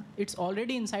banana. Na? It's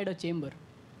already inside a chamber.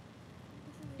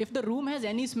 If the room has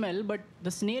any smell, but the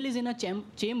snail is in a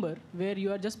chamber where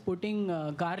you are just putting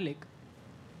garlic,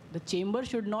 the chamber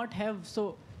should not have,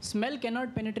 so smell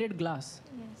cannot penetrate glass.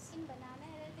 Yes. In banana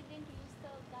era, they didn't use the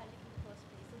garlic in the first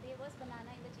place. So there was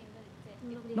banana in the chamber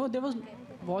itself. No, there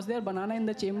was there banana in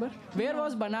the chamber? Where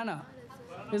was banana?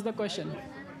 Is the question.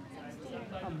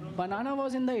 Banana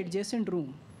was in the adjacent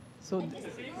room. So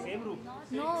same room.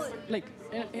 No. Like,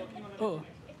 oh.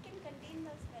 It can contain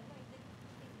the smell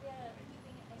if they are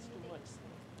keeping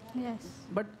anything. Yes.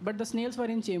 But the snails were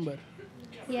in chamber.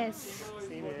 Yes.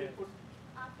 Same here.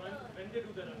 When they do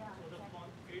the run, so the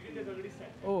gradient is already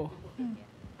set. Oh.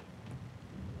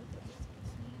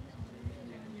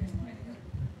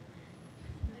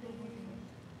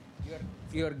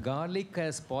 Your garlic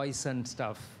has poison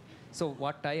stuff. So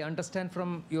what I understand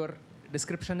from your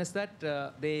description is that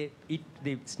the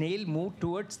snail moved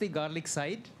towards the garlic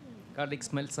side, garlic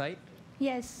smell side.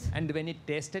 Yes. And when it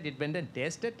tasted, it went and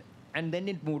tasted, and then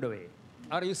it moved away.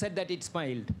 Or you said that it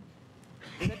smiled.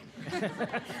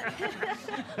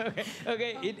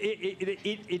 Okay.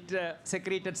 It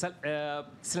secreted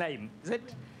slime. Is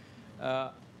it?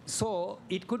 So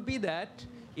it could be that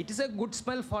it is a good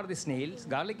smell for the snails.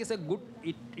 Garlic is a good.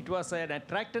 It was an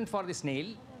attractant for the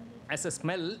snail as a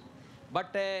smell,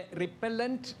 but a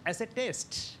repellent as a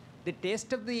taste. The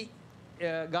taste of the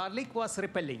garlic was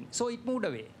repelling, so it moved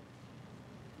away.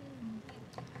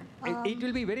 It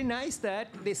will be very nice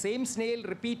that the same snail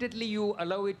repeatedly you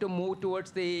allow it to move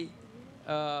towards the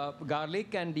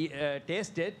garlic and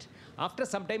taste it. After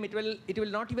some time, it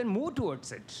will not even move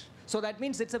towards it. So that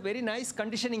means it's a very nice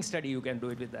conditioning study. You can do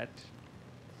it with that.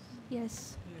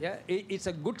 Yes. Yeah, it's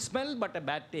a good smell but a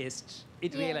bad taste.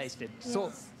 It realized it. Yes.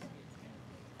 So.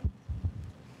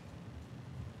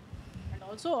 And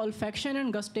also, olfaction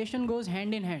and gustation goes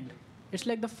hand in hand. It's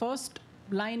like the first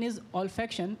line is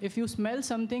olfaction. If you smell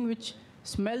something which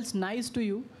smells nice to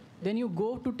you, then you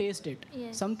go to taste it.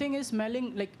 Yes. Something is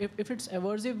smelling, like if it's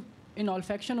aversive in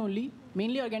olfaction only,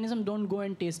 mainly organisms don't go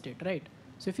and taste it, right?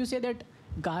 So if you say that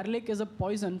garlic is a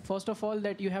poison, first of all,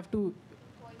 that you have to,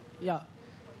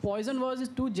 poison was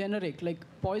too generic. Like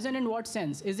poison in what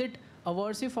sense? Is it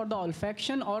aversive for the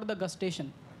olfaction or the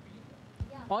gustation?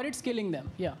 Or it's killing them,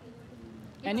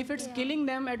 And if it's killing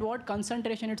them, at what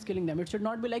concentration it's killing them? It should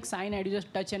not be like cyanide, you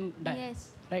just touch and die. Yes.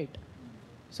 Right.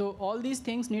 So all these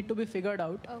things need to be figured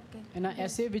out. Okay. And an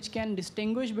assay which can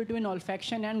distinguish between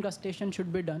olfaction and gustation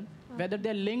should be done, whether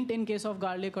they're linked in case of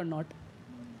garlic or not.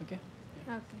 Okay.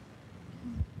 Okay.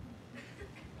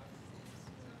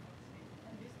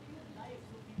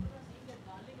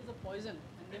 Garlic is a poison,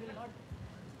 and they will not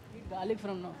eat garlic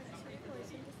from now.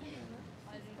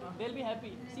 They'll be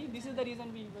happy. See, this is the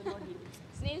reason we will not eat it.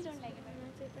 Snails don't like it.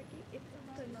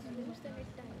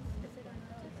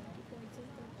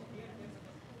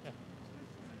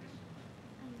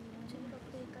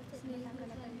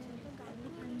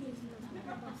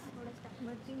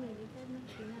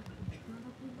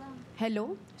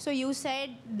 Hello. So you said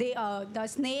the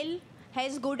snail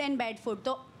has good and bad food.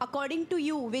 So according to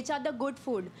you, which are the good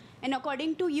food? And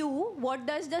according to you, what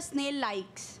does the snail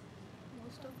likes?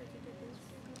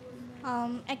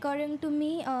 According to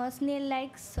me, snail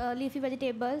likes leafy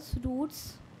vegetables,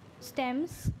 roots,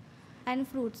 stems, and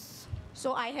fruits.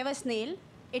 So I have a snail.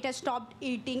 It has stopped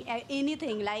eating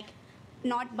anything like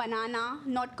not banana,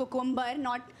 not cucumber,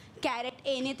 not carrot,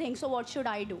 anything. So what should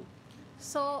I do?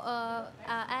 So,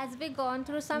 as we gone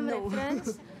through some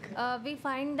reference, we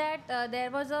find that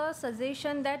there was a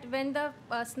suggestion that when the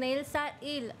snails are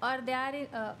ill or they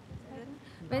are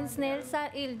when snails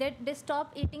are ill, they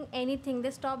stop eating anything.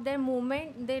 They stop their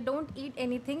movement. They don't eat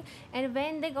anything. And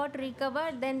when they got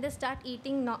recovered, then they start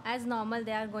eating as normal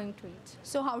they are going to eat.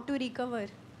 So how to recover?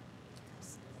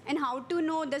 And how to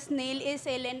know the snail is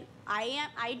ill? And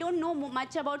I don't know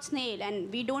much about snail,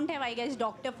 and we don't have, I guess,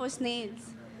 doctor for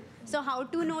snails. So how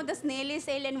to know the snail is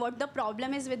ill and what the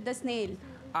problem is with the snail?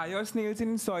 Are your snails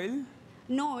in soil?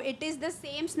 No, it is the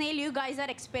same snail. You guys are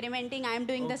experimenting. I am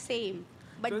doing the same.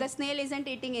 But the snail isn't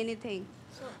eating anything.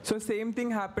 So same thing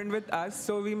happened with us.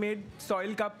 So we made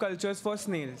soil cup cultures for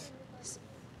snails.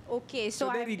 Okay,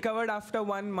 So they recovered after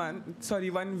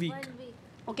 1 week.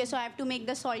 Okay, so I have to make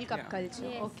the soil cup culture.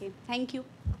 Yes. Okay, thank you.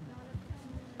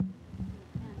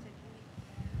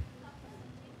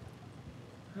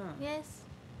 Yes.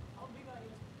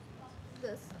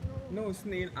 This. No,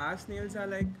 our snails are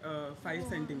like 5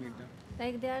 centimeter.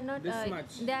 Like they are not. This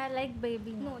much. They are like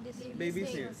baby. No, this is Baby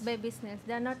snails. Baby snails.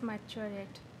 They are not mature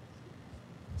yet.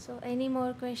 So, any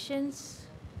more questions?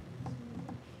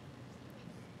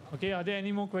 Okay, are there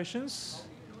any more questions?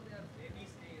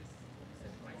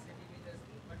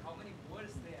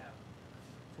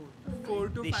 Four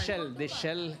to The five.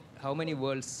 shell, how many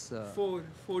worlds? Four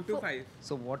to five.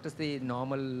 So what is the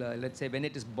normal, let's say when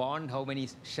it is born, how many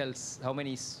shells, how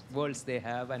many worlds they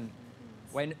have, and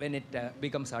when it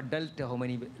becomes adult, how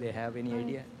many they have, any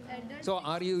idea? So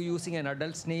are you using an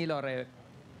adult snail or a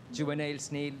juvenile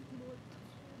snail?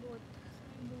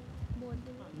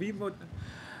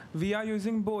 We are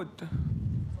using both.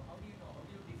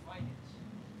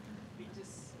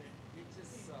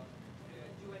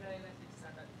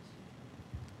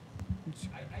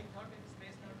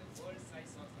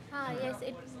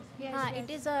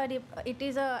 It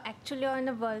is actually on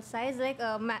a world size. Like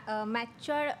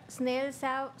mature snails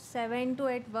have 7 to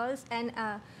 8 worlds, and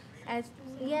as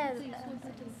yeah,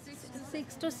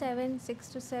 6 to 7,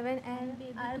 and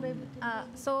our baby.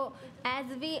 So as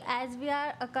we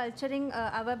are culturing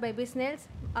our baby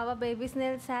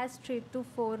snails has 3 to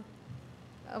 4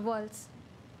 worlds.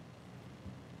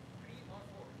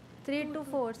 3 to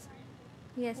 4.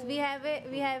 Yes, we have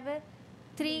a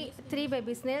three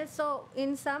baby snails. So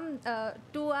in some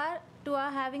two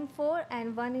are having 4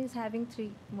 and one is having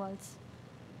 3 worlds.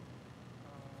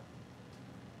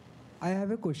 I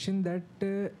have a question that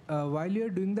while you are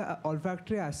doing the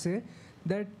olfactory assay,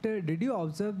 that did you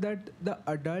observe that the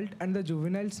adult and the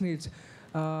juvenile snails,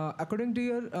 according to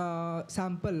your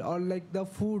sample or like the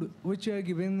food which you are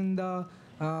given in the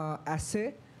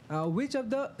assay, which of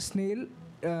the snail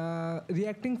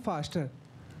reacting faster?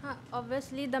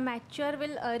 Obviously, the mature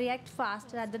will react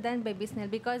fast rather than baby snail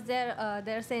because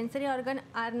their sensory organ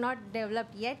are not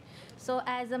developed yet. So,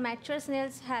 as a mature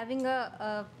snails having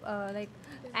a like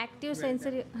active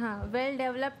sensory, well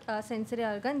developed sensory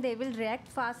organ, they will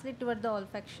react fastly toward the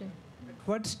olfaction.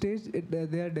 What stage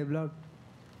they are developed?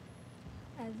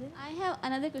 I have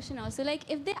another question also. Like,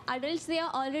 if the adults, they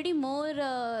are already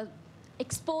more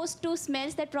exposed to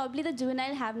smells that probably the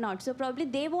juvenile have not. So probably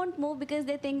they won't move because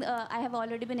they think I have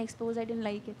already been exposed, I didn't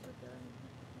like it.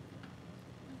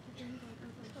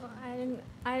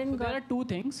 I didn't There are two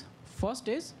things. First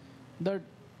is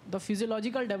the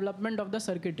physiological development of the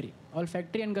circuitry,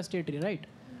 olfactory and gustatory, right?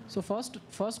 So first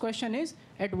question is,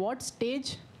 at what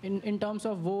stage in terms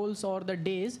of voles or the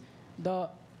days,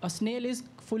 a snail is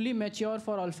fully mature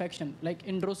for olfaction? Like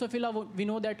in Drosophila, we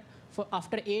know that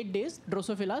after 8 days,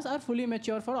 Drosophilas are fully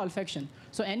mature for olfaction.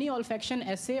 So any olfaction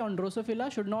assay on Drosophila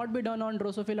should not be done on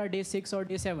Drosophila day 6 or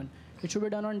day 7. It should be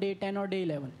done on day 10 or day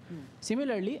 11.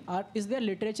 Similarly, is there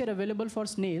literature available for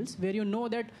snails where you know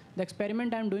that the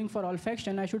experiment I'm doing for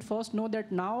olfaction, I should first know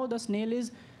that now the snail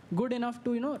is good enough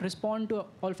to respond to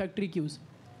olfactory cues.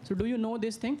 So do you know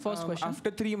this thing? First question.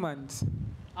 After 3 months.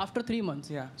 After 3 months?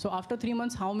 Yeah. So after 3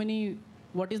 months,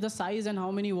 what is the size and how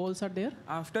many voles are there?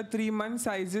 After 3 months,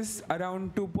 size is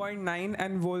around 2.9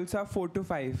 and voles are 4 to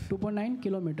 5. 2.9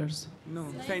 kilometers. No,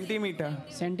 centimeter.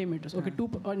 Centimeters. Okay,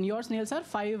 your snails are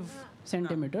 5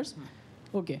 centimeters.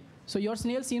 Okay, so your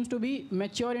snail seems to be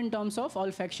mature in terms of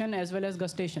olfaction as well as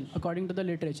gustation, according to the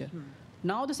literature.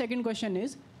 Now the second question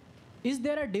is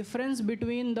there a difference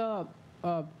between the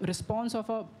response of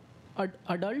a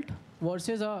adult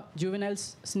versus a juvenile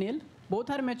snail? Both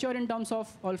are mature in terms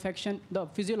of olfaction, the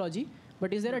physiology,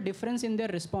 but is there a difference in their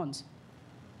response?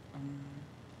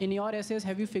 In your essays,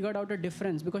 have you figured out a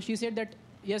difference? Because she said that,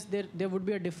 yes, there would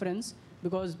be a difference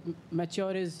because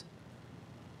mature is...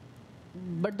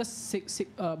 But the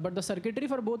circuitry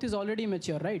for both is already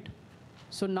mature, right?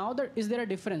 So now, is there a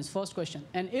difference? First question.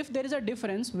 And if there is a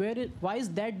difference, why is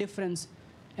that difference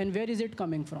and where is it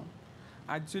coming from?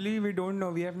 Actually, we don't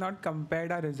know. We have not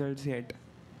compared our results yet.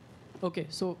 Okay,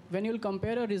 so when you'll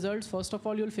compare your results, first of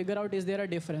all, you'll figure out is there a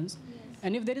difference. Yes.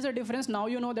 And if there is a difference, now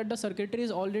you know that the circuitry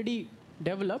is already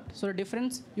developed. So the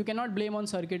difference, you cannot blame on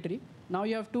circuitry. Now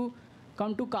you have to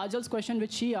come to Kajal's question,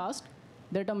 which she asked,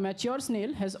 that a mature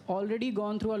snail has already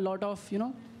gone through a lot of,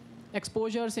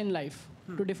 exposures in life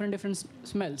to different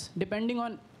smells, depending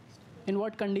on in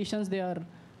what conditions they are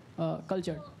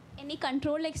cultured. Any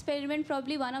controlled experiment,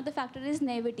 probably one of the factors is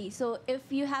naivety. So if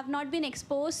you have not been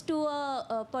exposed to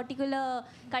a particular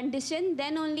condition,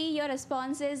 then only your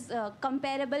response is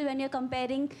comparable when you're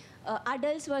comparing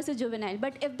adults versus juvenile.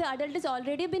 But if the adult has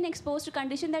already been exposed to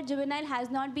condition that juvenile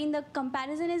has not been, the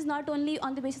comparison is not only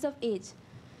on the basis of age.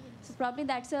 So probably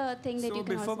that's a thing that you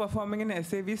can before performing an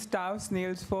essay, we starve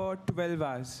snails for 12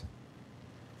 hours.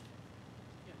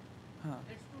 Yeah.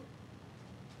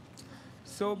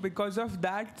 So because of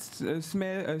that,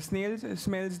 snails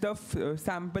smells the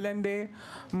sample and they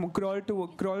crawl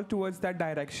towards that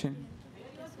direction.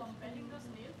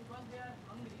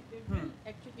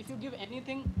 If you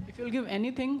give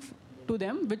anything to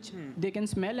them, which they can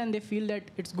smell and they feel that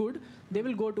it's good, they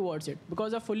will go towards it.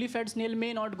 Because a fully fed snail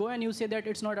may not go, and you say that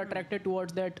it's not attracted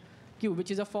towards that cue,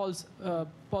 which is a false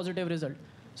positive result.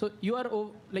 So you are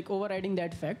overriding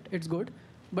that fact. It's good.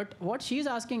 But what she's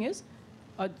asking is,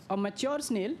 a mature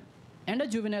snail and a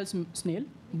juvenile snail,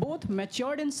 both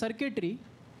matured in circuitry,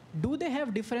 do they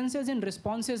have differences in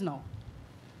responses now?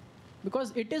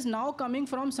 Because it is now coming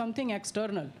from something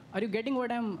external. Are you getting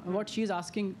what she's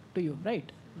asking to you,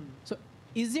 right? So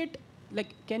is it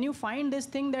like, can you find this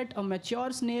thing that a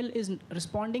mature snail is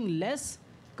responding less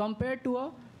compared to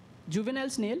a juvenile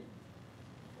snail?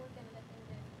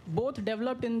 Both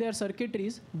developed in their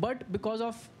circuitries, but because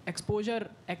of exposure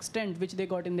extent which they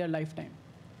got in their lifetime.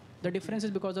 The difference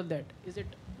is because of that. Is it?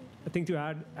 I think to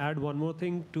add one more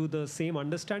thing to the same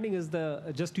understanding is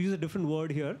just to use a different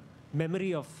word here,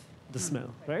 memory of the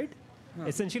smell, right?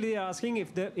 Essentially, they're asking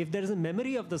if there is a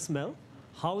memory of the smell,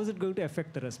 how is it going to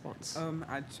affect the response?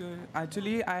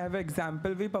 Actually, I have an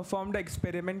example. We performed an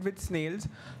experiment with snails.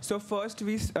 So first,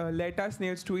 we let our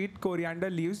snails to eat coriander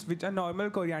leaves, which are normal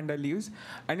coriander leaves.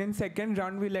 And in second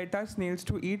round, we let our snails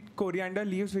to eat coriander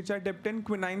leaves, which are dipped in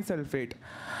quinine sulfate.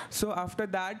 So after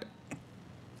that,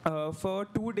 for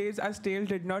 2 days, our snail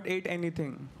did not eat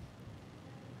anything.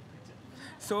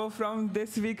 So from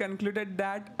this, we concluded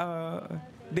that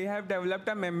they have developed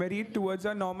a memory towards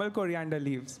our normal coriander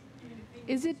leaves.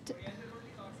 Is it?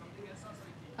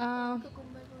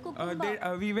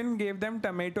 We even gave them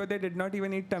tomato. They did not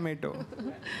even eat tomato.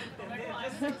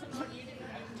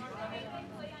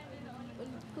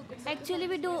 Actually,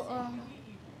 we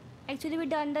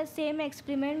done the same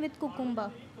experiment with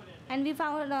cucumber, and we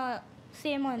found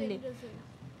same only.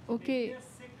 Okay.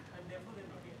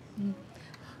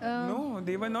 No,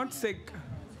 they were not sick.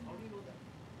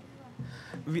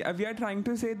 We are trying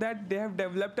to say that they have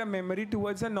developed a memory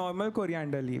towards the normal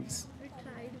coriander leaves.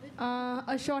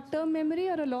 A short-term memory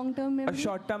or a long-term memory? A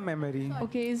short-term memory.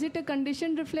 Okay, is it a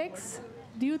conditioned reflex?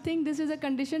 Do you think this is a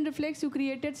conditioned reflex? You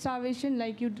created starvation,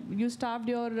 like you starved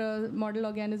your model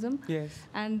organism? Yes.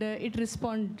 And it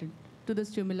responded to the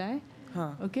stimuli?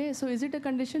 Huh. Okay, so is it a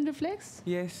conditioned reflex?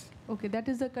 Yes. Okay, that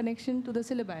is the connection to the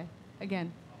syllabi,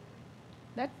 again.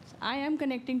 That I am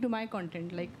connecting to my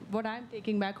content, like what I am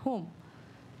taking back home.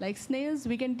 Like snails,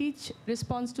 we can teach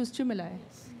response to stimuli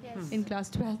in class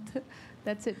 12th.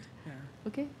 That's it. Yeah.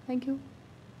 Okay, thank you.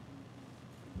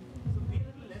 So be a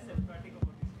little less emphatic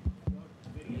about this.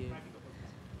 Very emphatic about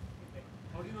this.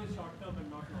 How do you know short term and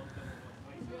not long term?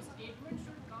 Your statement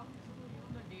should come through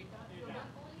the data. If you have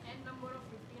n number of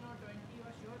 15 or 20, you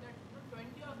are sure that 20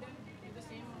 of them is the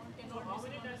same amount. So how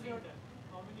many times you have done?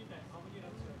 How many runs you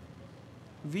have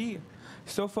done?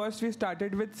 So first we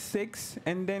started with 6,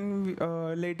 and then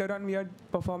later on we are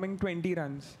performing 20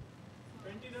 runs.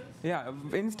 20 runs? Yeah,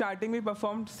 in starting we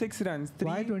performed 6 runs.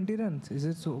 Why 20 runs? Is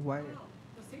it so? Why?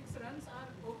 The 6 runs are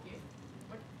okay,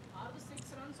 but are the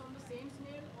 6 runs on the same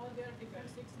snail or they are different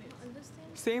 6 snails? On the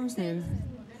Same snails.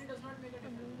 Then it does not make a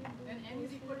difference. Then n is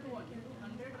equal to 1. You do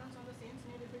 100 runs on the same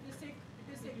snail. If it is sick,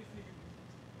 it is sick.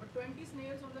 But 20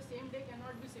 snails on the same day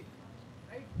cannot be sick,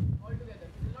 right? Altogether.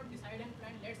 You will not decide and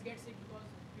plan, let's get sick because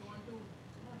you want to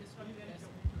destroy their essence.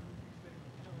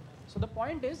 So the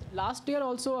point is, last year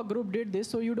also a group did this,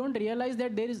 so you don't realize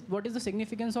that what is the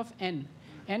significance of n.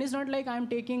 N is not like I'm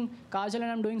taking Kajal and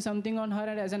I'm doing something on her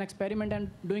as an experiment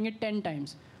and doing it 10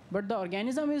 times. But the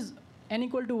organism is n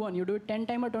equal to 1. You do it 10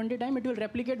 times or 20 times, it will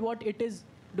replicate what it is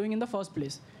doing in the first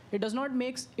place. It does not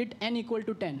make it n equal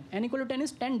to 10. N equal to 10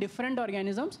 is 10 different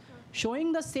organisms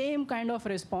showing the same kind of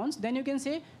response. Then you can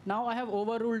say, now I have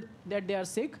overruled that they are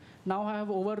sick. Now I have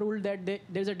overruled that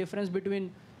there's a difference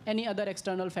between any other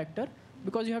external factor,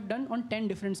 because you have done on 10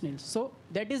 different snails. So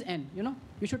that is n,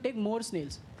 You should take more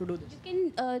snails to do this.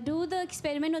 You can do the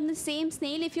experiment on the same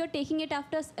snail if you're taking it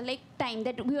after time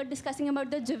that we were discussing about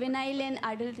the juvenile and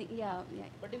adult thing. Yeah.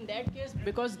 But in that case,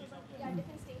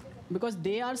 because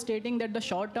they are stating that the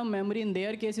short-term memory in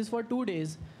their case is for 2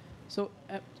 days. So,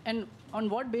 and on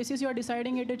what basis you are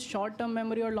deciding it's short-term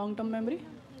memory or long-term memory?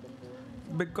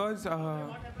 Because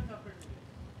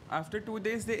after 2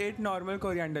 days they ate normal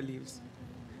coriander leaves.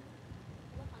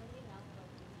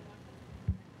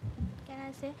 Can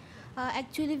I say?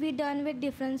 Actually, we done with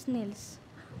different snails.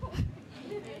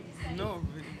 No.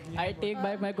 I take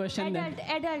back my question then.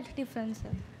 Adult difference.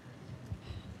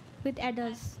 With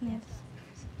adult snails.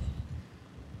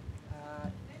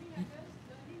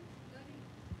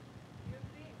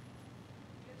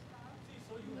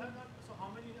 So you have not. So how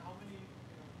many? You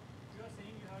are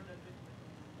saying you have done with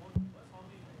more numbers. How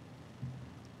many?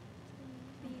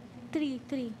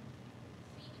 Three.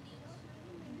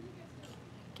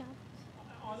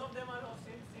 All of them are of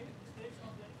same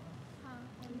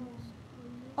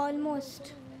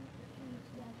Almost.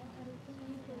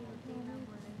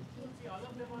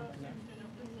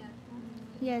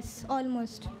 Yes,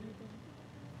 almost.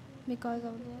 Because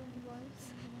of the walls.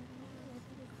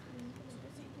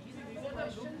 These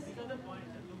are the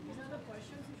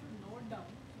questions you should note down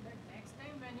so that next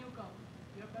time when you come,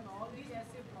 you have done all these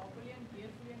essays properly and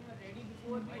carefully and you are ready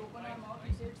before we open our mouth.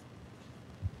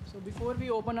 So before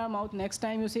we open our mouth, next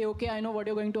time you say, okay, I know what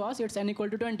you're going to ask, it's n equal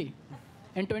to 20.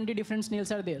 And 20 different snails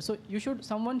are there. So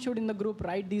someone should in the group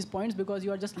write these points because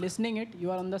you are just listening it, you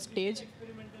are on the stage.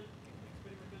 Experimental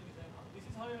design. This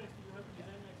is how you have to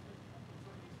design an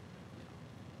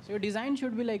So your design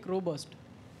should be like robust.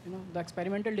 The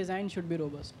experimental design should be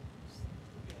robust.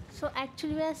 So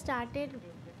actually we have started,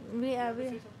 we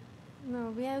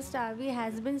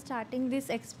has been starting this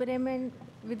experiment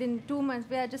within 2 months.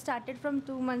 We have just started from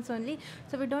 2 months only.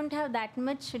 So we don't have that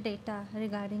much data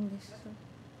regarding this. So.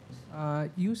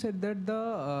 You said that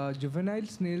the juvenile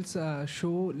snails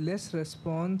show less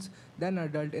response than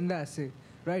adult in the assay,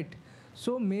 right?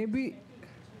 So maybe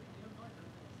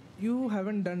you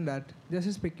haven't done that.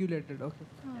 Just speculated. Okay.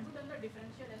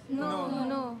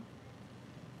 No.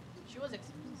 She was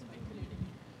speculating.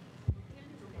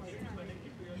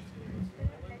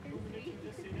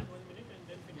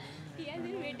 He has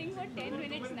been waiting for 10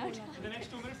 minutes now. In the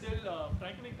next 2 minutes, they'll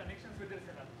try to make connections with their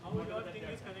setup. How your thing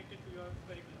is connected to your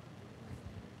curriculum.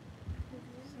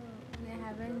 So we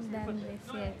haven't done this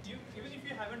yet. Even if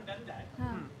you haven't done that,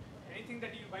 anything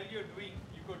that while you're doing,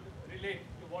 you could relate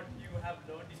to what you have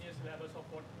learned in your syllabus or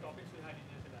what topics you had in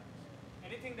your syllabus.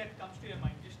 Anything that comes to your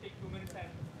mind, just take 2 minutes and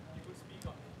you could speak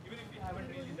on it, even if you haven't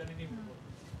really done any before.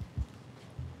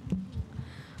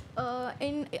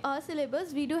 In our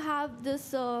syllabus, we do have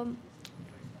this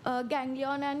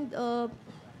ganglion and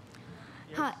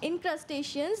in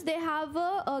crustaceans, they have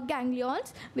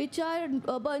ganglions, which are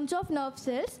a bunch of nerve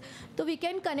cells. So we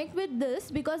can connect with this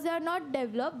because they are not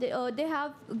developed. They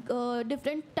have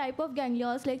different type of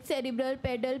ganglions like cerebral,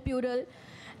 pedal, pural,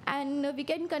 and we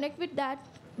can connect with that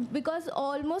because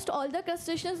almost all the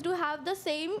crustaceans do have the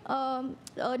same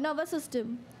nervous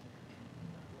system.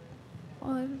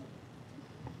 Or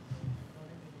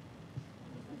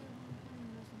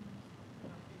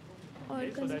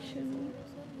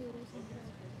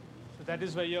So that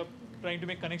is why you're trying to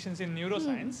make connections in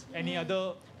neuroscience. Any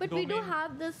other But domain? we do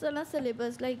have this in our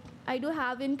syllabus, like I do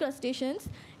have in crustaceans,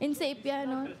 in sepia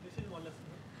and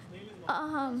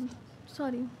all.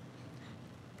 Sorry.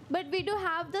 But we do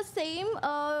have the same,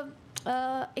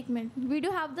 we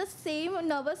do have the same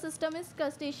nervous system as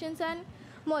crustaceans and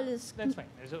mollusks. That's fine.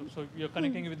 So you're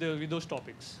connecting with those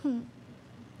topics.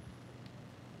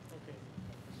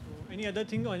 Any other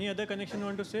thing, any other connection you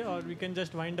want to say, or we can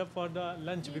just wind up for the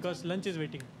lunch because lunch is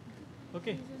waiting.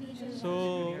 Okay.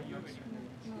 So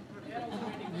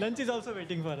lunch is also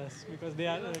waiting for us because they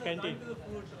are in the canteen.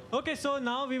 Okay. So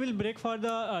now we will break for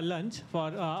the lunch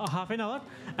for half an hour,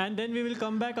 and then we will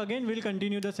come back again. We'll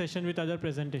continue the session with other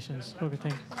presentations. Okay.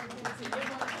 Thanks.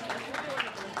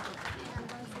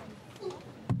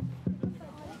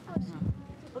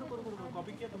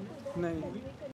 नहीं